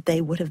suppose that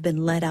they would have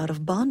been led out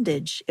of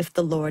bondage, if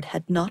the Lord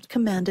had not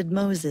commanded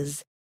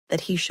Moses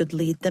that he should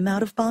lead them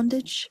out of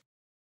bondage?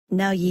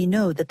 Now ye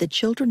know that the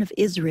children of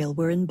Israel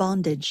were in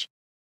bondage,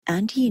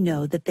 and ye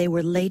know that they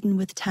were laden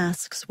with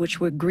tasks which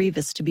were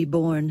grievous to be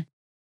borne.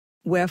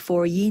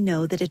 Wherefore ye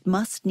know that it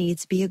must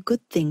needs be a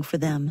good thing for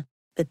them,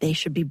 that they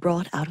should be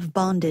brought out of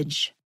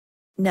bondage.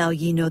 Now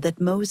ye know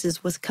that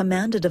Moses was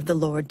commanded of the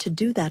Lord to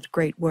do that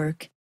great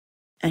work,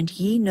 and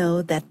ye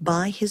know that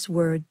by his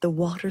word the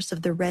waters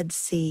of the Red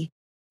Sea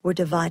were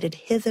divided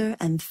hither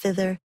and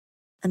thither,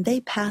 and they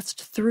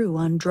passed through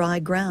on dry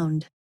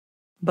ground.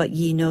 But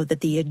ye know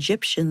that the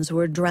Egyptians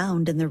were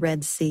drowned in the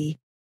Red Sea,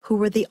 who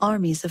were the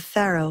armies of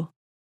Pharaoh,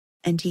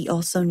 and ye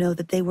also know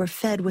that they were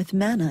fed with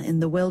manna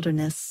in the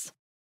wilderness.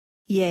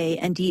 Yea,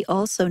 and ye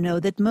also know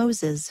that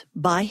Moses,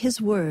 by his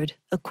word,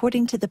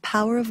 according to the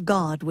power of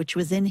God which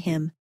was in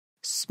him,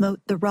 smote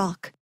the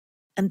rock,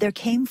 and there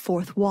came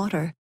forth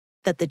water,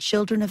 that the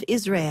children of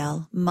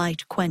Israel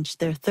might quench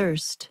their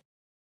thirst.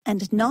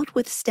 And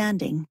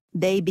notwithstanding,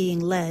 they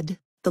being led,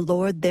 the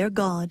Lord their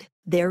God,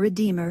 their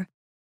Redeemer,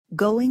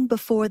 going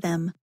before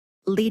them,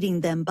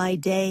 leading them by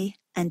day,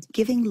 and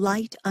giving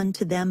light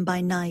unto them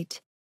by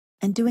night,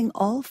 and doing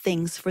all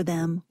things for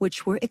them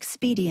which were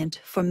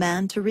expedient for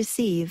man to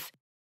receive,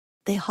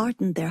 they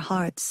hardened their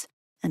hearts,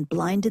 and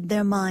blinded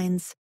their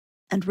minds,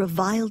 and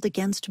reviled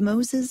against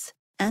Moses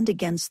and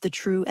against the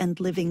true and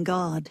living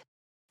God.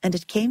 And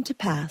it came to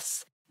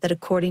pass that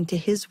according to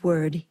his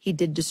word he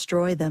did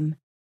destroy them,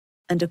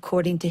 and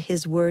according to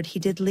his word he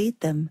did lead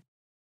them,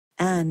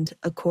 and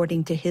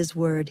according to his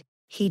word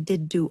he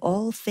did do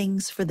all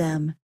things for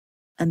them,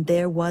 and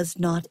there was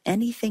not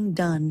anything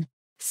done,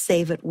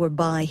 save it were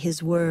by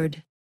his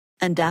word.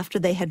 And after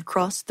they had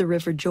crossed the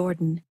river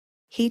Jordan,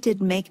 he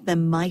did make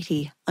them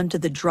mighty unto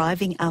the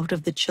driving out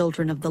of the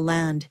children of the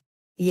land,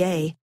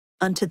 yea,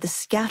 unto the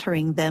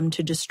scattering them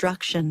to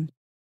destruction.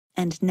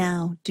 And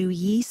now do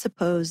ye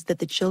suppose that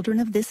the children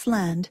of this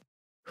land,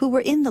 who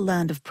were in the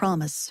land of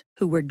promise,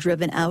 who were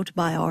driven out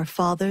by our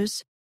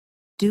fathers,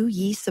 do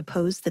ye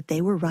suppose that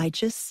they were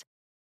righteous?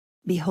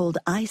 Behold,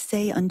 I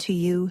say unto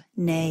you,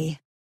 nay.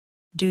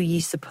 Do ye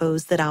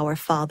suppose that our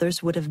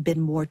fathers would have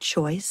been more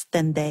choice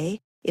than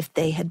they, if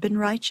they had been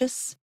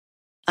righteous?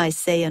 I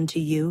say unto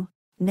you,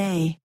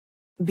 nay.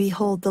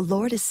 Behold, the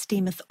Lord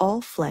esteemeth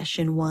all flesh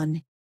in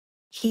one.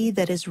 He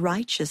that is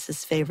righteous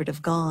is favored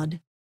of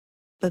God.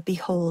 But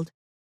behold,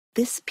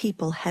 this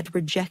people had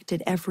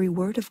rejected every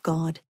word of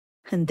God,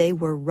 and they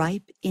were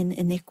ripe in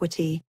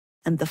iniquity,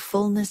 and the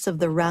fullness of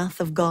the wrath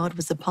of God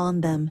was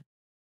upon them.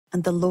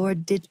 And the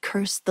Lord did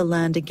curse the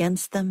land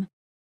against them,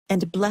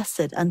 and bless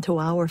it unto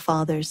our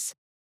fathers.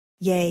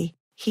 Yea,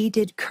 he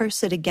did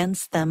curse it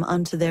against them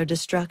unto their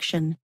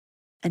destruction,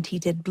 and he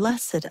did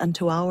bless it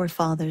unto our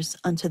fathers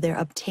unto their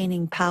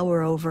obtaining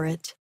power over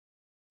it.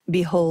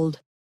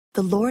 Behold,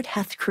 the Lord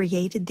hath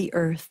created the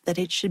earth that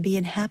it should be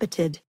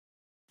inhabited,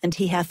 and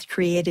he hath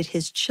created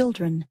his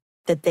children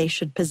that they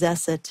should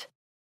possess it.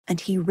 And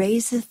he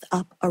raiseth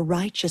up a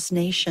righteous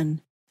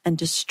nation, and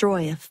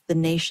destroyeth the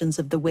nations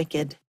of the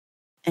wicked.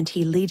 And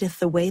he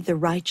leadeth away the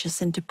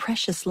righteous into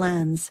precious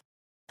lands,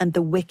 and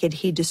the wicked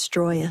he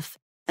destroyeth,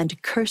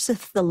 and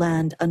curseth the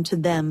land unto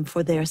them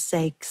for their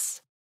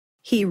sakes.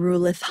 He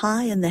ruleth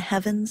high in the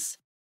heavens,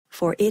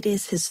 for it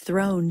is his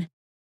throne,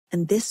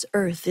 and this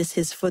earth is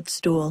his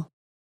footstool.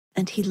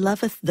 And he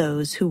loveth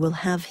those who will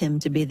have him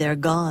to be their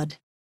God.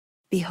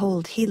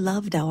 Behold, he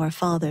loved our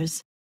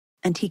fathers,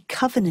 and he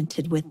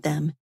covenanted with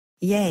them,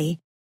 yea,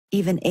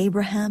 even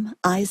Abraham,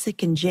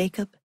 Isaac, and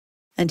Jacob,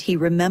 and he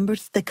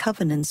remembered the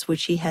covenants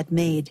which he had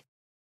made.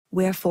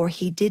 Wherefore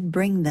he did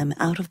bring them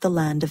out of the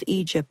land of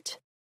Egypt,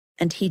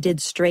 and he did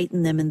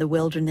straiten them in the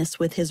wilderness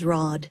with his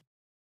rod.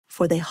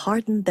 For they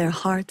hardened their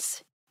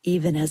hearts,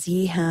 even as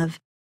ye have,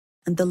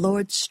 and the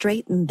Lord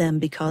straitened them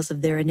because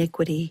of their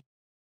iniquity.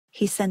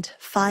 He sent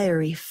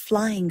fiery,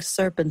 flying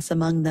serpents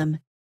among them,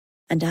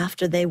 and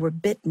after they were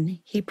bitten,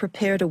 he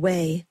prepared a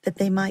way that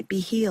they might be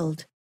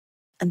healed.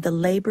 And the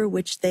labor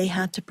which they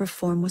had to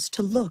perform was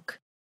to look.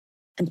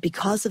 And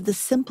because of the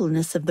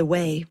simpleness of the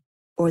way,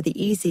 or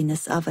the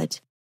easiness of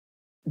it,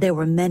 there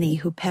were many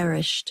who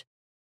perished.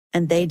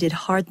 And they did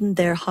harden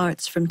their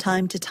hearts from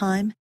time to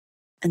time,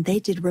 and they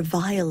did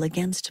revile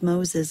against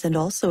Moses and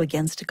also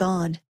against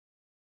God.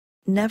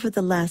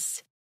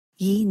 Nevertheless,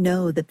 ye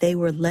know that they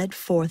were led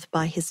forth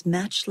by his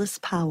matchless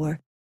power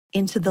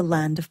into the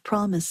land of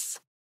promise.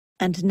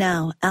 And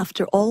now,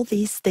 after all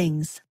these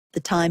things, the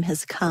time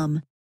has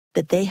come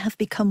that they have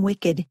become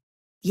wicked,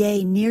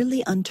 yea,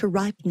 nearly unto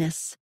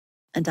ripeness.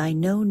 And I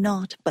know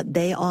not but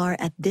they are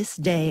at this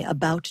day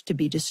about to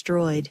be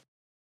destroyed.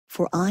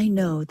 For I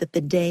know that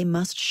the day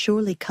must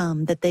surely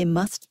come that they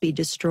must be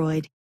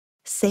destroyed,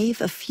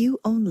 save a few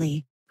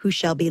only, who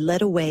shall be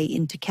led away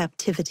into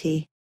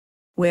captivity.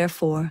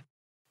 Wherefore,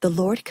 the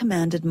Lord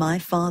commanded my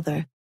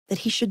father that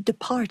he should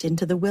depart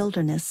into the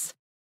wilderness.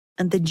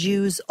 And the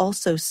Jews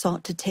also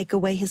sought to take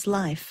away his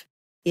life.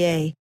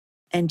 Yea,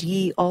 and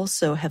ye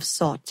also have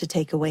sought to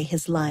take away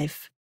his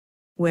life.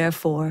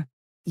 Wherefore,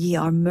 ye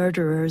are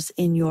murderers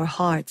in your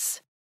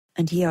hearts,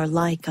 and ye are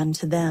like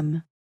unto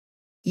them.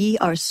 Ye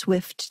are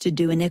swift to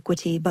do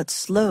iniquity, but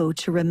slow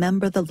to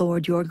remember the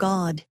Lord your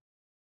God.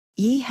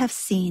 Ye have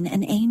seen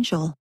an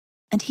angel,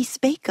 and he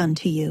spake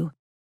unto you.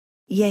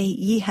 Yea,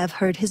 ye have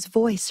heard his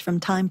voice from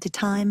time to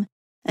time,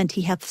 and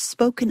he hath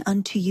spoken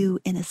unto you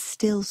in a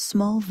still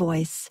small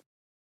voice.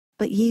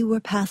 But ye were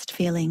past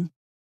feeling,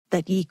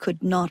 that ye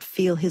could not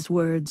feel his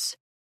words.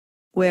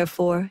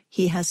 Wherefore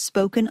he has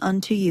spoken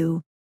unto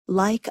you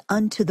like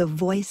unto the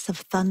voice of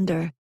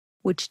thunder,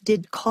 which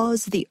did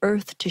cause the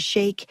earth to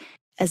shake,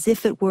 as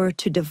if it were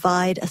to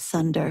divide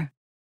asunder.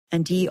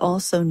 And ye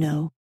also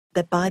know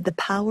that by the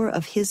power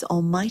of his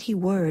almighty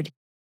word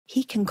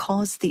he can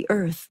cause the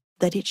earth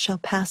that it shall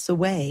pass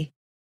away.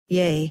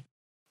 Yea,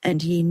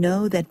 and ye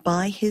know that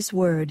by his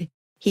word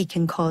he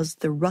can cause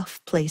the rough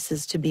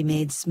places to be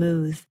made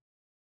smooth,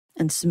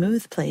 and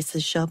smooth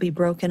places shall be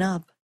broken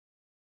up.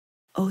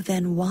 O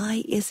then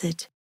why is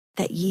it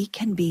that ye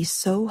can be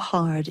so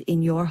hard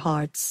in your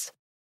hearts?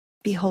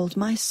 Behold,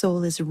 my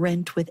soul is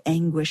rent with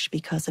anguish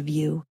because of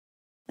you,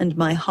 and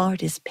my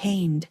heart is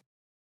pained.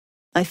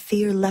 I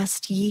fear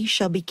lest ye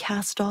shall be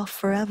cast off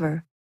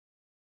forever.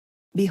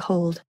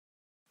 Behold,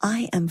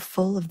 I am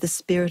full of the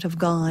Spirit of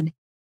God,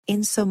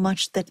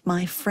 insomuch that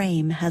my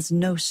frame has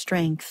no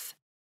strength.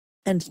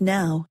 And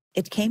now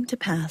it came to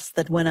pass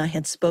that when I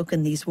had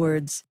spoken these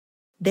words,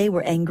 they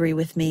were angry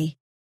with me,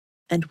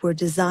 and were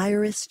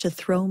desirous to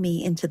throw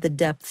me into the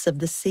depths of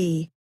the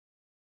sea.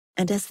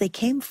 And as they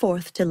came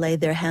forth to lay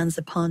their hands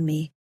upon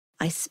me,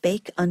 I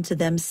spake unto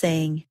them,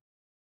 saying,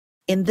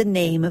 In the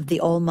name of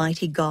the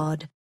Almighty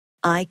God,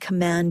 I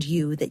command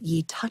you that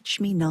ye touch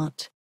me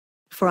not,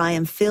 for I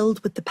am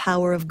filled with the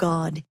power of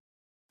God,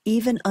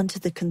 even unto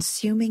the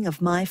consuming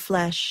of my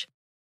flesh,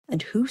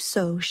 and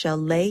whoso shall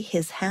lay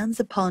his hands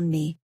upon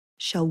me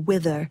shall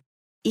wither,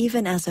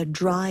 even as a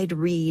dried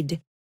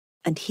reed,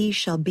 and he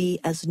shall be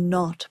as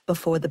naught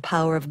before the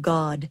power of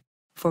God,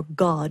 for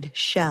God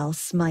shall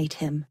smite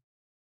him.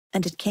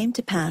 And it came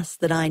to pass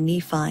that I,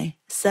 Nephi,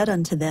 said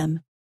unto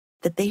them,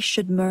 that they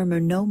should murmur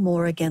no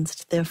more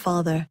against their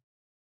father,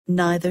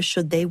 neither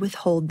should they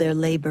withhold their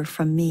labor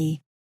from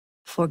me,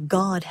 for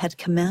God had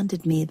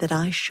commanded me that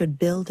I should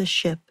build a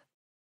ship.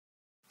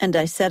 And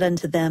I said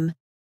unto them,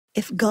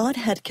 If God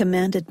had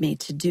commanded me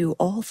to do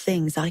all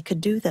things, I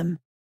could do them.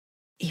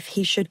 If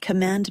he should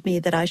command me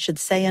that I should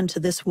say unto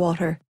this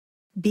water,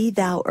 Be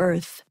thou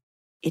earth,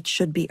 it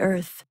should be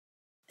earth.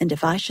 And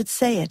if I should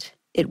say it,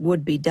 it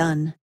would be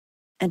done.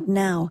 And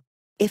now,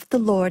 if the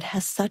Lord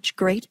has such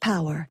great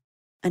power,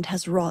 and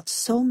has wrought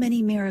so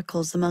many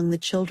miracles among the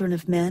children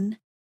of men,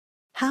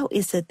 how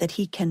is it that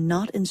he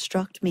cannot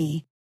instruct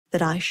me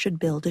that I should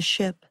build a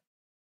ship?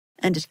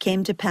 And it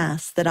came to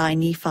pass that I,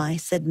 Nephi,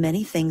 said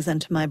many things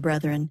unto my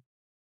brethren,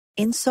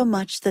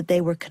 insomuch that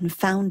they were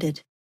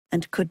confounded,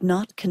 and could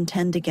not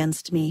contend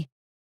against me,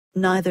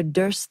 neither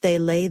durst they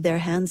lay their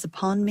hands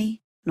upon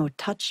me, nor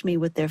touch me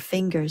with their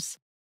fingers,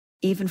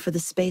 even for the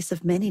space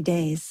of many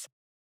days.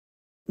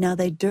 Now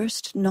they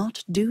durst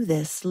not do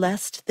this,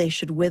 lest they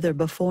should wither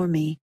before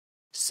me.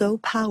 So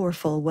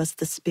powerful was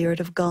the Spirit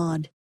of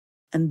God,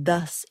 and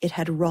thus it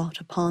had wrought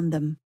upon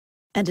them.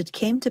 And it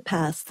came to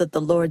pass that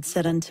the Lord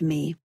said unto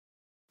me,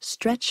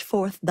 Stretch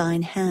forth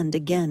thine hand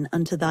again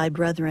unto thy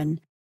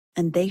brethren,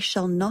 and they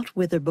shall not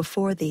wither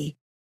before thee,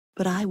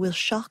 but I will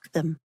shock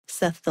them,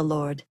 saith the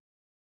Lord.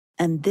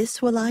 And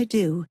this will I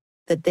do,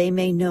 that they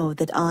may know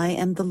that I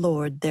am the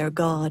Lord their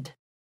God.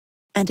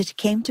 And it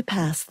came to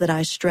pass that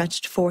I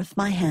stretched forth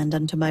my hand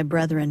unto my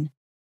brethren,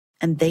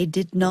 and they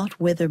did not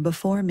wither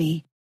before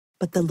me,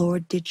 but the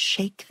Lord did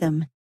shake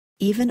them,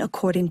 even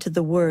according to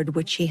the word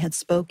which he had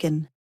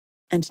spoken.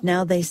 And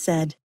now they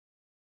said,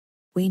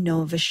 We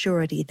know of a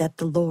surety that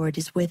the Lord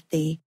is with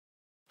thee,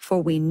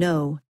 for we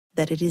know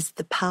that it is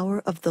the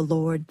power of the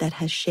Lord that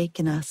has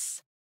shaken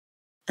us.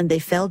 And they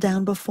fell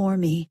down before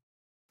me,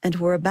 and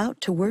were about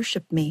to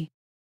worship me,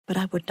 but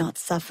I would not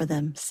suffer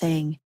them,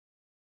 saying,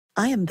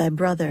 I am thy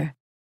brother,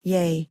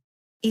 yea,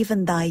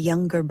 even thy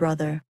younger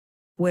brother.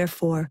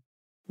 Wherefore,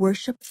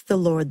 worship the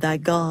Lord thy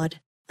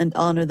God, and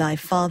honor thy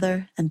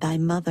father and thy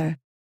mother,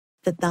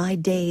 that thy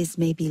days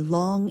may be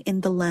long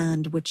in the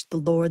land which the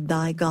Lord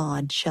thy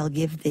God shall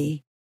give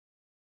thee.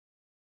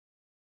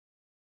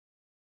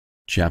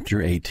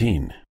 Chapter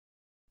 18.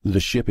 The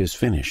ship is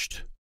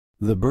finished.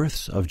 The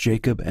births of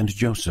Jacob and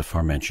Joseph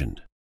are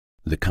mentioned.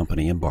 The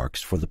company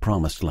embarks for the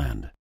promised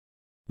land.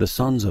 The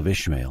sons of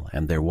Ishmael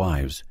and their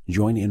wives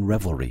join in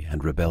revelry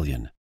and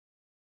rebellion.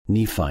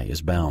 Nephi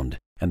is bound,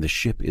 and the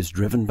ship is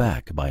driven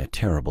back by a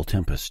terrible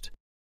tempest.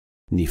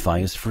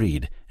 Nephi is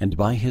freed, and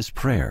by his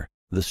prayer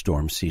the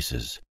storm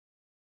ceases.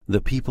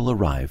 The people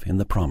arrive in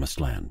the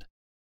promised land,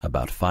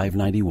 about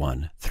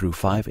 591 through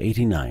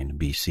 589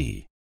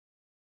 B.C.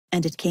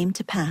 And it came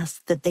to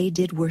pass that they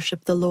did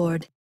worship the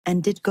Lord,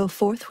 and did go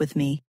forth with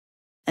me,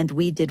 and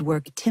we did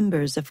work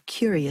timbers of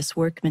curious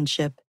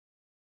workmanship.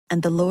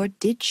 And the Lord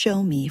did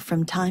show me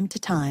from time to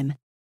time,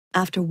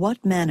 after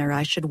what manner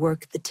I should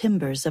work the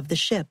timbers of the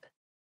ship.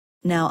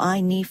 Now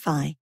I,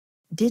 Nephi,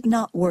 did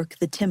not work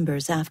the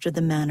timbers after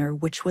the manner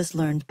which was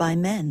learned by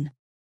men,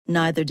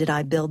 neither did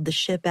I build the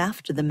ship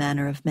after the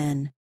manner of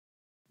men,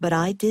 but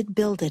I did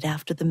build it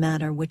after the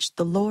manner which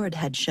the Lord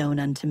had shown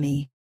unto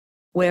me.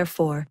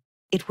 Wherefore,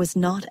 it was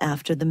not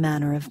after the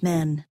manner of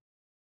men.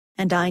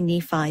 And I,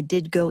 Nephi,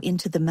 did go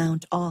into the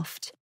mount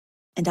oft,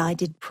 and I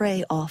did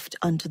pray oft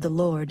unto the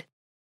Lord.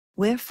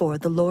 Wherefore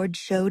the Lord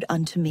showed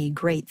unto me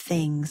great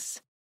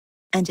things.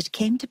 And it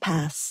came to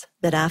pass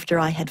that after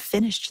I had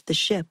finished the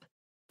ship,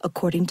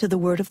 according to the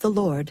word of the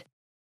Lord,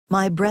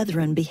 my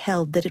brethren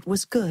beheld that it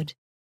was good,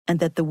 and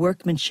that the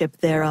workmanship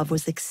thereof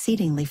was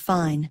exceedingly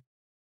fine.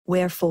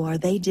 Wherefore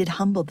they did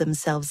humble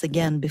themselves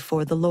again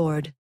before the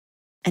Lord.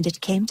 And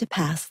it came to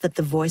pass that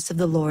the voice of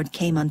the Lord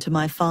came unto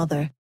my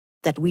father,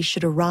 that we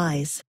should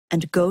arise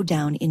and go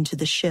down into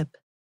the ship.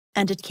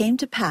 And it came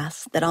to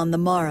pass that on the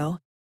morrow,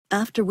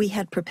 after we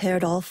had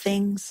prepared all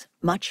things,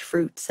 much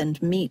fruits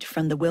and meat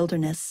from the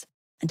wilderness,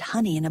 and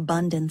honey in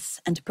abundance,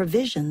 and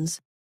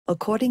provisions,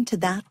 according to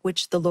that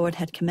which the Lord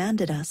had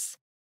commanded us,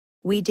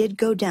 we did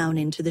go down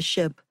into the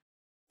ship,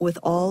 with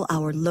all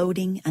our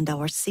loading and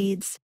our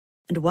seeds,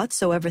 and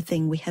whatsoever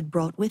thing we had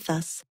brought with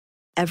us,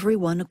 every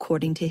one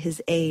according to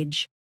his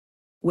age.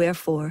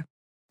 Wherefore,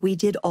 we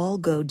did all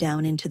go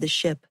down into the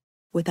ship,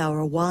 with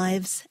our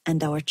wives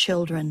and our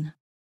children.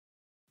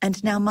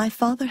 And now my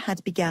father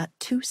had begat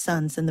 2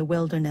 sons in the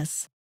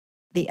wilderness.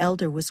 The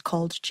elder was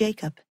called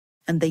Jacob,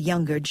 and the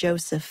younger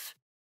Joseph.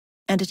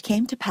 And it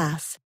came to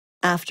pass,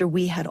 after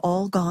we had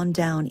all gone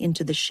down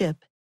into the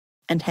ship,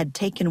 and had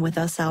taken with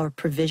us our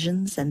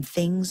provisions and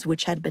things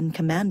which had been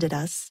commanded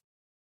us,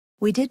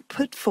 we did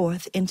put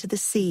forth into the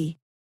sea,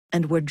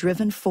 and were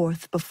driven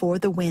forth before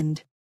the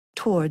wind,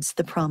 towards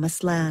the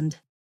promised land.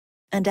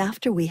 And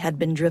after we had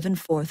been driven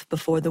forth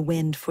before the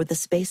wind for the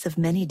space of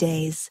many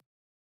days,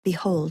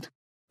 behold,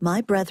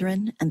 my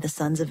brethren and the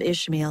sons of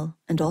Ishmael,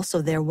 and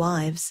also their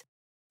wives,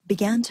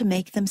 began to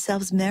make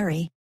themselves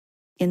merry,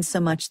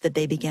 insomuch that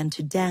they began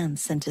to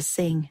dance and to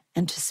sing,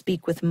 and to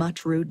speak with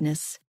much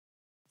rudeness.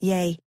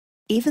 Yea,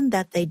 even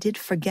that they did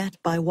forget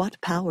by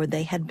what power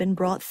they had been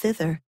brought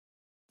thither.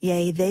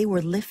 Yea, they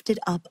were lifted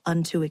up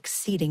unto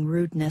exceeding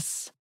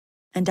rudeness.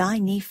 And I,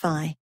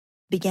 Nephi,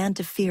 began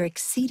to fear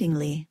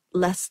exceedingly,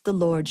 lest the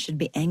Lord should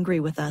be angry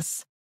with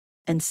us,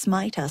 and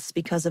smite us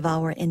because of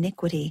our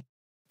iniquity,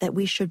 that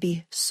we should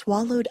be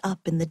swallowed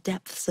up in the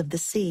depths of the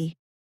sea.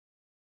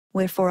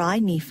 Wherefore I,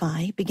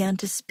 Nephi, began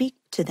to speak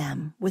to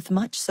them with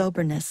much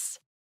soberness.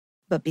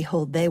 But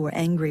behold, they were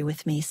angry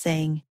with me,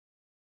 saying,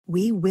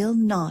 We will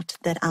not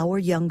that our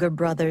younger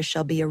brother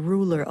shall be a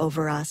ruler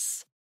over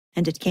us.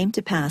 And it came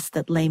to pass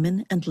that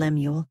Laman and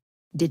Lemuel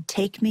did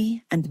take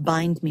me and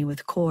bind me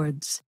with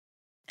cords,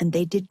 and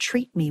they did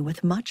treat me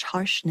with much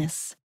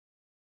harshness.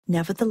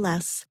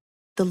 Nevertheless,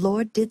 the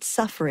Lord did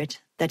suffer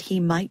it, that he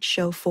might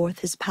show forth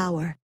his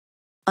power,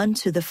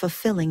 unto the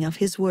fulfilling of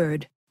his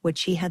word,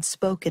 which he had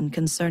spoken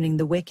concerning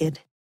the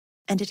wicked.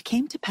 And it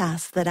came to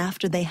pass that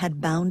after they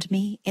had bound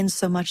me,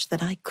 insomuch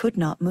that I could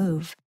not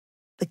move,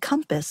 the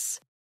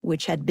compass,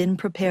 which had been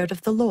prepared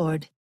of the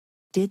Lord,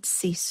 did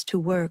cease to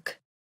work.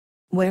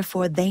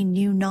 Wherefore they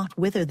knew not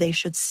whither they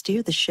should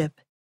steer the ship,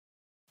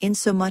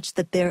 insomuch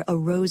that there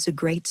arose a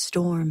great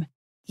storm,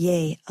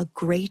 yea, a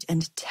great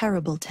and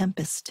terrible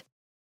tempest.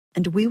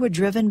 And we were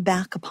driven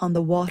back upon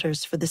the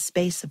waters for the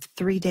space of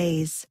 3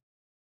 days.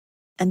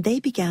 And they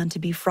began to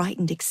be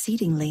frightened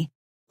exceedingly,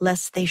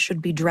 lest they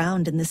should be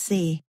drowned in the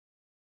sea.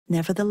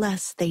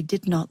 Nevertheless, they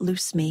did not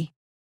loose me.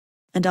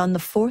 And on the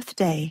 4th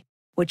day,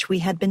 which we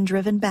had been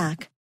driven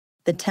back,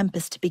 the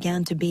tempest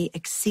began to be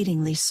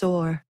exceedingly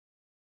sore.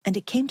 And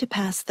it came to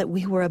pass that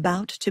we were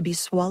about to be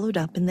swallowed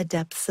up in the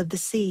depths of the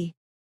sea.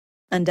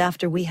 And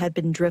after we had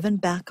been driven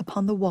back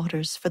upon the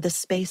waters for the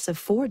space of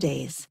 4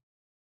 days,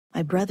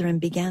 my brethren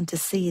began to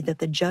see that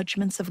the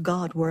judgments of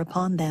God were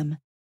upon them,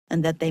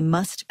 and that they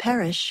must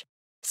perish,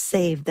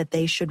 save that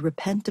they should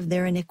repent of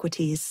their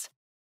iniquities.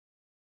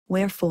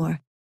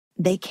 Wherefore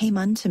they came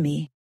unto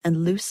me,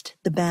 and loosed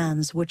the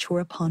bands which were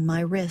upon my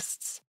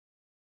wrists.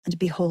 And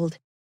behold,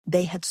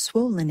 they had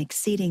swollen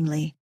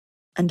exceedingly,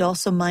 and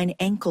also mine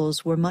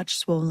ankles were much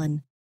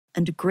swollen,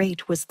 and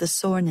great was the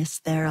soreness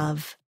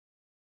thereof.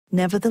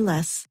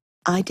 Nevertheless,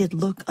 I did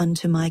look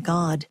unto my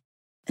God,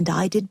 and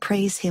I did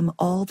praise him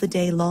all the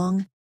day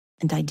long,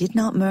 and I did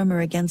not murmur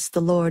against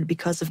the Lord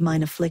because of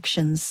mine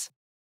afflictions.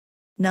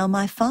 Now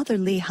my father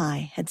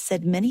Lehi had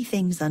said many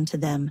things unto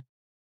them,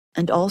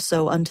 and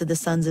also unto the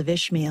sons of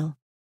Ishmael.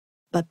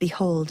 But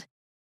behold,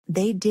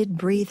 they did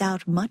breathe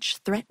out much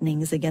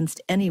threatenings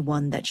against any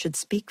one that should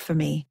speak for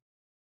me.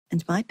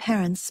 And my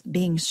parents,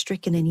 being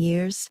stricken in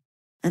years,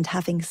 and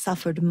having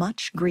suffered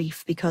much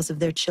grief because of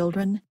their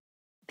children,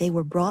 they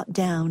were brought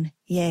down,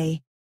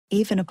 yea,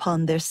 even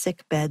upon their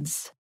sick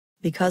beds,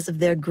 because of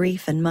their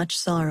grief and much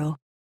sorrow,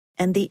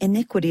 and the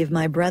iniquity of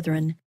my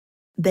brethren.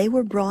 They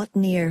were brought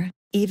near,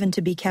 even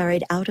to be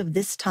carried out of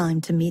this time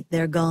to meet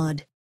their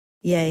God.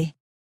 Yea,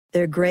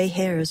 their gray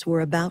hairs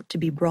were about to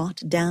be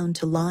brought down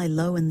to lie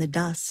low in the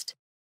dust.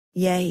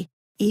 Yea,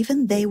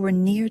 even they were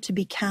near to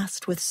be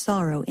cast with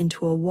sorrow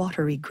into a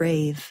watery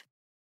grave.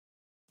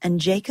 And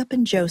Jacob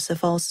and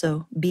Joseph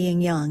also,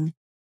 being young,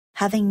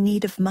 having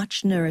need of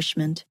much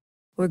nourishment,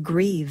 were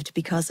grieved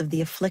because of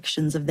the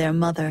afflictions of their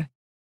mother.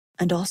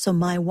 And also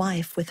my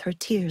wife with her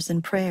tears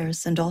and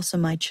prayers, and also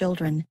my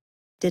children,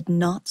 did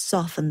not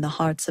soften the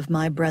hearts of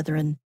my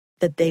brethren,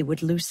 that they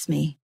would loose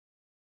me.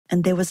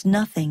 And there was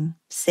nothing,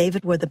 save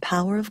it were the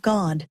power of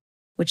God,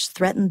 which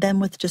threatened them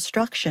with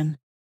destruction,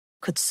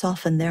 could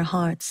soften their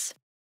hearts.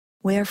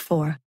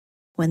 Wherefore,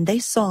 when they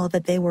saw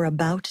that they were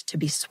about to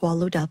be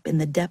swallowed up in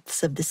the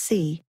depths of the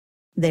sea,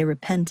 they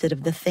repented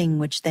of the thing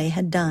which they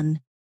had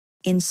done,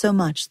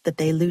 insomuch that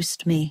they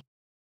loosed me.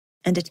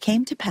 And it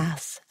came to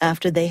pass,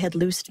 after they had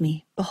loosed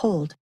me,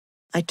 behold,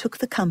 I took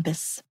the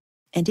compass,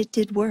 and it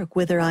did work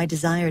whither I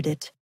desired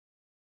it.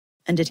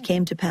 And it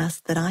came to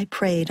pass that I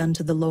prayed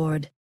unto the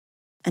Lord,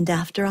 and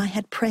after I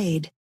had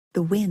prayed,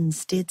 the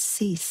winds did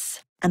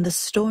cease, and the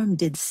storm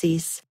did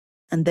cease,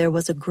 and there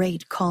was a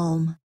great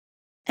calm.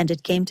 And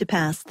it came to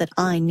pass that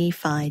I,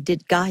 Nephi,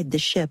 did guide the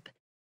ship,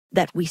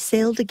 that we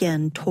sailed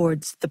again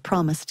towards the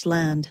promised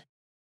land.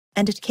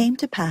 And it came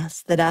to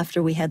pass that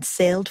after we had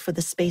sailed for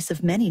the space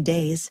of many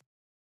days,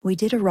 we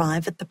did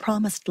arrive at the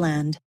promised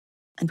land,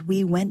 and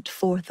we went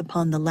forth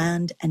upon the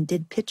land and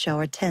did pitch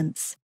our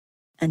tents,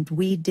 and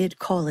we did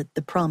call it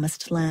the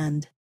promised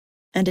land.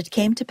 And it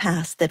came to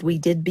pass that we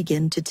did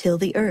begin to till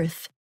the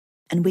earth,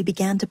 and we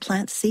began to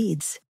plant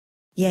seeds.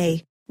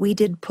 Yea, we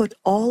did put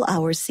all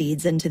our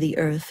seeds into the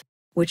earth,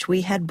 which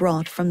we had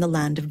brought from the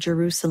land of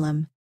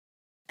Jerusalem.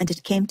 And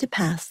it came to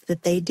pass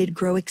that they did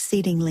grow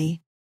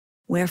exceedingly,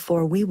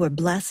 wherefore we were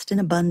blessed in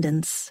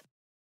abundance.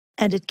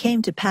 And it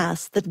came to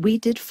pass that we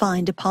did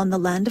find upon the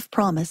land of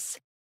promise,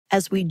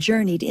 as we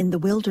journeyed in the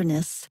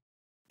wilderness,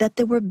 that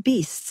there were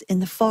beasts in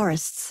the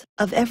forests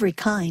of every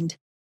kind,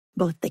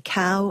 both the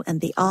cow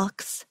and the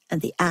ox,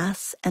 and the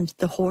ass and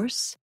the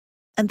horse,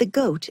 and the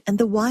goat and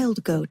the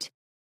wild goat,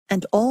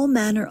 and all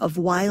manner of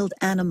wild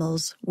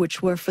animals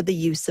which were for the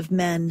use of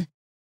men.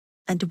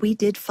 And we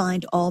did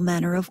find all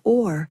manner of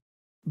ore,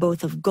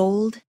 both of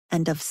gold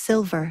and of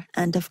silver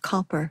and of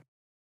copper.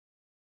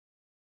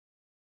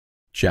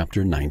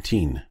 Chapter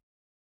 19.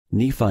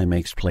 Nephi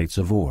makes plates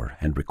of ore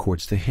and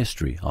records the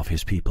history of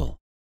his people.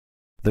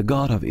 The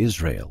God of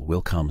Israel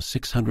will come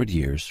 600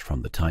 years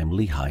from the time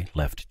Lehi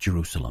left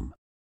Jerusalem.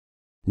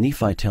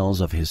 Nephi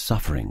tells of his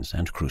sufferings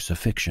and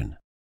crucifixion.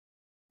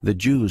 The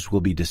Jews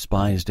will be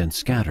despised and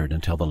scattered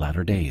until the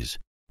latter days,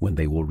 when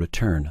they will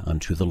return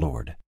unto the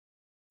Lord.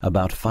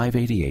 About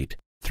 588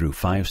 through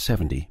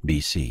 570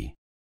 B.C.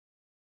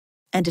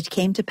 And it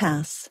came to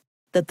pass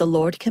that the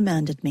Lord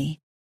commanded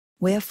me,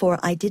 wherefore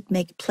I did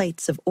make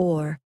plates of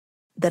ore,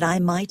 that I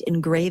might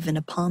engraven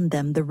upon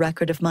them the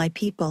record of my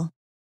people.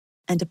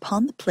 And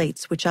upon the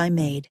plates which I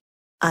made,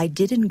 I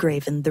did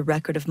engraven the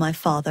record of my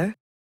father,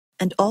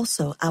 and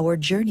also our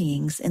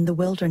journeyings in the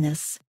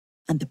wilderness,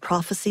 and the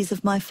prophecies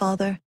of my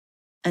father,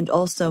 and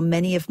also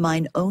many of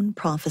mine own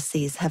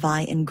prophecies have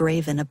I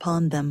engraven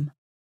upon them.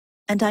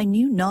 And I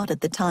knew not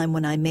at the time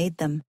when I made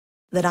them,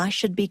 that I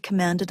should be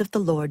commanded of the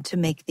Lord to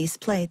make these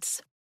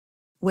plates.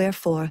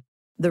 Wherefore,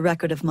 the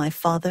record of my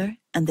father,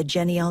 and the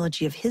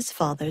genealogy of his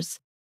fathers,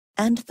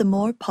 and the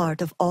more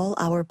part of all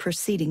our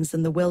proceedings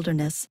in the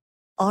wilderness,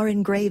 are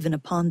engraven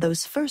upon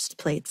those first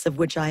plates of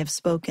which I have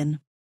spoken.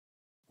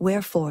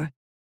 Wherefore,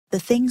 the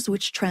things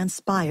which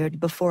transpired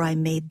before I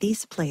made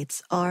these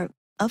plates are,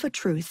 of a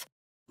truth,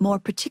 more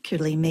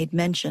particularly made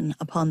mention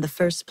upon the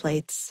first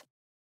plates.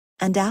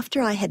 And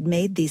after I had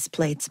made these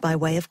plates by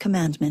way of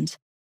commandment,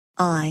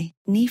 I,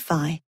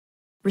 Nephi,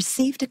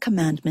 received a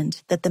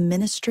commandment that the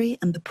ministry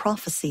and the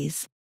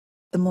prophecies,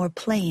 the more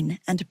plain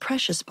and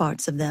precious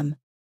parts of them,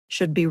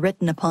 should be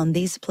written upon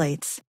these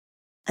plates,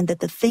 and that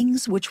the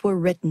things which were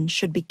written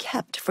should be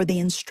kept for the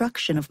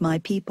instruction of my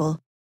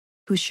people,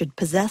 who should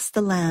possess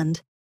the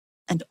land,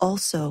 and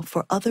also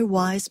for other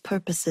wise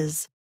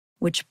purposes,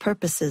 which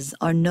purposes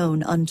are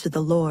known unto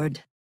the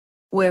Lord.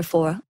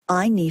 Wherefore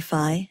I,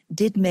 Nephi,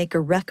 did make a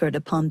record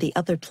upon the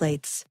other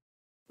plates,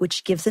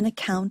 which gives an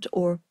account,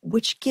 or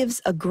which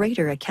gives a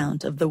greater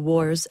account of the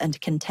wars and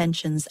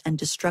contentions and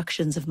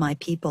destructions of my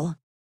people.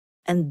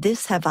 And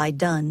this have I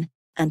done,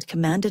 and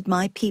commanded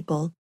my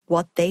people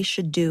what they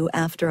should do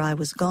after I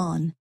was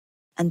gone,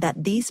 and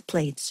that these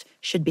plates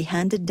should be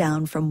handed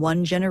down from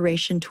one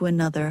generation to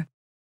another,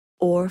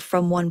 or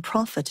from one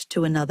prophet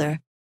to another,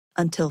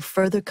 until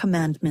further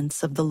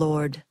commandments of the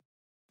Lord.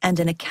 And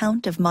an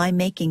account of my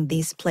making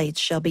these plates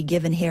shall be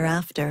given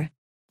hereafter.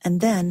 And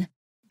then,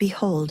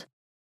 behold,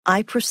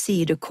 I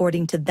proceed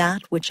according to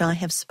that which I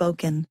have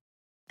spoken,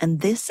 and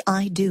this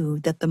I do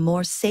that the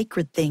more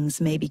sacred things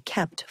may be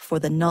kept for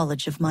the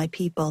knowledge of my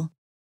people.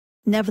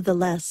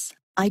 Nevertheless,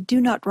 I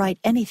do not write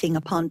anything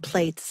upon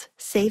plates,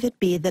 save it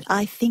be that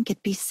I think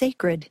it be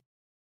sacred.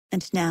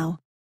 And now,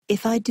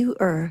 if I do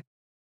err,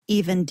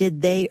 even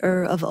did they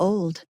err of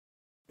old,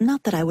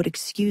 not that I would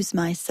excuse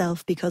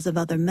myself because of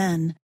other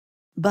men,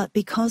 but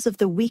because of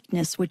the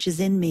weakness which is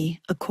in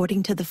me,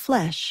 according to the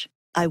flesh,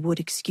 I would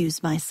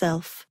excuse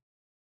myself.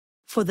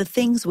 For the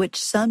things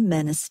which some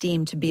men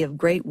esteem to be of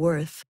great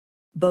worth,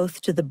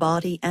 both to the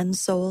body and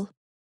soul,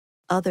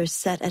 others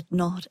set at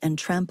naught and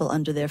trample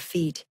under their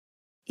feet.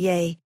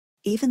 Yea,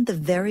 even the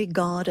very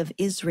God of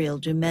Israel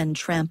do men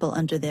trample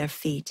under their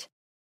feet.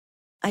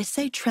 I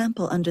say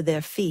trample under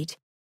their feet,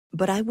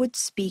 but I would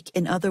speak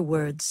in other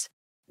words.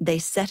 They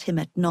set him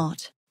at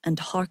naught, and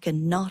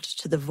hearken not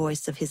to the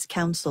voice of his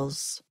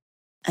counsels.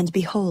 And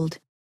behold,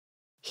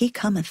 he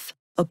cometh,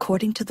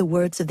 according to the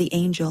words of the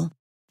angel,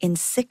 in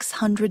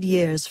 600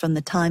 years from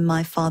the time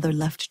my father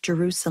left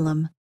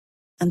Jerusalem,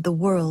 and the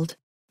world,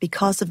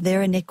 because of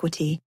their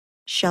iniquity,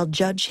 shall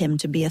judge him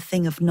to be a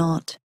thing of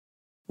naught.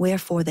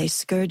 Wherefore they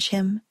scourge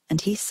him, and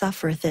he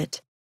suffereth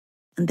it,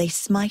 and they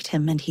smite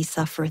him, and he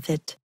suffereth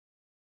it.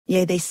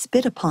 Yea, they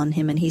spit upon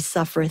him, and he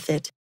suffereth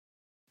it,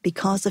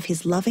 because of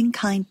his loving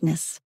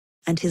kindness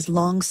and his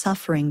long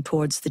suffering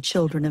towards the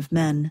children of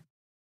men.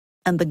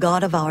 And the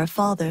God of our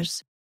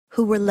fathers,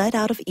 who were led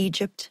out of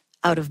Egypt,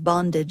 out of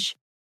bondage,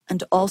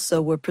 and also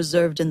were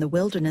preserved in the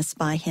wilderness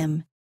by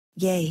him,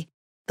 yea,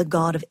 the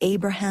God of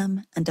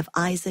Abraham and of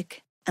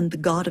Isaac and the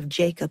God of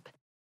Jacob,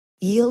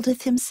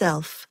 yieldeth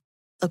himself,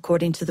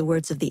 according to the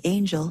words of the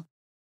angel,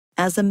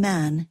 as a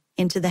man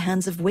into the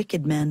hands of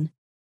wicked men,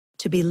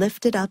 to be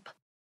lifted up,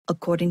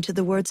 according to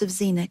the words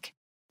of Enoch,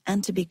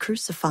 and to be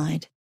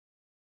crucified,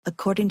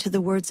 according to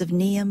the words of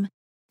Nehem,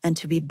 and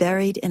to be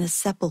buried in a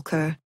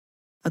sepulchre,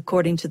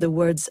 according to the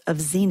words of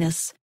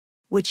Zenos,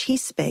 which he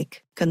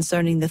spake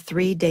concerning the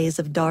 3 days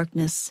of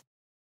darkness,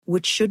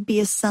 which should be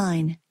a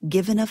sign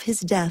given of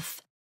his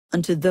death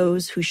unto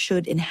those who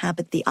should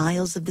inhabit the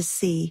isles of the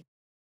sea,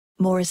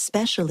 more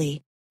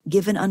especially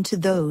given unto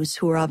those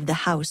who are of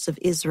the house of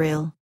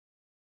Israel.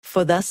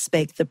 For thus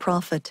spake the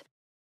prophet,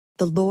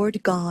 The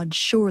Lord God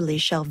surely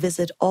shall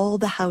visit all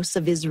the house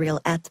of Israel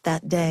at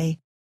that day,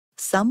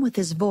 some with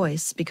his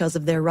voice because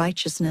of their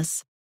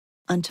righteousness,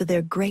 unto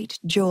their great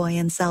joy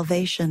and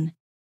salvation,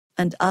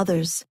 and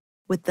others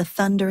with the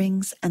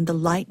thunderings and the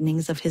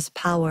lightnings of his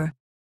power,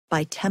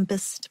 by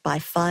tempest, by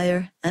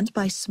fire, and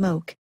by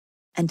smoke,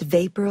 and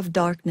vapor of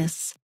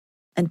darkness,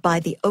 and by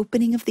the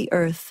opening of the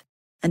earth,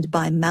 and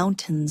by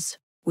mountains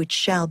which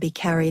shall be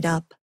carried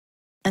up.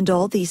 And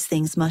all these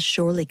things must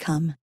surely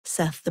come,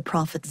 saith the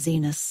prophet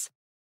Zenos.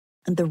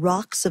 And the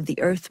rocks of the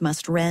earth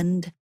must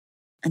rend,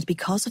 and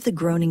because of the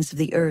groanings of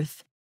the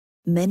earth,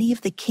 many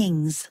of the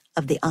kings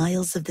of the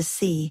isles of the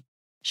sea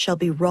shall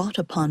be wrought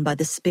upon by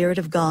the Spirit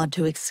of God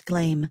to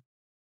exclaim,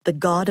 The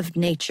God of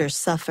nature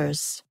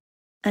suffers.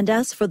 And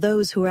as for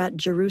those who are at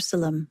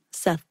Jerusalem,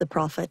 saith the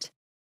prophet,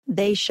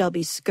 they shall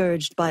be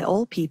scourged by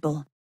all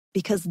people,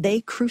 because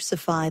they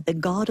crucify the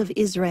God of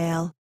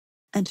Israel,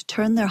 and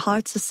turn their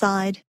hearts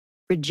aside,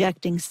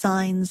 rejecting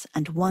signs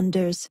and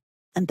wonders,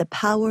 and the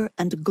power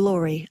and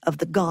glory of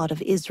the God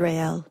of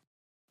Israel.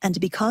 And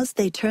because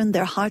they turn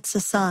their hearts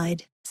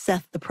aside,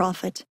 saith the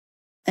prophet,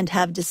 and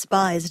have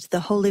despised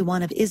the Holy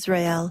One of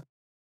Israel,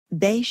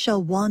 they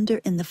shall wander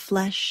in the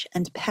flesh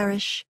and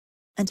perish,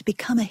 and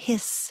become a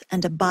hiss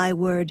and a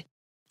byword,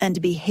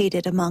 and be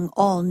hated among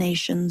all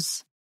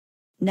nations.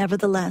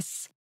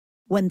 Nevertheless,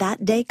 when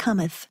that day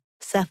cometh,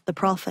 saith the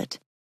prophet,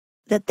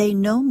 that they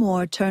no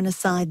more turn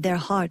aside their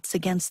hearts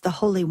against the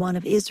Holy One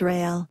of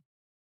Israel,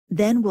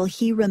 then will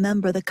he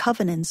remember the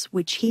covenants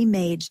which he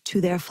made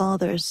to their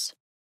fathers.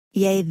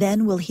 Yea,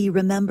 then will he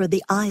remember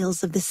the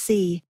isles of the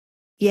sea.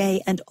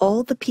 Yea, and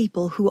all the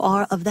people who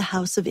are of the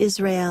house of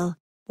Israel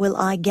will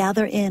I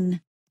gather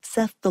in,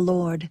 saith the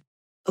Lord,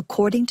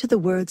 according to the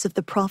words of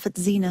the prophet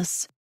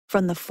Zenos,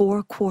 from the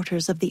 4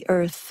 quarters of the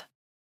earth.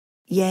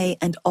 Yea,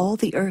 and all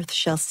the earth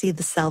shall see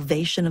the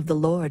salvation of the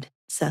Lord,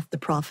 saith the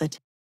prophet.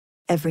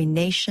 Every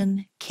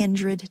nation,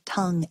 kindred,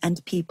 tongue,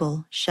 and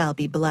people shall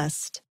be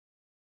blessed.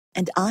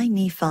 And I,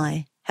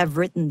 Nephi, have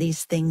written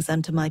these things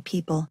unto my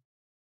people,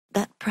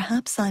 that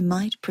perhaps I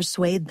might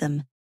persuade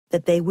them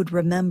that they would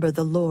remember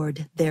the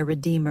Lord their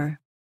Redeemer.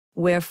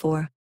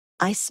 Wherefore,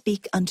 I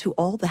speak unto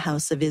all the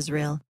house of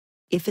Israel,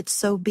 if it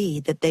so be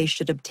that they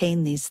should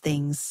obtain these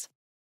things.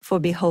 For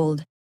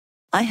behold,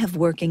 I have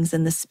workings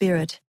in the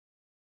Spirit,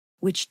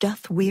 which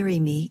doth weary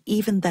me,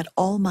 even that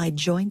all my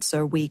joints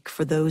are weak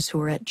for those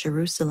who are at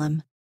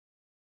Jerusalem.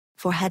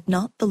 For had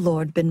not the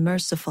Lord been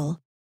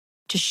merciful,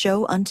 to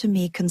show unto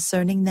me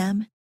concerning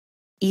them,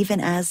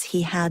 even as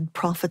he had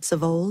prophets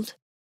of old,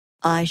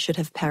 I should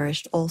have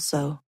perished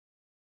also.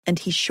 And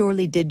he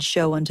surely did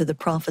show unto the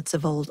prophets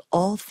of old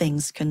all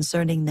things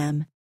concerning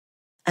them,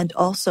 and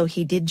also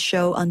he did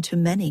show unto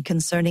many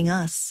concerning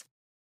us.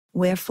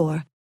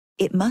 Wherefore,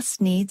 it must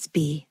needs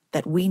be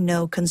that we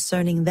know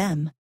concerning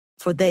them,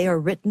 for they are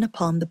written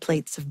upon the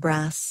plates of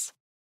brass.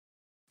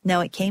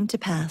 Now it came to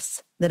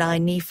pass that I,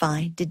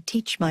 Nephi, did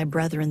teach my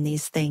brethren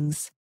these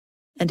things,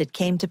 and it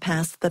came to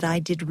pass that I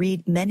did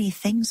read many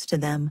things to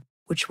them,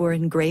 which were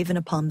engraven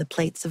upon the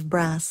plates of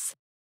brass,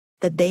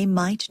 that they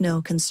might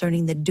know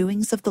concerning the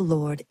doings of the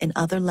Lord in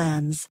other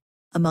lands,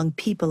 among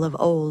people of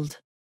old.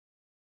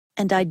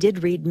 And I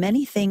did read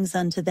many things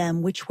unto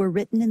them which were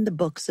written in the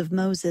books of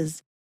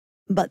Moses,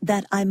 but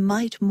that I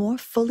might more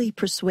fully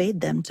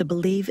persuade them to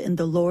believe in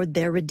the Lord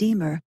their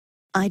Redeemer,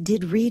 I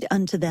did read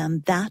unto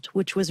them that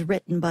which was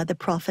written by the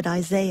prophet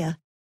Isaiah.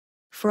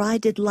 For I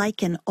did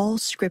liken all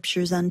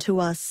scriptures unto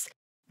us,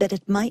 that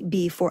it might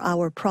be for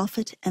our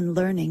profit and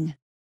learning.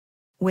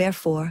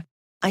 Wherefore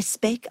I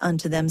spake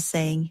unto them,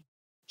 saying,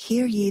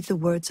 Hear ye the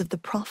words of the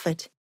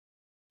prophet,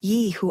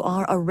 ye who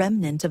are a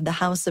remnant of the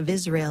house of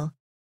Israel,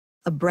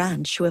 a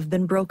branch who have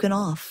been broken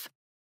off.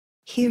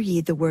 Hear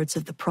ye the words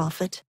of the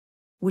prophet,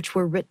 which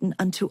were written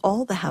unto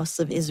all the house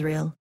of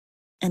Israel,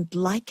 and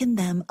liken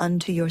them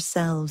unto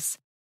yourselves,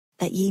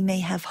 that ye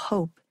may have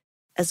hope,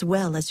 as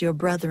well as your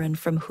brethren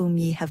from whom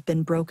ye have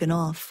been broken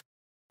off.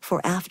 For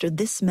after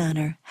this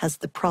manner has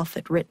the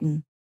prophet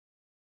written.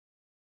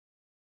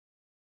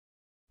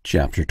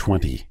 Chapter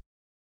 20.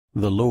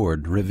 The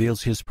Lord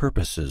reveals his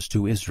purposes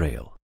to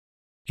Israel.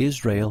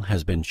 Israel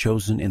has been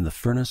chosen in the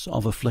furnace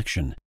of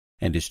affliction,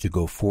 and is to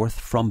go forth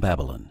from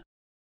Babylon.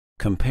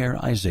 Compare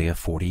Isaiah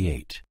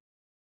 48.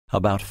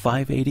 About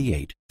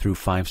 588 through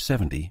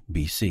 570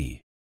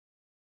 B.C.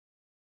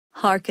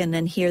 Hearken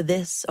and hear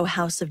this, O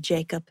house of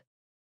Jacob,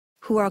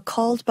 who are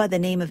called by the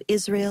name of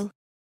Israel,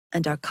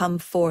 and are come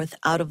forth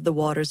out of the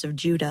waters of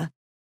Judah,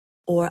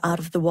 or out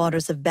of the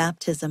waters of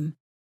baptism,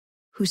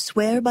 who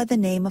swear by the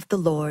name of the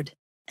Lord,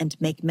 and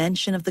make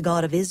mention of the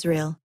God of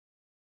Israel,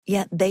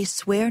 yet they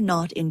swear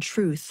not in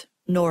truth,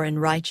 nor in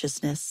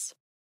righteousness.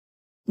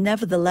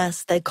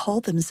 Nevertheless they call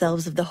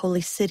themselves of the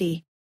holy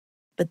city,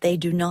 but they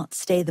do not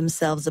stay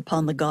themselves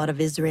upon the God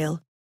of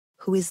Israel,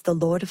 who is the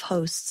Lord of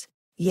hosts,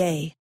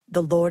 yea,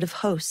 the Lord of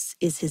hosts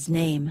is his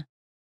name.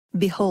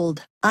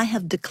 Behold, I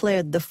have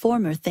declared the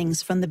former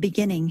things from the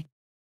beginning,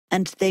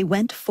 and they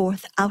went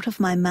forth out of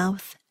my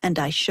mouth, and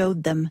I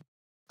showed them.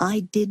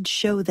 I did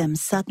show them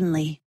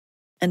suddenly,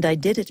 and I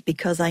did it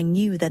because I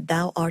knew that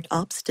thou art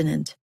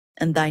obstinate,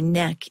 and thy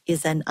neck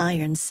is an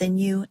iron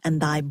sinew, and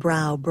thy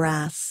brow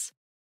brass.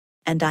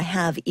 And I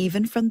have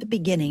even from the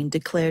beginning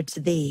declared to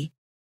thee,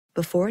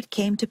 before it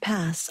came to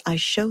pass I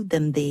showed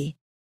them thee,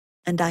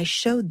 and I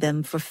showed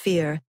them for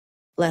fear,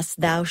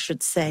 lest thou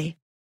shouldst say,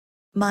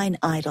 Mine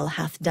idol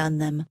hath done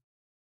them,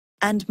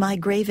 and my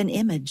graven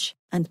image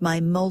and my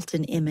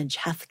molten image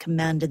hath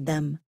commanded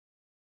them.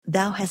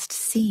 Thou hast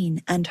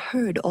seen and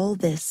heard all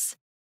this,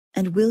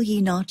 and will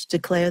ye not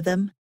declare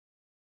them?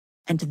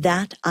 And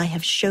that I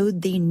have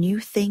showed thee new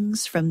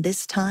things from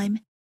this time,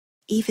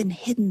 even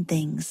hidden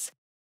things,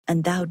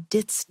 and thou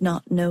didst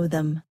not know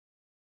them.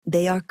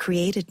 They are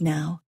created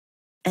now,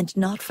 and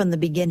not from the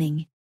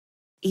beginning.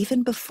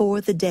 Even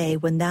before the day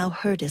when thou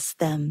heardest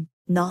them,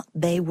 not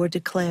they were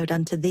declared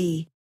unto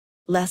thee,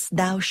 lest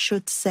thou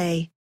shouldst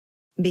say,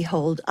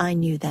 Behold, I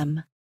knew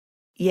them.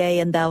 Yea,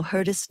 and thou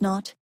heardest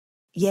not?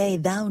 Yea,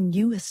 thou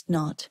knewest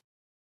not.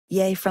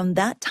 Yea, from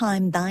that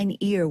time thine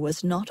ear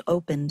was not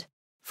opened,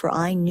 for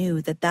I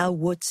knew that thou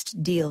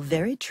wouldst deal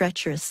very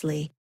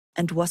treacherously,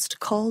 and wast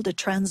called a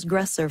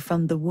transgressor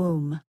from the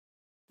womb.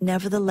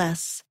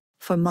 Nevertheless,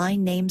 for my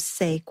name's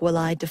sake will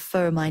I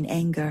defer mine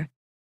anger,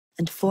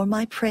 and for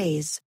my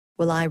praise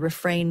will I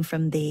refrain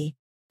from thee,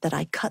 that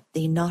I cut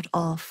thee not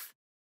off.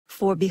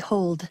 For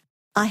behold,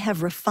 I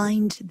have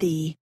refined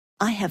thee,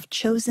 I have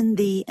chosen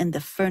thee in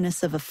the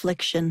furnace of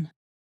affliction.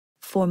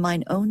 For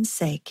mine own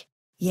sake,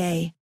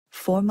 yea,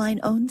 for mine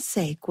own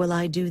sake will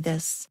I do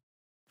this.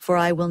 For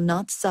I will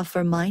not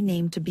suffer my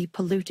name to be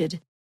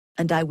polluted,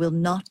 and I will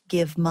not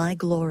give my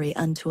glory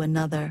unto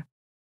another.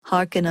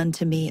 Hearken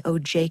unto me, O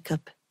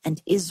Jacob,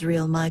 and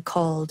Israel my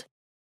called.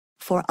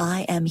 For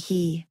I am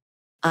he,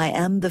 I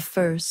am the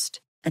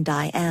first, and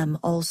I am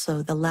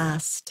also the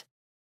last.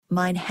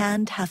 Mine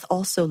hand hath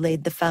also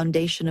laid the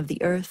foundation of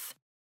the earth,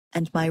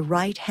 and my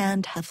right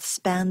hand hath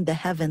spanned the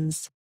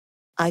heavens.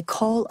 I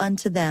call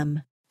unto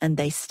them, and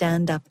they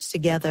stand up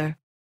together.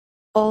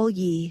 All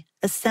ye,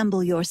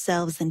 assemble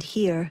yourselves and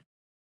hear.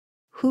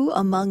 Who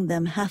among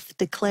them hath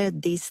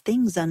declared these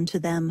things unto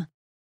them?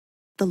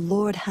 The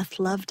Lord hath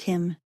loved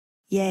him,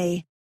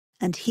 yea,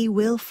 and he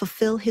will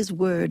fulfill his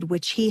word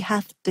which he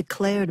hath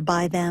declared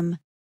by them.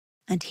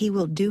 And he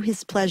will do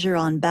his pleasure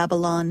on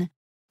Babylon,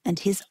 and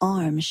his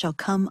arm shall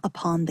come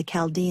upon the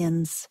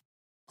Chaldeans.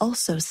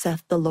 Also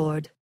saith the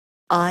Lord,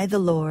 I the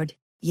Lord,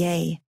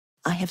 yea,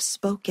 I have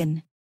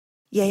spoken.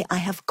 Yea, I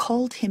have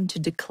called him to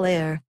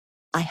declare,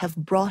 I have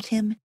brought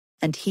him,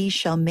 and he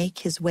shall make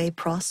his way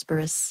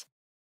prosperous.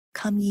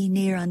 Come ye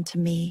near unto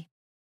me.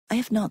 I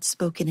have not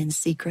spoken in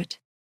secret.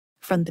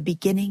 From the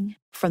beginning,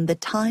 from the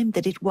time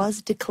that it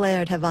was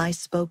declared have I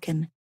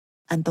spoken,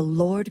 and the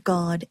Lord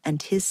God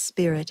and his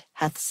Spirit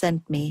hath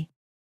sent me.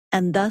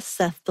 And thus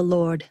saith the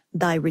Lord,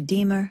 thy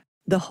Redeemer,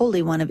 the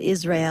Holy One of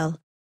Israel,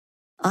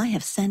 I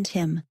have sent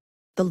him,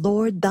 the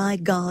Lord thy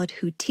God,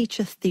 who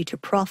teacheth thee to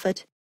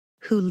profit,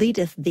 who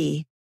leadeth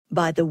thee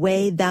by the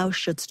way thou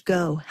shouldst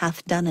go,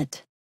 hath done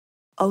it.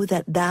 O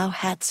that thou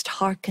hadst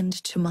hearkened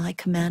to my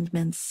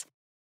commandments!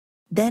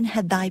 Then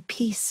had thy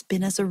peace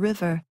been as a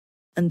river,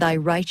 and thy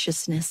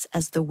righteousness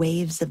as the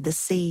waves of the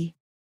sea.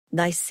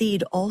 Thy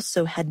seed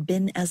also had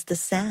been as the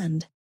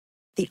sand,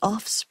 the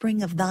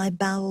offspring of thy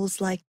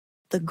bowels like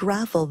the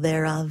gravel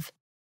thereof.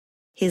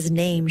 His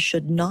name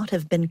should not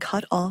have been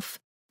cut off,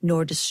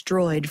 nor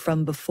destroyed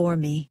from before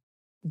me.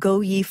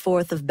 Go ye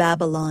forth of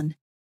Babylon,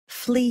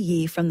 flee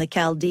ye from the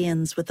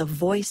Chaldeans, with a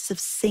voice of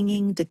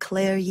singing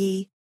declare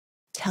ye,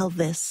 tell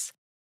this,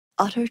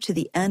 utter to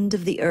the end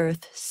of the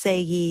earth, say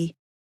ye,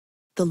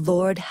 the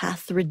Lord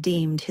hath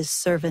redeemed his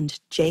servant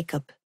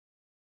Jacob.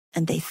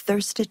 And they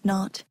thirsted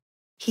not,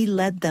 he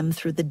led them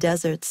through the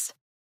deserts.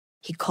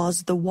 He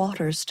caused the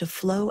waters to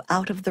flow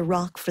out of the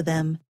rock for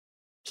them.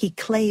 He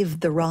clave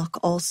the rock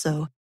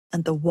also,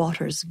 and the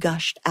waters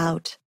gushed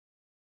out.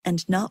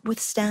 And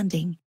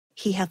notwithstanding,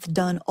 he hath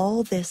done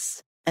all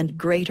this, and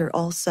greater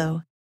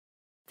also.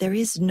 There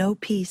is no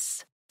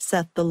peace,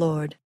 saith the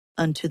Lord,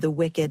 unto the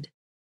wicked.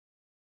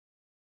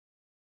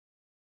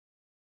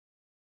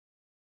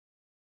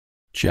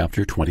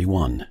 Chapter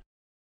 21.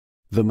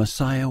 The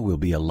Messiah will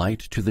be a light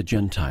to the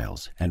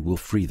Gentiles and will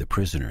free the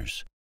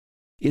prisoners.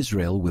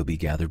 Israel will be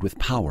gathered with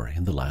power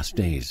in the last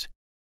days.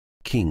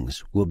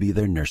 Kings will be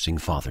their nursing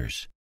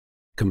fathers.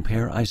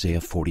 Compare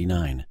Isaiah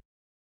 49,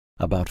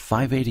 about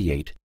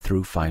 588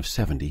 through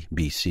 570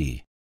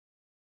 B.C.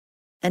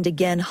 And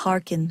again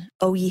hearken,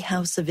 O ye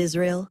house of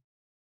Israel,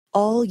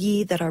 all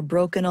ye that are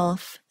broken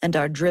off and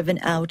are driven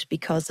out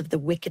because of the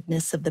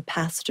wickedness of the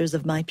pastors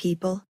of my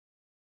people.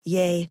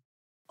 Yea,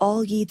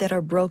 all ye that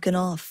are broken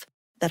off,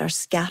 that are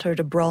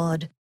scattered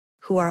abroad,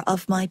 who are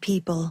of my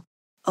people,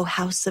 O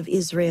house of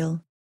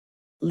Israel.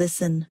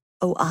 Listen,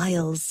 O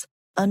isles,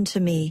 unto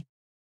me,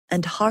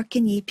 and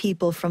hearken ye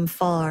people from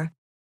far.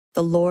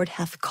 The Lord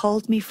hath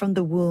called me from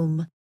the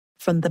womb,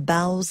 from the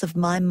bowels of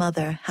my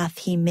mother hath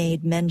he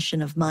made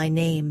mention of my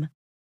name.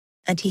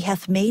 And he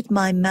hath made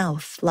my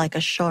mouth like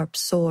a sharp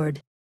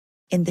sword.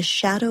 In the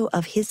shadow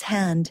of his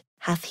hand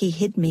hath he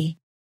hid me,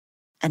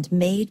 and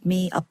made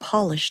me a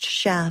polished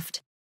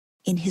shaft.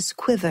 In his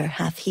quiver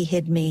hath he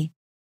hid me,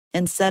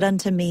 and said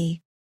unto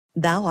me,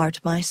 Thou art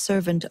my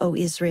servant, O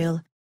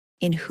Israel,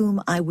 in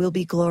whom I will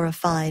be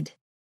glorified.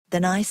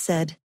 Then I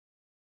said,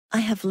 I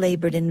have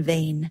labored in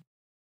vain.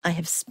 I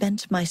have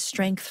spent my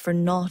strength for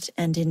naught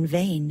and in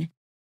vain.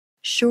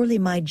 Surely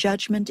my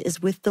judgment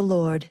is with the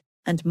Lord,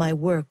 and my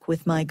work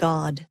with my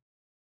God.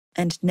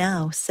 And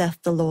now, saith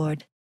the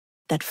Lord,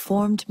 that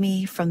formed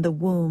me from the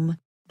womb,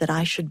 that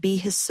I should be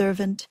his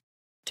servant,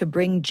 to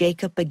bring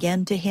Jacob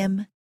again to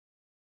him.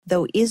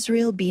 Though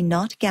Israel be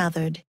not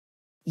gathered,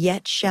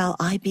 yet shall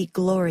I be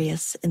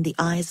glorious in the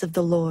eyes of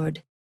the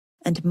Lord,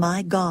 and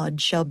my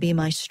God shall be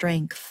my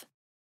strength.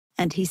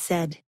 And he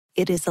said,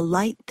 It is a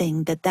light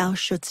thing that thou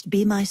shouldst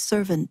be my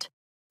servant,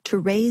 to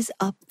raise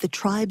up the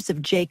tribes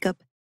of Jacob,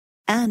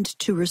 and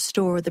to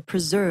restore the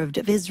preserved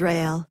of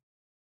Israel.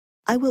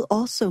 I will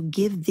also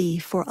give thee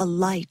for a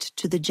light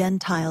to the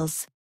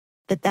Gentiles,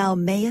 that thou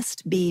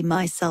mayest be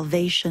my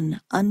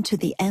salvation unto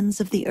the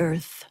ends of the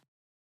earth.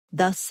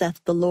 Thus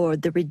saith the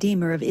Lord, the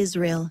Redeemer of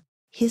Israel,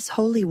 his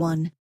Holy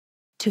One,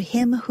 to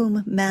him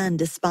whom man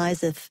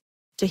despiseth,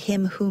 to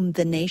him whom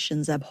the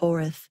nations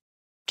abhorreth,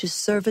 to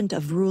servant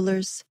of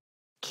rulers,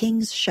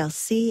 kings shall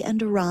see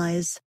and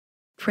arise,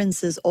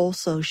 princes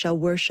also shall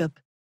worship,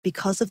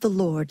 because of the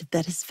Lord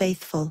that is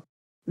faithful.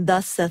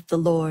 Thus saith the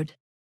Lord,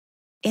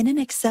 In an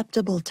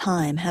acceptable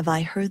time have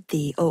I heard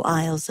thee, O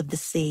isles of the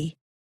sea,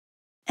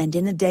 and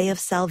in a day of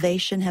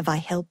salvation have I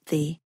helped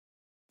thee,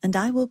 and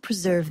I will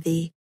preserve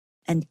thee,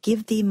 and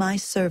give thee my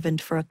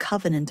servant for a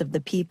covenant of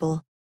the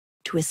people,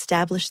 to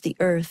establish the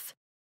earth,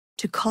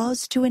 to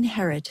cause to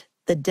inherit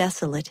the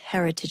desolate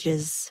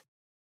heritages,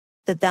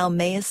 that thou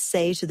mayest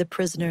say to the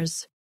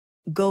prisoners,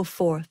 Go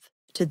forth,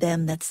 to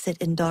them that sit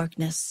in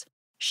darkness,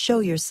 show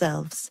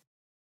yourselves.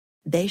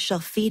 They shall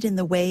feed in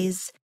the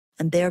ways,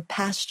 and their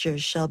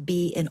pastures shall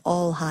be in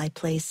all high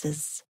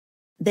places.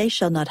 They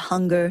shall not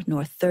hunger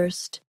nor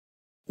thirst,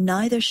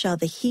 neither shall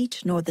the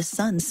heat nor the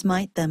sun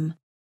smite them.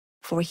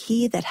 For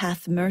he that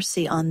hath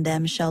mercy on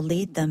them shall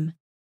lead them,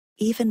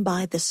 even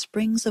by the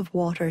springs of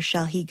water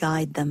shall he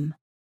guide them.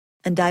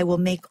 And I will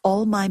make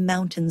all my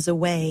mountains a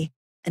way,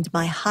 and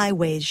my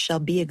highways shall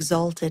be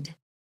exalted.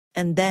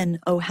 And then,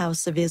 O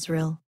house of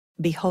Israel,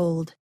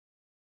 behold,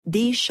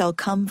 these shall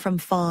come from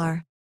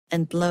far,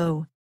 and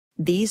lo,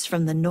 these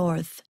from the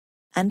north,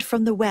 and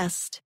from the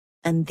west,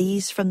 and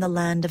these from the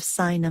land of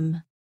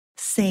Sinim.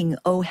 Sing,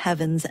 O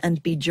heavens,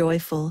 and be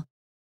joyful,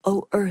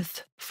 O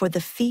earth, for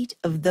the feet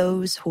of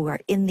those who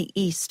are in the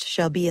east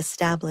shall be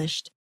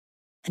established.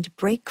 And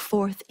break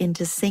forth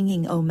into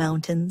singing, O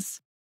mountains,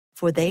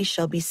 for they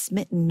shall be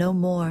smitten no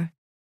more.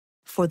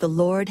 For the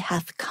Lord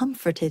hath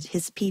comforted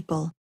his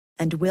people,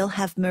 and will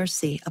have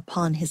mercy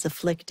upon his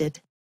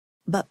afflicted.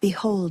 But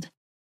behold,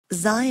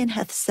 Zion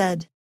hath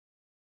said,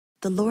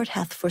 The Lord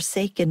hath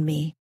forsaken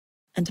me,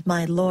 and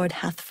my Lord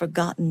hath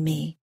forgotten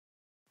me.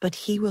 But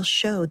he will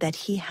show that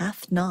he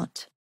hath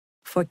not.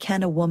 For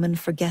can a woman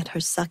forget her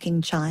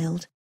sucking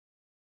child,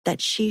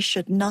 that she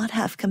should not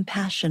have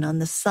compassion on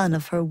the son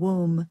of her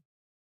womb?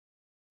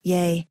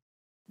 Yea,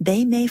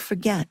 they may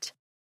forget,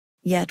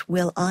 yet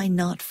will I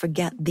not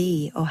forget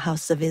thee, O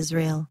house of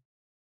Israel.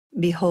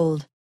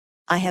 Behold,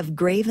 I have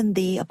graven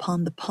thee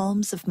upon the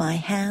palms of my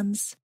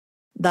hands.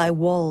 Thy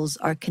walls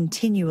are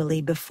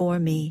continually before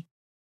me.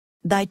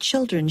 Thy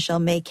children shall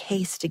make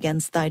haste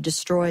against thy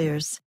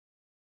destroyers,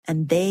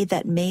 and they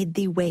that made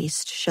thee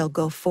waste shall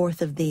go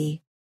forth of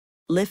thee.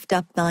 Lift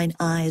up thine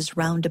eyes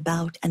round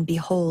about, and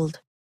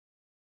behold,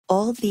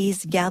 all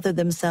these gather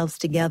themselves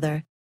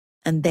together,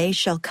 and they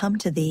shall come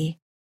to thee.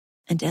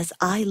 And as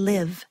I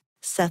live,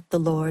 saith the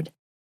Lord,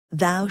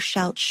 thou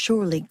shalt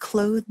surely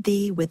clothe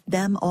thee with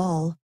them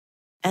all,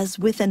 as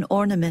with an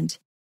ornament,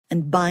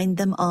 and bind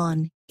them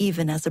on,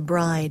 even as a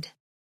bride.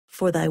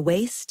 For thy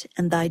waste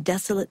and thy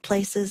desolate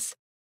places,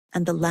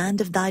 and the land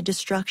of thy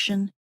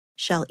destruction,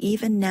 shall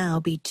even now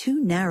be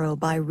too narrow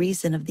by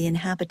reason of the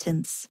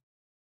inhabitants.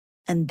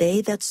 And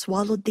they that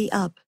swallowed thee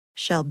up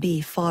shall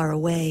be far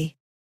away.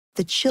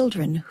 The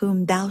children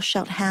whom thou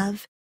shalt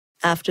have,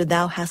 after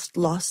thou hast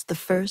lost the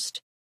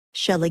first,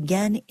 shall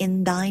again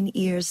in thine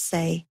ears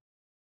say,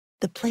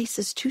 The place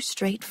is too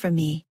strait for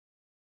me.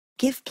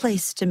 Give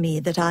place to me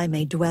that I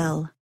may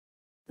dwell.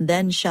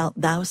 Then shalt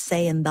thou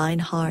say in thine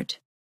heart,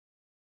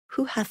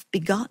 Who hath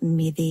begotten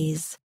me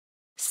these,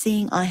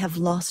 seeing I have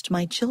lost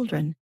my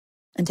children,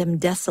 and am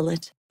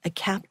desolate, a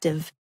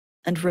captive,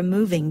 and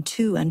removing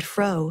to and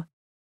fro?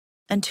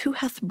 And who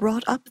hath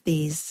brought up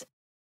these?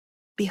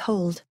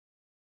 Behold,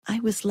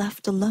 I was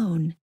left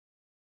alone.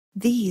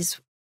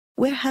 These,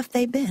 where have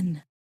they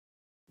been?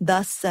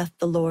 Thus saith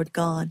the Lord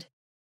God,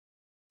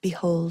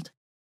 Behold,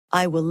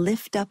 I will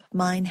lift up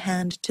mine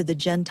hand to the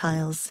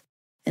Gentiles,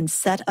 and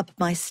set up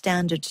my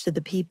standard to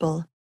the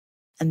people,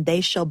 and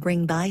they shall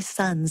bring thy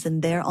sons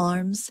in their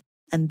arms,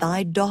 and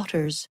thy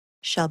daughters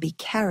shall be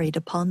carried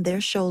upon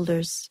their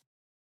shoulders.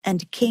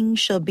 And kings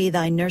shall be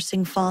thy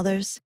nursing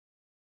fathers,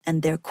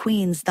 and their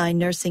queens thy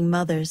nursing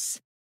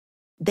mothers.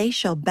 They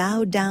shall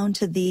bow down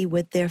to thee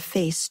with their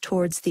face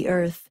towards the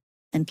earth,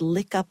 and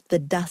lick up the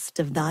dust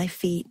of thy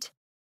feet.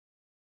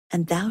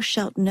 And thou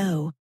shalt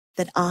know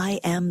that I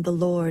am the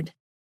Lord,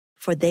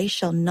 for they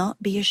shall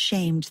not be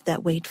ashamed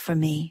that wait for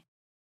me.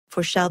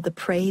 For shall the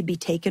prey be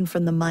taken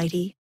from the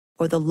mighty,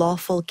 or the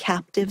lawful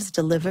captives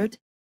delivered?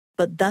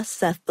 But thus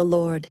saith the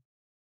Lord,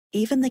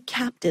 Even the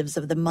captives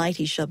of the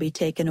mighty shall be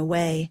taken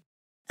away,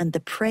 and the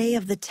prey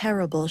of the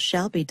terrible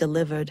shall be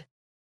delivered.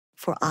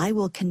 For I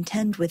will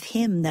contend with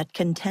him that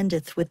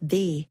contendeth with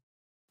thee,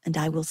 and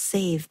I will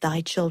save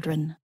thy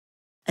children.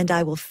 And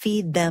I will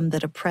feed them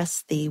that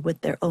oppress thee with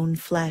their own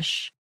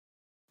flesh.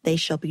 They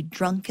shall be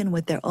drunken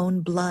with their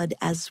own blood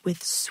as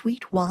with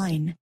sweet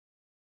wine.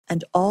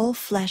 And all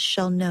flesh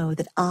shall know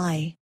that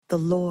I, the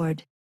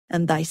Lord,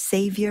 am thy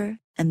Savior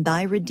and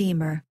thy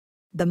Redeemer,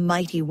 the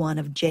mighty one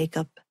of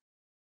Jacob.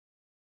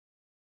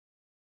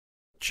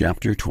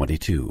 Chapter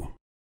 22.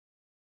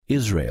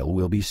 Israel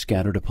will be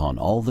scattered upon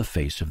all the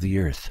face of the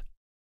earth.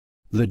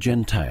 The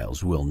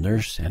Gentiles will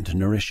nurse and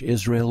nourish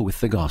Israel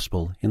with the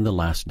gospel in the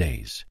last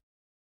days.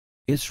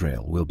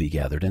 Israel will be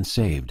gathered and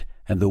saved,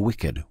 and the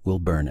wicked will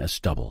burn as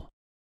stubble.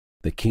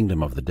 The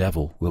kingdom of the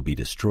devil will be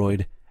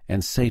destroyed,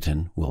 and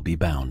Satan will be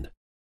bound.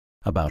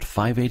 About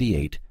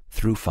 588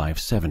 through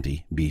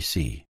 570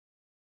 B.C.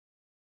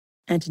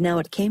 And now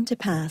it came to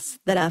pass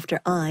that after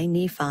I,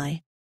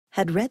 Nephi,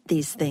 had read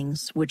these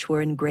things which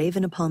were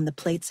engraven upon the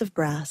plates of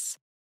brass,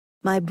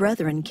 my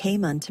brethren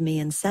came unto me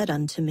and said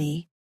unto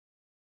me,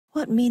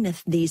 What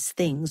meaneth these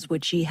things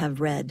which ye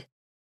have read?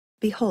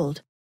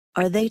 Behold,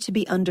 are they to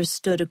be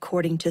understood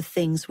according to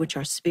things which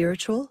are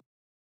spiritual,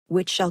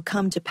 which shall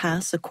come to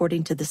pass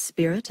according to the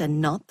Spirit and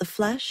not the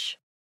flesh?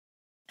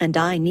 And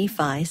I,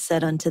 Nephi,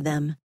 said unto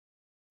them,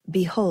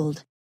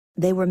 Behold,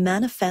 they were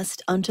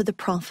manifest unto the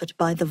prophet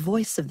by the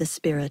voice of the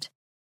Spirit,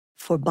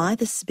 for by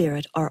the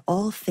Spirit are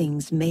all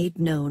things made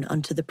known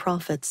unto the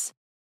prophets.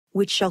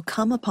 which shall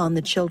come upon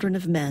the children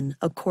of men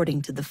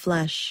according to the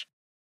flesh.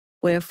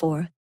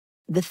 Wherefore,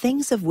 the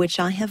things of which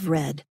I have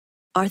read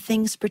are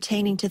things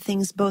pertaining to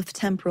things both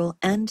temporal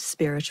and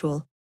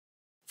spiritual.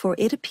 For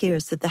it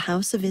appears that the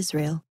house of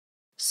Israel,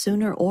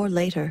 sooner or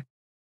later,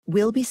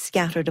 will be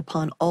scattered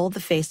upon all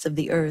the face of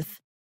the earth,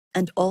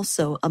 and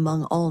also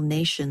among all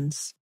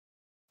nations.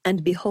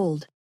 And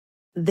behold,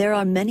 there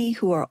are many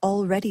who are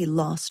already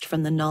lost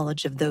from the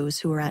knowledge of those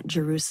who are at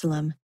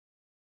Jerusalem.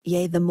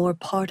 Yea, the more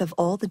part of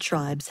all the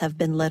tribes have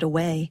been led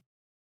away,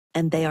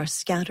 and they are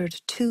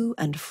scattered to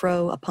and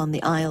fro upon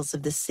the isles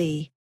of the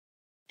sea.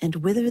 And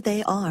whither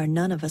they are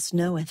none of us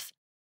knoweth,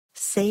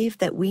 save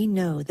that we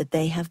know that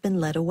they have been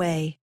led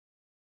away.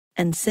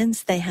 And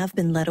since they have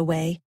been led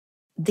away,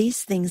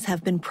 these things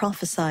have been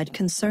prophesied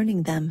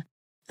concerning them,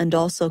 and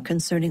also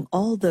concerning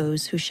all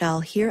those who shall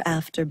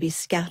hereafter be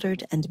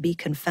scattered and be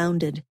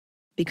confounded,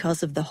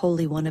 because of the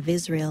Holy One of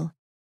Israel.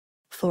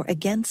 For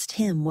against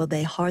him will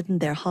they harden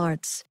their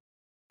hearts.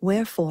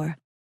 Wherefore,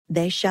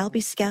 they shall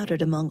be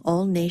scattered among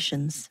all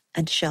nations,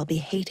 and shall be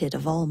hated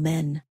of all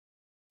men.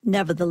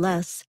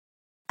 Nevertheless,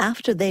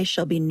 after they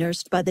shall be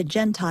nursed by the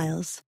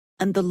Gentiles,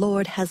 and the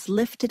Lord has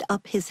lifted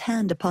up his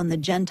hand upon the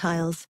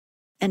Gentiles,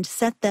 and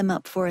set them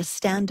up for a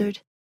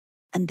standard,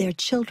 and their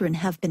children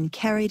have been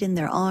carried in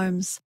their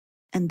arms,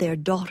 and their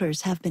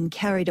daughters have been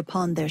carried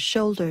upon their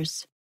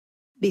shoulders.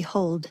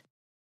 Behold,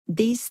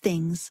 these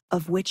things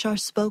of which are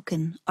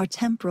spoken are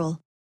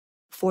temporal,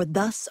 for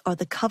thus are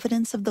the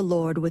covenants of the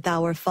Lord with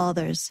our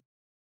fathers,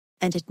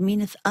 and it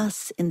meaneth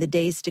us in the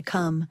days to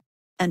come,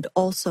 and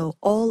also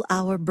all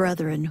our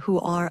brethren who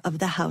are of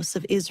the house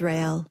of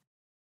Israel.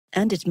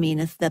 And it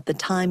meaneth that the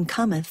time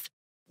cometh,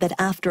 that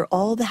after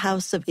all the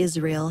house of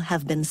Israel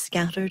have been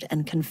scattered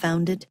and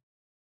confounded,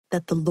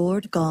 that the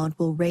Lord God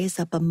will raise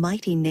up a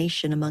mighty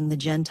nation among the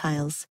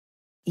Gentiles,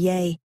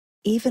 yea,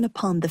 even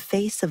upon the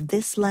face of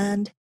this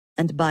land,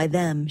 and by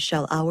them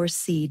shall our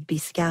seed be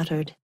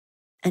scattered.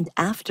 And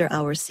after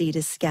our seed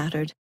is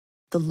scattered,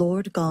 the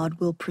Lord God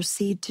will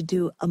proceed to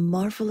do a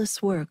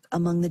marvelous work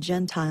among the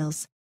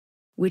Gentiles,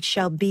 which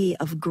shall be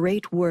of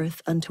great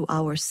worth unto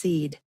our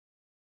seed.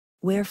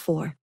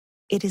 Wherefore,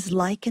 it is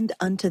likened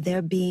unto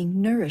their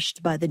being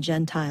nourished by the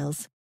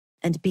Gentiles,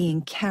 and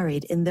being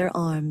carried in their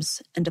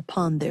arms and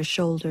upon their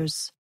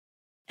shoulders.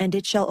 And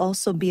it shall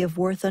also be of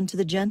worth unto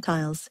the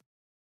Gentiles,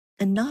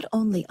 and not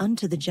only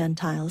unto the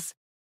Gentiles,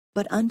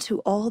 but unto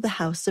all the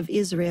house of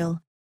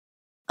Israel,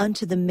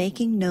 unto the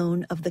making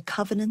known of the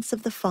covenants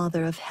of the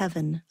Father of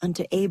heaven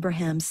unto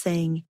Abraham,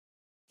 saying,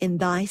 In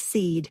thy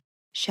seed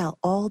shall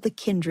all the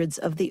kindreds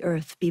of the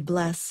earth be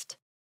blessed.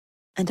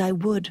 And I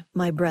would,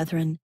 my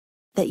brethren,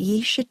 that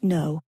ye should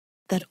know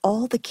that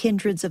all the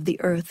kindreds of the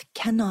earth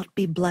cannot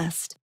be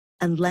blessed,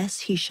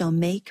 unless he shall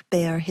make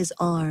bare his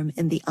arm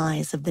in the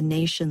eyes of the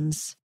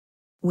nations.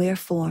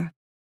 Wherefore,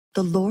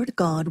 the Lord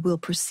God will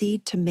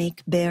proceed to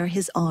make bare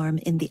his arm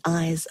in the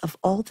eyes of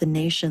all the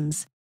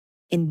nations,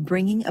 in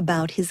bringing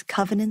about his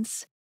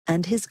covenants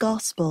and his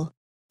gospel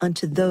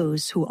unto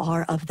those who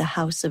are of the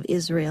house of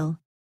Israel.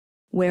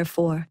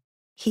 Wherefore,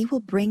 he will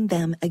bring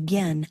them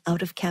again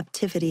out of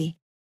captivity,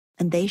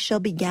 and they shall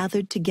be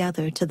gathered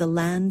together to the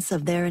lands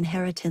of their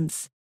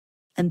inheritance,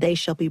 and they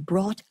shall be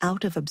brought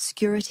out of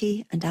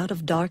obscurity and out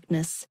of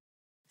darkness,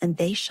 and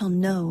they shall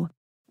know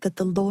that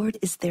the Lord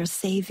is their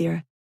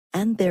Savior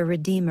and their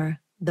Redeemer,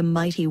 the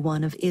Mighty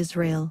One of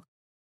Israel.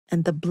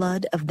 And the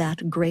blood of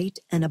that great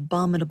and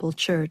abominable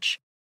church,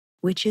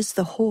 which is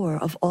the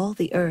whore of all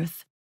the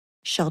earth,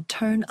 shall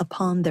turn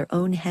upon their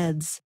own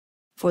heads,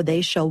 for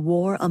they shall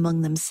war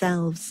among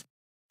themselves,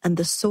 and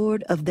the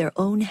sword of their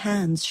own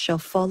hands shall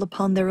fall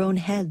upon their own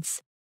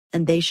heads,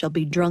 and they shall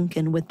be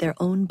drunken with their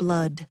own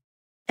blood.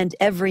 And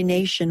every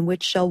nation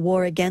which shall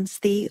war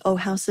against thee, O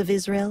house of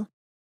Israel,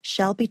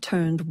 shall be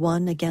turned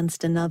one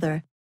against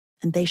another,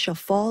 and they shall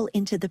fall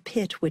into the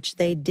pit which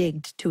they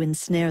digged to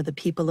ensnare the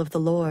people of the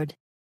Lord.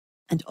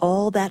 And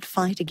all that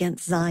fight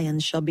against Zion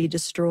shall be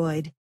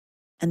destroyed,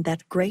 and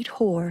that great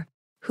whore,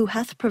 who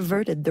hath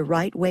perverted the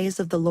right ways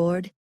of the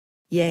Lord,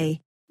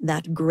 yea,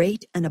 that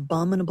great and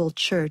abominable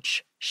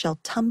church shall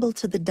tumble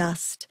to the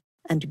dust,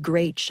 and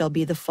great shall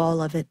be the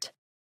fall of it.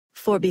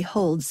 For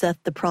behold, saith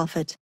the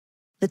prophet,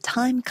 the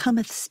time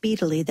cometh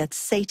speedily that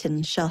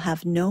Satan shall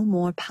have no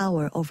more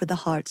power over the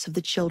hearts of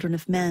the children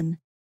of men.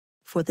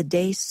 For the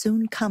day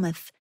soon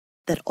cometh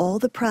that all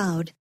the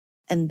proud,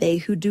 and they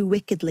who do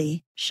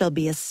wickedly, shall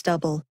be as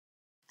stubble,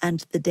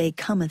 and the day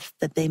cometh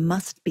that they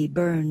must be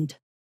burned.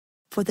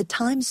 For the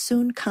time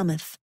soon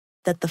cometh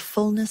that the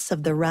fullness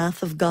of the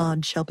wrath of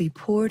God shall be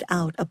poured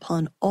out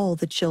upon all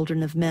the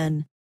children of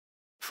men,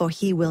 for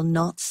he will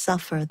not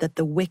suffer that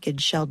the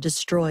wicked shall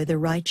destroy the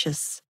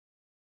righteous.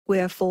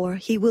 Wherefore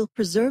he will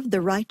preserve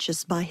the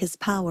righteous by his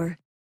power,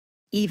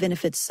 even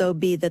if it so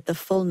be that the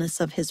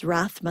fullness of his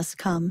wrath must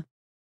come,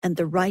 and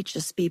the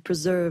righteous be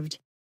preserved,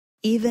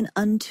 even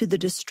unto the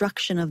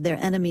destruction of their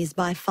enemies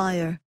by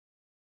fire.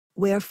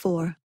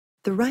 Wherefore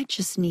the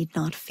righteous need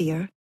not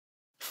fear,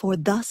 for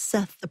thus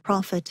saith the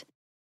prophet,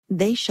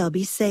 they shall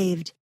be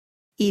saved,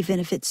 even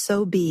if it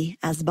so be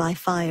as by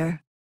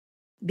fire.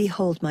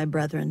 Behold, my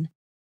brethren,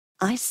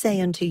 I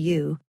say unto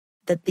you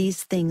that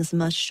these things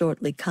must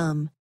shortly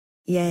come.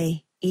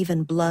 Yea,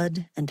 even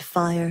blood and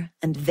fire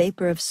and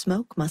vapor of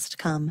smoke must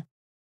come,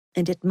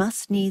 and it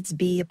must needs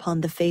be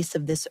upon the face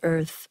of this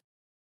earth.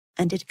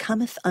 And it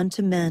cometh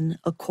unto men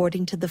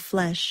according to the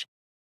flesh,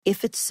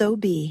 if it so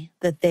be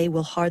that they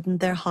will harden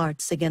their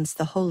hearts against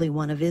the Holy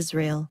One of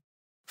Israel.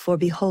 For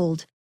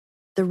behold,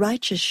 the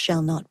righteous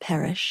shall not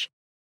perish,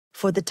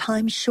 for the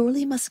time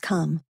surely must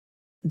come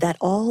that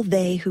all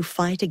they who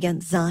fight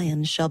against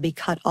Zion shall be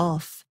cut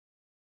off.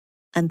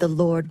 And the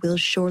Lord will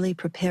surely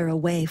prepare a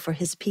way for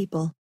his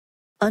people,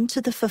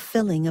 unto the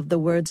fulfilling of the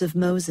words of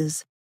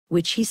Moses,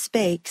 which he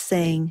spake,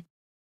 saying,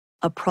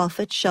 A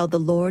prophet shall the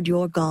Lord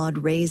your God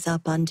raise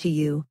up unto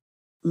you,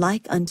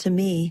 like unto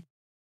me.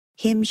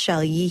 Him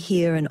shall ye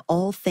hear in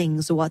all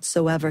things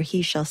whatsoever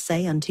he shall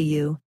say unto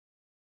you.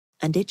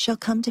 And it shall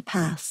come to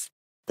pass,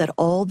 that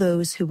all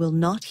those who will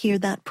not hear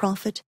that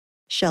prophet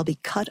shall be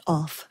cut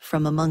off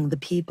from among the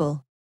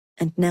people.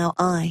 And now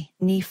I,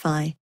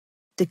 Nephi,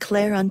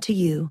 declare unto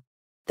you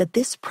that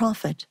this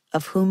prophet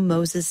of whom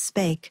Moses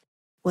spake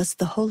was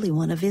the Holy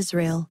One of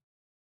Israel.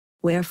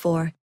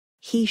 Wherefore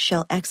he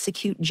shall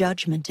execute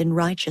judgment in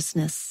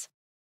righteousness,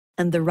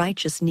 and the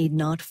righteous need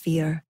not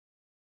fear,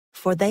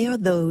 for they are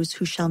those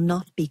who shall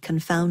not be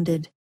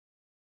confounded.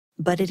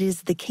 But it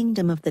is the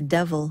kingdom of the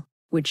devil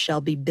which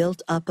shall be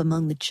built up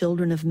among the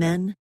children of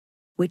men,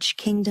 which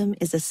kingdom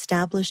is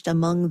established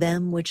among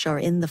them which are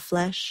in the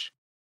flesh.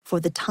 For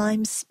the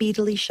time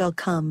speedily shall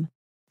come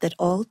that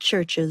all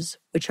churches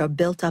which are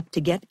built up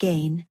to get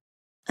gain,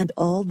 and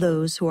all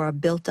those who are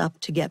built up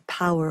to get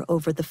power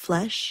over the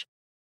flesh,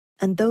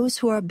 and those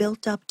who are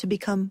built up to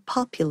become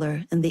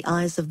popular in the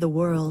eyes of the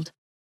world,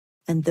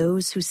 and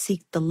those who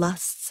seek the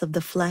lusts of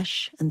the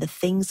flesh and the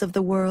things of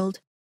the world,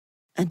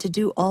 and to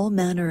do all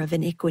manner of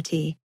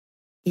iniquity,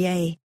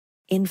 yea,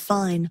 in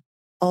fine,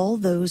 all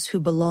those who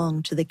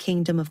belong to the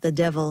kingdom of the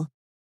devil,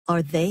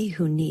 are they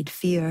who need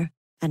fear,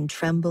 and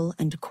tremble,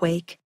 and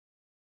quake.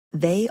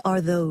 They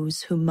are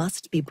those who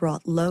must be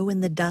brought low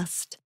in the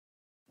dust.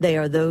 They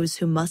are those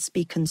who must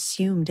be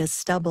consumed as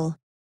stubble.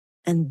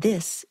 And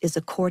this is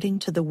according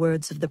to the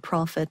words of the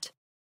prophet.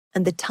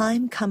 And the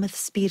time cometh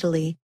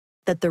speedily,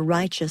 that the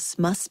righteous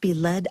must be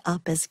led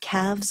up as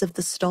calves of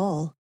the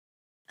stall,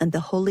 and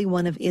the Holy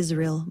One of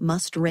Israel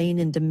must reign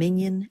in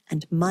dominion,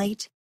 and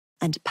might,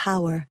 and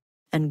power,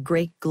 and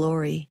great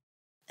glory.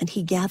 And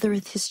he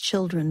gathereth his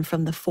children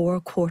from the four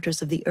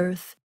quarters of the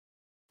earth,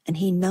 and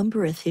he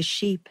numbereth his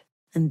sheep,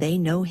 and they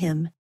know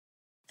him.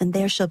 And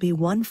there shall be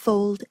one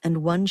fold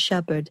and one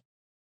shepherd,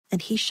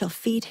 and he shall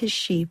feed his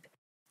sheep,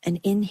 and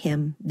in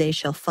him they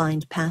shall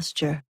find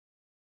pasture.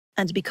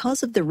 And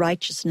because of the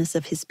righteousness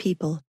of his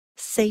people,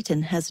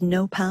 Satan has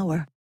no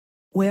power.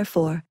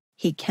 Wherefore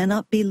he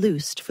cannot be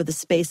loosed for the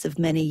space of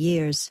many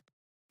years.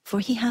 For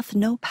he hath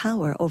no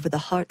power over the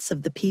hearts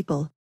of the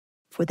people,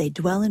 for they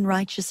dwell in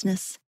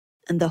righteousness,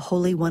 and the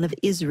Holy One of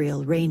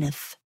Israel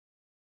reigneth.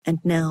 And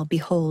now,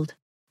 behold,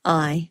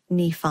 I,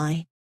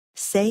 Nephi,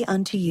 say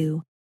unto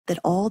you that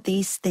all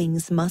these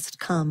things must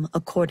come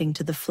according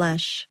to the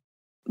flesh.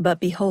 But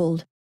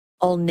behold,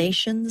 all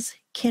nations,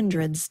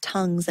 kindreds,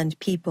 tongues, and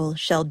people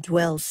shall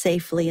dwell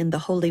safely in the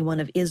Holy One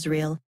of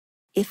Israel,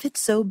 if it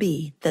so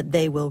be that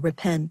they will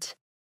repent.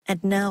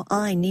 And now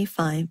I,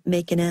 Nephi,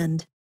 make an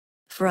end,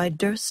 for I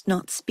durst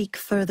not speak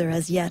further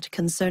as yet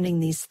concerning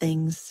these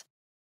things.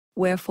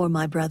 Wherefore,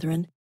 my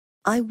brethren,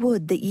 I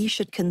would that ye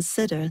should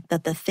consider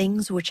that the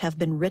things which have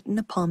been written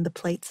upon the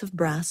plates of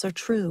brass are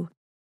true,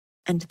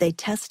 and they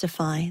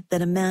testify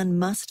that a man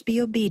must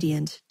be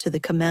obedient to the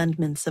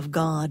commandments of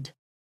God.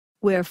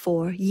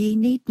 Wherefore ye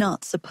need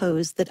not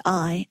suppose that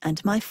I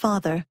and my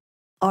Father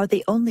are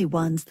the only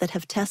ones that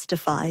have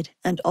testified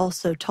and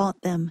also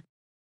taught them.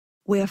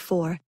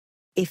 Wherefore,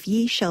 if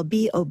ye shall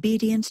be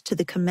obedient to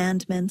the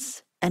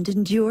commandments and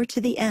endure to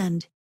the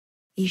end,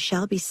 ye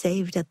shall be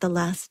saved at the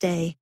last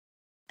day.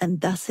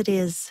 And thus it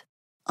is.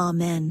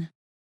 Amen.